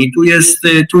zmieni,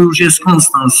 tu już jest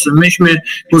konstans. Myśmy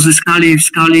pozyskali w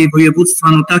skali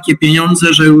województwa takie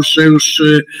pieniądze, że już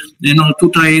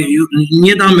tutaj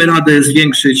nie damy rady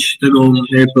zwiększyć tego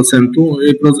procentu,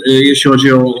 jeśli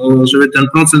chodzi o żeby ten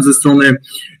procent ze strony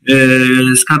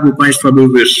Skarbu Państwa był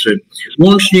wyższy.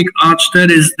 Łącznik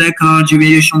A4 z DK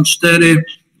 94.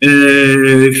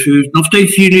 W tej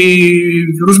chwili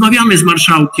rozmawiamy z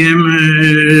marszałkiem,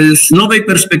 z nowej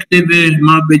perspektywy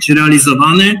ma być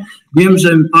realizowany. Wiem,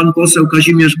 że pan poseł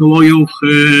Kazimierz Gołojuch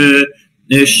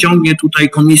ściągnie tutaj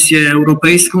Komisję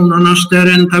Europejską na nasz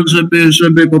teren, tak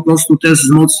żeby po prostu też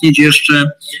wzmocnić jeszcze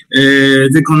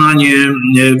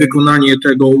wykonanie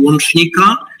tego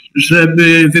łącznika,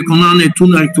 żeby wykonany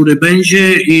tunel, który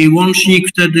będzie i łącznik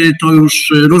wtedy to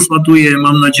już rozładuje,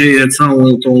 mam nadzieję,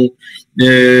 całą tą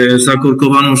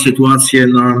zakorkowaną sytuację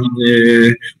na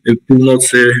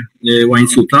północy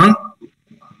Łańcuta.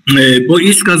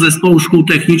 Boiska zespołu szkół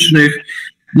technicznych,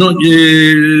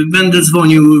 będę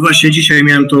dzwonił, właśnie dzisiaj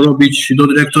miałem to robić do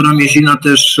dyrektora Miezina,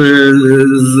 też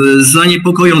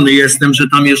zaniepokojony jestem, że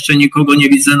tam jeszcze nikogo nie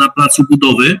widzę na placu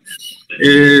budowy.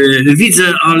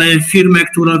 Widzę, ale firmę,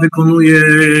 która wykonuje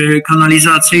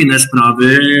kanalizacyjne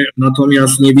sprawy,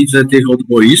 natomiast nie widzę tych od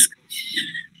boisk.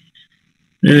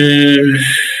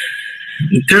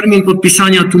 Termin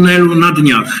podpisania tunelu na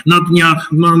dniach. Na dniach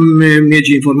mam mieć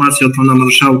informację od pana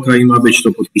marszałka i ma być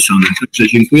to podpisane. Także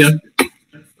dziękuję.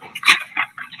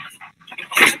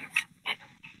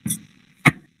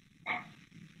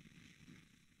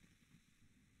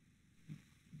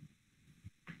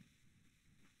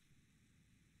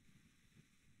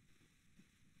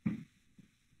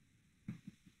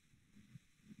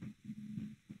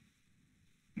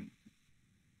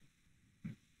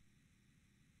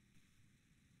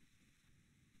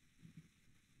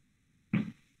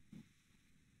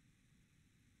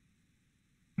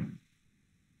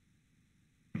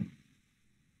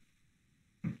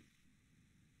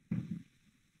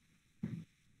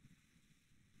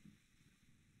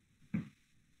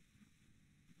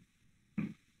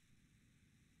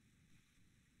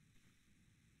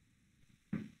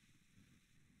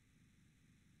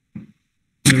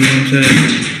 wyłączeni.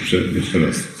 Jeszcze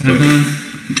raz. Aha.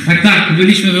 Tak,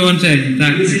 byliśmy wyłączeni.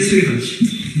 Tak.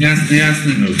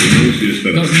 Jasne.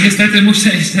 No, niestety muszę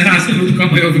jeszcze raz krótko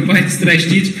moją wypowiedź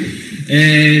streścić.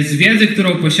 Z wiedzy,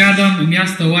 którą posiadam,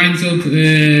 miasto Łańcut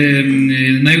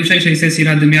na jutrzejszej sesji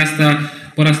Rady Miasta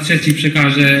po raz trzeci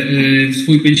przekaże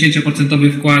swój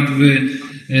 50% wkład w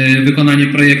wykonanie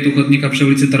projektu chodnika przy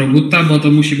ulicy Tarogutta, bo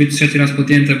to musi być trzeci raz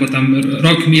podjęte, bo tam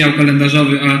rok mijał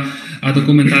kalendarzowy, a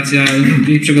dokumentacja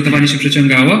i przygotowanie się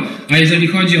przeciągało. A jeżeli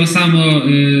chodzi o samo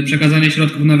przekazanie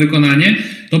środków na wykonanie,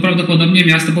 to prawdopodobnie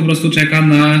miasto po prostu czeka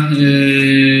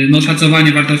na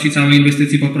szacowanie wartości całej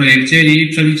inwestycji po projekcie i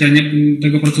przeliczenie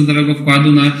tego procentowego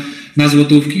wkładu na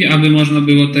złotówki, aby można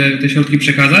było te środki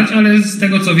przekazać, ale z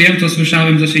tego co wiem, to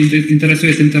słyszałem, że się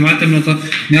interesuje tym tematem, no to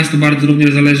miastu bardzo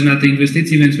również zależy na tej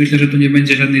inwestycji, więc myślę, że tu nie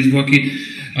będzie żadnej zwłoki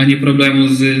ani problemu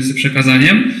z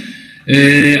przekazaniem.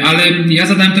 Ale ja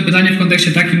zadałem to pytanie w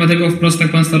kontekście takim, dlatego wprost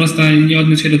tak pan starosta nie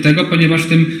odniósł się do tego, ponieważ w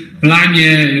tym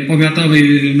planie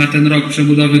powiatowej na ten rok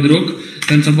przebudowy dróg,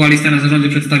 ten co była lista na zarządzie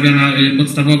przedstawiana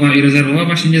podstawowa i rezerwowa,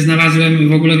 właśnie nie znalazłem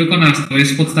w ogóle wykonawstwa.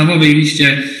 Jest w podstawowej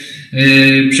liście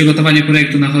przygotowanie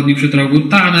projektu na chodnik przy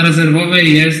Tarogutta, a na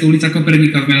rezerwowej jest ulica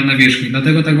Kopernika w miarę nawierzchni.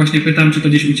 Dlatego tak właśnie pytam, czy to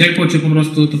gdzieś uciekło, czy po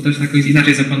prostu to też jakoś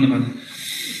inaczej zaplanowane.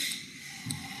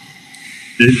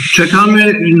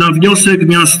 Czekamy na wniosek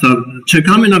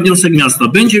miasta.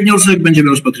 Będzie wniosek, będziemy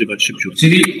rozpatrywać szybciutko.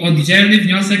 Czyli oddzielny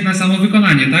wniosek na samo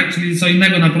wykonanie, tak? Czyli co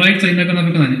innego na projekt, co innego na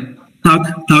wykonanie. Tak.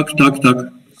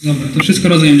 Dobra, to wszystko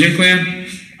rozumiem. Dziękuję.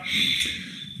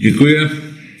 Dziękuję.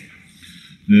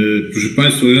 Proszę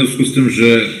Państwa, w związku z tym,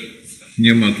 że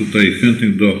nie ma tutaj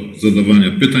chętnych do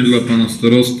zadawania pytań dla Pana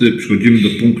Starosty, przechodzimy do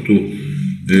punktu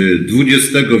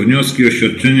 20. Wnioski,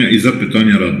 oświadczenia i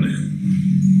zapytania radnych.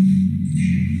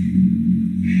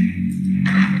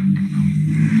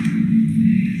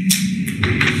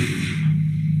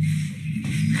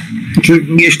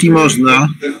 Jeśli można.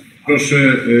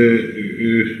 Proszę,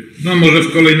 no może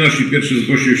w kolejności pierwszy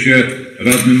zgłosił się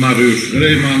radny Mariusz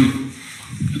Rejman,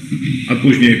 a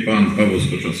później pan Paweł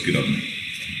Skoczowski, radny.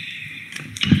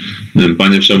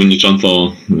 Panie Przewodniczący,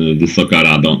 Wysoka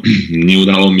Rado, nie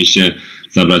udało mi się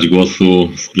zabrać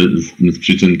głosu z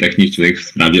przyczyn technicznych w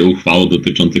sprawie uchwał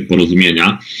dotyczących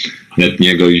porozumienia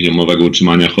letniego i zimowego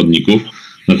utrzymania chodników.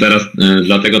 No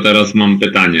dlatego teraz mam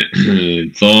pytanie,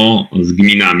 co z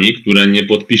gminami, które nie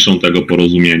podpiszą tego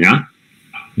porozumienia?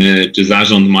 Czy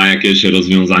zarząd ma jakieś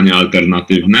rozwiązanie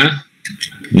alternatywne?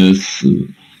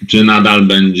 Czy nadal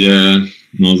będzie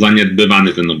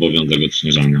zaniedbywany ten obowiązek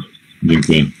odśnieżania?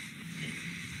 Dziękuję.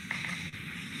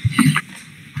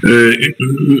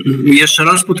 Jeszcze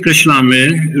raz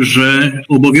podkreślamy, że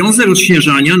obowiązek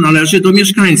odśnieżania należy do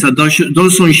mieszkańca,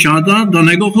 do sąsiada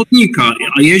danego chodnika,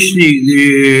 a jeśli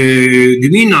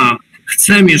gmina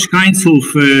chce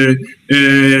mieszkańców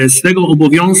z tego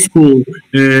obowiązku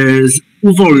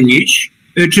uwolnić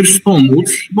czy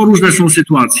wspomóc, bo różne są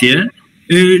sytuacje,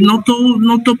 no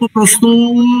to po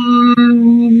prostu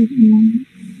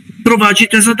prowadzi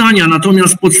te zadania.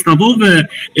 Natomiast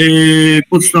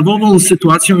podstawową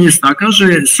sytuacją jest taka,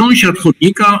 że sąsiad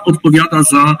chodnika odpowiada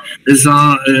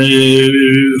za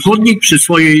chodnik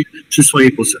przy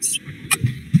swojej posesji.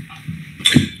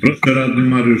 Proszę radny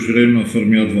Mariusz Rejma w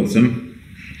formie ad vocem.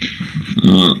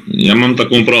 Ja mam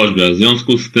taką prośbę. W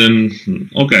związku z tym,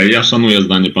 ja szanuję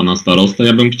zdanie pana starosty.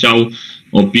 Ja bym chciał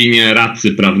opinię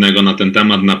radcy prawnego na ten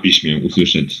temat na piśmie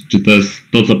usłyszeć. Czy to jest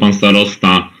to, co pan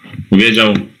starosta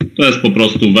powiedział, to jest po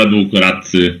prostu według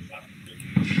radcy,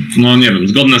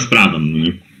 zgodne z prawem.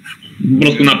 Nie? Po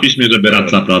prostu na piśmie, żeby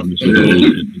radca prawny się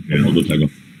do tego.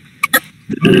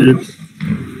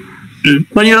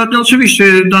 Panie radny, oczywiście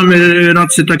damy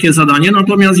radcy takie zadanie,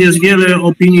 natomiast jest wiele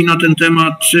opinii na ten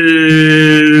temat,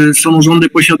 samorządy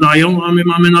posiadają, a my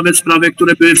mamy nawet sprawy,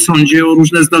 które były w sądzie o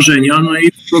różne zdarzenia, no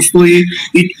i po prostu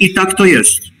i tak to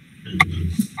jest.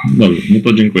 Dobrze, no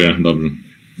to dziękuję, dobrze.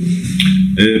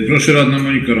 Proszę radna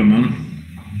Monika Roman.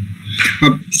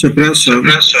 Przepraszam.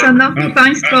 Szanowni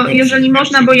Państwo, jeżeli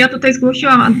można, bo ja tutaj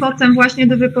zgłosiłam ad vocem właśnie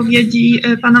do wypowiedzi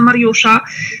pana Mariusza.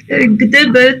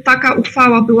 Gdyby taka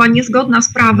uchwała była niezgodna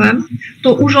z prawem,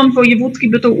 to Urząd Wojewódzki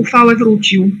by tą uchwałę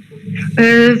wrócił.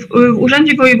 W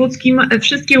Urzędzie Wojewódzkim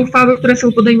wszystkie uchwały, które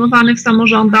są podejmowane w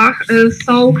samorządach,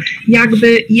 są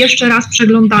jakby jeszcze raz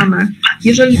przeglądane.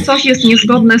 Jeżeli coś jest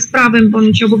niezgodne z prawem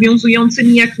bądź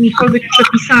obowiązującymi jakimikolwiek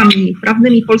przepisami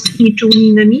prawnymi, polskimi czy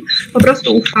unijnymi, po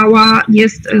prostu uchwała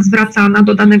jest zwracana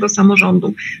do danego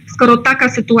samorządu. Skoro taka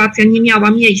sytuacja nie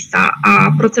miała miejsca,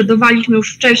 a procedowaliśmy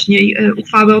już wcześniej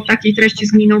uchwałę o takiej treści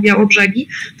z gminą Białobrzegi,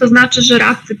 to znaczy, że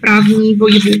radcy prawni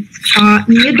województwa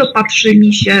nie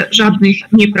dopatrzyli się żadnych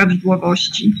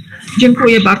nieprawidłowości.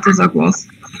 Dziękuję bardzo za głos.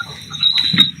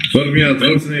 W formie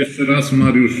adwocny jeszcze raz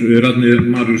radny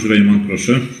Mariusz Rejman,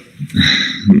 proszę.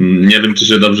 Nie wiem, czy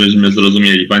się dobrześmy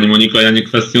zrozumieli. Pani Moniko, ja nie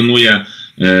kwestionuję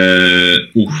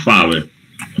uchwały.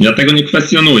 Ja tego nie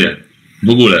kwestionuję w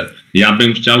ogóle. Ja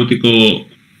bym chciał tylko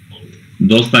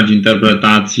dostać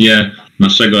interpretację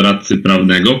naszego radcy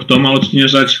prawnego, kto ma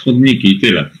odśnieżać chodniki i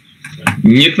tyle.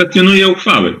 Nie kwestionuję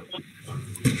uchwały.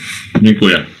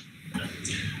 Dziękuję.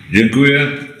 Dziękuję.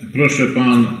 Proszę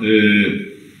pan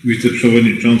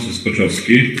wiceprzewodniczący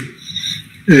Skoczowski.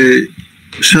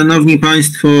 Szanowni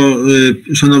Państwo,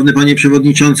 szanowny Panie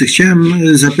Przewodniczący,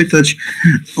 chciałem zapytać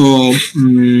o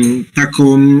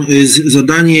taką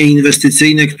zadanie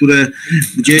inwestycyjne,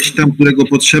 którego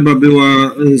potrzeba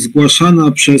była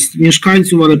zgłaszana przez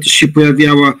mieszkańców, ale też się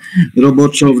pojawiała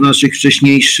roboczo w naszych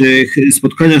wcześniejszych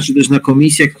spotkaniach, czy też na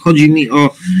komisjach. Chodzi mi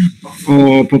o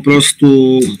po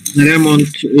prostu remont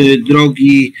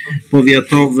drogi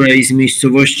powiatowej z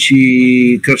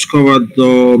miejscowości Kraczkowa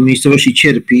do miejscowości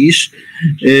Cierpisz,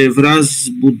 wraz z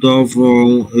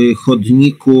budową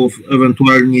chodników,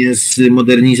 ewentualnie z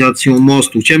modernizacją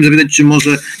mostu. Chciałem zapytać, czy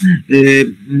może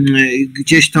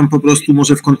gdzieś tam po prostu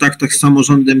może w kontaktach z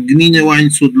samorządem gminy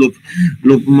Łańcut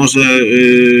lub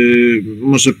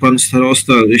może pan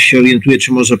starosta się orientuje,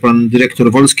 czy może pan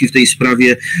dyrektor Wolski w tej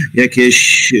sprawie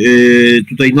jakieś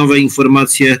tutaj nowe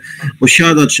informacje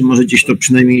posiada, czy może gdzieś to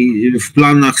przynajmniej w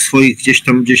planach swoich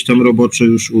gdzieś tam roboczo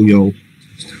już ujął.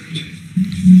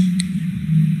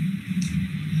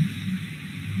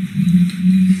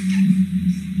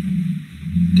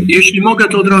 Jeśli mogę,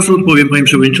 to od razu odpowiem, panie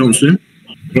przewodniczący.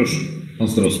 Proszę, pan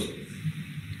starosta.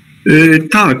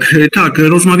 Tak,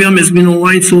 rozmawiamy z gminą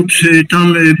Łańcut,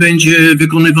 tam będzie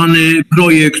wykonywany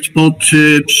projekt pod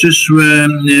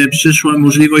przyszłą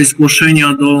możliwość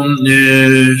zgłoszenia do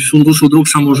Funduszu Dróg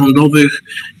Samorządowych.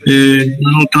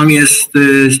 No, tam jest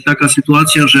taka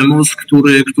sytuacja, że most,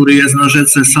 który jest na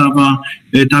rzece Sawa,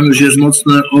 tam już jest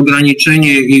mocne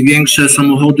ograniczenie i większe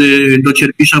samochody do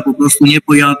Cierpisza po prostu nie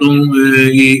pojadą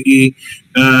i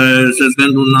ze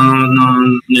względu na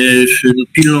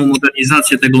pilną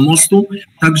modernizację tego mostu.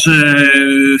 Także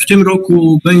w tym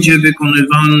roku będzie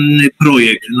wykonywany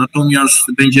projekt, natomiast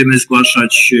będziemy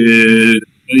zgłaszać,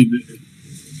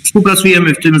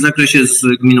 współpracujemy w tym zakresie z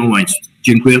gminą Łańcut.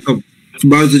 Dziękuję.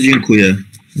 Bardzo dziękuję,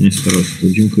 panie starosto.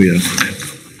 Dziękuję.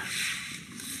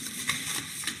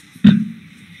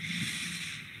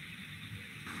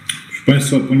 Proszę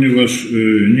państwa, ponieważ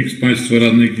nikt z państwa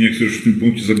radnych nie chce już w tym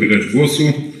punkcie zabierać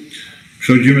głosu,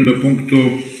 przechodzimy do punktu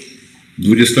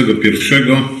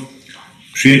 21.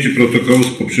 Przyjęcie protokołu z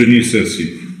poprzedniej sesji.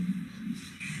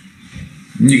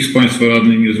 Nikt z państwa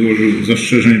radnych nie złożył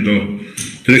zastrzeżeń do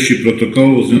treści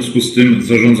protokołu, w związku z tym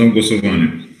zarządzam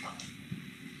głosowanie.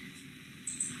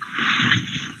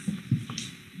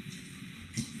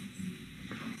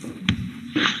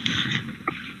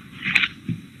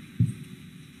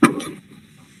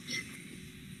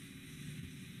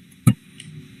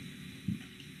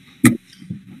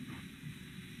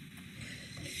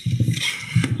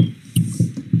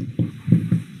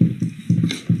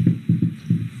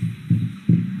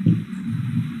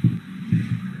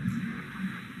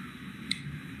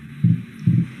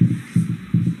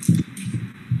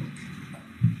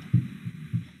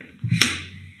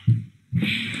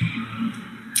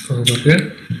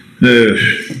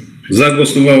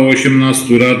 Zagłosowało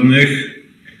 18 radnych,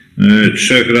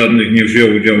 3 radnych nie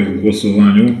wzięło udziału w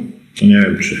głosowaniu. To nie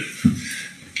wiem, czy...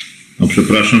 No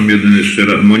przepraszam, jedyny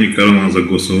jeszcze Monika Roman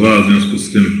zagłosowała, w związku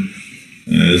z tym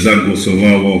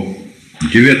zagłosowało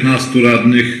 19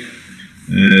 radnych,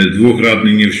 2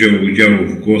 radnych nie wzięło udziału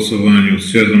w głosowaniu.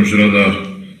 Stwierdzam, że Rada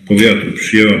Powiatu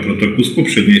przyjęła protokół z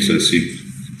poprzedniej sesji.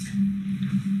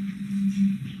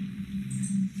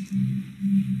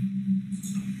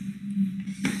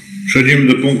 Przechodzimy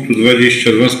do punktu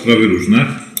 22, sprawy różne.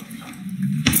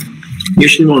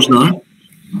 Jeśli można.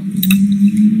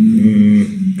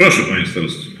 Proszę, panie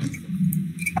starosto.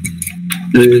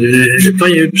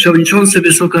 Panie Przewodniczący,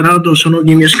 Wysoka Rado,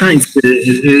 szanowni mieszkańcy,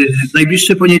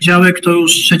 najbliższy poniedziałek to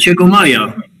już 3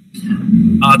 maja,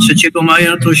 a 3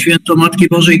 maja to święto Matki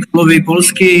Bożej Królowej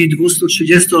Polskiej,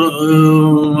 230.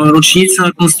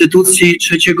 rocznica Konstytucji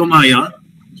 3 maja.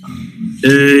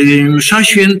 Msza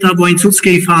święta w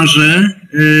łańcuckiej farze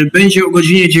będzie o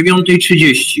godzinie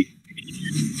 9:30.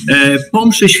 Po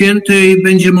mszy świętej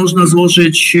będzie można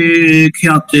złożyć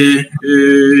kwiaty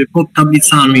pod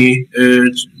tablicami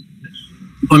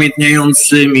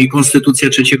upamiętniającymi Konstytucję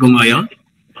 3 maja.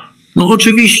 No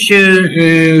oczywiście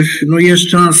no jest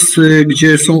czas,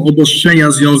 gdzie są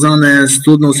obostrzenia związane z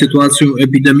trudną sytuacją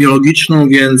epidemiologiczną,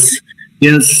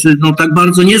 więc no tak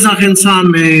bardzo nie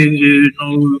zachęcamy.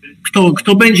 No,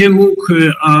 kto będzie mógł,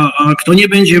 a kto nie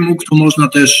będzie mógł, to można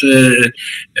też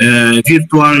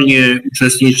wirtualnie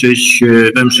uczestniczyć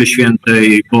we mszy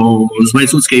świętej, bo z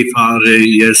Łańcuckiej Fary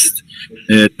jest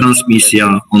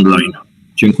transmisja online.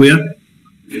 Dziękuję.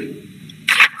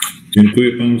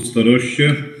 Dziękuję panu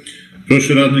staroście.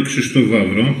 Proszę radny Krzysztof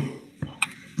Wawro.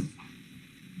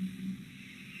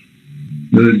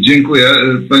 Dziękuję.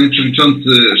 Panie Przewodniczący,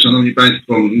 Szanowni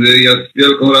Państwo, ja z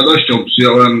wielką radością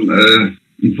przyjąłem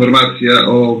informację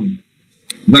o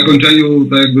zakończeniu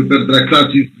tak jakby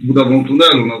pertraktacji z budową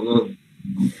tunelu. No bo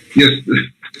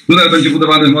tunel będzie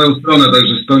budowany w moją stronę,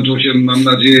 także skończą się, mam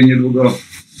nadzieję, niedługo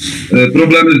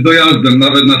problemy z dojazdem,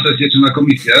 nawet na sesję czy na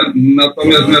komisję.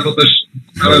 Natomiast ja to też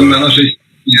czytałem na naszej stronie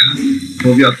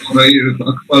powiatowej w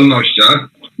aktualnościach.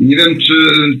 Nie wiem, czy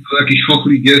to jakiś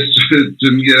chochlik jest,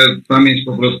 czy mnie pamięć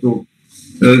po prostu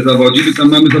zawodzi. Tam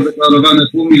mamy zadeklarowane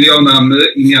 500 000 my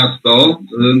i miasto,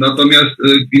 natomiast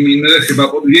gminy chyba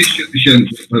po 200 000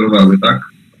 oferowały, tak?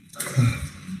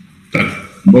 Tak.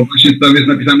 Bo właśnie tam jest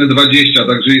napisane 20,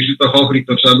 także jeśli to chochlik,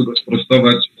 to trzeba by go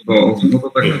sprostować, bo no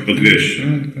to tak. Po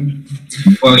 200.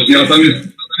 Właśnie, a tam jest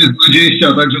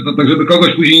 20, także to tak, żeby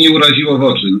kogoś później nie uraziło w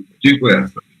oczy. Dziękuję.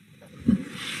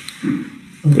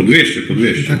 Po 200.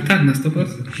 Tak, na 100%.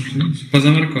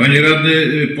 Poza marką. Panie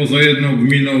radny, poza jedną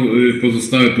gminą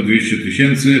pozostałe po 200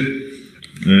 000.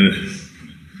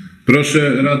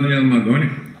 Proszę, radny Jan Magoń.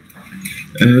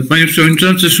 Panie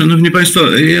Przewodniczący, Szanowni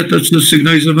Państwo, ja to, co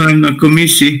sygnalizowałem na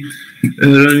Komisji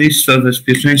Rolnictwa,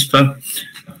 Bezpieczeństwa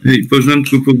i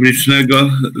Porządku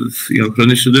Publicznego i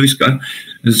Ochrony Środowiska,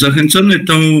 zachęcony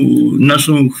tą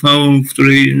naszą uchwałą, w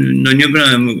której no, nie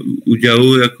brałem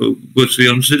udziału jako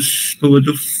głosujący z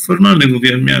powodów formalnych,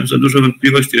 mówiłem, miałem za dużo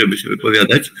wątpliwości, żeby się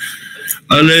wypowiadać,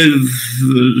 ale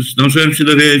zdążyłem się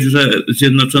dowiedzieć, że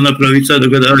Zjednoczona Prawica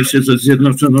dogadała się ze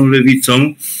Zjednoczoną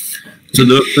Lewicą co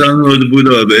do planu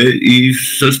odbudowy i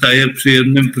zostaje przy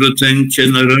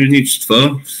 1% na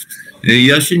rolnictwo.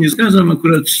 Ja się nie zgadzam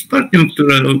akurat z partią,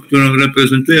 którą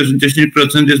reprezentuję, że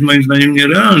 10% jest moim zdaniem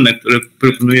nierealne, które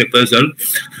proponuje PSL,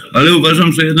 ale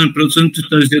uważam, że 1%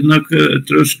 to jest jednak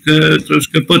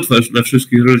troszkę potwarz dla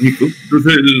wszystkich rolników,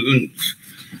 którzy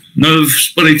no, w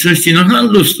sporej części na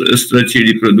handlu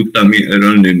stracili produktami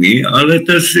rolnymi, ale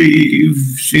też i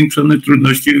zwiększone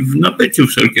trudności w nabyciu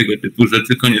wszelkiego typu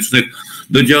rzeczy koniecznych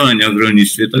do działania w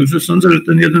rolnictwie. Także sądzę, że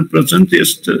ten 1%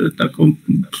 jest taką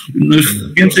no,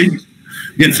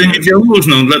 więcej niż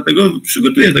jałmużną. Dlatego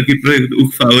przygotuję taki projekt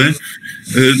uchwały,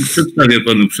 przedstawię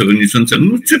panu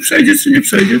przewodniczącemu. Czy przejdzie, czy nie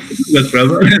przejdzie, to druga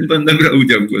sprawa, ale będę brał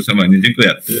udział w głosowaniu.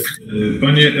 Dziękuję.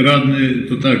 Panie radny,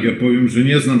 to tak, ja powiem, że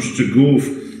nie znam szczegółów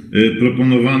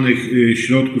proponowanych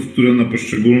środków, które na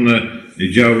poszczególne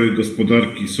działy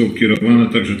gospodarki są kierowane,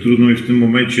 także trudno mi w tym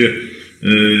momencie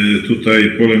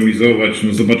tutaj polemizować.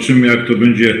 No zobaczymy, jak to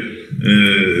będzie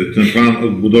ten plan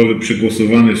odbudowy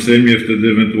przegłosowany w Sejmie, wtedy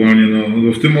ewentualnie,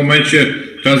 no w tym momencie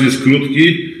czas jest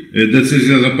krótki,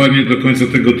 decyzja zapadnie do końca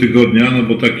tego tygodnia, no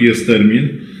bo taki jest termin.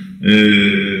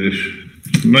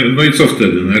 No i co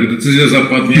wtedy? No jak decyzja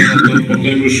zapadnie, no to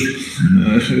potem już,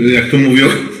 jak to mówią,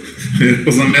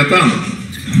 pozamiatano.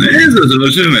 No nie,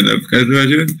 zobaczymy, no w każdym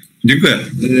razie. Dziękuję.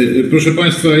 Proszę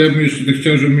Państwa, ja bym jeszcze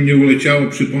chciał, żeby mi nie uleciało,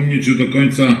 przypomnieć, że do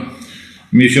końca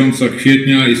miesiąca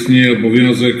kwietnia istnieje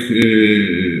obowiązek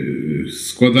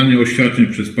składania oświadczeń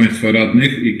przez Państwa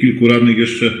radnych i kilku radnych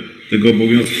jeszcze tego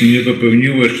obowiązku nie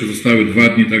dopełniło. Jeszcze zostały 2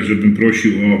 dni, tak żebym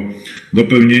prosił o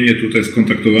dopełnienie, tutaj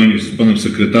skontaktowanie z Panem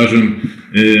Sekretarzem.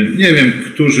 Nie wiem,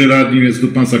 którzy radni, więc tu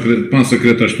Pan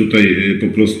Sekretarz tutaj po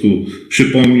prostu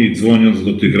przypomni, dzwoniąc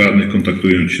do tych radnych,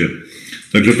 kontaktując się.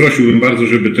 Także prosiłbym bardzo,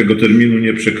 żeby tego terminu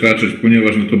nie przekraczać,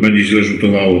 ponieważ no to będzie źle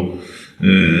rzutowało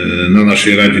na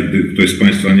naszej Radzie, gdy ktoś z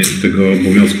Państwa tego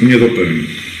obowiązku nie dopełni.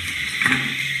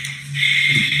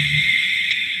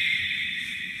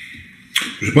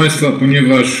 Proszę Państwa,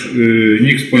 ponieważ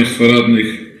nikt z Państwa radnych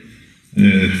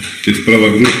w tych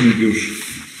sprawach różnych już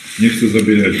nie chce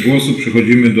zabierać głosu,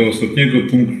 przechodzimy do ostatniego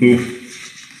punktu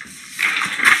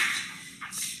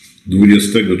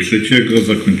 23.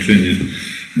 Zakończenie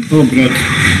obrad.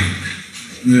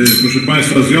 Proszę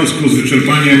Państwa, w związku z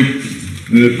wyczerpaniem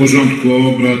porządku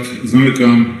obrad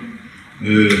zamykam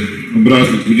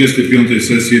obrady 25.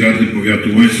 sesji Rady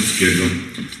Powiatu Łańcuckiego.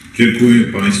 Dziękuję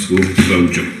Państwu za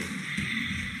udział.